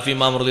അടുത്തേക്ക് ഷാഫി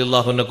ഇമാം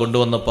റളിയല്ലാഹുവിനെ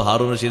കൊണ്ടുവന്നപ്പോൾ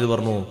ഹാറൂൺ റഷീദ്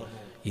പറഞ്ഞു,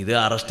 ഇത്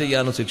അറസ്റ്റ്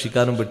ചെയ്യാനും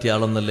ശിക്ഷിക്കാനും പറ്റിയ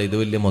ആളൊന്നല്ല, ഇത്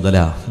വലിയ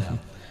മുതലാ,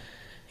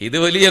 ഇത്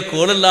വലിയ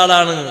കോളുള്ള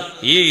ആളാണ്.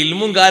 ഈ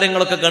ഇൽമും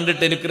കാര്യങ്ങളൊക്കെ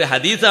കണ്ടിട്ട് എനിക്കൊരു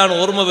ഹദീസാണ്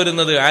ഓർമ്മ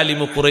വരുന്നത്,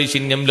 ആലിമു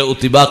ഖുറൈശിൻ യംലഉ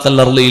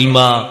തിബാഖൽ അർളി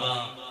ഇൽമാ.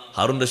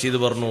 ഹാറൂൺ റഷീദ്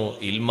പറഞ്ഞു,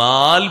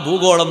 ഇൽമാൽ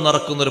ഭൂഗോളം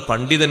നടക്കുന്ന ഒരു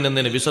പണ്ഡിതൻ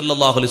എന്ന് നബി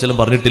സല്ലല്ലാഹു അലൈഹി വസല്ലം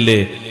പറഞ്ഞിട്ടില്ലേ,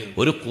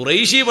 ഒരു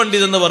ഖുറൈശി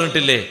പണ്ഡിതൻ എന്ന്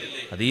പറഞ്ഞിട്ടില്ലേ,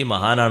 അത് ഈ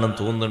മഹാനാണെന്ന്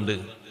തോന്നുന്നുണ്ട്.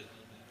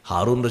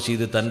 ഹാറൂൺ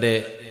റഷീദ് തന്റെ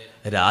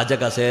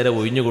രാജകസേര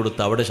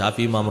ഒഴിഞ്ഞുകൊടുത്ത് അവിടെ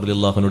ഷാഫി ഇമാം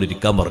റളിയല്ലാഹുവിനോട്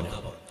ഇരിക്കാൻ പറഞ്ഞു.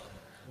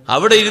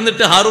 അവിടെ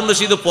ഇരുന്നിട്ട് ഹാറൂൺ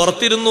റഷീദ്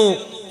പുറത്തിരുന്നു,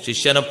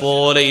 ശിഷ്യനെ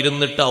പോലെ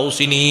ഇരുന്നിട്ട്,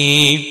 ഔസിനി,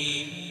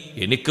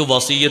 എനിക്ക്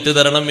വസിയത്ത്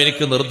തരണം,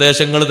 എനിക്ക്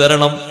നിർദ്ദേശങ്ങൾ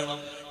തരണം,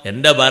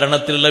 എന്റെ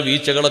ഭരണത്തിലുള്ള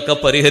വീഴ്ചകളൊക്കെ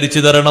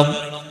പരിഹരിച്ചു തരണം,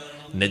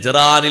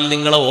 നജറാനിൽ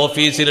നിങ്ങളെ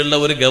ഓഫീസിലുള്ള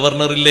ഒരു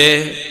ഗവർണറില്ലേ,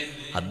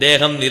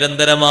 അദ്ദേഹം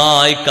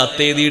നിരന്തരമായി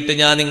കത്തെഴുതിയിട്ട്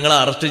ഞാൻ നിങ്ങളെ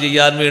അറസ്റ്റ്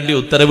ചെയ്യാൻ വേണ്ടി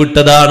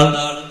ഉത്തരവിട്ടതാണ്.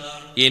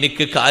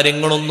 എനിക്ക്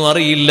കാര്യങ്ങളൊന്നും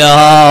അറിയില്ല.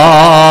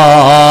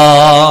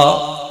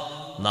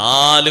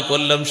 4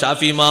 കൊല്ലം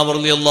ഷാഫി ഇമാം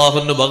റളിയല്ലാഹു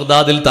അൻഹു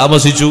ബഗ്ദാദിൽ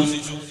താമസിച്ചു.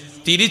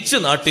 തിരിച്ച്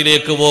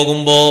നാട്ടിലേക്ക്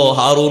പോകുമ്പോ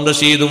ഹാറൂൺ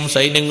റഷീദും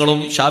സൈന്യങ്ങളും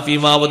ഷാഫി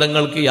ഇമാം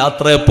തങ്ങൾക്ക്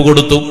യാത്രയപ്പ്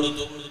കൊടുത്തു.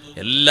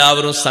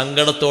 എല്ലാവരും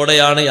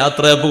സങ്കടത്തോടെയാണ്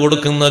യാത്രയപ്പ്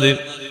കൊടുക്കുന്നത്.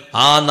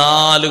 ആ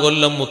 4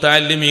 കൊല്ലം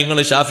മുതഅല്ലിമീങ്ങൾ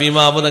ഷാഫി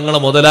ഇമാം തങ്ങളെ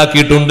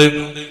മുതലാക്കിയിട്ടുണ്ട്.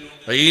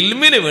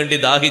 ഇൽമിന് വേണ്ടി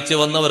ദാഹിച്ചു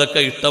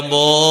വന്നവരൊക്കെ ഇഷ്ടം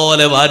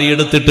പോലെ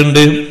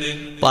വാരിയെടുത്തിട്ടുണ്ട്.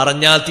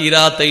 പറഞ്ഞാൽ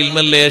തീരാത്ത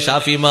ഇൽമല്ലേ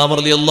ഷാഫി ഇമാം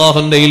റളിയല്ലാഹു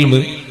അൻഹുവിന്റെ ഇൽമ്.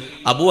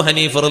 അബൂ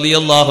ഹനീഫ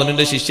റളിയല്ലാഹു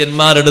അൻഹുവിന്റെ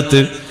ശിഷ്യന്മാരെടുത്ത്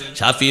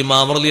ഷാഫി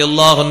ഇമാം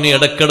റളിയല്ലാഹു അൻഹു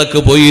ഇടക്കിടക്ക്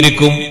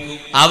പോയിരിക്കും.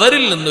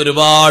 അവരിൽ നിന്ന്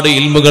ഒരുപാട്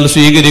ഇൽമുകൾ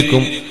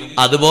സ്വീകരിക്കും.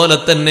 അതുപോലെ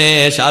തന്നെ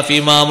ഷാഫി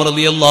ഇമാം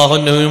റളിയല്ലാഹു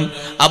അൻഹുവും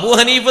അബൂ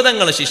ഹനീഫ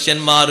തങ്ങളുടെ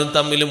ശിഷ്യന്മാരും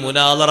തമ്മിൽ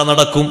മുനാദറ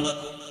നടക്കും.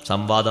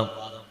 സംവാദം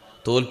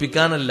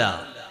തോൽപ്പിക്കാനല്ല,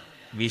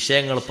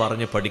 വിഷയങ്ങൾ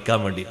പറഞ്ഞ് പഠിക്കാൻ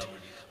വേണ്ടിയിട്ട്.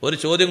 ഒരു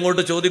ചോദ്യം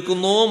കൊണ്ട്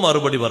ചോദിക്കുന്നു,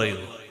 മറുപടി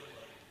പറയുന്നു.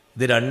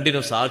 ഇത്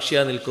രണ്ടിനും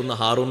സാക്ഷിയാ നിൽക്കുന്ന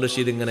ഹാറൂൺ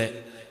റഷീദ് ഇങ്ങനെ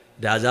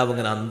രാജാവ്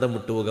ഇങ്ങനെ അന്തം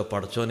വിട്ടുപോക.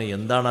 പടച്ചോനെ,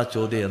 എന്താണ് ആ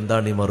ചോദ്യം,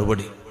 എന്താണ് ഈ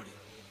മറുപടി?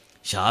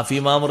 ഷാഫി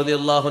ഇമാം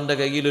റളിയല്ലാഹുവിന്റെ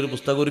കയ്യിൽ ഒരു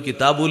പുസ്തകം, ഒരു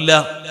കിതാബുമില്ല.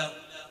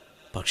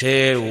 പക്ഷേ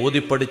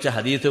ഓതിപ്പടിച്ച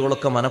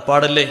ഹദീസുകളൊക്കെ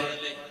മനപ്പാടല്ലേ.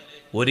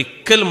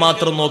 ഒരിക്കൽ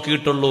മാത്രം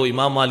നോക്കിയിട്ടുള്ളൂ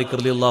ഇമാം മാലിക്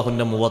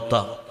റളിയല്ലാഹുവിന്റെ മുവത്ത.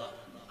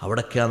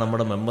 അവിടൊക്കെയാ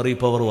നമ്മുടെ മെമ്മറി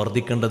പവർ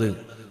വർദ്ധിക്കേണ്ടത്.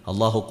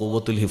 അള്ളാഹു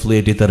ഖുവ്വത്തുൽ ഹിഫ്ള്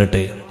ഏറ്റി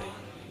തരട്ടെ.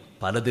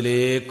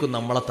 പലതിലേക്കും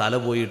നമ്മളെ തല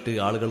പോയിട്ട്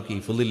ആളുകൾക്ക്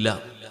ഹിഫ്ളില്ല.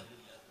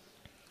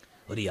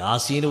 ഒരു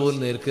യാസീന് പോലും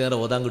നേർക്ക് നേരെ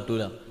ഓതാൻ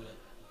കിട്ടൂല.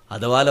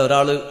 അഥവാ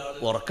ഒരാൾ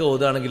ഉറക്ക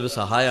ഓതുകയാണെങ്കിൽ ഒരു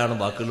സഹായമാണ്,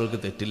 ബാക്കിയുള്ളവർക്ക്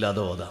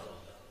തെറ്റില്ലാതെ ഓതാം.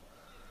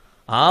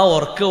 ആ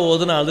ഉറക്ക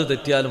ഓതുന്ന ആൾ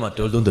തെറ്റിയാലും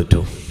മറ്റൊരുതും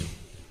തെറ്റും.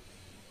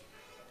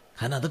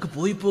 കാരണം അതൊക്കെ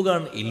പോയി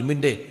പോകാൻ.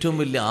 ഇൽമിന്റെ ഏറ്റവും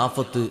വലിയ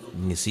ആഫത്ത്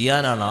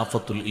നിസിയാനാണ്.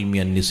 ആഫത്തുൽ ഇൽമി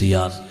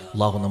അന്നിസിയാൻ.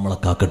 അല്ലാഹു നമ്മളെ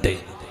കാക്കട്ടെ.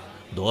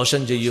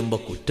 ദോഷം ചെയ്യുമ്പോൾ,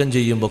 കുറ്റം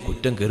ചെയ്യുമ്പോൾ,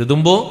 കുറ്റം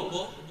കരുതുമ്പോൾ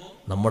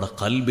നമ്മുടെ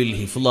ഖൽബിൽ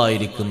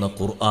ഹിഫ്ളായിരിക്കുന്ന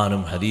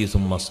ഖുർആനും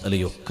ഹദീസും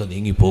മസ്അലയും ഒക്കെ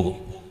നീങ്ങിപ്പോകും.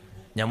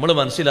 നമ്മൾ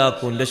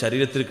മനസ്സിലാക്കും, എൻ്റെ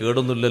ശരീരത്തിൽ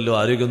കേടൊന്നുമില്ലല്ലോ,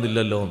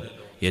 ആരോഗ്യമൊന്നുമില്ലല്ലോ.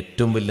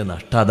 ഏറ്റവും വലിയ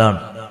നഷ്ടം അതാണ്.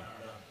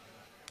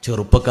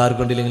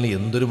 ചെറുപ്പക്കാർക്കുണ്ടെങ്കിൽ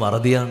എന്തൊരു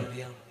മറതിയാണ്.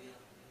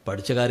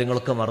 പഠിച്ച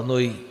കാര്യങ്ങളൊക്കെ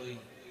മറന്നുപോയി.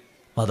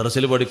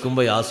 മദ്രസയിൽ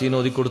പഠിക്കുമ്പോൾ യാസീൻ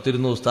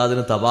ഓതിക്കൊടുത്തിരുന്നു,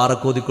 ഉസ്താദിന്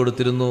തബാറക്ക്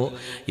ഓതിക്കൊടുത്തിരുന്നു,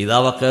 ഇദാ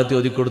വഖഅത്ത്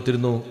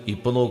ഓതിക്കൊടുത്തിരുന്നു.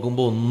 ഇപ്പൊ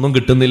നോക്കുമ്പോൾ ഒന്നും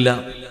കിട്ടുന്നില്ല.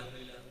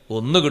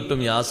 ഒന്ന് കിട്ടും,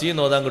 യാസീൻ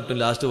ഓതാൻ കിട്ടും,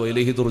 ലാസ്റ്റ്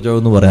വൈലഹി തുർജഊ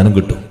എന്ന് പറയാനും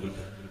കിട്ടും.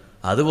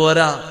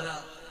 അതുപോരാ,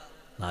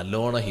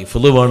 നല്ലോണം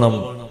ഹിഫ്ള് വേണം.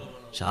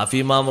 ഷാഫി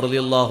ഇമാം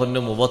റളിയല്ലാഹു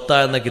അൻഹു മുവത്ത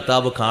എന്ന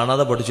കിതാബ്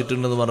കാണാതെ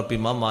പഠിച്ചിട്ടുണ്ടെന്ന് പറഞ്ഞപ്പോൾ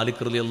ഇമാം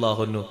മാലിക്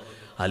റളിയല്ലാഹു അൻഹു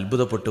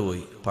അത്ഭുതപ്പെട്ടു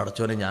പോയി.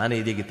 പടച്ചോനെ, ഞാൻ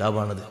എഴുതിയ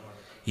കിതാബാണത്.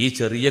 ഈ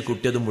ചെറിയ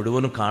കുട്ടി അത്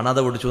മുഴുവനും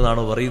കാണാതെ പഠിച്ചു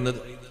എന്നാണ് പറയുന്നത്.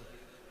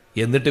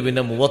 എന്നിട്ട്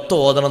പിന്നെ മുവത്ത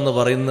ഓതണം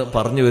എന്ന്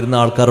പറഞ്ഞു വരുന്ന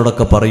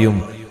ആൾക്കാരോടൊക്കെ പറയും,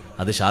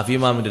 അത് ഷാഫി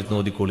ഇമാമിന്റെ അടുത്ത്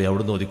ഓതിക്കോളി,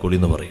 അവിടുന്ന് ഓതിക്കോളി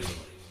എന്ന് പറയും.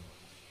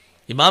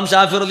 ഇമാം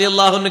ഷാഫി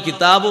റളിയല്ലാഹു അൻഹു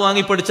കിതാബ്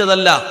വാങ്ങി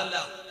പഠിച്ചതല്ല.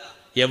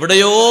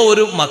 എവിടെയോ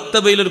ഒരു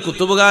മക്തബയിൽ, ഒരു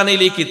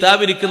കുത്തുബുഖാനയിൽ ഈ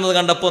കിതാബ് ഇരിക്കുന്നത്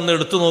കണ്ടപ്പോ ഒന്ന്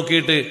എടുത്തു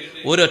നോക്കിയിട്ട്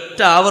ഒരൊറ്റ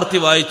ആവർത്തി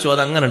വായിച്ചു.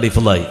 അതങ്ങനെ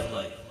ഹിഫ്ളായി.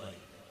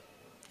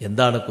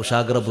 എന്താണ്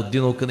കുശാഗ്ര ബുദ്ധി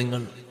നോക്ക്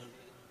നിങ്ങൾ.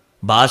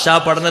 ഭാഷാ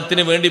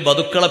പഠനത്തിന് വേണ്ടി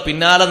ബതുക്കളെ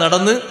പിന്നാലെ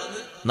നടന്ന്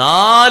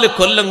 4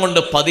 കൊല്ലം കൊണ്ട്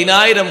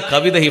 10,000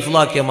 കവിത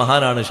ഹിഫ്ളാക്കിയ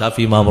മഹാനാണ്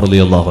ഷാഫി ഇമാം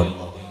റളിയല്ലാഹു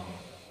അൻഹു.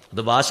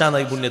 അത് ഭാഷാ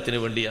നൈപുണ്യത്തിന്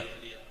വേണ്ടിയാ.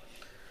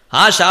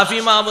 ആ ഷാഫി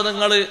ഇമാം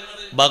തങ്ങൾ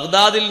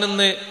ബഗ്ദാദിൽ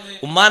നിന്ന്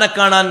ഉമ്മാനെ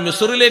കാണാൻ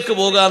മിസ്റിലേക്ക്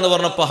പോകുക എന്ന്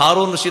പറഞ്ഞപ്പോ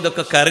ഹാറൂൺ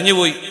റഷീദൊക്കെ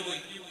കരഞ്ഞുപോയി.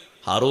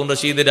 ഹാറൂൺ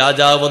റഷീദ്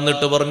രാജാവ്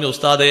വന്നിട്ട് പറഞ്ഞു,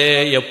 ഉസ്താദേ,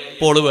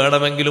 എപ്പോൾ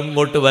വേണമെങ്കിലും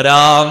ഇങ്ങോട്ട്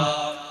വരാം,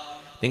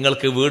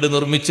 നിങ്ങൾക്ക് വീട്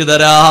നിർമ്മിച്ചു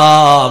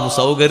തരാം,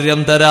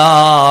 സൗകര്യം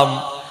തരാം,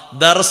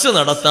 ദർസ്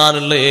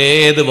നടത്താനുള്ള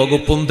ഏത്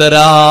വകുപ്പും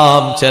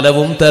തരാം,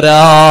 ചെലവും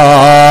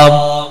തരാം.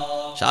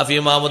 ഷാഫി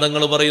ഇമാം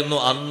തങ്ങൾ പറയുന്നു,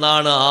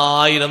 അന്നാണ്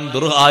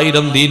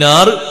 1000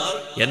 ദീനാർ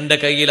എന്റെ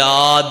കയ്യിൽ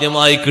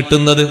ആദ്യമായി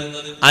കിട്ടുന്നത്.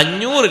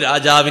 500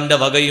 രാജാവിന്റെ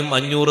വകയും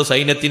 500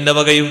 സൈന്യത്തിന്റെ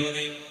വകയും.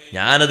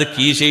 ഞാനത്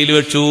കീശയിൽ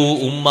വെച്ചു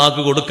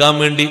ഉമ്മാക്ക് കൊടുക്കാൻ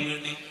വേണ്ടി.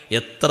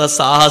 എത്ര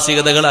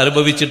സാഹസികതകൾ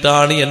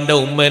അനുഭവിച്ചിട്ടാണ് എന്റെ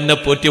ഉമ്മ എന്നെ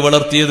പോറ്റി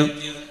വളർത്തിയത്.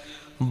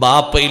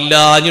 ബാപ്പ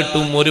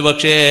ഇല്ലാഞ്ഞിട്ടും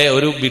ഒരുപക്ഷെ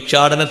ഒരു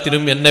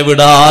ഭിക്ഷാടനത്തിനും എന്നെ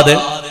വിടാതെ,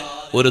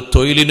 ഒരു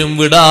തൊഴിലിനും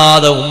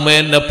വിടാതെ ഉമ്മ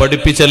എന്നെ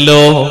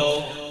പഠിപ്പിച്ചല്ലോ.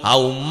 ആ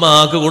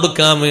ഉമ്മാക്ക്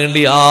കൊടുക്കാൻ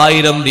വേണ്ടി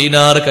 1000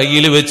 ദീനാർ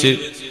കയ്യിൽ വെച്ച്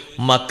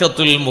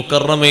മക്കത്തുൽ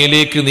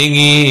മുക്കറമയിലേക്ക്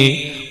നീങ്ങി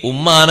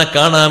ഉമ്മാനെ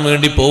കാണാൻ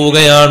വേണ്ടി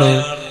പോവുകയാണ്.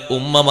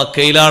 ഉമ്മ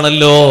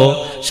മക്കയിലാണല്ലോ.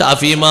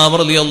 ഷാഫി ഇമാം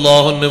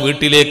റളിയല്ലാഹു അൻഹു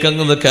വീട്ടിലേക്ക്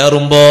അങ്ങ്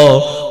കയറുമ്പോ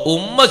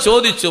ഉമ്മ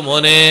ചോദിച്ചു,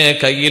 മോനെ,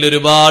 കയ്യിൽ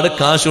ഒരുപാട്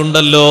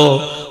കാശുണ്ടല്ലോ?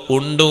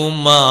 ഉണ്ട്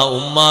ഉമ്മ,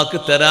 ഉമ്മാക്ക്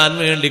തരാൻ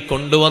വേണ്ടി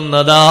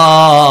കൊണ്ടുവന്നതാണ്.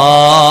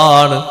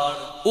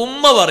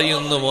 ഉമ്മ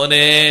പറയുന്നു,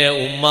 മോനെ,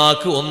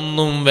 ഉമ്മാക്ക്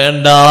ഒന്നും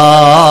വേണ്ട,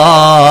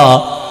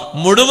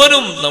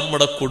 മുഴുവനും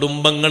നമ്മുടെ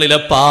കുടുംബങ്ങളിലെ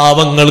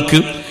പാവങ്ങൾക്ക്,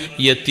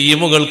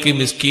 യതീമുകൾക്ക്,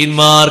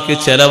 മിസ്കീന്മാർക്ക്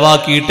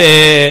ചെലവാക്കിയിട്ടേ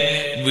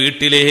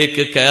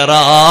വീട്ടിലേക്ക്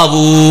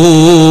കയറാവൂ.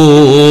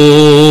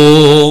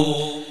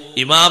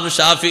 ഇമാം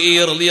ഷാഫിഈ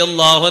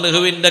റളിയല്ലാഹു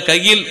അൻഹുവിന്റെ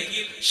കയ്യിൽ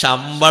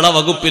ശമ്പള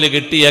വകുപ്പിൽ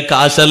കിട്ടിയ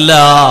കാശല്ല,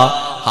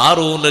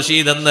 ഹാറൂൺ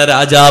റഷീദ് എന്ന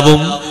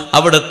രാജാവും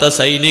അവിടുത്തെ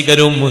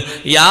സൈനികരും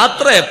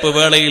യാത്രയപ്പ്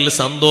വേളയിൽ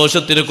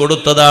സന്തോഷത്തിന്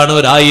കൊടുത്തതാണ്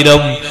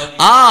 1000.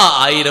 ആ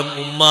 1000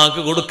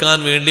 ഉമ്മാക്ക് കൊടുക്കാൻ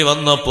വേണ്ടി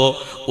വന്നപ്പോ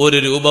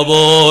 1 രൂപ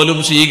പോലും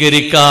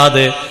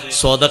സ്വീകരിക്കാതെ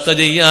സ്വതക്ക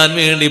ചെയ്യാൻ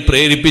വേണ്ടി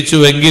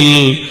പ്രേരിപ്പിച്ചുവെങ്കിൽ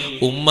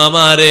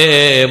ഉമ്മമാരെ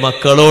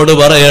മക്കളോട്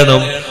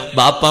പറയണം,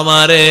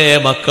 ബാപ്പമാരെ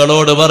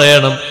മക്കളോട്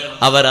പറയണം,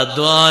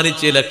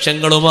 അവരധ്വാനിച്ച്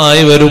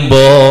ലക്ഷങ്ങളുമായി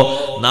വരുമ്പോ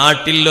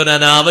നാട്ടിൽ ഒരു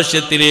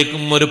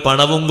അനാവശ്യത്തിലേക്കും ഒരു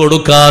പണവും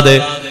കൊടുക്കാതെ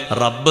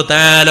റബ്ബ്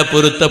തആല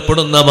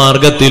പൊരുത്തപ്പെടുന്ന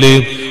മാർഗത്തില്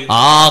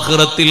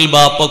ആഖിറത്തിൽ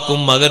ബാപ്പക്കും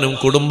മകനും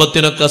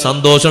കുടുംബത്തിനൊക്കെ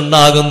സന്തോഷം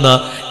ഉണ്ടാകുന്ന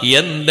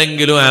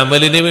എന്തെങ്കിലും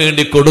അമലിന്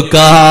വേണ്ടി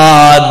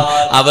കൊടുക്കാൻ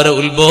അവരെ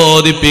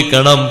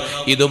ഉത്ബോധിപ്പിക്കണം.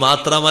 ഇത്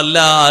മാത്രമല്ല,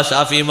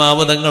 ഷാഫി ഇമാം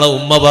തങ്ങളെ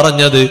ഉമ്മ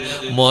പറഞ്ഞത്,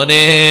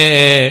 മോനെ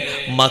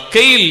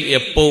മക്കയിൽ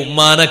എപ്പോ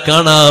ഉമ്മാനെ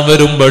കാണാൻ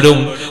വരുമ്പോഴും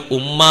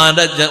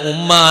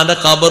ഉമ്മാന്റെ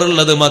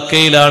ഖബറുള്ളത്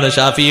മക്കയിലാണ്.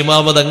 ഷാഫി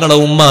ഇമാം തങ്ങളെ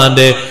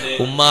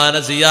ഉമ്മാനെ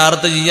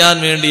സിയാറത്ത് ചെയ്യാൻ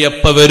വേണ്ടി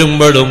എപ്പോ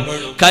വരുമ്പോഴും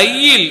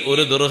കയ്യിൽ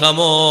 1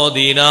 ദിർഹമോ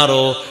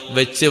ദീനാറോ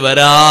വെച്ച്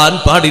വരാൻ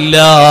പാടില്ല.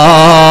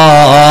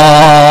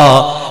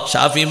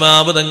 ഷാഫി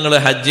ഇമാം തങ്ങൾ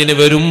ഹജ്ജിന്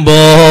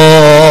വരുമ്പോ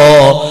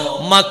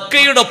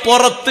മക്കയുടെ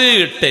പുറത്ത്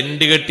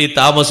ടെന്റ് കെട്ടി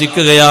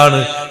താമസിക്കുകയാണ്.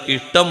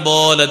 ഇഷ്ടം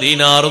പോലെ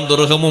ദീനാറും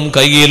ദിർഹമും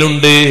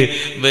കയ്യിലുണ്ട്.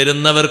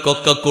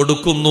 വരുന്നവർക്കൊക്കെ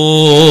കൊടുക്കുന്നു.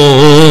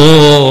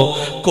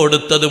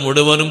 കൊടുത്തത്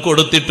മുഴുവനും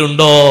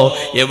കൊടുത്തിട്ടുണ്ടോ,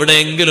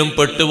 എവിടെയെങ്കിലും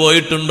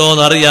പെട്ടുപോയിട്ടുണ്ടോ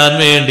എന്നറിയാൻ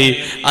വേണ്ടി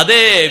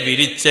അതേ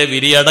വിരിച്ച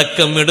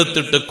വിരിയടക്കം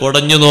എടുത്തിട്ട്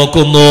കുടഞ്ഞു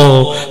നോക്കുന്നു.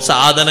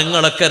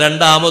 സാധനങ്ങളൊക്കെ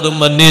രണ്ടാമതും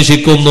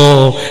അന്വേഷിക്കുന്നു.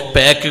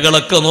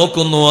 പാക്കുകളൊക്കെ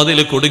നോക്കുന്നു, അതിൽ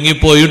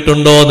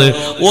കുടുങ്ങിപ്പോയിട്ടുണ്ടോന്ന്.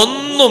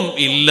 ഒന്നും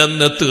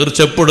ഇല്ലെന്ന്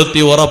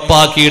തീർച്ചപ്പെടുത്തി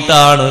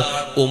ഉറപ്പാക്കിയിട്ടാണ്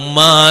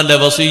ഉമ്മാന്റെ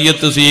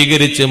വസിയ്യത്ത്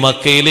സ്വീകരിച്ച്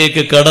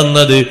മക്കയിലേക്ക്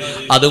കടന്നത്.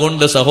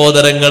 അതുകൊണ്ട്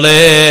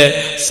സഹോദരങ്ങളെ,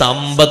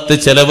 സമ്പത്ത്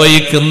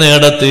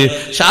ചെലവഴിക്കുന്നിടത്ത്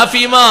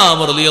ഷാഫി ഇമാം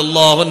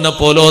റളിയല്ലാഹു അൻഹു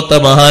പോലത്തെ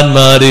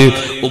മഹാന്മാര്,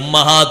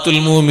 ഉമ്മഹാത്തുൽ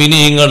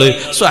മുഅ്മിനീങ്ങള്,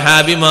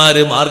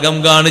 സ്വഹാബിമാര് മാർഗം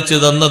കാണിച്ചു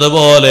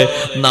തന്നതുപോലെ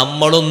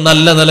നമ്മളും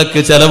നല്ല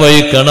നിലക്ക്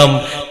ചെലവഴിക്കണം.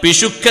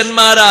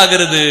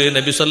 പിശുക്കന്മാരാകരുത്.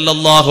 നബി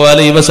സല്ലല്ലാഹു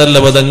അലൈഹി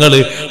വസല്ലം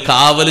തങ്ങള്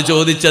കാവല്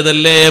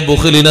ചോദിച്ചതല്ലേ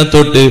ബുഖ്ലിനെ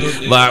തൊട്ട്,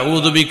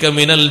 വഅഊദു ബിക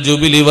മിനൽ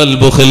ജുബ്ലി വൽ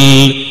ബുഖൽ.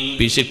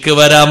 പിശുക്ക്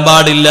വരാൻ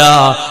പാടില്ല.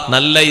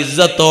 നല്ല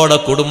ഇസ്സത്തോടെ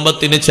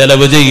കുടുംബത്തിന്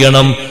ചെലവ്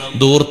ചെയ്യണം.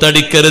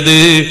 ദൂർത്തടിക്കരുത്.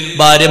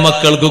 ഭാര്യ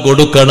മക്കൾക്ക്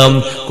കൊടുക്കണം,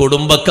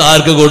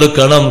 കുടുംബക്കാർക്ക്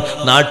കൊടുക്കണം,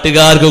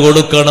 നാട്ടുകാർക്ക്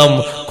കൊടുക്കണം,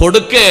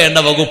 കൊടുക്കേണ്ട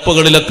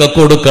വകുപ്പുകളിലൊക്കെ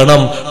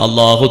കൊടുക്കണം.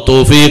 അല്ലാഹു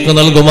തൗഫീഖ്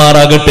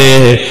നൽകുമാറാകട്ടെ.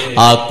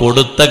 ആ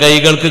കൊടുത്ത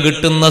കൈകൾക്ക്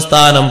കിട്ടുന്ന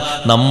സ്ഥാനം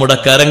നമ്മുടെ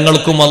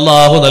കരങ്ങൾക്കും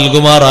അല്ലാഹു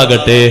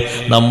നൽകുമാറാകട്ടെ.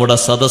 നമ്മുടെ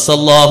സദസ്സ്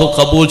അല്ലാഹു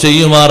ഖബൂൽ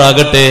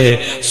ചെയ്യുമാറാകട്ടെ.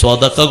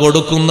 സ്വതഖ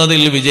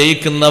കൊടുക്കുന്നതിൽ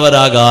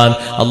വിജയിക്കുന്നവരാകാൻ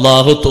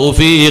അല്ലാഹു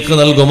തൗഫീഖ്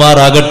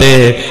നൽകുമാറാകട്ടെ.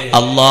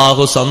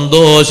 അല്ലാഹു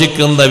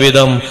സന്തോഷിക്കുന്ന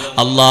വിധം,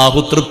 അല്ലാഹു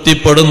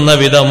തൃപ്തിപ്പെടുന്ന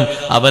വിധം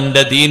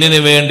അവന്റെ ദീനിന്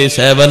വേണ്ടി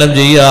സേവനം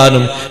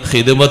ചെയ്യാനും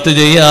ഖിദ്മത്ത്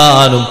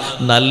ചെയ്യാനും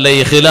നല്ല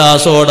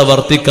ഇഖ്ലാസോടെ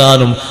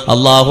വർത്തിക്കാനും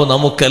അല്ലാഹു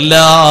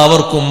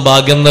നമുക്കെല്ലാവർക്കും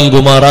ഭാഗ്യം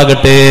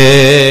നൽകുമാറാകട്ടെ.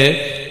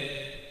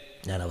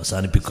 ഞാൻ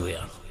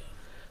അവസാനിപ്പിക്കുകയാണ്.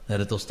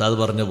 നേരത്തെ ഉസ്താദ്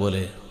പറഞ്ഞ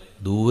പോലെ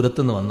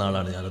ദൂരത്തുനിന്ന് വന്ന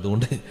ആളാണ് ഞാൻ.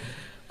 അതുകൊണ്ട്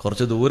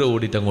കുറച്ച് ദൂരം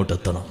ഓടിയിട്ട് അങ്ങോട്ട്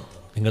എത്തണം.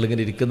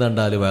 നിങ്ങളിങ്ങനെ ഇരിക്കുന്ന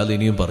കണ്ടാൽ വയത്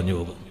ഇനിയും പറഞ്ഞു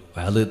പോകും.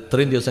 വയത്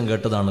ഇത്രയും ദിവസം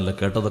കേട്ടതാണല്ലോ,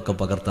 കേട്ടതൊക്കെ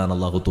പകർത്താൻ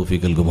അല്ലാഹു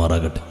തൗഫീഖ്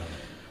നൽകുമാറാകട്ടെ.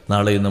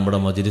 നാളെ നമ്മുടെ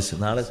മജ്‌ലിസ്,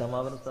 നാളെ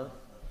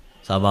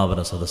സമാപന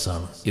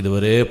സദസ്സാണ്.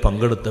 ഇതുവരെ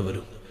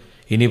പങ്കെടുത്തവരും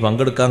ഇനി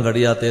പങ്കെടുക്കാൻ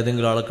കഴിയാത്ത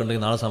ഏതെങ്കിലും ആളൊക്കെ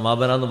ഉണ്ടെങ്കിൽ നാളെ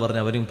സമാപനം എന്ന്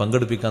പറഞ്ഞ് അവരെയും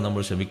പങ്കെടുപ്പിക്കാൻ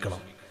നമ്മൾ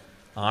ശ്രമിക്കണം.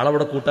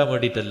 ആളവിടെ കൂട്ടാൻ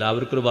വേണ്ടിയിട്ടല്ല,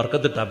 അവർക്കൊരു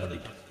ബർക്കത്തിട്ടാൻ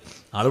വേണ്ടിയിട്ട്.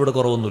 ആളിവിടെ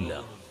കുറവൊന്നുമില്ല.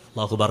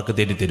 അല്ലാഹു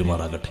ബർക്കത്തേറ്റി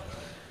തെരുമാറാകട്ടെ.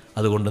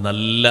 അതുകൊണ്ട്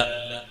നല്ല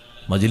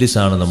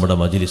മജ്‌ലിസാണ് നമ്മുടെ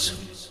മജ്‌ലിസ്.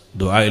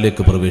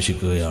 ദുആയിലേക്ക്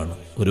പ്രവേശിക്കുകയാണ്.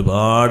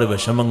 ഒരുപാട്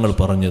വിഷമങ്ങൾ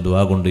പറഞ്ഞ്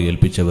ദുആ കൊണ്ട്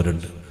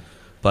ഏൽപ്പിച്ചവരുണ്ട്.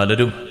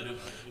 പലരും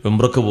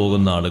ഉംറക്ക്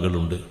പോകുന്ന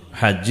ആളുകളുണ്ട്,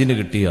 ഹജ്ജിന്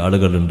കിട്ടിയ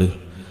ആളുകളുണ്ട്,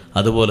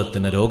 അതുപോലെ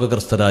തന്നെ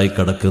രോഗഗ്രസ്തരായി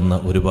കിടക്കുന്ന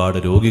ഒരുപാട്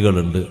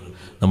രോഗികളുണ്ട്.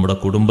 നമ്മുടെ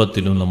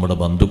കുടുംബത്തിലും നമ്മുടെ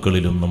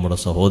ബന്ധുക്കളിലും നമ്മുടെ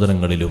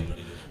സഹോദരങ്ങളിലും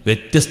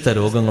വ്യത്യസ്ത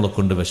രോഗങ്ങളെ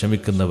കൊണ്ട്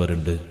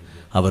വിഷമിക്കുന്നവരുണ്ട്.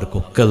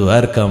 അവർക്കൊക്കെ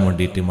ദ്വാരക്കാൻ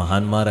വേണ്ടിയിട്ട്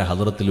മഹാന്മാരെ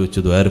ഹദറത്തിൽ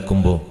വെച്ച്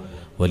ദ്വാരക്കുമ്പോൾ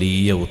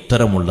വലിയ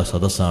ഉത്തരമുള്ള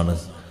സദസ്സാണ്.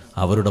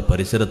 അവരുടെ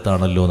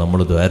പരിസരത്താണല്ലോ നമ്മൾ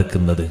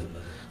ദ്വാരക്കുന്നത്.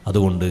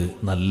 അതുകൊണ്ട്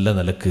നല്ല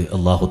നിലക്ക്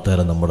അല്ലാഹു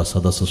തആല നമ്മുടെ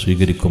സദസ്സ്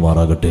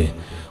സ്വീകരിക്കുമാറാകട്ടെ.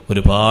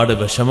 ഒരുപാട്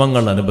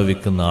വിഷമങ്ങൾ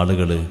അനുഭവിക്കുന്ന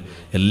ആളുകൾ,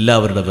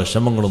 എല്ലാവരുടെ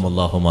വിഷമങ്ങളും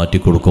അല്ലാഹു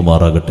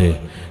മാറ്റിക്കൊടുക്കുമാറാകട്ടെ.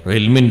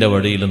 ഇൽമിൻ്റെ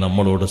വഴിയിൽ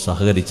നമ്മളോട്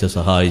സഹകരിച്ച്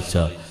സഹായിച്ച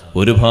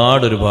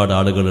ഒരുപാട്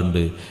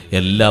ആളുകളുണ്ട്.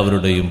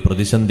 എല്ലാവരുടെയും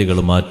പ്രതിസന്ധികൾ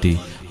മാറ്റി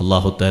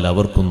അല്ലാഹു തആല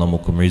അവർക്കും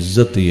നമുക്കും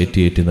ഇസ്സത്ത്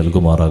ഏറ്റി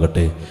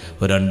നൽകുമാറാകട്ടെ.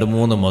 ഒരു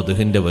 2-3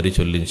 മദ്ഹിൻ്റെ വരി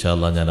ചൊല്ലി ഇൻഷാ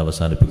അല്ലാഹ് ഞാൻ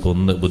അവസാനിപ്പിക്കും.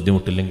 ഒന്ന്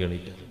ബുദ്ധിമുട്ടില്ലെങ്കിൽ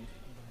എണീറ്റ്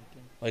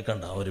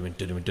വായിക്കണ്ട. ഒരു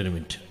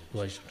മിനിറ്റ്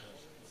വായിച്ചു.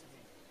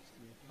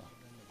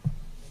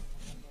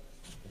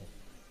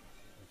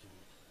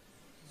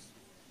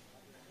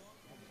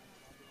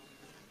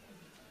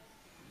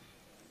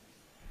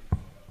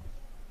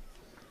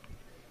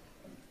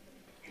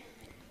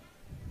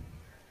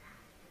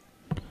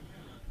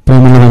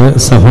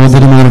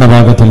 സഹോദരിമാരുടെ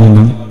ഭാഗത്തിൽ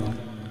നിന്നും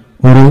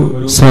ഒരു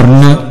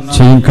സ്വർണ്ണ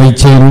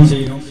കൈച്ചെയിനും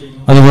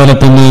അതുപോലെ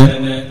തന്നെ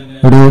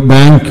ഒരു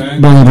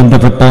ബാങ്കുമായി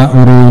ബന്ധപ്പെട്ട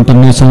ഒരു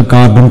ഇന്റർനാഷണൽ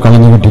കാർഡും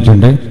കളഞ്ഞു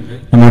കിട്ടിയിട്ടുണ്ട്.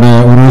 നമ്മുടെ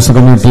ഉറൂസ്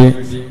കമ്മിറ്റി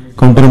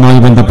കൗണ്ടറുമായി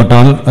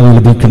ബന്ധപ്പെട്ടാൽ അത്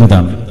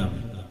ലഭിക്കുന്നതാണ്.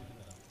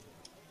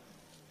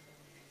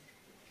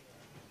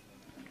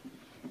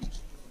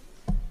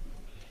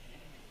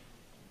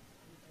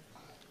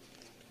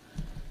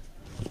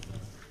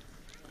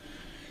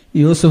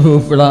 യൂസുഫ്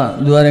പിള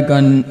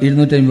ദ്വാരക്കാൻ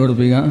 250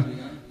 റുപ്പിക.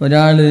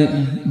 ഒരാൾ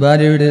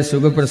ഭാര്യയുടെ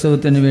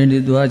സുഖപ്രസവത്തിന് വേണ്ടി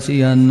ദ്വാ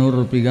ചെയ്യാൻ 100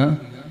 റുപ്പിക.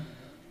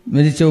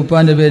 മരിച്ച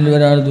ഉപ്പാൻ്റെ പേരിൽ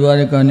ഒരാൾ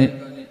ദ്വാരക്കാൻ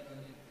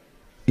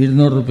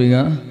 200 റുപ്പിക.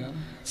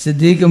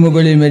 സിദ്ദീഖ്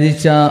മുകളിൽ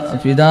മരിച്ച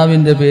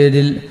പിതാവിൻ്റെ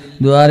പേരിൽ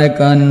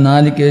ദ്വാരക്കാൻ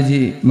 4 kg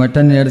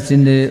മട്ടൻ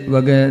ഇറച്ചിൻ്റെ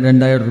വക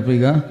 2000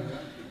 റുപ്പിക.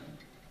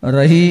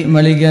 റഹി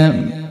മളിക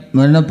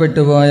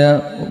മരണപ്പെട്ടു പോയ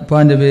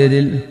ഉപ്പാൻ്റെ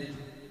പേരിൽ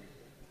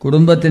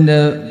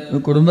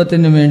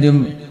കുടുംബത്തിന് വേണ്ടിയും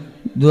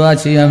ദുആ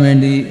ചെയ്യാൻ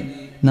വേണ്ടി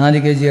 4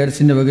 kg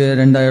ഇറച്ചിൻ്റെ വക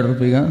 2000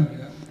 റുപ്പിക.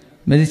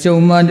 മരിച്ച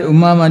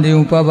ഉമ്മാമാൻ്റെയും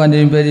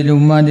ഉപ്പാപ്പാൻ്റെയും പേരിൽ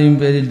ഉമ്മാൻ്റെയും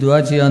പേരിൽ ദുആ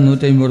ചെയ്യാൻ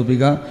 150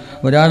 റുപ്പിക.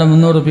 ഒരാൾ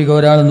 300 റുപ്പിക,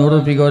 ഒരാൾ 100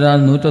 റുപ്പിക, ഒരാൾ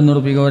 101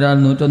 റുപ്പിക, ഒരാൾ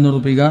 101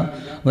 റുപ്പിക,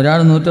 ഒരാൾ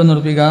 101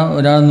 റുപ്പിക,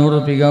 ഒരാൾ 100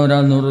 റുപ്പിക,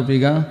 ഒരാൾ 100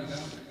 റുപ്പിക.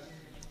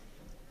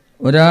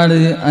 ഒരാൾ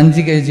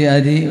 5 kg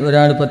അരി,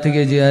 ഒരാൾ 10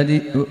 kg അരി,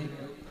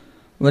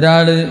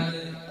 ഒരാൾ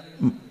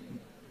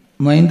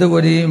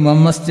മൈന്ദപൊരി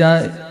മമ്മസ്ച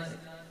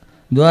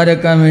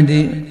ദ്വാരക്കാൻ വേണ്ടി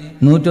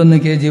 101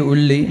 kg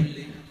ഉള്ളി,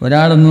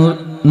 ഒരാൾ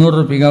 100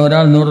 റുപ്പിക,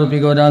 ഒരാൾ 100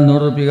 റുപ്പിക, ഒരാൾ 100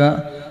 റുപ്പിക,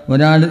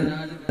 ഒരാൾ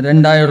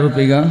 2000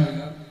 റുപ്പിക.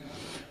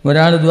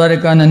 ഒരാൾ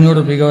ദ്വാരക്കാൻ 500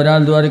 റുപ്പിക, ഒരാൾ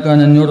ദ്വാരക്കാൻ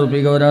 500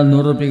 റുപ്പിക, ഒരാൾ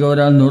 100 റുപ്പിക,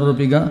 ഒരാൾ 100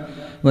 റുപ്പിക,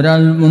 ഒരാൾ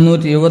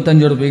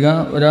 375 റുപ്പിക,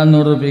 ഒരാൾ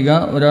 100 റുപ്പിക,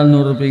 ഒരാൾ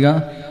 100 റുപ്പിക,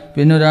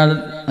 പിന്നെ ഒരാൾ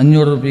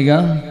 500 റുപ്പിക,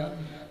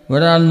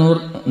 ഒരാൾ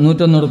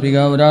 101 റുപ്പിക,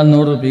 ഒരാൾ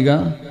 100 റുപ്പിക.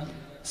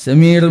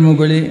 സമീർ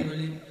മുകളിൽ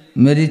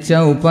മരിച്ച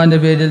ഉപ്പാൻ്റെ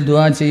പേരിൽ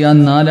ദുആ ചെയ്യാൻ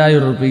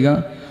 4000 റുപ്പിക,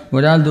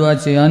 ഒരാൾ ദുആ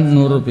ചെയ്യാൻ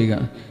 100 റുപ്പിക.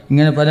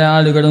 ഇങ്ങനെ പല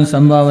ആളുകളും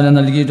സംഭാവന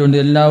നൽകിയിട്ടുണ്ട്.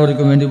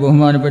 എല്ലാവർക്കും വേണ്ടി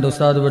ബഹുമാനപ്പെട്ട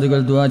ഉസ്താദ് പടികൾ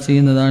ദുആ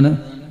ചെയ്യുന്നതാണ്.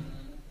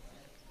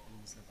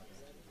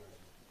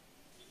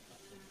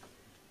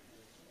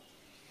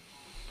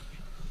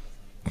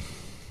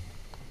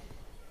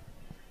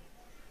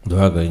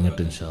 ദുആ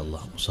കഴിഞ്ഞിട്ട് ഇൻഷാ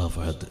അല്ലാഹ്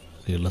മുസാഫഹത്ത്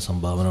ഉള്ള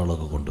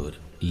സംഭാവനകളൊക്കെ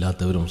കൊണ്ടുവരും.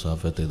 ഇല്ലാത്തവരും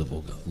മുസാഫഹത്ത് ചെയ്ത്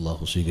പോകുക.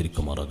 അള്ളാഹു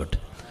സ്വീകരിക്കുമാറാകട്ടെ.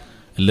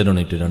 എല്ലാവരും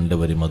എണീറ്റ് 2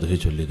 വരി മദ്ഹ്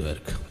ചൊല്ലി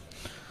ദുആർക്ക്.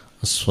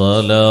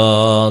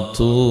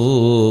 അസ്സലാത്തു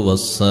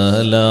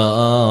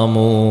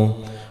വസ്സലാമു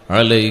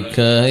അലൈക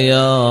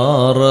യാ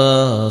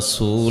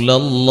റസൂലല്ലാഹ്.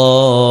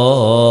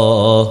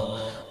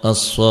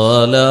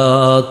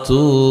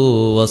 അസ്സലാത്തു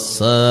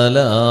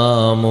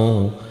വസ്സലാമു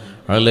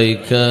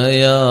അലൈക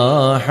യാ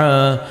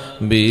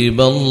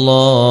ഹബീബല്ലാഹ്.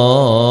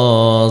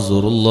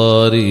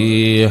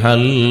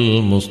 സുറുല്ലാരിഹൽ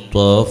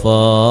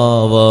മുസ്തഫാ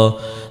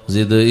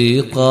വസിദ്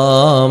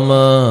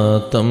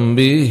ഇഖാമതൻ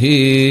ബിഹി.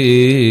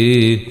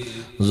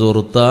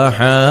 زرت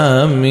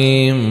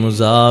حميم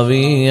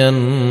زاويا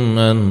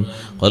عن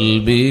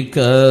قلبك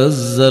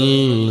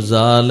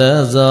الزلزال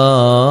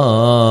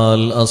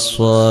زال.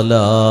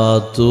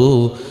 الصلاة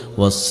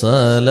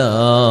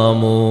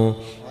والسلام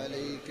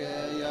عليك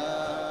يا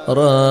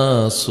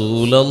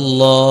رسول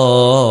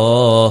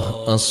الله.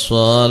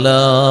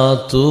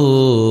 الصلاة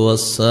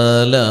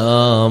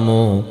والسلام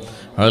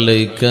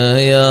عليك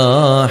يا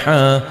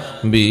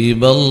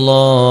حبيب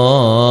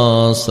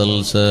الله.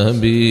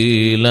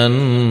 سلسبيلا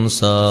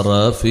سار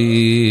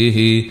فيه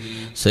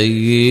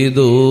سيد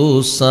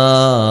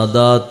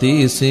السادات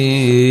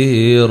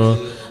سير.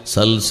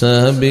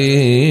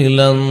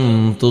 سلسبيلا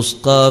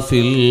تسقى في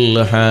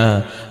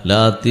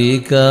الحالات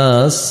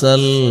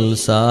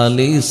كالسلسال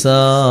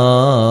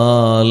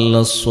سال.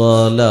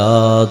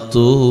 الصلاة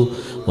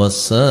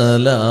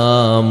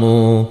والسلام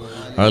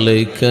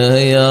عليك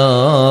يا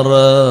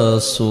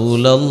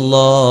رسول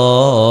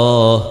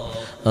الله.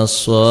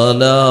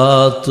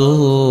 الصلاة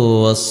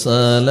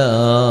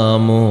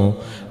والسلام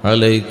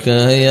عليك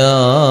يا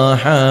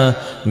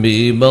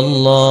حبيب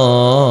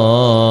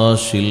الله.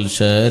 شل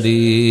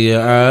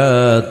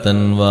شريعة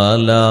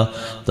ولا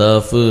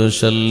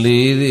تفشل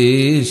لذي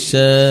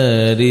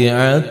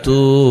الشريعة.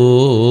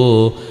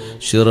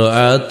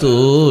 شرعة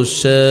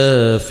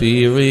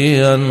الشفيع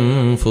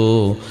أنفو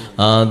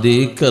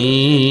آدك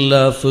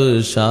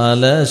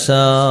الأفشال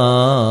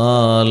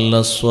شال.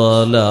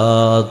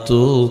 الصلاة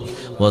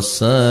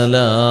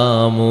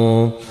والسلام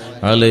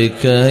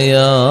عليك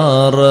يا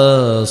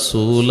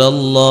رسول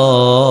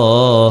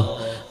الله.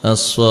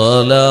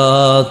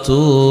 الصلاة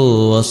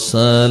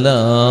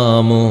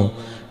والسلام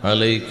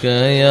عليك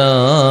يا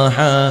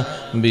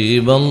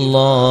حبيب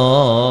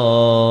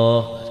الله.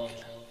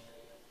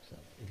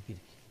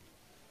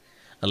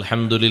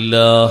 الحمد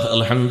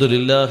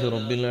لله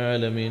رب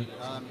العالمين.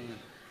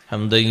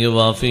 حمدا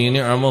يوافي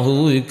نعمه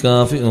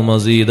ويكافئ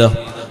مزيده.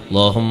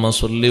 اللهم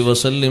صل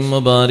وسلم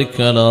وبارك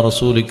على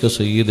رسولك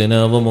سيدنا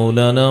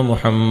ومولانا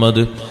محمد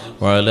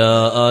وعلى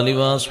آل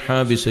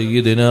وأصحاب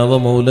سيدنا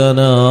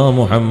ومولانا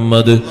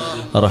محمد.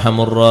 أرحم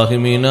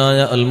الراحمين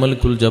يا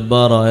الملك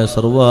الجبار يا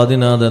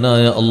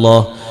സർവാധിനാഥനായ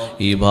അല്ലാഹ്,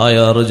 ഈ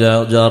ബായാർ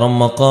ജാറം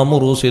മഖാം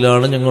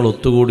ഉറൂസിലാണ് ഞങ്ങൾ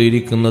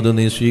ഒത്തുകൂടിയിരിക്കുന്നത്.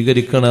 നീ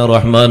സ്വീകരിക്കണേ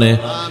റഹ്മാനെ.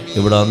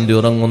 ഇവിടെ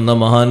അന്തിയുറങ്ങുന്ന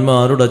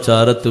മഹാന്മാരുടെ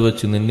ചാരത്ത്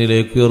വെച്ച്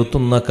നിന്നിലേക്ക്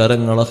ഉയർത്തുന്ന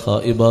കരങ്ങളെ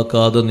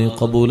ഖായിബാക്കാതെ നീ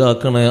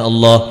ഖബൂലാക്കണേ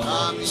അല്ലാ.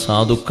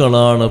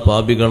 സാധുക്കളാണ്,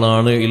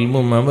 പാപികളാണ്,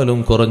 ഇൽമും അമലും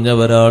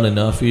കുറഞ്ഞവരാണ്.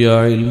 നാഫിയ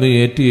ഇൽമു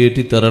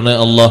ഏറ്റി തരണേ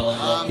അല്ലാ.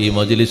 ഈ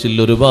മജ്ലിസിൽ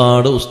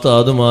ഒരുപാട്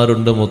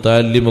ഉസ്താദുമാരുണ്ട്,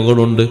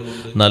 മുതഅല്ലിമുകളുണ്ട്,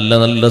 നല്ല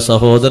നല്ല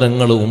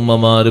സഹോദരങ്ങൾ,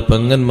 ഉമ്മമാര്,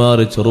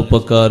 പെങ്ങന്മാര്,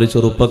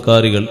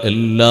 ചെറുപ്പക്കാരികൾ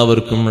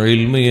എല്ലാവർക്കും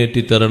ഇൽമു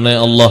ഏറ്റി തരണേ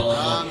അല്ലാ.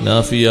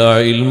 നാഫിയ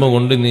ഇൽമു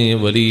കൊണ്ട് നീ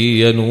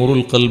വലിയ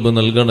നൂറുൽ ഖൽബ്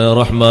നൽകണേ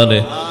റഹ്മാനെ.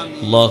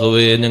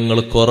 അല്ലാഹുവേ, ഞങ്ങൾ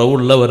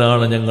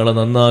കുറവുള്ളവരാണ്, ഞങ്ങളെ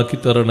നന്നാക്കി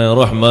തരണേ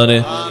റഹ്മാനെ.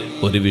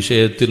 ഒരു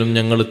വിഷയത്തിലും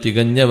ഞങ്ങൾ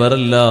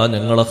തികഞ്ഞവരല്ല,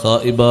 ഞങ്ങളെ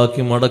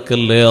ഖായിബാക്കി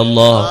മടക്കല്ലേ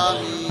അല്ലാ.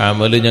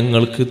 അമല്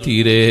ഞങ്ങൾക്ക്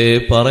തീരെ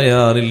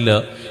പറയാനില്ല.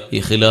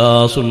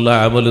 ഇഖ്ലാസുള്ള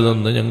അമല്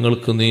തന്ന്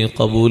ഞങ്ങൾക്ക് നീ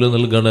ഖബൂല്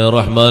നൽകണേ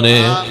റഹ്മാനെ.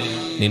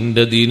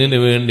 നിന്റെ ദീനിന്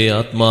വേണ്ടി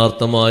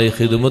ആത്മാർത്ഥമായി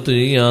ഖിദ്മത്ത്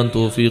ചെയ്യാൻ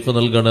തൗഫീഖ്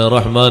നൽകണേ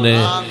റഹ്മാനെ.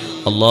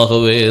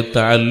 അല്ലാഹുവേ,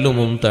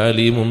 തഅല്ലുമും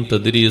തഅലീമും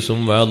തദ്രീസും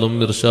വഅദും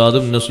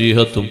ഇർഷാദും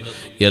നസീഹത്തും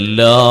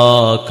എല്ലാ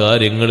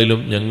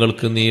കാര്യങ്ങളിലും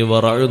ഞങ്ങൾക്ക് നീ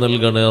വറഅ്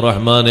നൽകണേ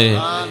റഹ്മാനെ.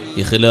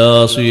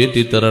 ഇഖ്ലാസ്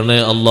ഏറ്റി തരണേ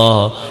അല്ലാ.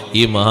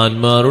 ഈ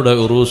മഹാന്മാരുടെ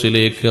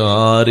ഉറൂസിലേക്ക്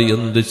ആര്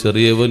എന്ത്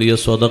ചെറിയ വലിയ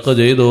സ്വതഖ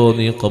ചെയ്തോ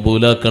നീ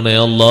ഖബൂലാക്കണേ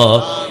അല്ലാ.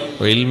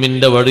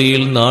 ഇൽമിന്റെ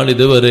വഴിയിൽ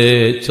നാളിതുവരെ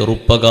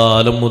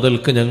ചെറുപ്പകാലം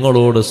മുതൽക്ക്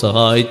ഞങ്ങളോട്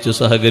സഹായിച്ച്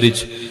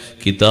സഹകരിച്ച്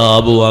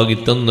കിതാബ്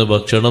വാങ്ങിത്തന്ന്,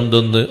 ഭക്ഷണം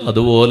തന്ന്,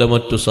 അതുപോലെ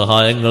മറ്റു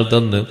സഹായങ്ങൾ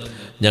തന്ന്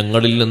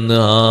ഞങ്ങളിൽ നിന്ന്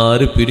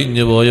ആര്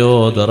പിരിഞ്ഞു പോയോ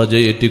ദറജ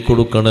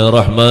ഏറ്റിക്കൊടുക്കണേ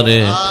റഹ്മാനെ.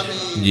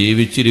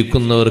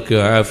 ജീവിച്ചിരിക്കുന്നവർക്ക്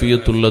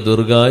ആഫിയത്തുള്ള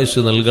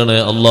ദീർഘായുസ് നൽകണേ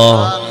അല്ലാ.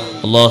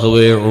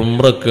 അല്ലാഹുവേ,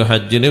 ഉംറക്ക്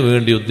ഹജ്ജിന്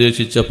വേണ്ടി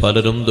ഉദ്ദേശിച്ച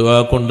പലരും ദുആ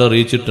കൊണ്ട്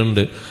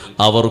അറിയിച്ചിട്ടുണ്ട്.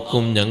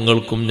 അവർക്കും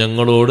ഞങ്ങൾക്കും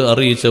ഞങ്ങളോട്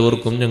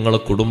അറിയിച്ചവർക്കും ഞങ്ങളെ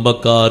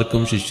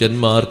കുടുംബക്കാർക്കും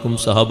ശിഷ്യന്മാർക്കും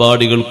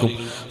സഹപാഠികൾക്കും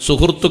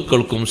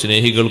സുഹൃത്തുക്കൾക്കും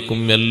സ്നേഹികൾക്കും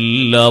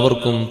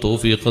എല്ലാവർക്കും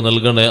തൗഫീഖ്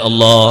നൽകണേ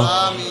അല്ലാ.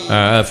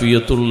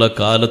 ആഫിയത്തുള്ള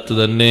കാലത്ത്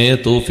തന്നെ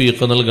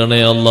തൗഫീഖ്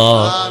നൽകണേ അല്ലാ.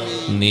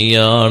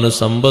 നീയാണ്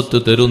സമ്പത്ത്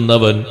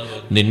തരുന്നവൻ.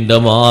 നിന്റെ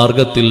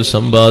മാർഗത്തിൽ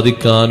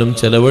സമ്പാദിക്കാനും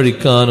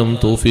ചെലവഴിക്കാനും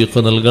തൗഫീഖ്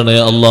നൽകണേ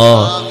അല്ലാ.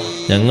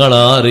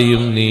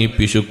 ഞങ്ങളാരെയും നീ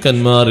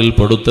പിശുക്കന്മാരിൽ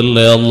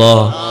പെടുത്തല്ലേ അല്ലാ.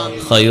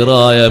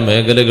 ഖൈറായ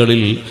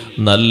മേഖലകളിൽ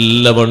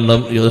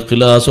നല്ലവണ്ണം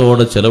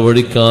ഇഖ്ലാസോടെ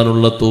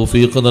ചെലവഴിക്കാനുള്ള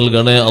തൗഫീഖ്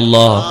നൽകണേ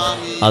അല്ലാ.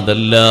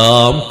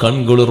 അതെല്ലാം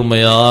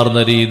കൺകുളിർമയാർന്ന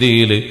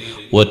രീതിയിൽ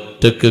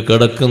ഒറ്റക്ക്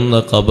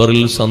കിടക്കുന്ന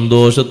ഖബറിൽ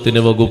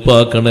സന്തോഷത്തിന്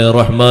വകുപ്പാക്കണേ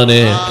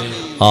റഹ്മാനെ.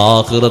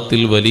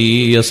 ആഖിറത്തിൽ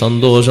വലിയ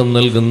സന്തോഷം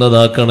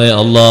നൽകുന്നതാക്കണേ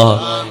അല്ലാ.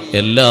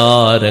 എല്ലാ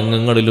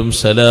രംഗങ്ങളിലും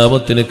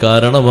സലാമത്തിന്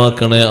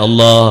കാരണമാക്കണേ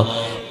അല്ലാ.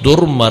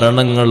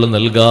 ദുർമരണങ്ങൾ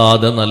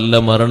നൽകാതെ നല്ല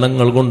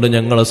മരണങ്ങൾ കൊണ്ട്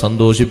ഞങ്ങളെ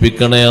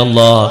സന്തോഷിപ്പിക്കണേ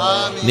അല്ലാ.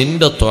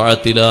 നിന്റെ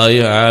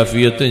ത്വഅത്തിലായ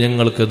ആഫിയത്ത്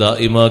ഞങ്ങൾക്ക്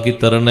ദായിമാക്കി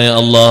തരണേ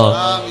അല്ലാ.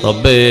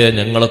 റബ്ബേ,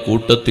 ഞങ്ങളെ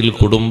കൂട്ടത്തിൽ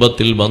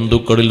കുടുംബത്തിൽ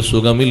ബന്ധുക്കളിൽ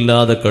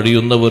സുഖമില്ലാതെ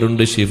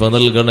കഴിയുന്നവരുണ്ട്, ശിഫ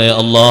നൽകണേ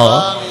അല്ലാ.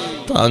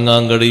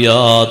 താങ്ങാൻ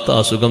കഴിയാത്ത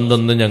അസുഖം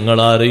തന്ന്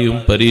ഞങ്ങളാരെയും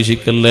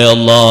പരീക്ഷിക്കല്ലേ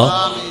അല്ലാ.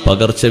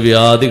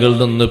 പകർച്ചവ്യാധികൾ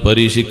തന്ന്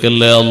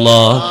പരീക്ഷിക്കല്ലേ അല്ലാ.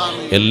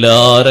 എല്ലാ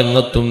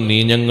രംഗത്തും നീ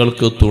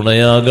ഞങ്ങൾക്ക്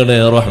തുണയാകണേ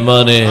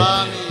റഹ്മാനെ.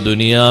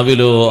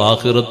 ദുനിയാവിലോ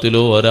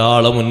ആഖിറത്തിലോ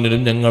ഒരാളെ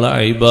മുന്നിലും ഞങ്ങളെ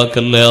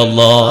ഐബാക്കല്ലേ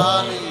അല്ലാ.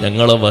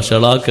 ഞങ്ങളെ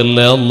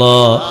വഷളാക്കല്ലേ അല്ലാ.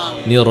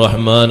 നീ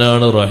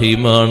റഹ്മാനാണ്,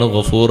 റഹീമാണ്,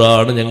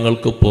 ഗഫൂറാണ്.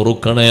 ഞങ്ങൾക്ക്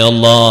പൊറുക്കണേ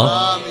അല്ലാ.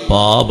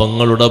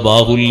 പാപങ്ങളുടെ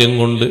ബാഹുല്യം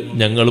കൊണ്ട്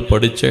ഞങ്ങൾ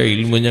പഠിച്ച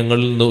ഇൽമു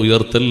ഞങ്ങളിൽ നിന്ന്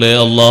ഉയർത്തല്ലേ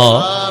അല്ലാ.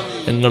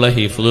 ഞങ്ങളെ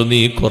ഹിഫ്ള്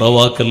നീ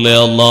കുറവാക്കല്ലേ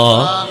അല്ലാ.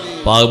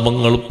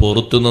 പാപങ്ങൾ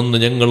പുറത്തു നിന്ന്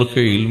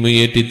ഞങ്ങൾക്ക് ഇൽമു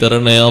ഏറ്റി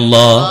തരണേ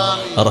അല്ലാ.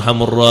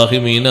 അർഹമുർ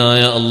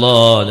റഹീമീനായ അല്ലാ,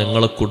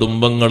 ഞങ്ങളെ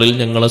കുടുംബങ്ങളിൽ,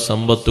 ഞങ്ങളെ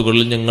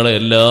സമ്പത്തുകളിൽ, ഞങ്ങളെ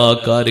എല്ലാ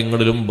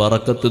കാര്യങ്ങളിലും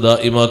ബറക്കത്ത്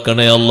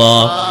ദായിമാക്കണേ അല്ലാ.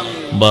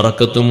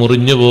 ബറക്കത്ത്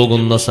മുറിഞ്ഞു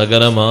പോകുന്ന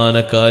സകലമാന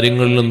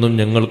കാര്യങ്ങളിൽ നിന്നും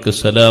ഞങ്ങൾക്ക്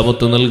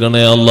സലാമത്ത്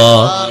നൽകണേ അല്ലാ.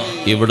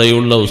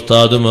 ഇവിടെയുള്ള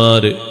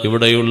ഉസ്താദുമാര്,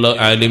 ഇവിടെയുള്ള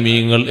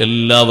ആലിമീങ്ങൾ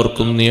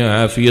എല്ലാവർക്കും നീ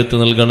ആഫിയത്ത്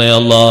നൽകണേ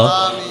അല്ലാ.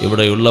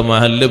 ഇവിടെയുള്ള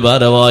മഹല്ല്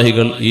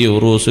ഭാരവാഹികൾ, ഈ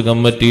ഉറൂസ്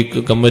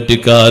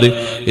കമ്മിറ്റിക്കാര്,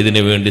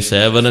 ഇതിനു വേണ്ടി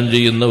സേവനം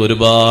ചെയ്യുന്ന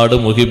ഒരുപാട്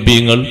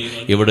മുഹിബ്ബീങ്ങൾ,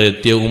 ഇവിടെ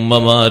എത്തിയ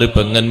ഉമ്മമാര്,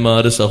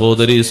 പെങ്ങന്മാര്,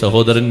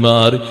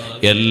 സഹോദരന്മാർ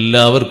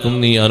എല്ലാവർക്കും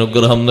നീ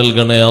അനുഗ്രഹം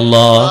നൽകണേ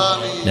അല്ലാ.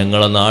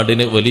 ഞങ്ങളെ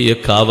നാടിന് വലിയ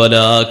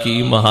കാവലാക്കി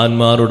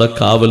മഹാന്മാരുടെ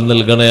കാവൽ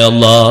നൽകണേ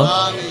അല്ലാ.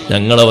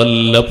 ഞങ്ങളെ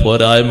വല്ല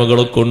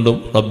പോരായ്മകളെ കൊണ്ടും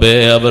റബ്ബേ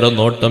അവരെ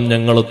നോട്ടം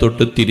ഞങ്ങളെ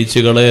തൊട്ട് തിരിച്ചു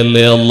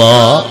കളയല്ലേ അല്ലാ.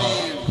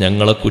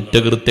 ഞങ്ങളെ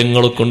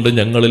കുറ്റകൃത്യങ്ങളെ കൊണ്ട്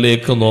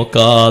ഞങ്ങളിലേക്ക്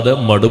നോക്കാതെ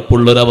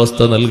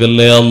മടുപ്പുള്ളൊരവസ്ഥ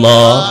നൽകല്ലേ അല്ലാ.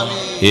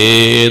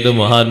 ഏത്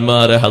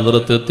മഹാന്മാരെ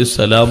ഹദ്റത്ത്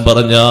സലാം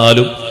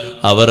പറഞ്ഞാലും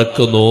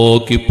അവരൊക്കെ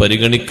നോക്കി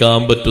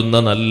പരിഗണിക്കാൻ പറ്റുന്ന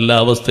നല്ല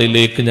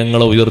അവസ്ഥയിലേക്ക്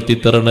ഞങ്ങളെ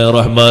ഉയർത്തിത്തരണേ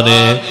റഹ്മാനെ.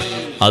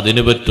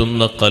 അതിന്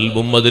പറ്റുന്ന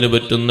ഖൽബും അതിന്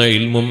പറ്റുന്ന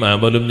ഇൽമും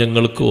അമലും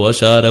ഞങ്ങൾക്ക്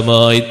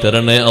ഓശാരമായി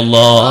തരണേ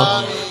അല്ലാ.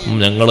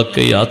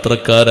 ഞങ്ങളൊക്കെ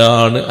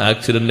യാത്രക്കാരാണ്.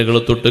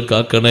 ആക്സിഡന്റുകളെ തൊട്ട്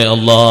കാക്കണേ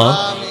അല്ലാ.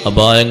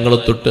 അപായങ്ങളെ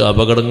തൊട്ട്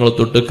അപകടങ്ങളെ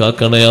തൊട്ട്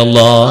കാക്കണേ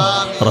അല്ലാ.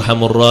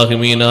 റഹമുർ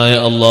റഹീമീനായ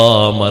അല്ലാ,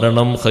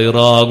 മരണം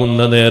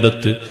ഖൈറാകുന്ന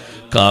നേരത്ത്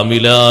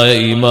കാമിലായ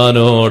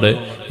ഈമാനോടെ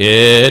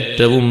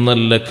ഏറ്റവും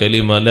നല്ല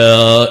കലിമ ലാ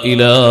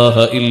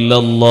ഇലാഹ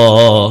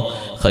ഇല്ലല്ലാഹ്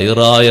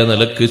ഖൈറായ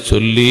നിലക്ക്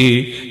ചൊല്ലി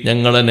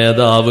ഞങ്ങളെ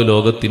നേതാവ്,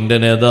 ലോകത്തിന്റെ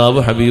നേതാവ്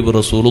ഹബീബ്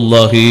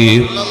റസൂലുള്ളാഹി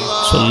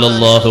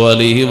സ്വല്ലല്ലാഹു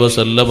അലൈഹി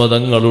വസല്ലമ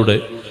തങ്ങളുടെ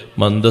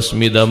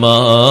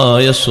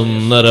മന്ദസ്മിതമായ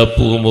സുന്ദര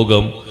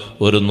പൂമുഖം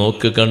ഒരു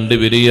നോക്ക്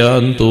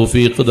കണ്ടുപിരിയാൻ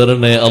തൗഫീഖ്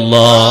തരണേ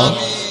അല്ലാ.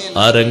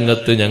 ആ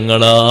രംഗത്ത്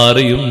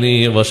ഞങ്ങളാരെയും നീ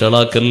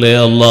വഷളാക്കല്ലേ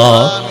അല്ലാ.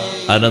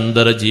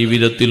 അനന്തര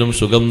ജീവിതത്തിലും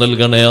സുഖം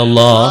നൽകണേ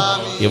അല്ലാ.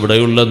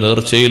 ഇവിടെയുള്ള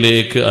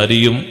നേർച്ചയിലേക്ക്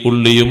അരിയും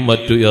ഉള്ളിയും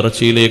മറ്റു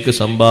ഇറച്ചിയിലേക്ക്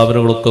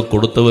സംഭാവനകളൊക്കെ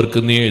കൊടുത്തവർക്ക്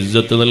നീ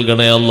ഇസ്സത്ത്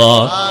നൽകണേ അല്ലാ.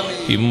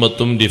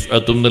 ഹിമ്മത്തും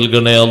റിഫഅത്തും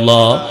നൽകണേ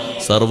അല്ലാ.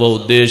 സർവ്വ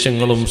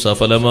ഉദ്ദേശങ്ങളും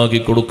സഫലമാക്കി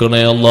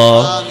കൊടുക്കണേ അല്ലാ.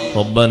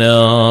 റബ്ബനാ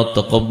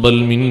തഖബ്ബൽ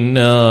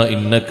മിന്നാ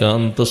ഇന്നക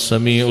അൻതസ്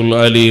സമീഉൽ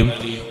അലീം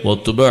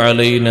വതുബ്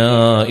അലൈനാ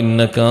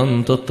ഇന്നക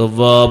അൻതത്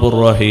തവ്വാബുർ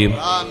റഹീം.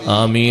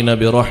 ആമീൻ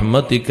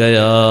ബിറഹ്മതിക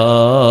യാ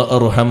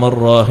അർഹമർ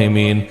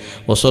റഹീമീൻ.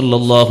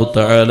 വസല്ലല്ലാഹു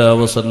തആല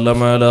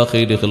വസല്ലമ അലാ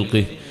ഖൈരി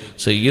ഖൽഖിഹി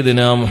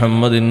സയ്യിദിനാ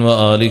മുഹമ്മദിൻ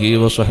വആലിഹി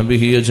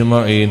വസഹ്ബിഹി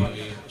അജ്മഈൻ.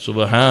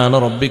 സുബ്ഹാന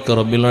റബ്ബിക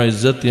റബ്ബിൽ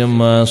ഇസ്സത്തി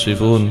അമ്മാ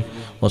യസിഫൂൻ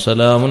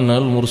വസലാമുൻ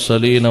അലൽ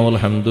മുർസലീൻ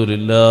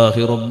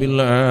വൽഹംദുലില്ലാഹി റബ്ബിൽ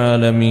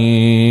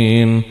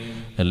ആലമീൻ.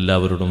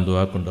 എല്ലാവരോടും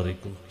ദുആ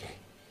കൊണ്ടറിയിക്കുന്നു.